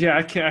 yeah,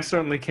 I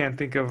certainly can't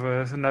think of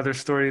another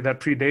story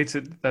that predates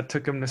it that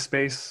took him to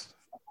space.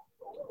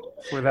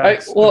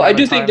 I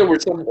do think there were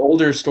some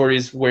older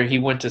stories where he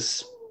went to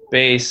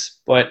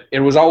space, but it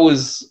was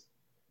always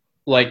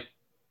like,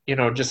 you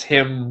know, just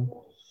him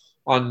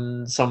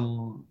on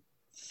some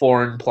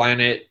foreign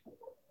planet,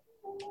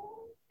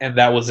 and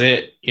that was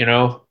it, you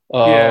know?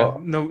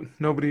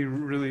 Nobody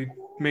really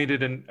made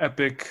it an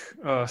epic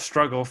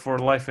struggle for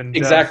life and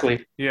death.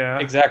 Exactly. Yeah.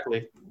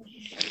 Exactly.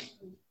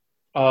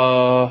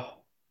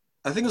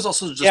 I think it was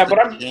also just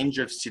a change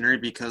of scenery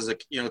because,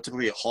 like, you know,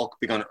 typically Hulk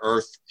being on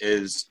Earth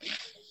is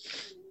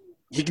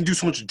he can do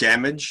so much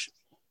damage,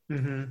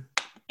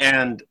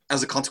 and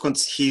as a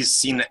consequence, he's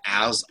seen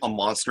as a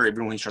monster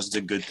even when he tries to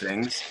do good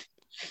things.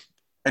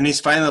 And he's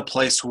finding a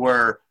place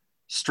where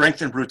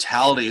strength and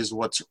brutality is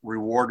what's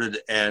rewarded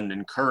and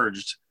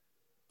encouraged,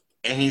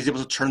 and he's able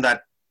to turn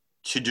that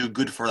to do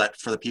good for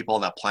the people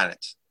on that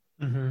planet.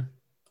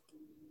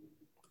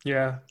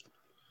 Yeah.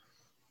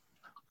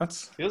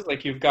 Feels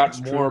like you've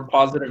got more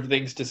positive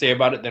things to say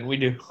about it than we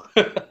do.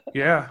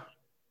 Yeah.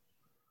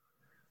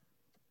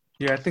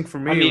 Yeah, I think for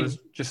me it was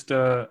just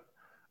a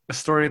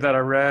story that I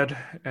read,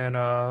 and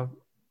I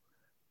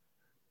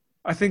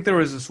think there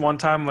was this one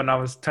time when I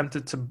was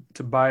tempted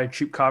to buy a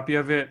cheap copy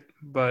of it,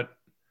 but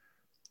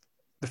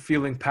the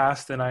feeling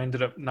passed and I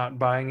ended up not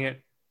buying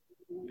it,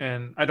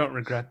 and I don't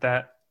regret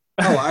that.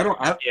 No, I don't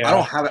have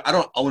it. I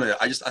don't own it.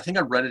 I think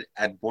I read it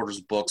at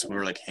Borders Books when we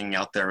were, like, hanging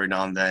out there every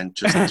now and then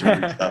just to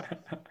read stuff.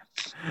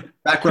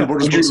 Back when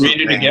Borders Books. Would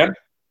you read it again?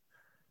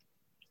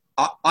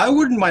 I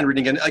wouldn't mind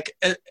reading it. Like,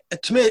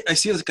 to me, I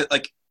see it as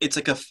like it's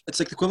like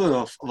the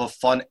equivalent of a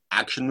fun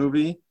action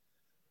movie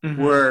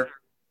Mm-hmm. where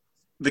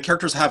the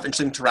characters have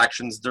interesting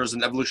interactions. There's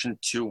an evolution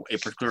to a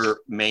particular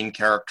main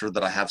character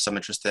that I have some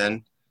interest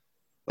in.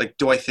 Like,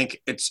 do I think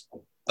it's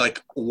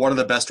like one of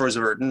the best stories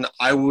ever written?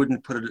 I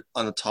wouldn't put it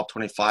on the top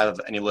 25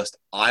 of any list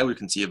I would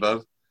conceive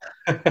of.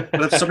 But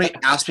if somebody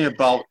asked me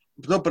about,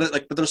 but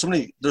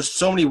there's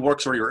so many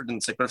works already written.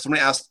 It's like, but if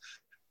somebody asked,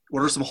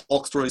 what are some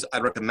Hulk stories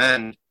I'd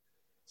recommend?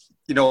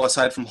 You know,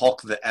 aside from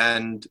Hulk the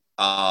End,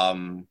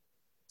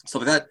 stuff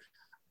like that,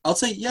 I'll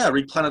say, yeah,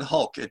 read Planet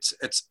Hulk. It's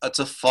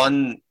a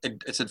fun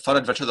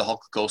adventure the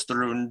Hulk goes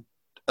through, and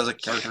as a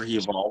character he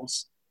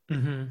evolves.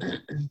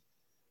 Mm-hmm.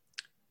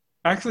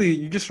 Actually,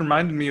 you just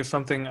reminded me of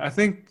something. I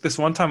think this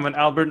one time when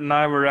Albert and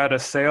I were at a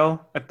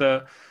sale at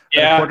the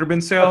quarter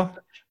bin sale.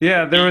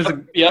 Yeah, there was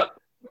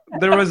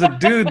a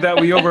dude that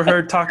we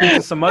overheard talking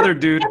to some other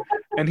dude,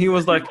 and he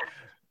was like,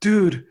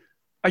 "Dude,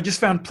 I just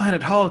found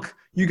Planet Hulk.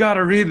 You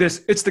gotta read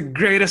this. It's the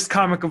greatest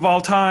comic of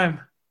all time."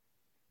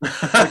 He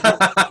said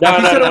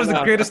it was the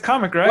greatest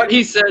comic, right? What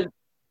he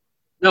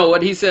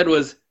said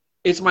was,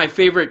 it's my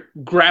favorite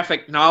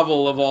graphic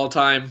novel of all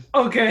time.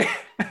 Okay.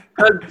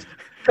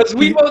 Because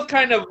we both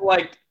kind of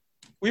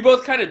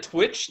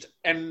twitched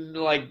and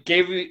like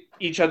gave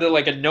each other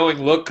like a knowing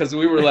look, because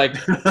we were like,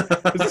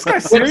 is this guy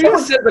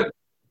serious?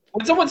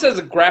 When someone says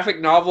a graphic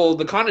novel,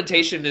 the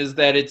connotation is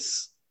that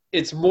it's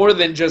more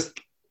than just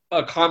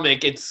a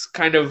comic. It's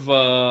kind of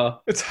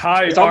it's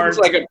high it's art.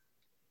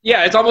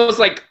 It's almost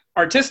like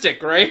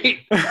artistic,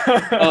 right?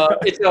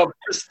 It's a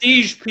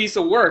prestige piece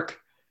of work,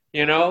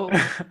 you know.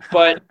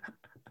 But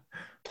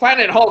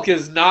Planet Hulk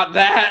is not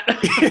that.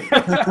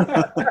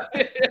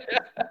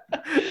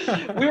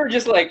 We were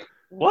just like,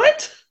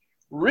 what?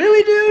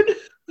 Really, dude?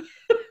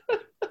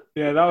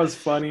 Yeah, that was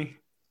funny.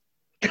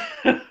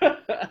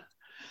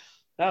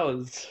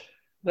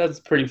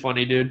 That's pretty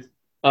funny, dude.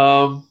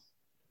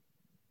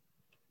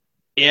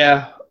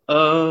 Yeah.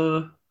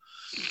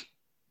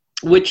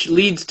 Which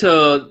leads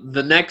to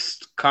the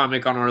next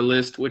comic on our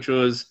list, which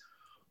was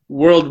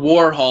World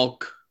War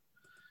Hulk.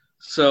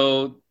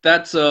 So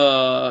it's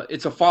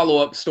a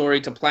follow-up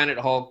story to Planet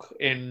Hulk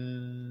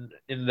in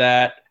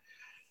that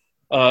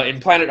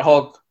in Planet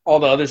Hulk, all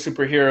the other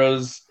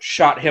superheroes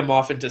shot him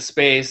off into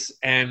space,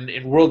 and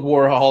in World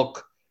War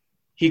Hulk,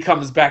 he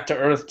comes back to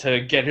Earth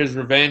to get his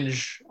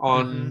revenge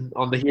on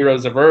the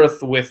heroes of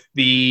Earth with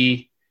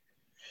the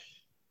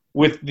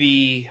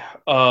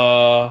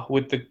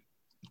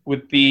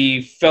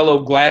fellow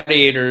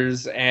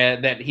gladiators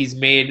that he's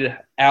made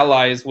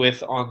allies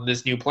with on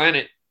this new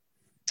planet.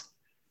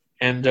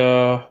 And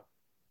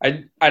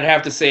I'd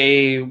have to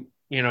say,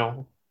 you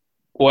know,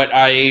 what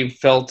I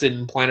felt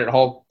in Planet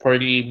Hulk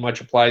pretty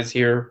much applies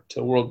here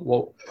to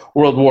World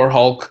War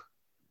Hulk.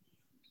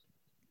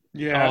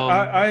 Yeah,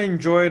 I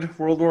enjoyed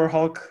World War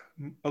Hulk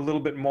a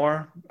little bit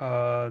more.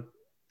 I'm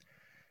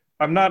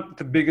not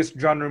the biggest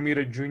John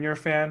Romita Jr.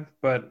 fan,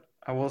 but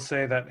I will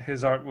say that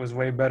his art was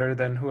way better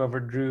than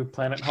whoever drew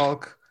Planet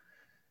Hulk.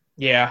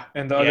 Yeah.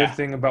 And the other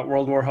thing about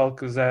World War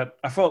Hulk is that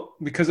I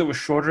felt because it was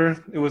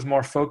shorter, it was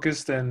more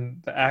focused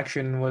and the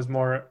action was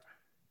more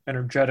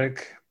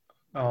energetic.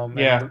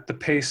 And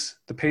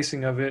the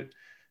pacing of it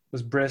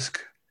was brisk.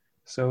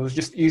 So it was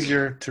just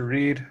easier to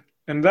read.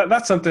 And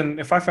that's something,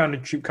 if I found a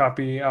cheap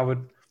copy, I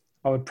would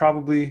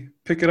probably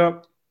pick it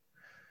up.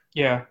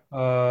 Yeah.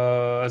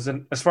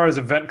 As far as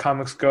event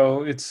comics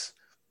go, it's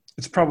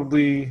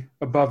probably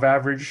above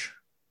average.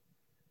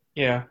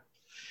 Yeah.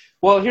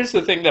 Well, here's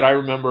the thing that I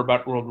remember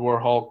about World War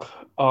Hulk.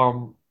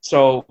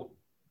 So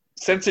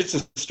since it's a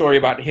story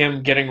about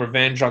him getting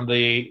revenge on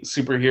the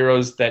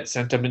superheroes that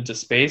sent him into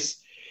space,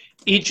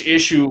 each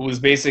issue was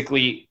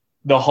basically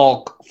the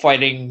Hulk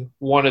getting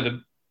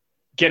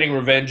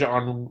revenge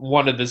on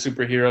one of the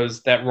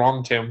superheroes that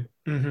wronged him.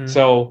 Mm-hmm.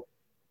 So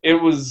it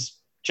was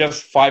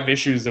just 5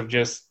 issues of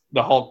just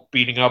the Hulk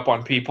beating up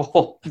on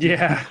people.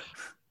 Yeah.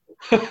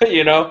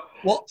 You know?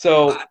 Well,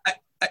 so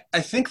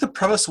I think the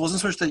premise wasn't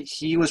so much that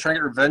he was trying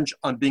to get revenge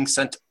on being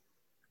sent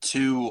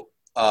to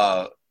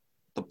the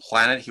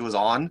planet he was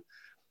on.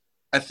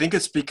 I think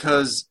it's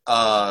because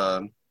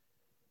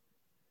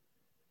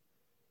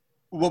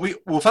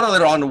we'll find out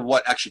later on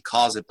what actually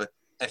caused it, but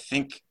I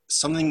think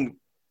some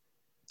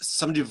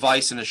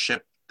device in a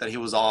ship that he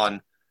was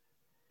on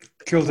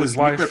killed his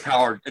wife. Nuclear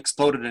powered,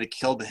 exploded, and it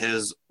killed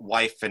his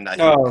wife and I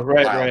think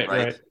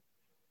right.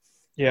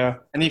 Yeah.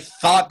 And he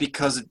thought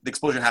because the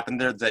explosion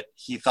happened there that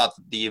he thought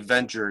that the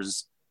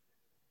Avengers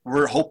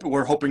were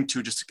hoping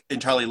to just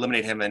entirely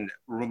eliminate him and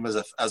remove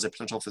him as a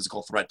potential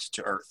physical threat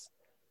to Earth.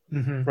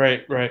 Mm-hmm.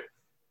 Right.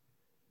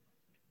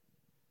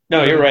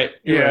 No, you're right.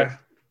 You're right.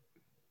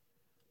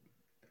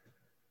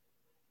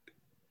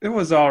 It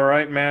was all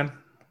right, man.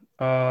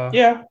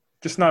 Yeah.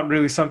 Just not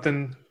really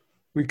something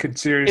we could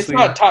seriously. It's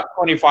not top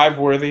 25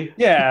 worthy.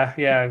 Yeah,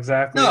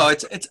 exactly. No,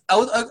 it's.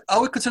 I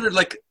would consider it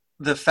like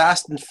the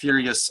Fast and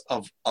Furious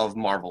of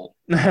Marvel.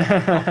 It's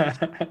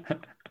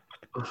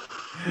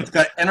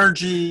got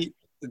energy.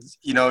 It's.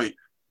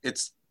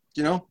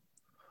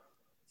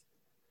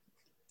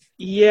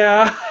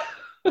 Yeah.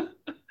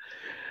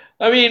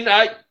 I mean,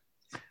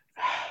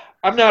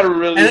 I'm not a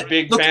really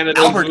big fan of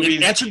those Albert,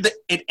 movies.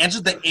 It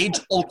answered the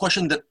age-old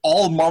question that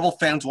all Marvel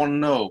fans want to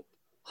know: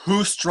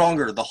 who's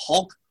stronger, the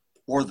Hulk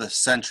or the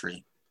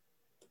Sentry?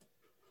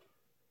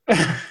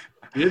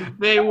 Did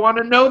they want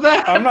to know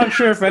that? I'm not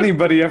sure if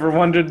anybody ever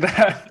wondered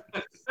that.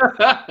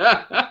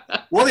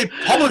 Well, they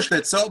published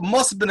it, so it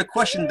must have been a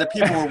question that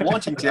people were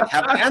wanting to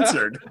have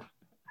answered.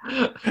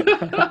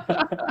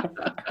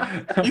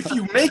 If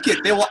you make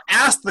it, they will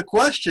ask the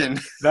question.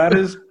 That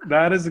is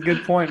a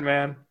good point,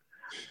 man.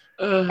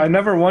 I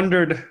never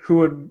wondered who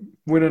would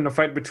win in a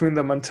fight between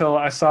them until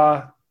I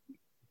saw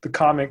the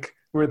comic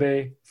where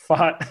they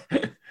fought.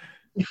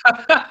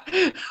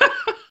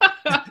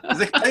 It's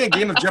like playing a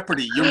game of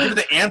Jeopardy. You give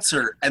the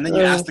answer, and then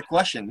you ask the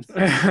question.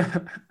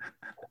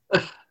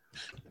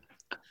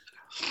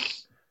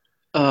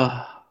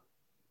 The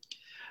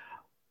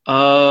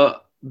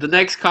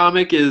next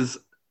comic is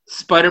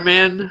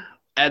Spider-Man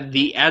and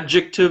the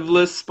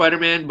Adjectiveless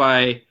Spider-Man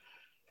by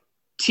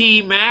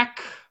T.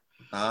 Mac,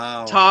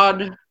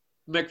 Todd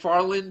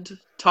McFarlane,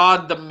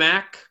 Todd the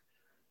Mac,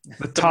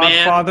 the Todd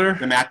man, father,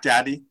 the Mac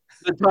Daddy,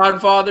 the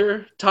Todd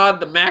father, Todd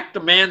the Mac, the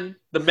man,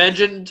 the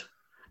legend.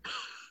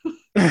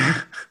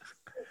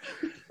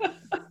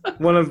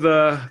 One of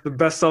the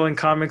best-selling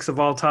comics of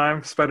all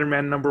time,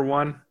 Spider-Man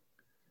 #1.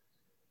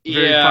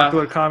 Very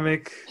popular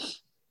comic.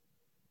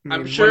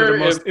 I'm sure one of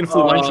the most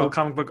influential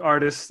comic book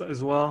artists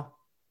as well.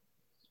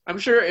 I'm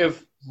sure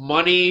if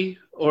money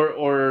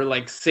or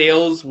like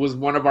sales was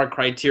one of our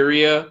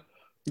criteria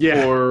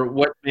for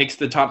what makes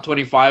the top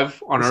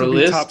 25 on our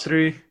list. Top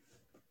 3.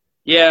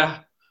 Yeah,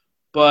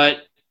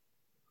 but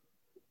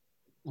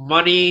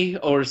money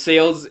or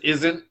sales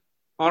isn't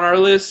on our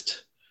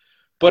list.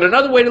 But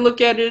another way to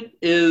look at it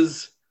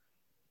is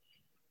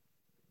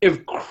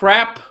if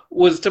crap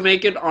was to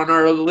make it on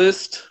our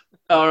list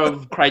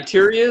of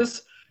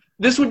criterias,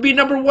 this would be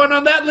 #1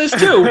 on that list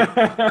too.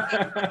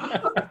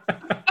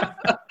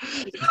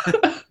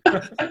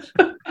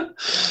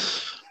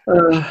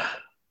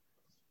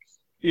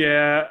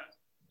 Yeah,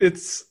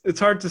 it's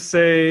hard to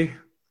say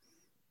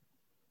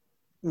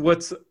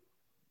what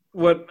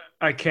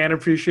I can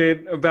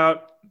appreciate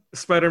about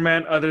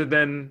Spider-Man other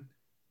than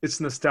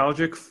it's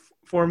nostalgic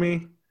for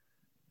me.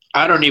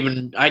 I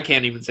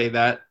can't even say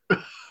that.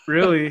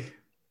 Really?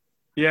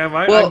 Yeah,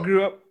 I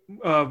grew up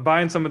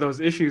buying some of those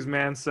issues,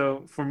 man.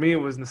 So for me,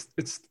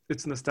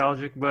 it's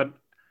nostalgic, but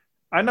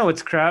I know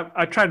it's crap.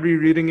 I tried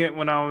rereading it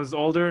when I was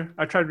older.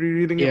 I tried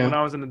rereading it when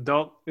I was an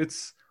adult.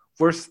 It's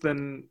worse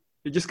than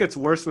it just gets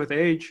worse with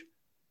age.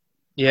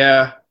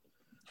 Yeah,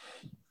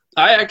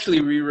 I actually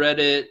reread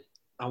it.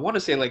 I want to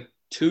say like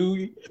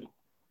 2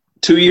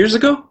 years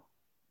ago,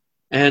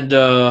 and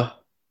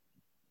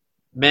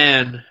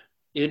man,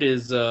 it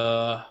is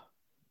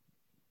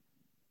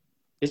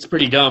it's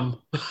pretty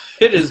dumb.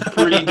 It is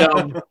pretty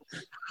dumb.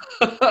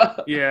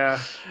 Yeah.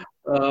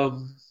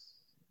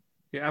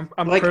 Yeah,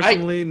 I'm like,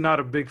 personally not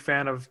a big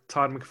fan of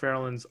Todd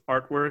McFarlane's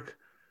artwork,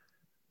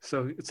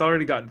 so it's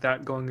already got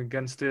that going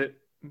against it.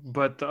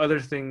 But the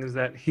other thing is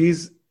that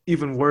he's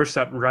even worse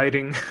at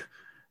writing.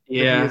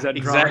 Yeah, than he is at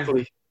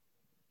drawing.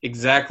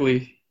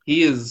 Exactly.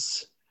 He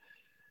is.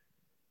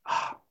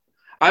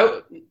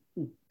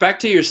 Back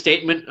to your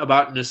statement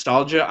about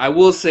nostalgia, I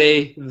will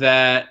say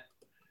that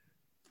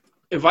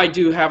if I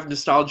do have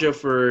nostalgia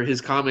for his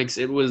comics,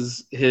 it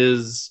was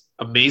his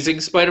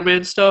Amazing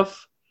Spider-Man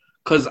stuff.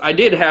 Because I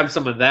did have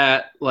some of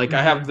that. Like,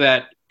 I have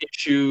that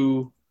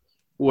issue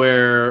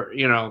where,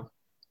 you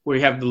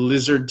have the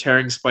lizard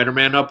tearing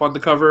Spider-Man up on the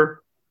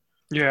cover.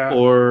 Yeah.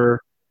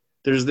 Or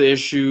there's the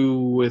issue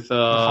with the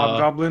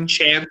Hobgoblin?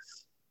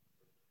 Chance.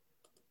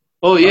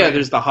 Oh, yeah,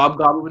 there's the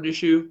Hobgoblin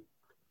issue.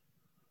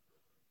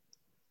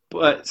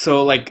 But,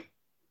 so, like,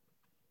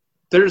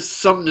 there's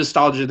some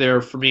nostalgia there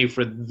for me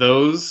for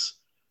those.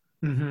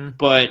 Mm-hmm.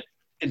 But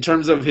in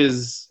terms of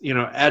his,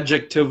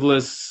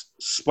 adjectiveless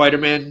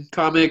Spider-Man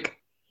comic,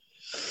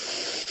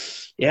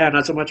 yeah,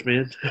 not so much,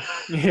 man.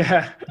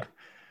 Yeah.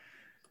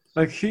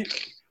 Like,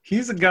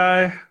 he's a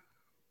guy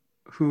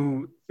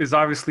who is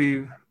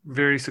obviously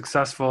very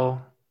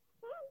successful.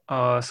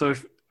 So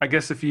if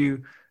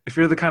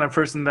you're the kind of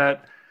person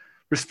that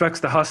respects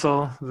the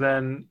hustle,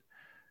 then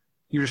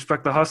you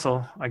respect the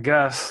hustle, I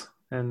guess.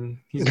 And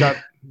he's got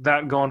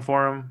that going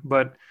for him.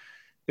 But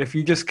if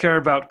you just care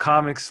about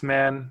comics,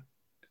 man,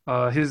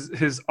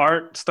 his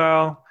art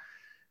style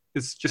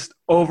is just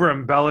over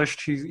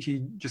embellished.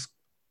 He just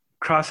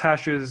cross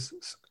hashes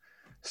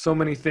so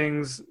many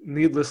things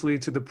needlessly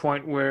to the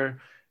point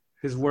where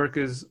his work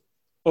is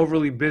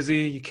overly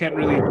busy. You can't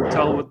really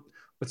tell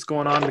what's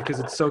going on because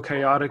it's so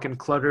chaotic and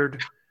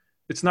cluttered.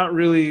 It's not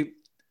really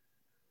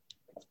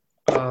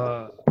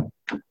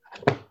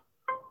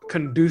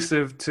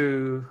conducive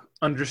to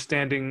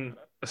understanding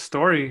a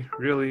story,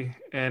 really.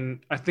 And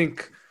I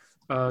think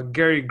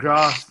Gary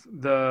Groth,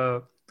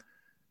 the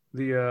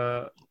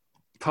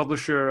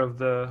publisher of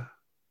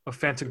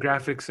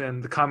Fantagraphics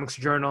and the Comics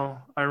Journal,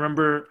 I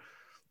remember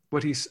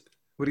what he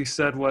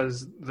said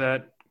was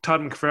that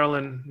Todd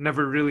McFarlane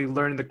never really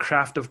learned the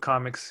craft of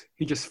comics.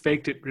 He just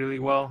faked it really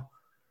well.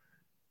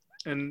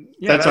 And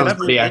yeah, that sounds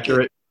pretty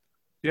accurate.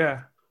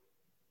 Yeah.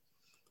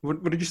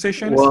 What did you say,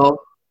 Shane? Well,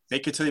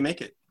 fake it till you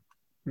make it.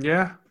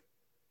 Yeah,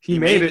 he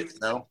made it.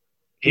 No.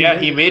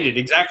 He made it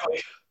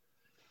exactly.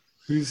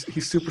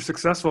 He's super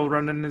successful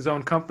running his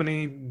own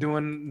company,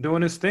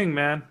 doing his thing,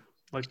 man.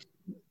 Like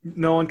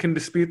no one can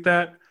dispute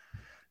that.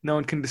 No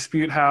one can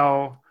dispute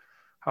how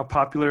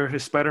popular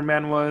his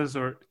Spider-Man was,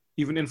 or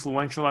even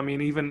influential. I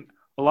mean, even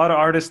a lot of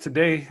artists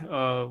today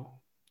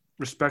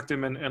respect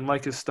him and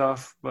like his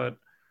stuff. But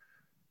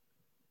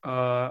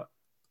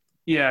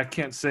yeah, I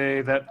can't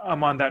say that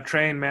I'm on that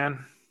train,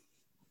 man.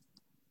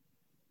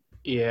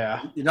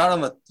 Yeah, you're not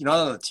on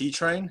the T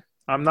train.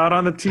 I'm not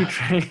on the T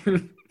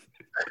train.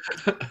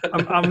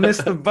 I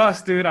missed the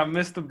bus, dude. I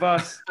missed the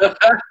bus.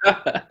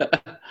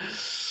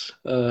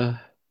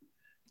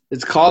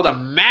 It's called a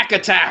Mac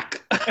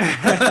attack.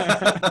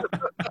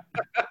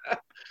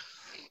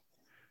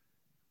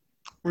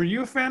 Were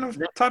you a fan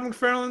of Todd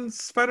McFarlane's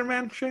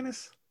Spider-Man,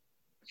 Shanus?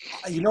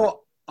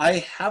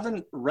 I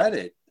haven't read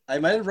it. I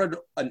might have read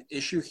an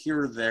issue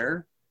here or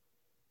there.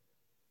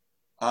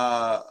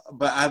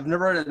 But I've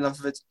never read enough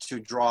of it to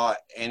draw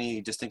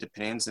any distinct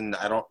opinions, and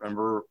I don't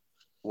remember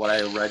what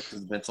I read because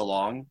it's been so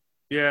long.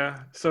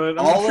 Yeah, so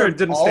I'm sure it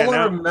didn't stand out.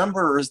 All I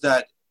remember is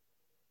that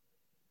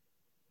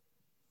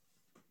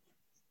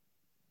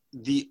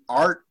the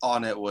art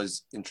on it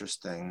was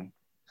interesting.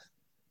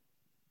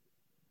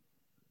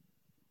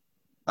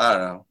 I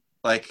don't know.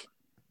 Like,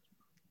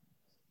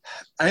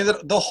 I mean,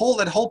 that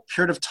whole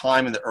period of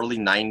time in the early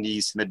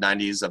 90s, mid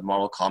 90s of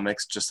Marvel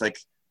Comics, just like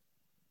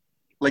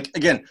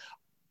again,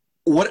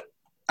 what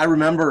I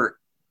remember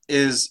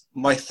is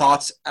my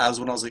thoughts as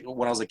when I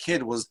was a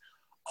kid was,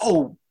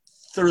 oh,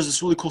 there's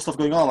this really cool stuff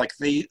going on. Like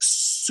they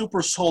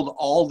super sold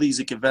all these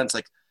events,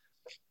 like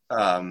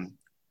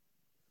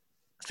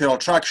Fatal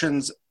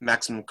Attractions,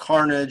 Maximum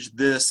Carnage,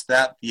 this,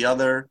 that, the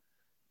other.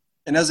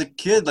 And as a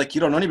kid, like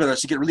you don't know any better,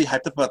 so you get really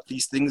hyped up about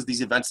these things,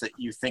 these events that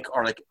you think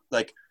are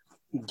like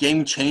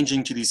game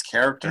changing to these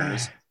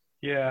characters.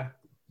 Yeah.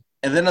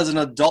 And then as an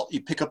adult,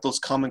 you pick up those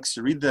comics,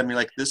 you read them, you're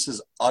like, this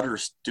is utter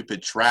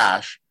stupid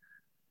trash.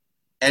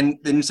 And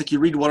then it's like you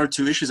read one or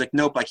two issues, like,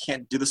 nope, I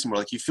can't do this anymore.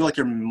 Like you feel like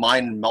your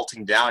mind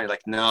melting down. You're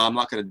like, no, I'm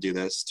not going to do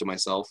this to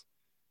myself.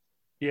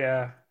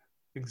 Yeah,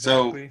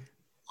 exactly.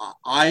 So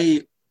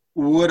I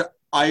read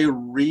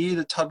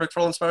a Todd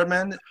McFarlane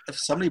Spider-Man if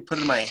somebody put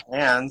it in my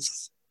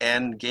hands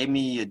and gave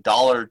me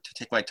 $1 to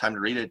take my time to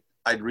read it.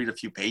 I'd read a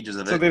few pages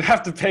of it. So they'd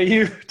have to pay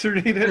you to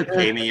read it?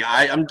 Pay me.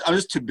 I'm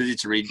just too busy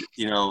to read,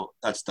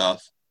 that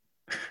stuff.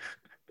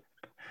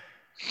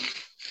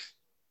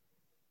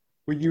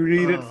 Would you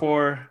read it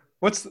for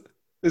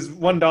is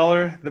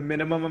 $1 the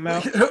minimum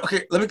amount?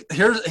 Okay, let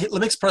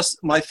me express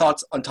my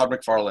thoughts on Todd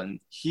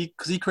McFarlane.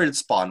 Because he created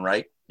Spawn,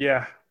 right?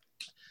 Yeah.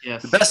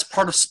 Yes. The best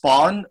part of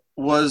Spawn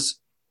was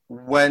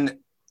when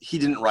he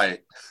didn't write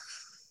it.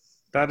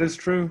 That is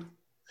true.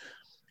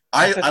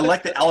 I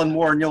like the Alan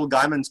Moore and Neil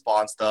Gaiman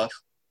Spawn stuff.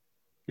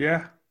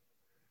 Yeah.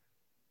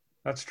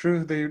 That's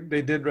true.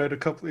 They did write a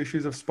couple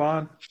issues of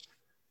Spawn.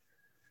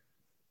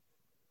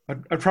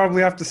 I'd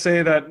probably have to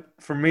say that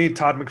for me,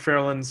 Todd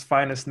McFarlane's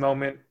finest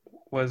moment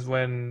was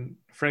when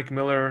Frank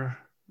Miller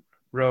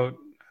wrote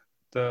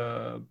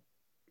the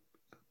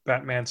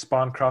Batman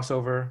Spawn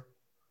crossover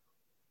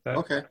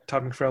that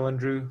Todd McFarlane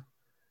drew.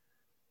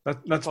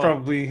 That's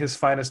probably his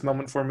finest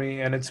moment for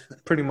me, and it's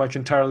pretty much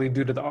entirely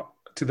due to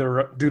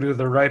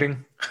the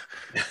writing.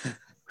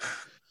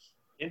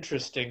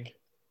 Interesting.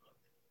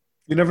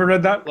 You never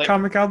read that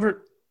comic,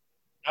 Albert?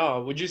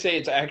 Oh, would you say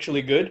it's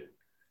actually good?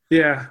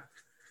 Yeah.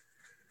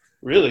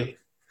 Really?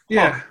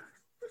 Yeah. Huh.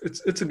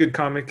 It's a good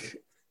comic.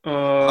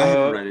 I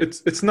haven't read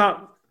it.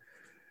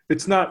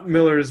 It's not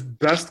Miller's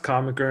best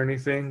comic or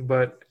anything,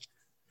 but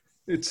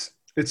it's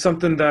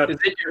something that... Is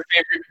it your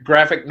favorite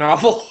graphic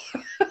novel?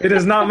 It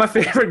is not my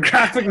favorite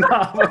graphic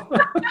novel.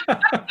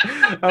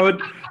 I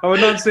would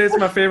not say it's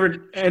my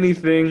favorite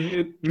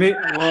anything.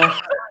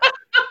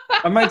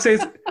 I might say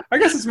I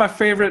guess it's my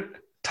favorite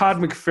Todd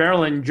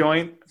McFarlane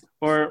joint,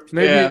 or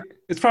maybe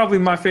it's probably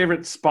my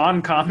favorite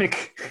Spawn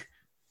comic.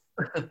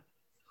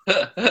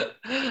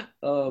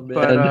 Oh man!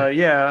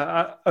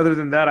 But other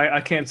than that,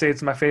 I can't say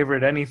it's my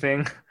favorite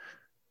anything.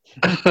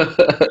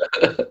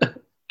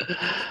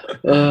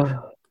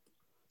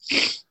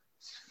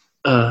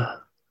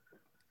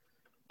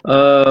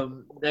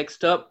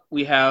 Next up,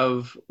 we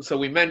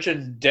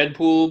mentioned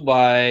Deadpool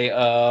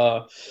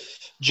by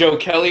Joe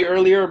Kelly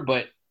earlier,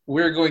 but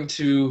we're going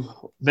to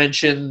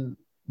mention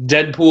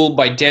Deadpool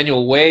by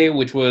Daniel Way,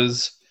 which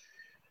was,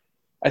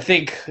 I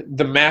think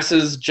the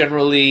masses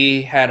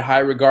generally had high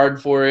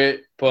regard for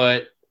it,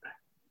 but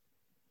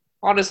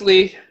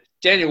honestly,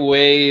 Daniel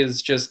Way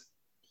is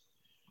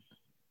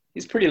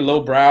he's pretty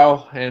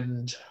lowbrow,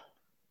 and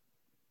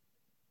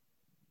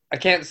I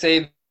can't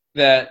say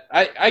that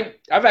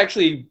I've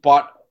actually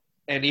bought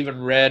and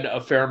even read a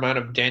fair amount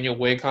of Daniel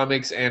Way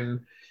comics,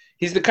 and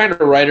he's the kind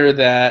of writer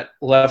that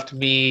left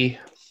me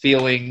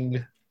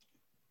feeling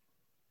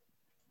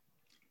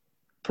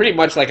pretty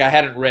much like I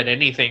hadn't read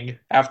anything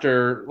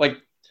after, like,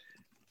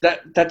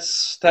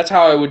 that's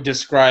how I would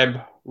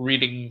describe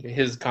reading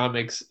his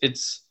comics.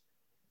 It's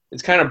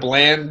kind of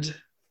bland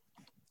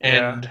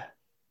and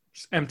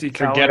just empty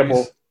forgettable.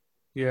 Calories.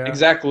 Yeah,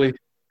 exactly.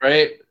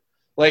 Right.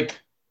 Like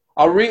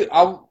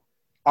I'll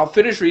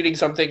finish reading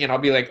something and I'll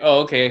be like,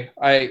 oh, okay,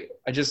 I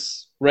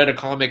just read a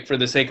comic for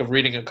the sake of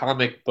reading a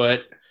comic,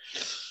 but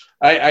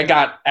I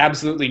got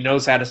absolutely no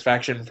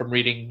satisfaction from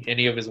reading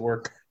any of his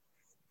work.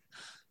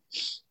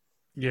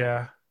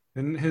 Yeah.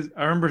 And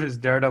I remember his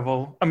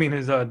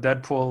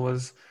Deadpool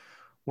was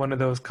one of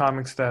those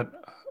comics that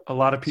a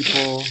lot of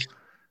people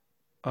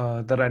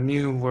that I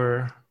knew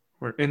were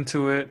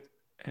into it.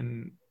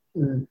 And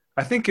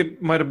I think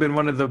it might have been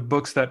one of the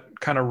books that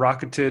kind of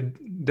rocketed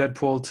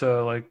Deadpool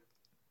to like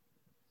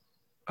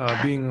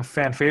being a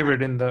fan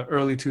favorite in the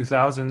early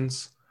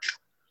 2000s.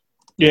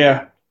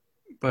 Yeah.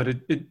 But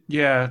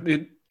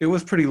it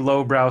was pretty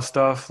lowbrow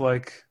stuff.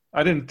 Like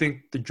I didn't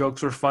think the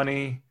jokes were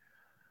funny.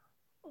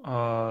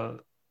 I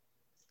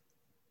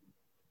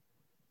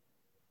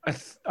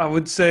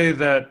would say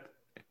that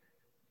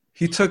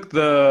he took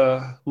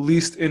the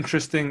least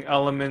interesting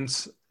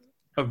elements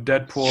of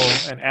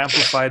Deadpool and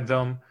amplified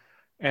them,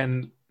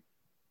 and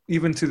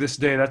even to this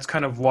day, that's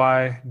kind of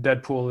why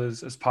Deadpool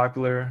is as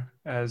popular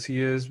as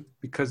he is,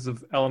 because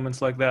of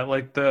elements like that.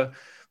 Like when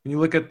you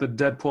look at the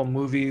Deadpool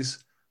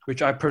movies,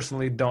 which I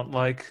personally don't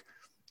like,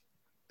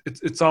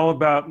 it's all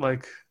about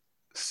like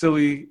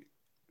silly,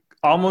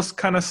 almost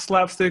kind of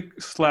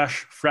slapstick /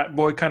 frat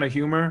boy kind of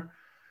humor.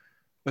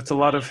 It's a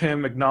lot of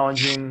him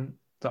acknowledging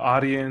the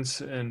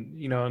audience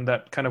and, in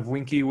that kind of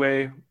winky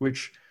way,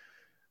 which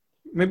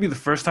maybe the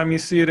first time you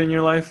see it in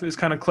your life is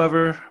kind of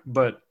clever,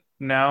 but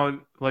now,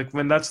 like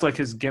when that's like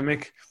his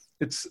gimmick,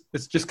 it's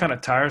just kind of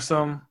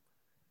tiresome.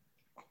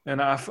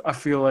 And I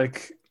feel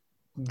like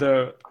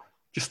the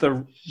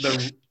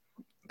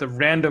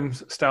random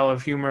style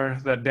of humor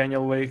that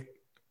Daniel Way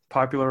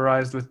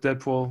popularized with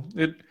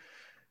Deadpool,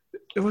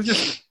 it was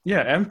just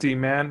empty,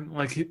 man.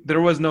 Like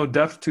there was no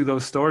depth to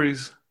those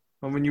stories.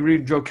 And when you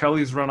read Joe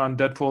Kelly's run on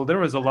Deadpool, there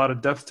was a lot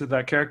of depth to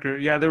that character.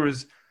 Yeah,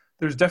 there's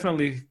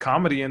definitely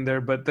comedy in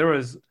there, but there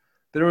was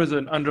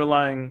an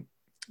underlying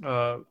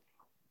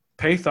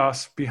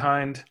pathos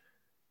behind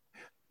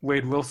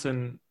Wade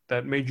Wilson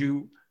that made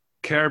you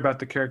care about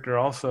the character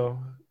also.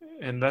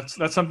 And that's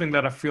something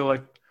that I feel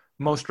like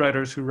most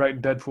writers who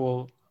write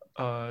Deadpool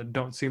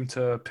don't seem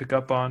to pick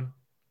up on.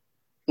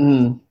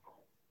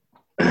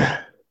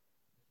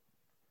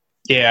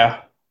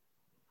 Yeah.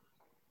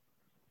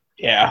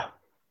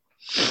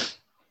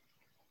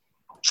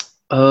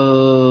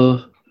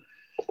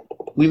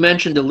 We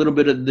mentioned a little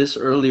bit of this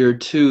earlier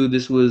too.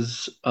 This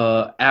was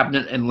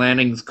Abnett and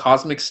Lanning's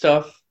Cosmic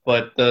Stuff,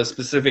 but the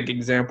specific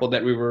example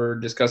that we were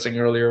discussing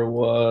earlier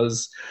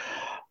was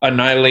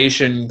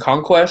Annihilation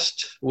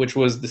Conquest, which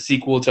was the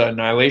sequel to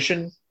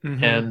Annihilation.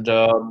 Mm-hmm. And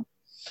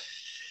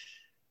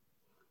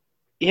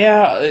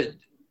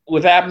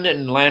with Abnett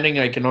and Lanning,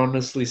 I can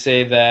honestly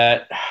say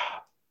that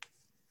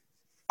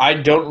I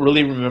don't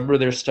really remember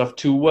their stuff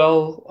too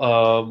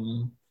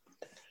well,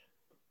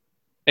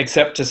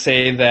 except to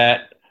say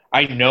that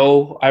I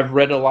know I've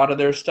read a lot of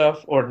their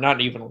stuff, or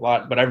not even a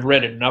lot, but I've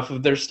read enough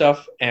of their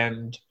stuff,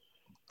 and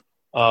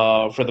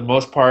for the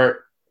most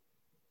part,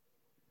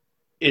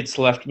 it's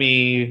left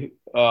me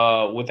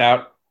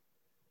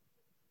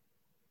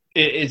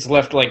it's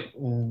left like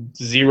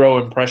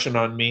zero impression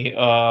on me.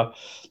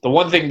 The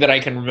one thing that I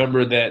can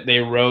remember that they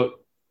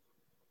wrote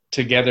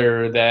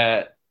together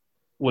that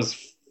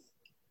was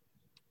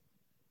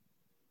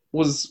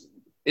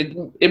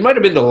it might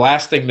have been the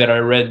last thing that I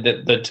read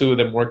that the two of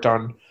them worked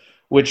on,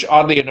 which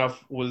oddly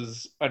enough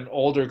was an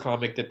older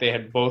comic that they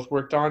had both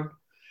worked on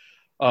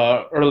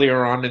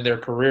earlier on in their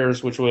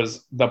careers, which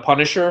was The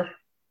Punisher.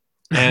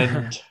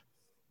 And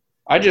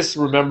I just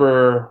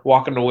remember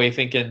walking away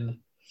thinking,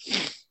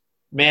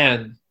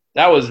 man,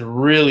 that was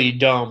really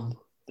dumb.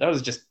 That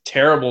was just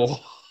terrible.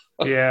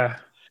 Yeah.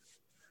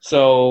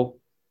 So,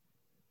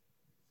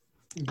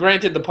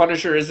 granted, The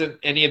Punisher isn't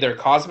any of their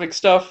cosmic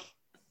stuff,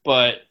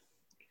 but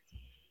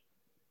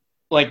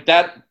like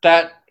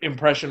that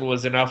impression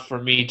was enough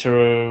for me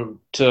to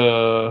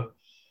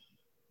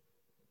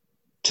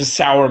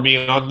sour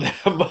me on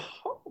them.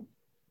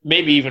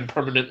 Maybe even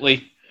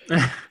permanently.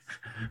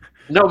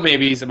 No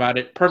maybes about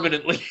it.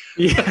 Permanently.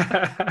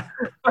 Yeah.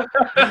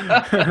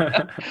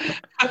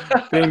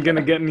 They ain't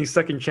gonna get any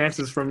second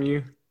chances from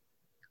you.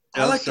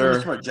 I like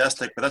Mr.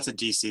 Majestic, but that's a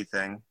DC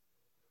thing.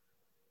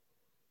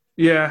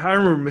 Yeah, I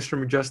remember Mr.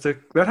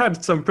 Majestic. That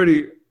had some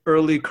pretty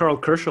early Carl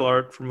Kerschel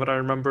art from what I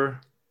remember.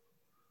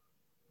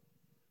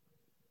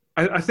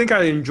 I think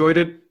I enjoyed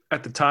it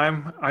at the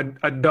time.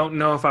 I don't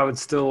know if I would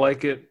still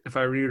like it if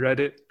I reread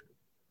it.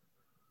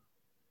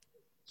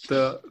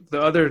 The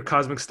other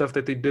cosmic stuff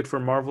that they did for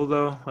Marvel,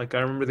 though, like I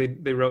remember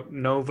they wrote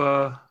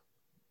Nova.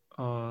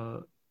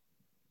 Did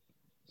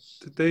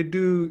they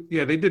do?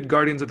 Yeah, they did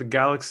Guardians of the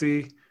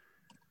Galaxy.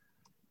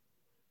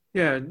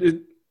 Yeah,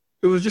 it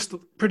was just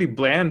pretty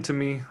bland to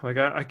me. Like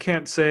I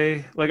can't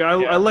say like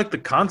I like the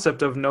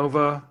concept of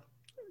Nova,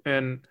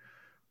 and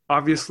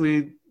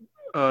obviously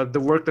the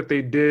work that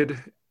they did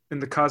in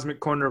the Cosmic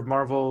Corner of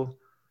Marvel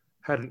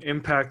had an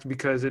impact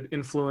because it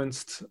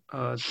influenced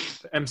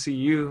the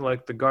MCU,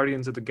 like the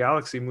Guardians of the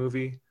Galaxy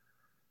movie.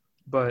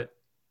 But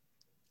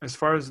as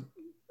far as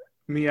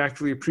me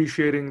actually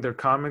appreciating their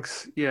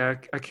comics, yeah,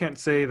 I can't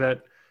say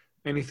that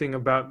anything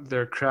about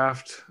their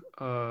craft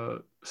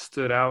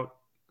stood out.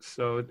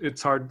 So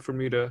it's hard for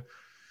me to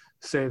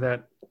say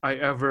that I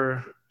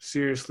ever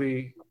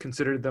seriously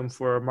considered them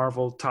for a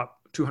Marvel top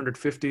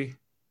 250.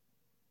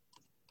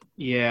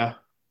 Yeah.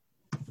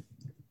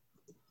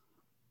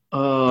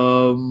 The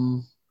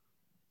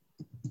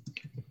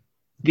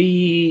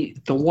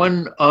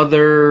one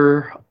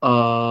other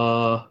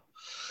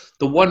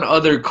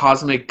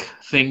cosmic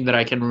thing that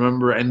I can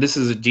remember, and this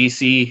is a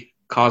DC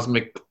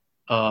cosmic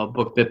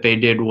book that they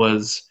did,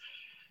 was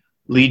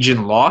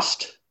Legion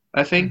Lost,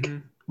 I think.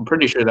 Mm-hmm. I'm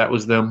pretty sure that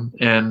was them.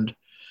 And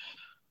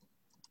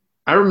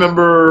I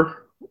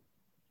remember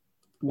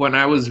when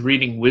I was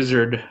reading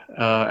Wizard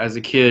as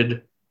a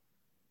kid,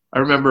 I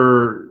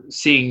remember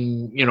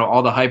seeing,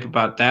 all the hype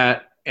about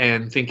that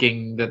and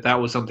thinking that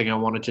was something I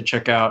wanted to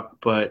check out.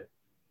 But,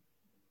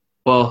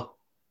 well,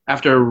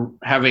 after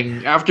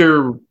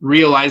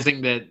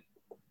realizing that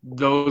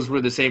those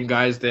were the same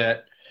guys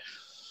that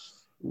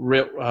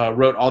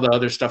wrote all the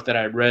other stuff that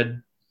I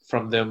read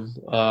from them,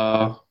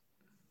 I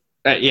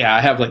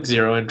have like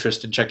zero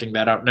interest in checking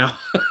that out now.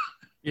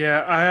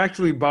 Yeah, I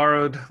actually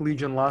borrowed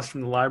Legion Lost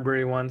from the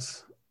library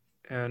once,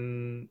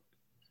 and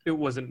it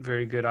wasn't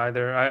very good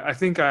either. I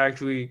think I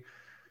actually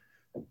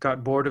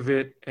got bored of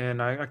it, and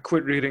I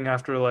quit reading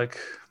after like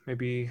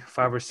maybe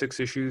 5 or 6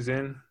 issues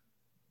in.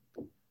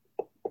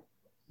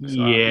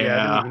 So,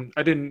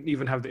 I didn't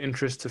even have the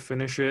interest to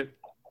finish it.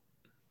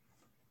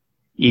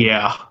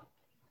 Yeah.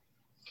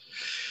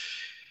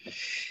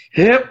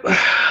 Yep.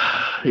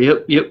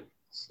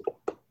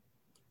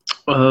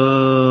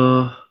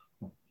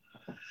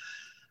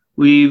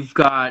 We've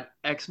got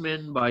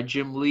X-Men by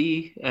Jim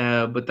Lee,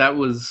 but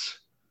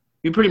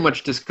we pretty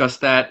much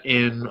discussed that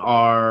in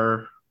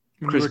our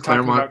Chris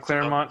Claremont. About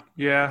Claremont,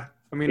 yeah.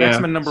 I mean,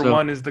 X-Men number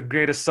 1 is the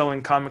greatest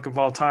selling comic of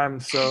all time,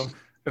 so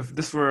if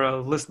this were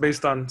a list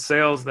based on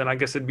sales, then I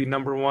guess it'd be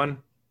number 1.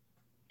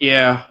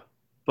 Yeah,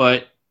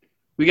 but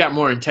we got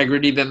more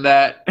integrity than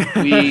that.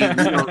 We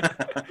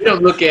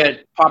don't look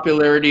at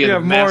popularity of the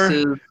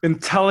masses. More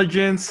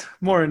intelligence,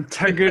 more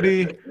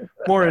integrity,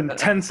 more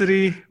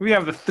intensity. We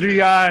have the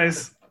 3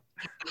 eyes.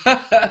 We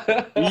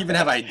even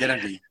have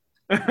identity.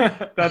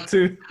 That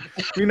too.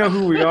 We know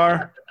who we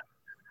are.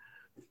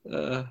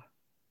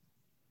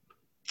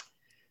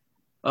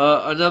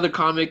 Another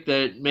comic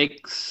that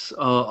makes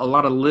a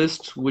lot of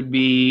lists would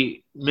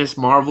be Miss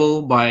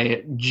Marvel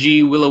by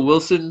G. Willow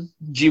Wilson.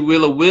 G.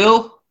 Willow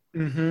Will.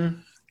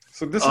 Mm-hmm.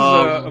 So this is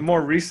a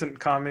more recent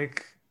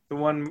comic, the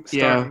one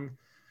starring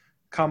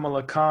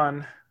Kamala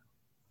Khan,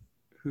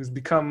 who's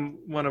become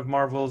one of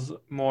Marvel's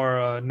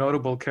more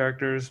notable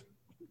characters,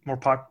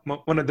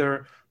 one of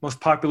their most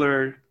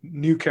popular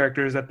new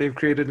characters that they've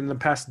created in the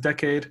past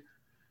decade.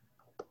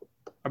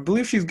 I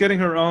believe she's getting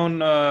her own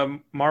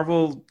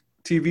Marvel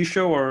TV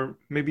show or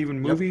maybe even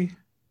movie.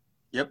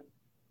 Yep.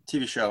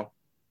 TV show.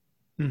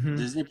 Mm-hmm.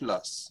 Disney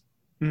Plus.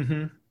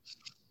 Mm-hmm.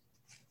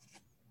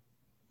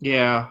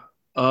 Yeah.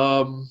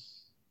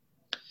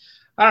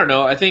 I don't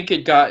know. I think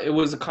it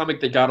was a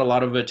comic that got a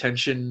lot of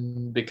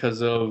attention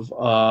because of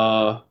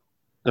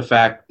the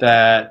fact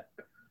that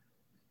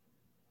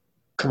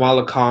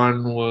Kamala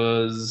Khan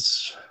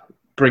was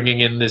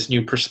bringing in this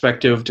new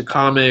perspective to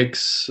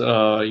comics,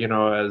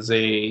 as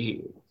a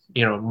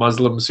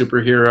Muslim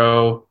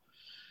superhero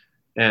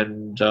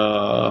and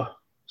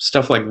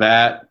stuff like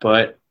that.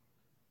 But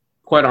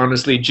quite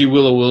honestly, G.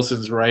 Willow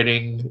Wilson's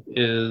writing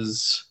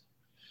is...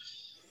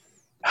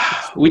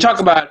 We talk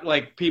about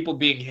like people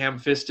being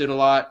ham-fisted a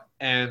lot,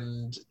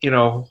 and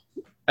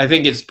I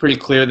think it's pretty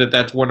clear that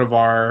that's one of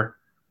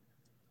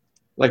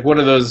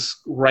those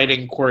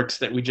writing quirks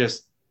that we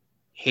just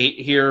hate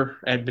here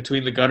and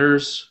Between the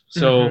Gutters.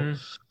 So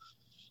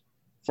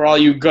for all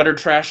you gutter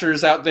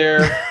trashers out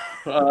there,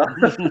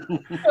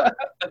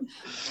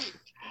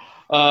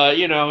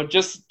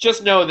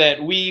 just know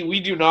that we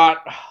do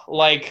not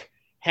like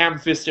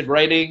ham-fisted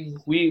writing.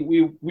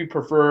 We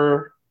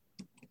prefer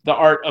the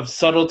art of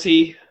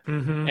subtlety,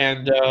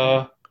 and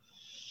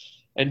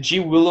G.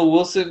 Willow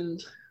Wilson,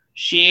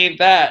 she ain't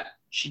that.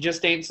 She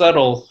just ain't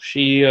subtle.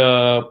 She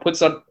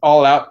puts it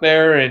all out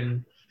there,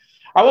 and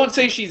I won't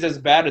say she's as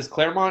bad as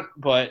Claremont,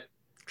 but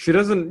she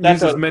doesn't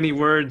use as many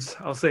words.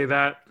 I'll say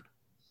that.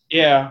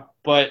 Yeah,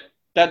 but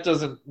that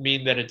doesn't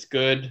mean that it's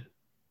good.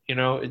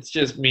 It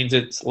just means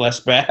it's less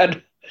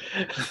bad.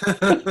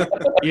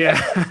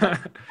 Yeah.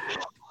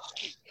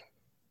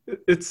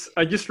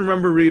 I just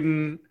remember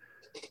reading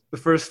the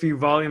first few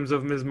volumes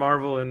of Ms.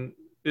 Marvel, and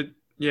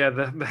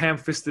the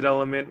ham-fisted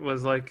element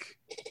was like,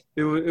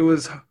 it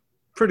was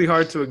pretty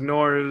hard to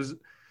ignore. It was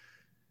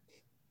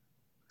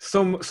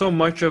so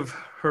much of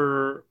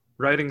her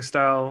writing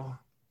style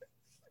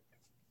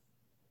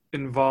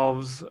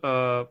involves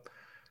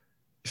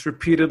just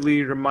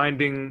repeatedly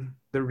reminding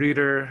the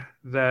reader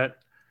that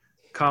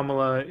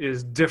Kamala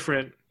is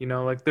different. You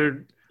know, like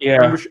they're.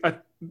 Yeah.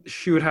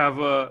 She would have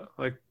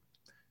like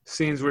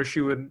scenes where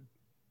she would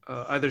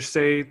either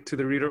say to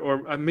the reader,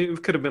 or I mean,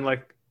 it could have been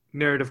like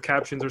narrative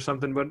captions or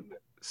something, but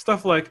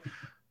stuff like,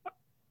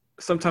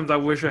 sometimes I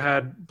wish I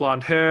had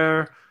blonde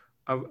hair.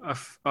 I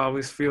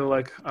always feel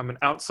like I'm an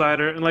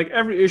outsider, and like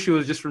every issue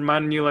is just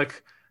reminding you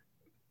like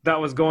that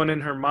was going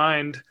in her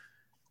mind.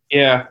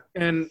 Yeah,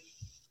 and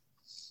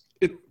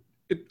it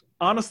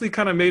honestly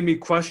kind of made me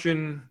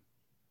question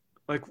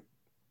like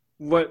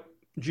what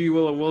G.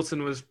 Willow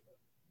Wilson was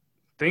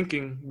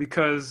thinking,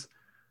 because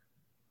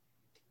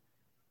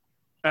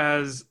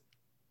as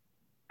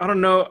I don't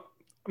know,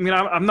 I mean,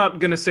 I'm not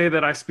going to say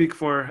that I speak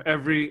for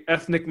every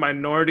ethnic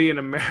minority in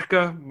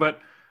America, but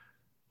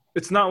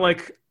it's not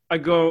like I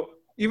go,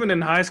 even in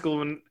high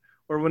school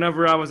or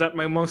whenever I was at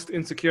my most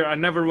insecure, I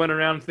never went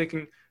around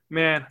thinking,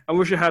 man, I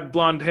wish I had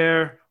blonde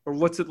hair, or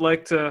what's it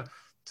like to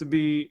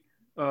be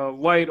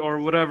white or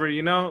whatever,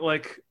 you know?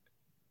 Like,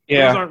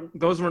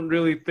 those weren't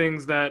really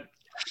things that,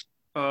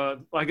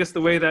 I guess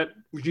the way that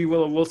G.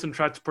 Willow Wilson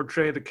tried to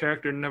portray the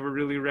character never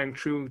really rang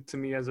true to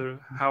me as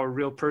how a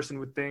real person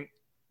would think.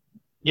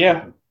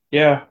 Yeah.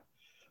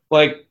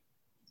 Like,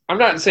 I'm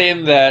not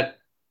saying that,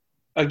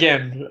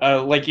 again,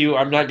 like you,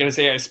 I'm not going to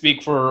say I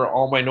speak for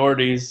all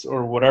minorities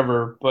or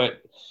whatever,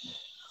 but,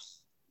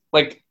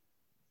 like,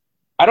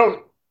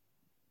 I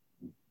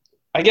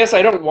guess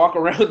I don't walk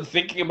around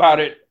thinking about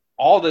it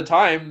all the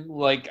time.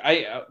 Like,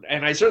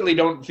 I certainly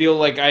don't feel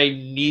like I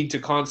need to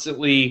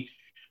constantly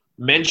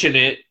mention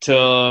it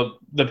to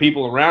the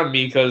people around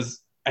me,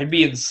 because I'd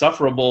be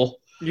insufferable.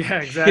 Yeah,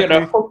 exactly. You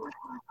know?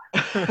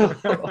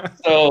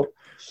 So,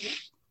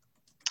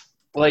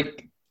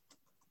 like,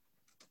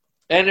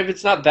 and if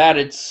it's not that,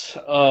 it's,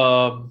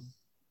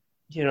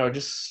 you know,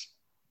 just,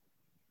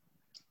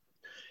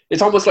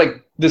 it's almost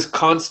like this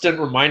constant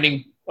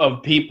reminding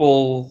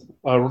people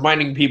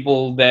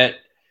that,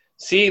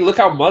 see, look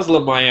how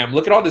Muslim I am.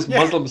 Look at all this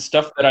Muslim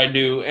stuff that I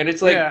do. And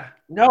it's like,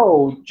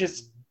 no,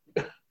 just,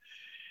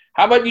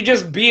 how about you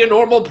just be a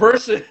normal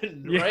person,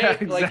 right?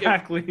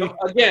 Exactly. Like,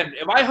 again,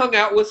 if I hung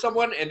out with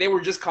someone and they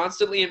were just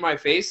constantly in my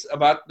face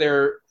about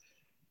their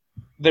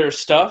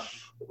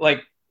stuff,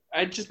 like,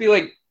 I'd just be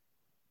like,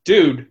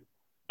 dude,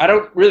 I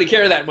don't really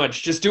care that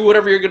much. Just do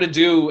whatever you're going to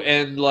do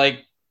and,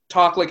 like,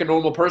 talk like a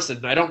normal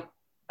person. I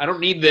don't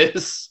need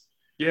this.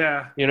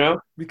 Yeah. You know?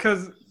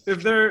 Because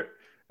if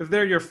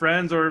they're your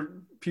friends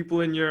or people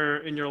in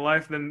your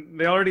life, then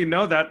they already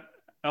know that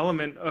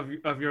element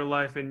of your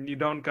life, and you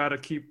don't got to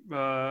keep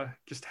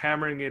just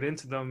hammering it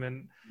into them.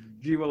 And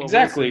G. Willow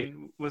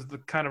Wilson is the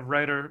kind of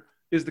writer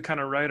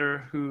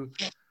who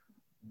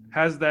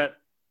has that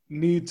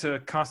need to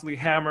constantly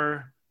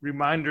hammer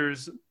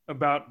reminders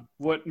about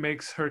what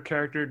makes her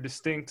character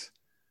distinct.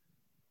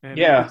 And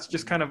it's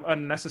just kind of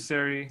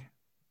unnecessary,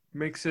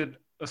 makes it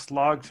a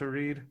slog to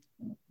read.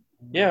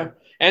 Yeah.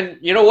 And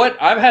you know what?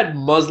 I've had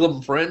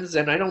Muslim friends,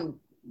 and I don't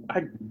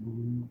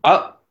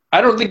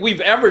think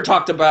we've ever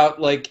talked about,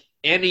 like,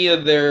 any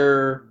of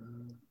their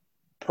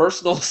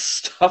personal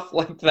stuff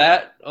like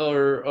that,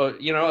 or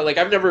you know, like,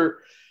 I've never.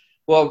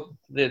 Well,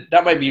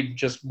 that might be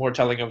just more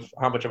telling of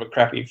how much of a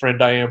crappy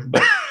friend I am,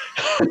 but.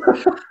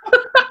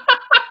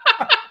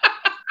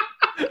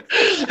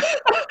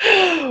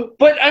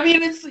 But I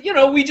mean, it's, you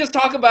know, we just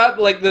talk about,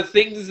 like, the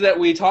things that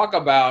we talk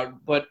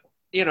about, but,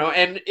 you know,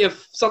 and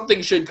if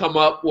something should come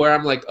up where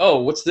I'm like,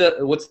 oh, what's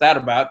that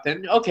about?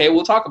 Then okay,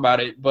 we'll talk about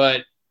it.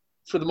 But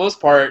for the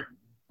most part,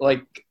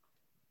 like,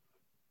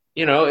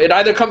 you know, it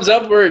either comes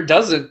up or it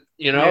doesn't.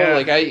 You know,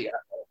 like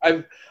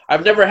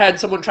I've never had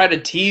someone try to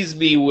tease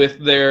me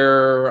with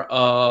their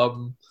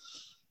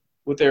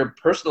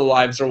personal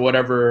lives or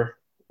whatever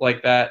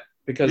like that,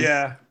 because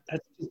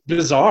that's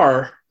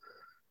bizarre.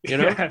 You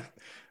know. Yeah.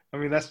 I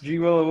mean, that's G.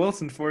 Willow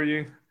Wilson for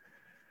you.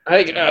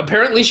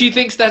 Apparently she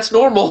thinks that's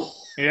normal.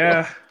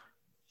 Yeah.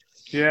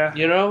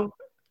 You know?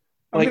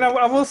 I mean,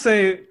 I will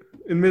say,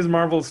 in Ms.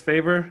 Marvel's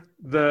favor,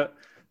 the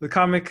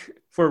comic,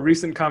 for a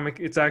recent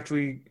comic, it's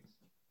actually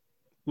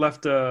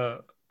left a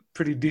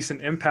pretty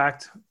decent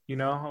impact, you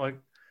know? Like,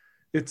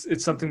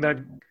 it's something that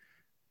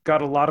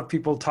got a lot of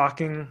people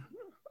talking,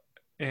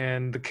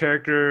 and the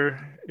character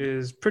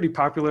is pretty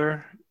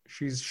popular.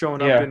 She's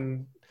showing up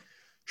in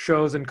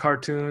shows and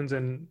cartoons,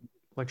 and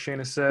like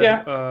Shayna said,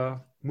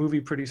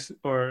 movie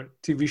or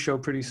TV show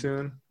pretty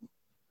soon.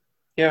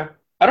 Yeah,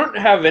 I don't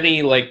have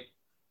any, like,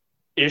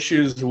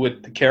 issues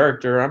with the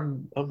character.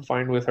 I'm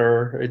fine with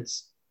her.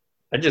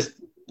 I'm just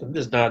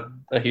not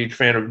a huge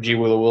fan of G.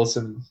 Willow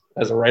Wilson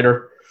as a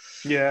writer.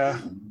 Yeah.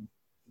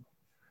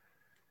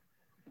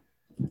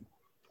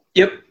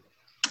 Yep.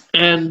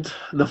 And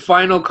the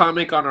final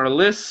comic on our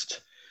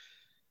list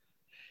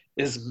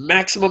is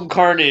Maximum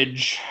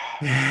Carnage.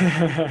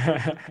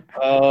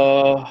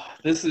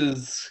 This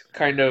is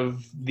kind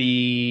of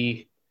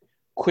the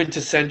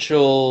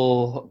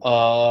quintessential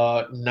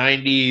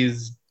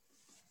 90s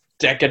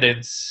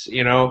decadence,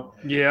 you know?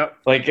 Yeah.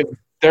 Like,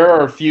 there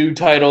are a few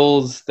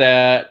titles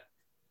that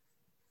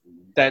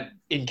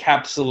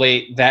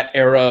encapsulate that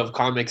era of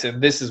comics,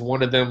 and this is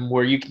one of them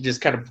where you can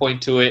just kind of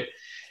point to it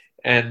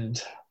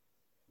and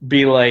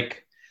be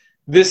like,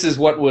 this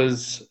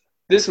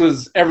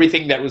was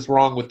everything that was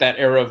wrong with that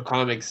era of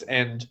comics.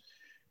 And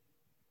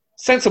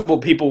sensible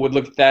people would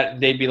look at that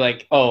and they'd be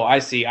like, oh, I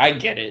see, I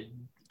get it.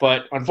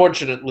 But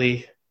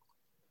unfortunately,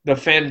 the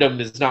fandom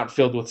is not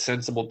filled with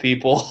sensible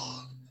people.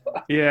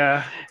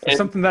 Yeah, for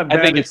something that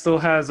bad, it still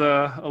has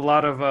a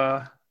lot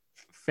of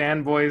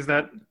fanboys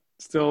that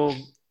still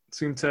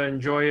seem to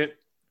enjoy it.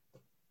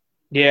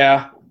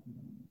 Yeah,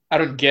 I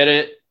don't get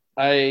it.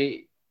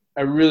 I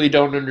really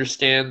don't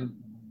understand.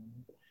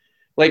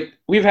 Like,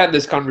 we've had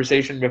this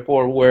conversation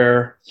before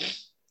where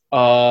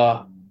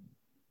I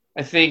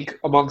think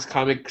amongst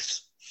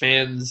comics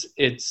fans,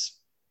 it's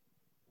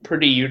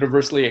pretty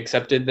universally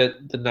accepted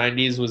that the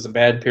 90s was a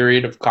bad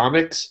period of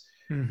comics.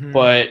 Mm-hmm.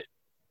 But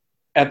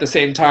at the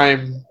same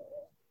time,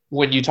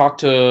 when you talk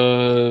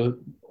to,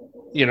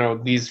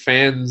 these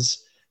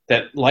fans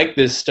that like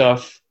this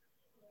stuff,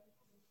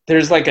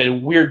 there's like a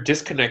weird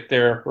disconnect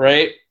there,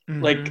 right?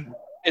 Mm-hmm. Like,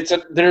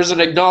 there's an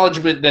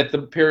acknowledgement that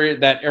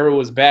that era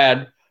was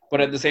bad,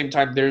 but at the same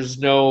time, there's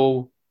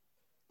no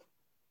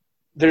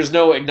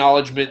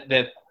acknowledgement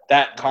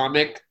that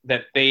comic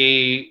that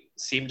they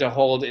seem to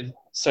hold in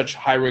such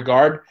high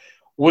regard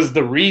was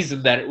the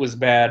reason that it was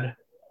bad.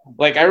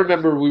 Like, I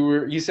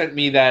remember you sent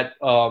me that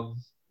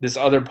this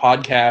other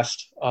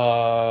podcast,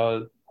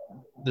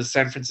 the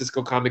San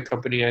Francisco Comic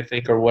Company, I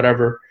think, or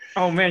whatever.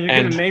 Oh man,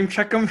 you're gonna name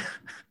check them,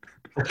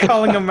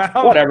 calling them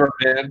out. Whatever,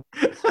 man.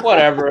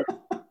 Whatever.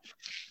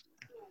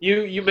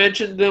 You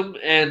mentioned them,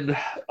 and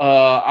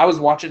I was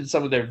watching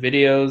some of their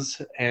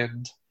videos,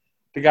 and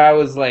the guy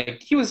was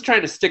like, he was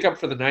trying to stick up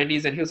for the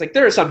 90s, and he was like,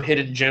 there are some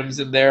hidden gems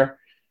in there.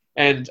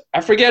 And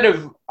I forget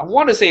I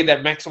want to say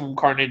that Maximum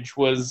Carnage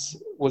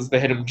was the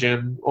hidden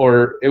gem,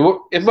 or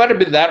it might have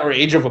been that, or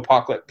Age of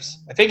Apocalypse.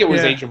 I think it was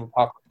Age of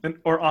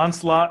Apocalypse. Or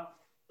Onslaught.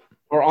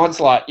 Or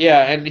Onslaught,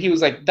 yeah. And he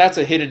was like, that's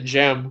a hidden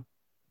gem.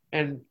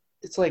 And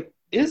it's like,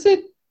 is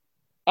it?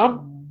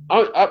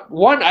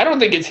 One, I don't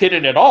think it's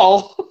hidden at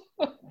all.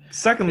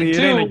 Secondly, it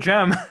ain't a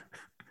gem.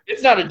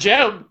 It's not a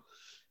gem.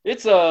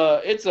 It's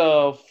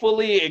a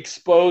fully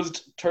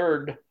exposed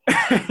turd.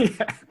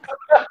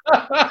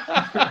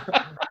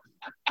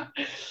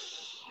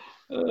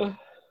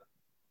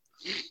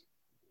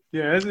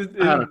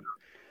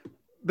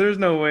 There's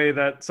no way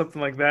that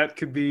something like that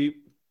could be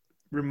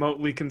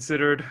remotely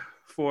considered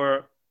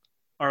for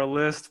our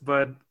list,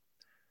 but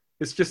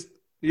it's just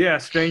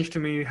strange to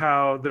me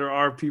how there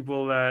are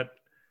people that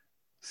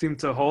seem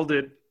to hold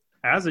it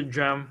as a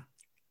gem.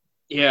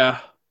 Yeah.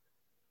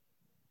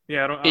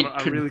 Yeah,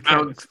 I really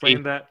can't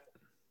explain that.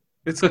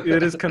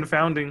 It is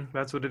confounding.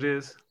 That's what it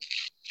is.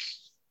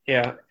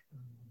 Yeah.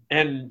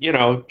 And,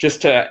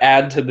 just to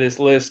add to this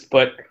list,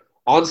 but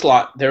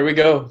Onslaught, there we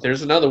go.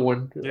 There's another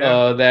one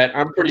that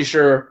I'm pretty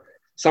sure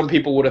some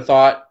people would have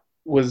thought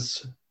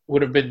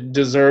would have been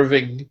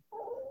deserving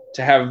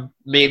to have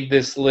made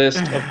this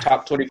list of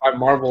top 25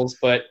 Marvels,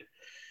 but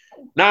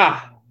no.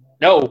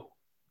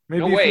 Maybe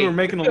no if way. we were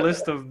making a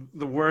list of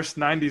the worst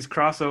 90s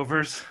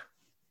crossovers.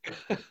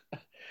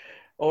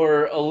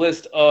 Or a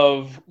list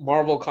of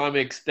Marvel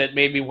comics that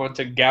made me want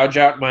to gouge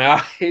out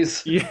my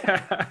eyes.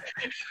 Yeah.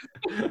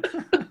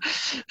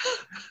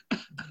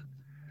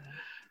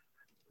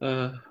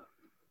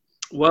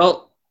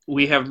 Well,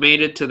 we have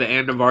made it to the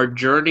end of our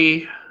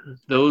journey.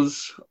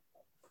 This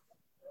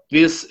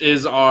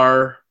is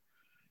our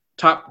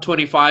top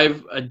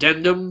 25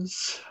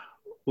 addendums.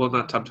 Well,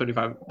 not top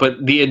 25,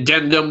 but the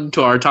addendum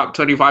to our top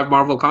 25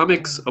 Marvel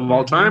comics of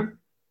all time.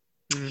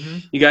 Mm-hmm.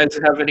 You guys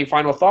have any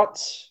final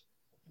thoughts?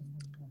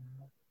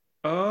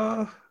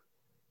 I'm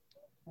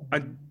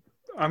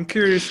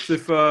curious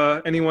if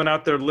anyone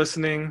out there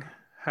listening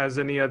has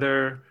any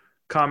other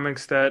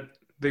comics that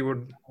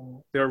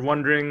they're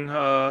wondering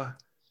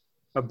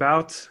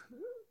about.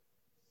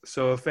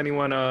 So if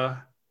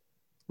anyone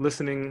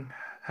listening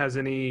has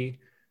any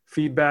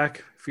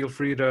feedback, feel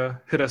free to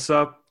hit us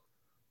up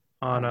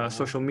on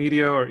social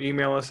media or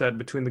email us at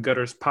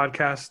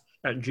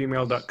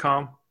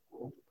betweenthe.gutterspodcast@gmail.com.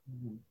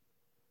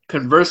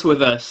 Converse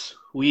with us.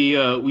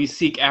 We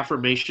seek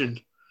affirmation.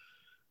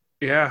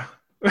 Yeah.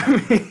 we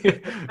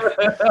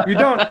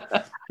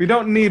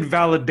don't need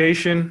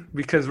validation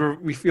because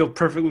we feel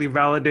perfectly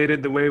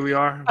validated the way we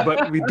are,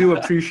 but we do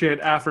appreciate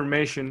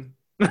affirmation.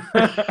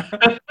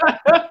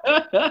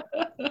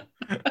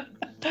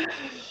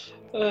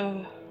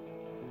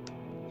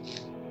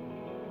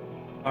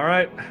 All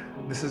right.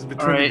 This is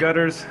Between the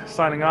Gutters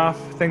signing off.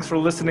 Thanks for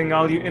listening,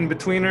 all you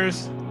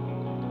in-betweeners.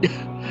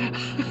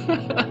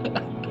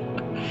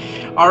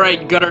 All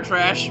right, gutter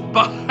trash.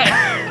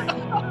 Bye.